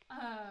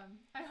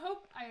 I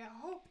hope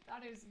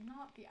that is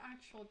not the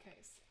actual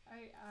case.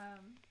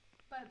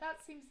 But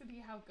that seems to be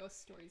how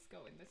ghost stories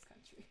go in this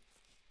country.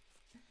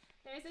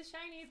 There's a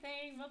shiny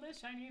thing. Will the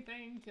shiny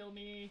thing kill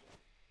me?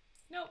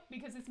 Nope,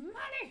 because it's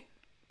money!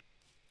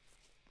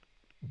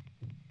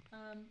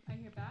 I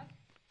hear bad.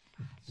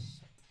 Ah,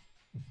 shit.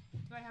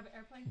 Do I have an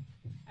airplane?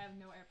 I have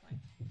no airplane.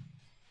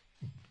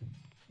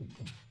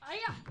 Ah,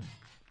 yeah!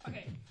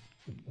 Okay.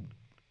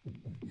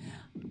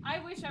 I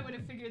wish I would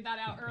have figured that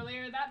out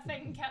earlier. That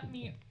thing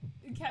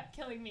kept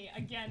killing me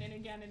again and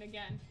again and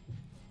again.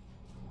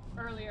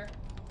 Earlier.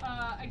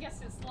 I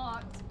guess it's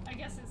locked.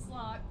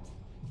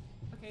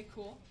 Okay,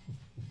 cool.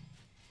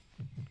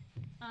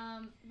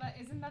 But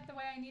isn't that the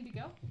way I need to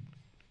go?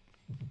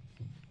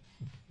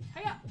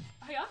 Hiya!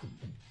 Hiya!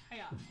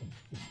 Hiya!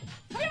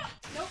 Hiya!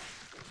 Nope!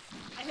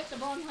 I hit the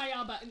wrong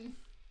hiya button.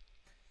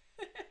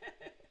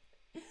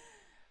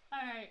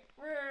 Alright,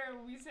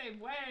 we say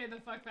way the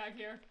fuck back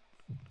here.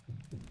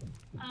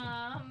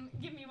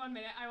 Give me 1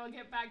 minute. I will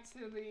get back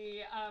to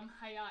the,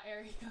 hiya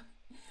area.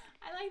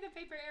 I like the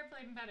paper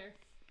airplane better.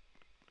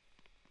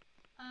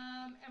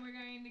 And we're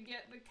going to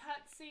get the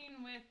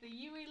cutscene with the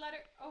Yui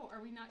letter. Oh,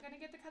 are we not going to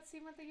get the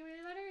cutscene with the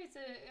Yui letter?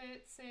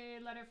 It's a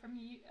letter from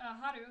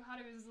Haru.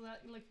 Haru is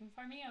looking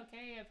for me.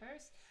 Okay, at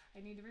first. I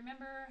need to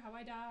remember how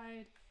I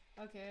died.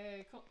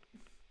 Okay, cool.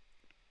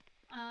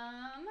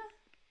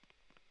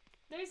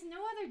 There's no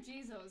other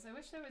Jizos. I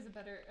wish there was a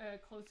better,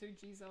 closer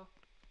Jizo.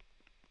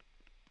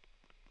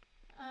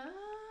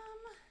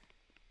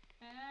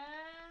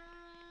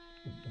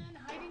 And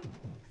hiding.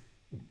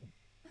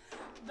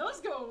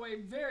 Those go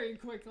away very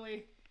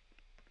quickly.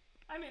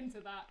 I'm into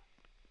that.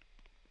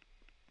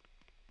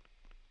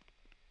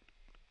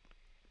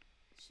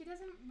 She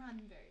doesn't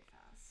run very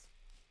fast.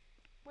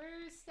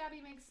 Where's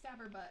Stabby makes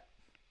stabber butt?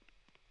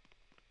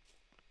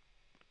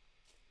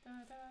 Da,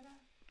 da, da.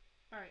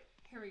 Alright,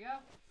 here we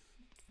go.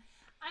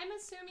 I'm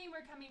assuming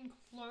we're coming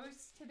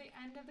close to the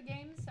end of the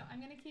game, so I'm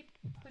gonna keep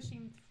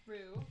pushing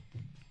through.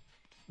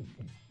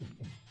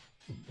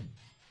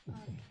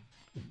 Okay.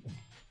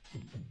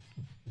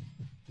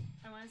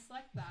 I want to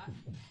select that.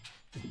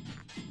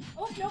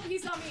 Oh, nope, he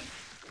saw me!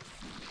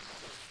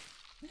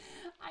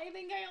 I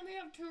think I only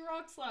have 2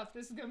 rocks left.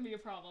 This is gonna be a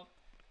problem.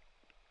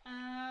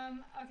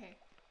 Okay.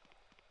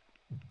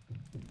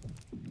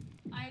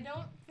 I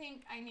don't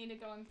think I need to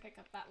go and pick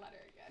up that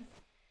letter again.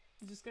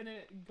 I'm just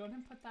gonna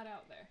put that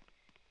out there.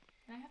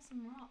 Can I have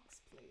some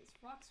rocks, please?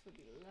 Rocks would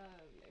be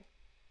lovely.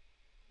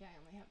 Yeah, I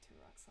only have 2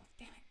 rocks left.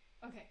 Damn it.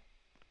 Okay.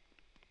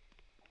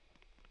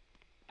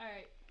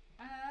 Alright.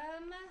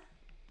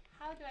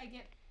 How do I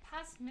get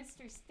past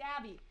Mr.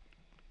 Stabby?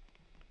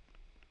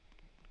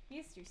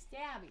 Mr.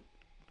 Stabby.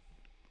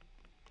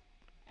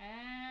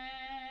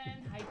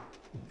 And hide.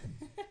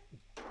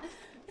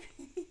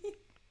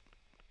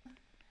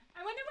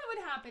 I wonder what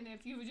would happen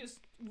if you just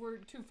were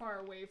too far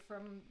away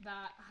from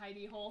that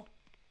hidey hole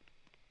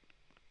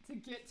to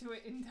get to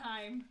it in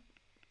time.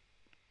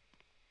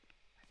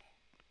 Okay.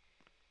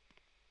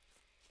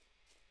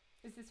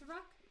 Is this a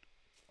rock?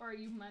 Or are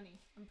you money?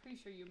 I'm pretty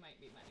sure you might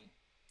be money.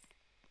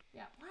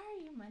 Yeah, why are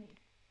you money?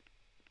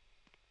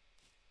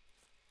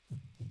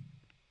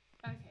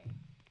 Okay,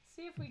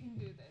 see if we can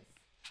do this.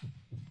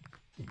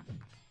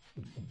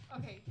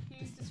 Okay,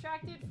 he's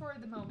distracted for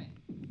the moment.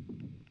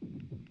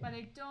 But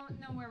I don't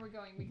know where we're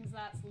going because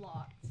that's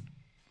locked.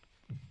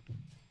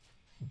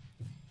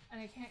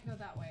 And I can't go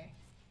that way.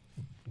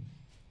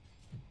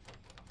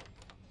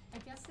 I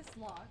guess it's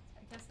locked.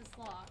 I guess it's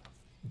locked.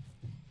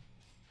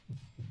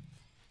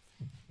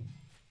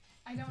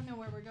 I don't know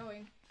where we're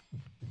going.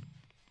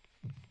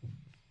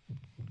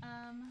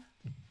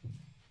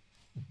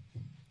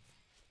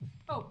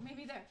 Oh,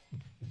 maybe there.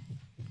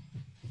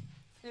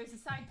 There's a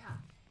side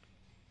path.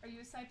 Are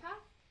you a side path?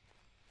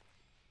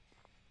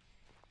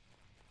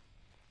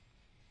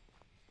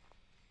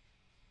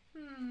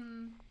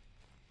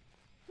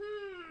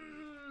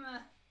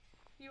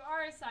 You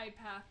are a side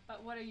path,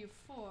 but what are you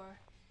for?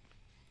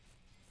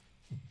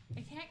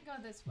 I can't go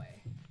this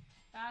way.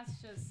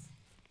 That's just...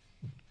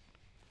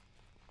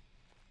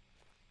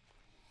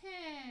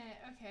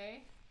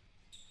 okay.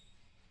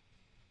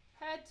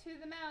 Head to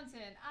the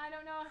mountain. I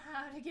don't know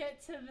how to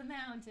get to the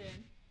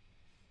mountain.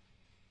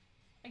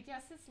 I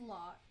guess it's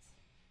locked.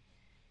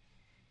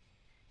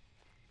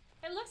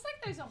 It looks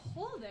like there's a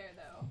hole there,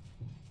 though.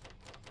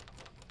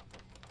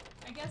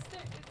 I guess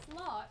it's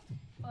locked,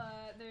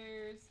 but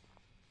there's...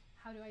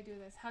 How do I do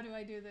this? How do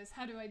I do this?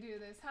 How do I do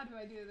this? How do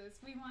I do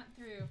this? We want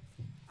through.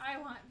 I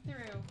want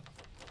through.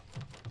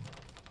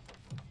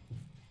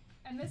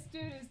 And this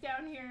dude is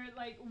down here,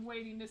 like,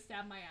 waiting to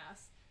stab my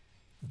ass.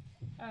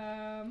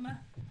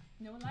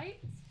 No light?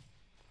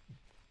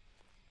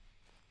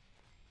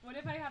 What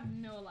if I have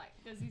no light?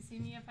 Does he see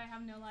me if I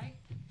have no light?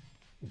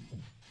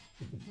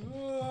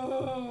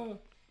 Whoa.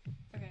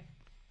 Okay.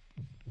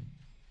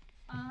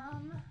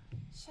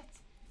 Shit.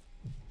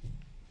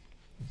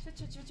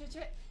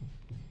 Shit.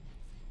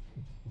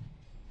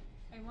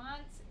 I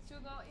want to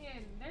go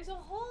in. There's a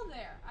hole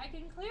there. I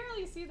can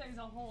clearly see there's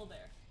a hole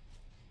there.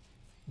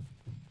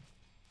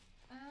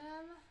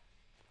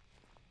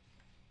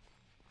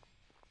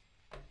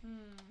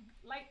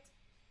 Light.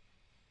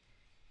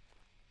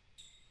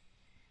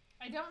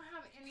 I don't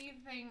have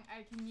anything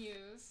I can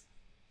use.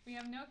 We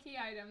have no key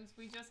items.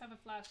 We just have a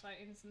flashlight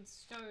and some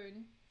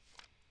stone.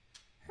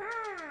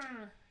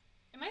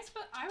 Am I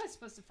supposed? I was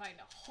supposed to find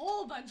a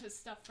whole bunch of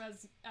stuff for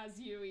as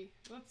Yui.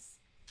 Whoops.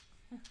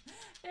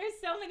 There's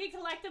so many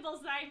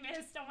collectibles that I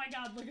missed. Oh my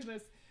god, look at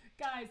this.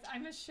 Guys,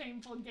 I'm a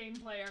shameful game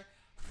player.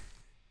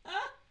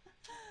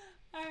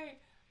 Alright.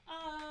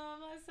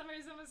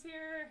 Summer's almost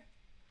here.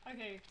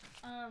 Okay.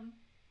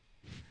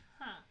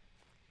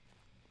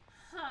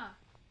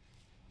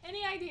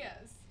 Any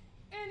ideas?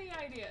 Any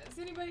ideas?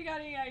 Anybody got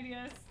any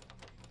ideas?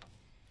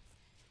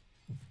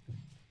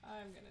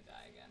 I'm gonna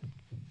die again.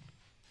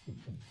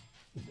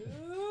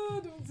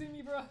 Ooh, don't see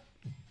me, bruh.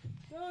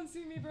 Don't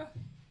see me, bruh.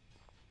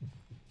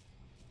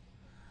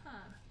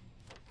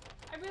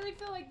 I really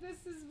feel like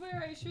this is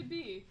where I should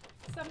be.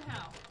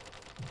 Somehow.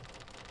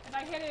 If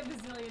I hit it a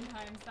bazillion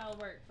times, that'll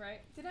work,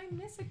 right? Did I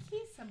miss a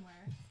key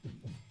somewhere?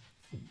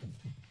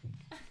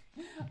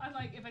 I'm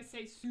like, if I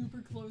stay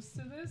super close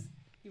to this,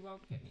 he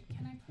won't get me.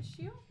 Can I push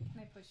you? Can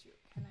I push you?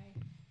 Can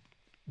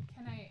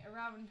I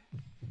around?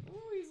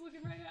 Ooh, he's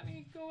looking right at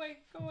me. Go away,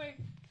 go away.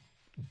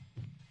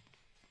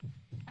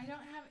 I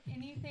don't have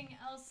anything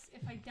else.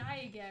 If I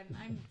die again,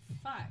 I'm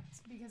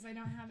fucked because I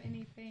don't have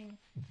anything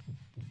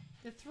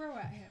to throw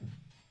at him.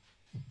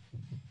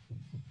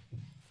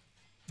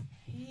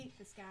 I hate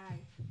this guy.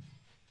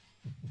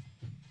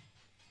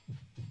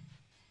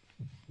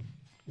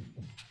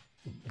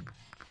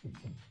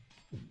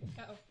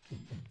 Uh-oh.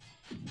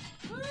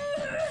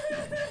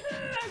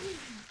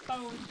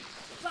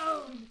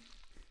 Bone.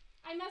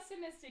 I must have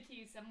missed a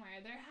key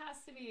somewhere. There has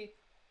to be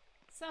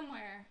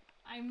somewhere.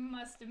 I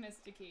must have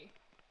missed a key.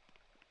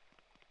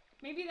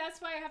 Maybe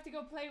that's why I have to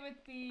go play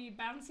with the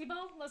bouncy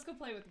ball. Let's go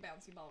play with the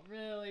bouncy ball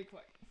really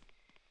quick.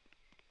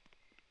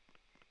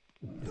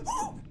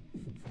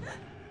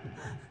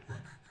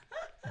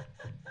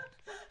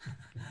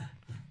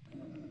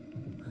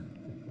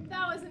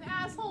 That was an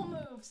asshole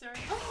move, sir.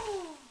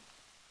 Oh,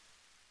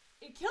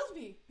 it killed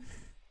me.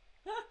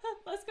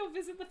 Let's go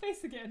visit the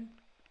face again.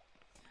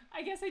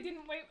 I guess I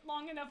didn't wait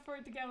long enough for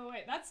it to go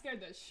away. That scared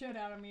the shit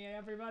out of me,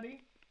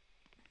 everybody.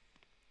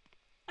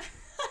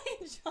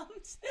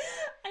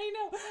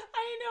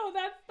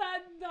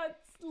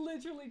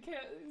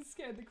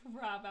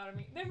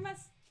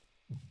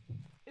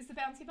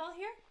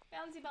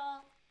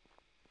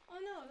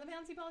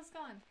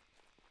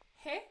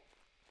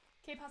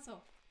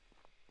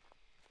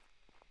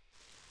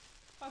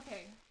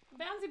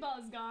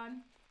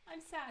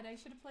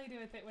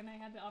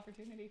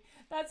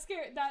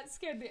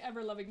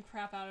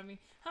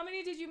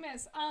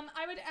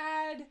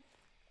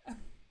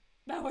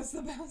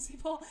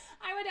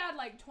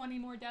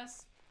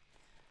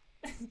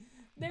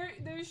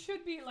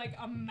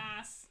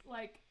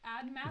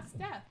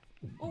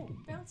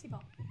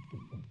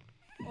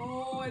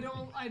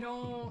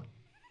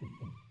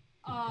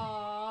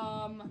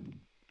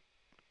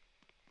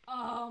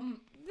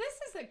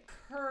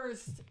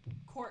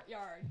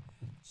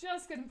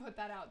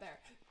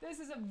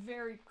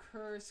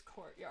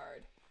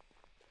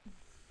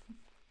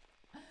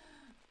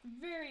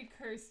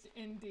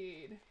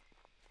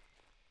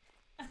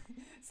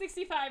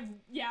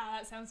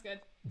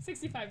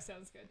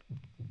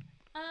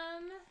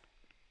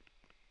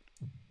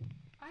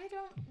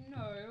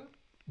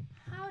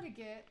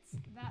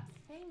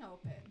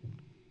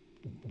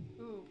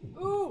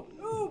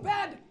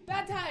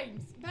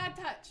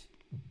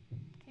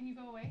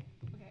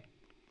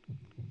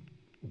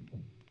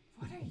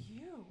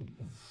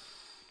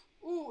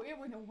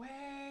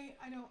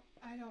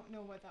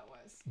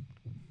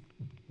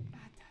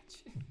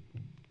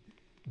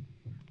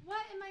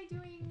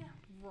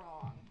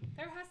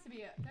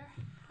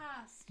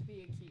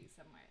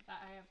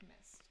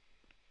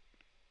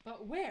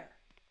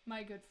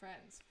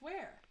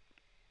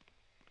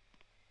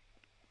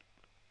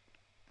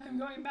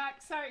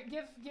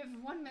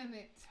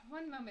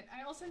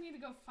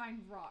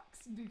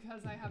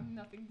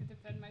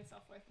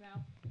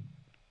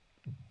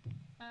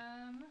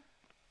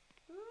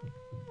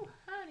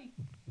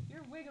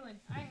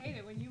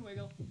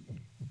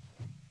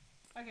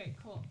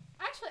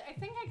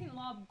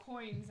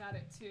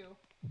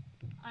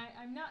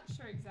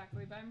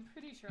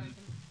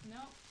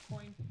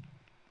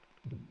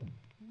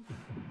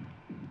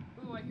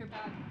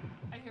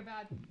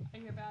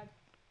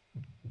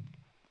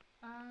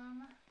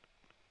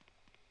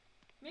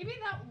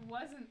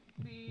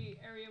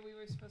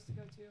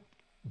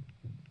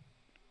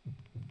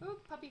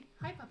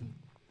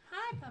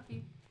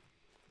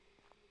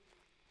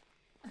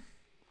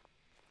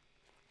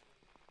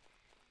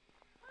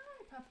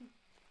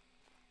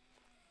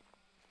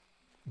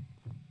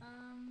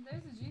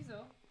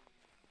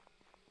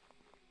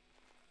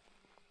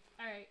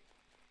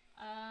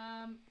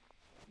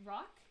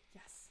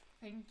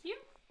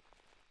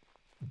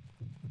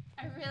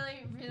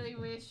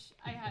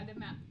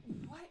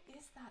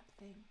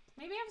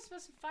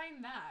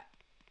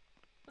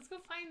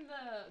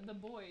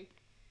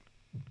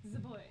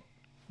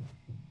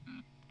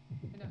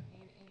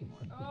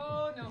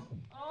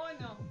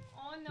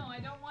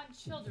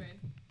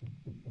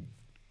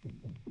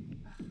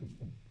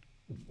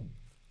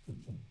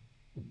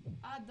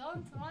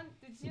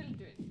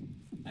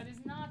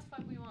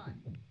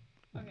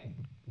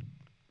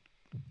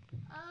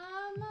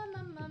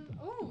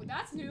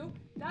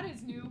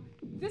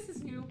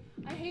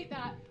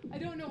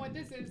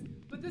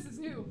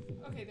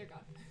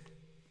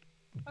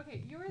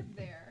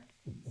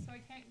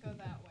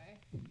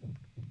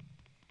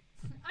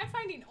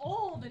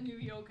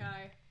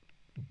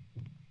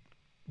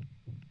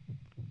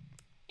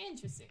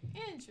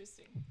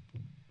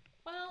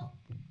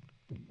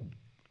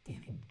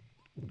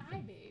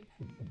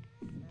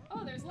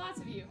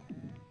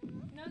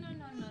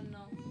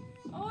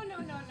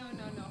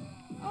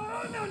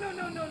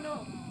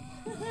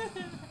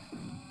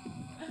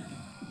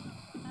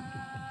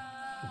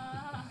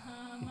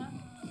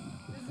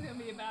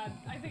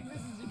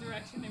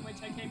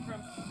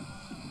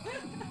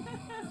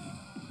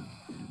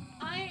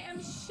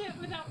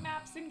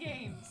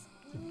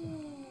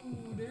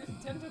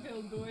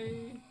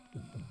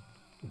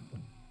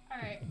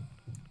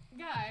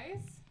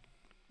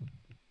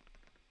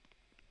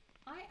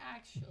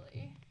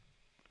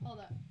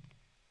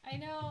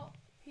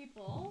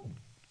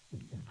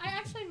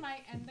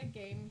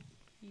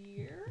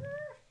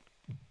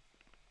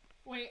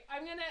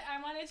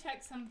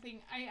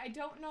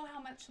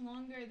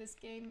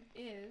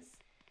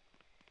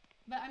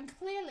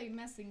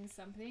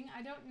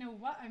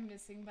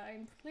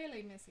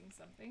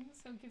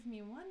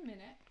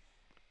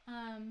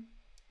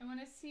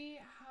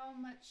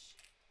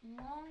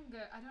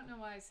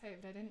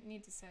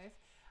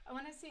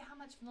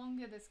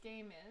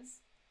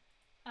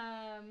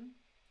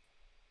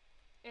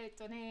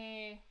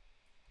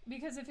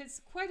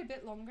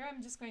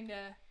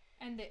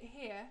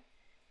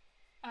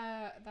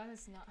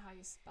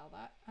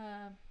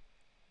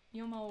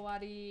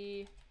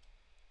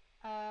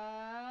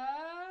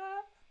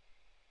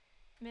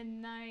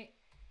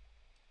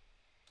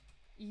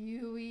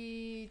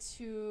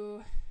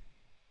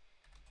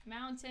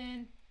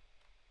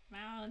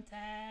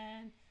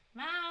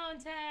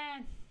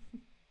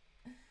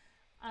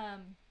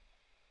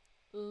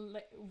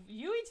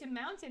 Yuichi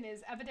Mountain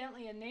is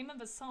evidently a name of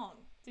a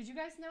song. Did you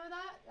guys know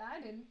that? I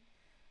didn't.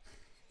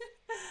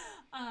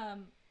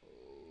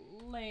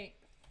 Length.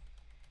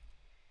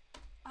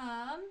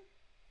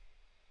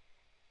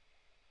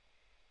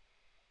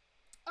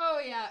 Oh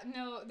yeah,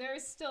 no,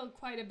 there's still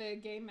quite a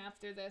big game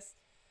after this.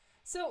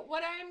 So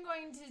what I'm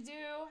going to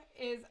do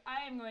is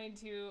I am going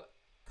to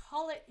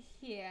call it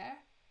here.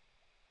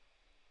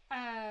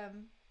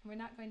 We're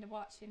not going to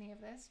watch any of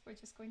this. We're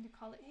just going to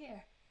call it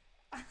here.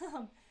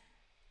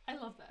 I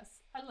love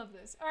this. I love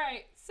this. All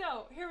right,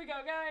 so here we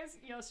go, guys.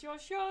 Yos,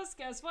 yos, yos.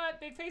 Guess what?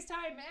 Big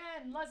FaceTime,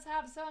 and let's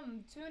have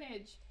some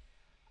tunage.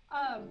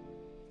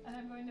 And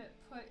I'm going to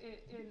put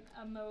it in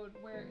a mode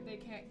where they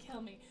can't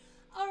kill me.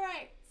 All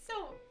right,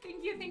 so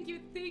thank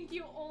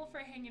you all for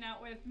hanging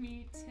out with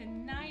me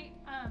tonight.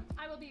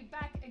 I will be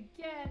back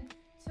again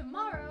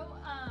tomorrow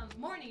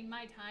morning,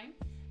 my time.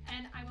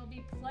 And I will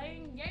be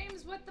playing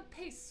games with the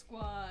Pace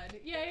Squad.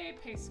 Yay,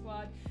 Pace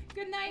Squad.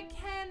 Good night,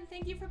 Ken.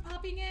 Thank you for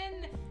popping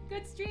in.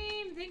 Good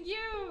stream. Thank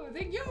you.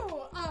 Thank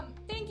you.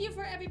 Thank you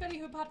for everybody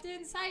who popped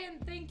in. Cyan,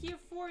 thank you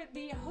for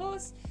the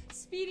host.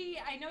 Speedy,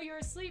 I know you're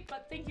asleep,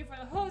 but thank you for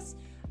the host.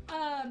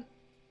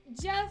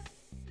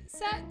 Jeffy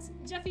Set.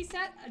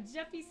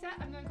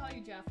 I'm going to call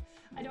you Jeff.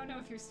 I don't know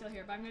if you're still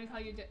here, but I'm going to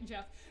call you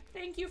Jeff.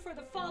 Thank you for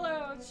the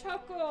follow.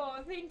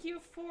 Choco, thank you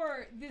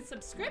for the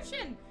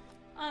subscription.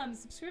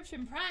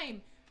 Subscription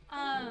Prime.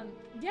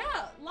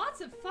 Yeah, lots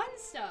of fun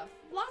stuff.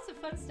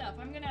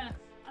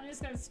 I'm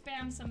just gonna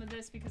spam some of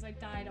this because I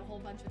died a whole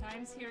bunch of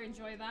times. Here,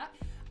 enjoy that.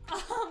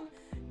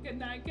 Good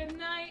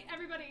night,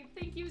 everybody.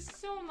 Thank you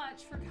so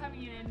much for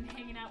coming in and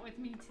hanging out with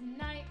me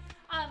tonight.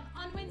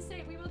 On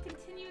Wednesday, we will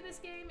continue this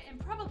game and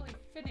probably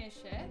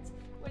finish it,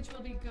 which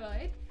will be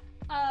good.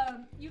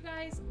 You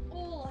guys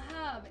all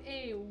have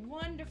a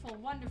wonderful,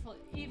 wonderful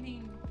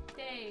evening,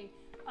 day,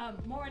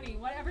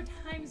 morning, whatever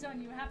time zone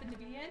you happen to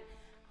be in.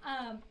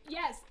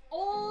 Yes,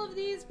 all of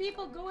these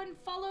people, go and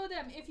follow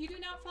them. If you do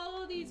not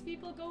follow these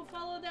people, go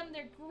follow them.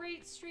 They're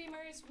great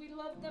streamers. We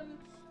love them.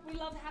 We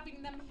love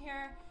having them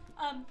here.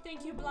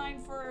 Thank you,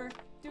 Blind, for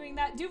doing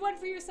that. Do one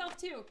for yourself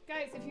too.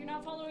 Guys, if you're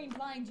not following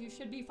Blind, you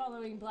should be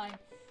following Blind.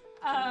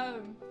 I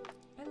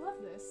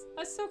love this.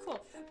 That's so cool.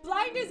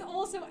 Blind has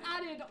also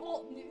added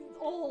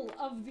all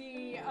of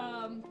the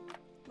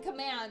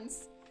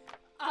commands.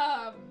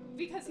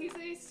 Because he's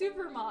a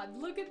super mod.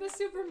 Look at the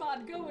super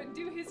mod go and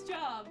do his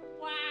job.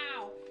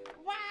 Wow.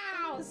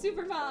 Wow,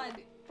 super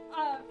mod.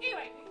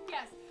 Anyway,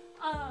 yes.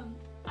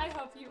 I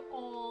hope you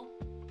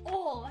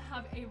all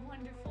have a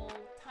wonderful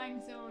time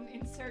zone.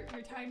 Insert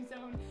your time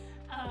zone.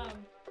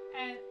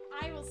 And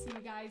I will see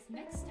you guys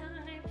next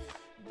time.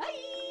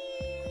 Bye!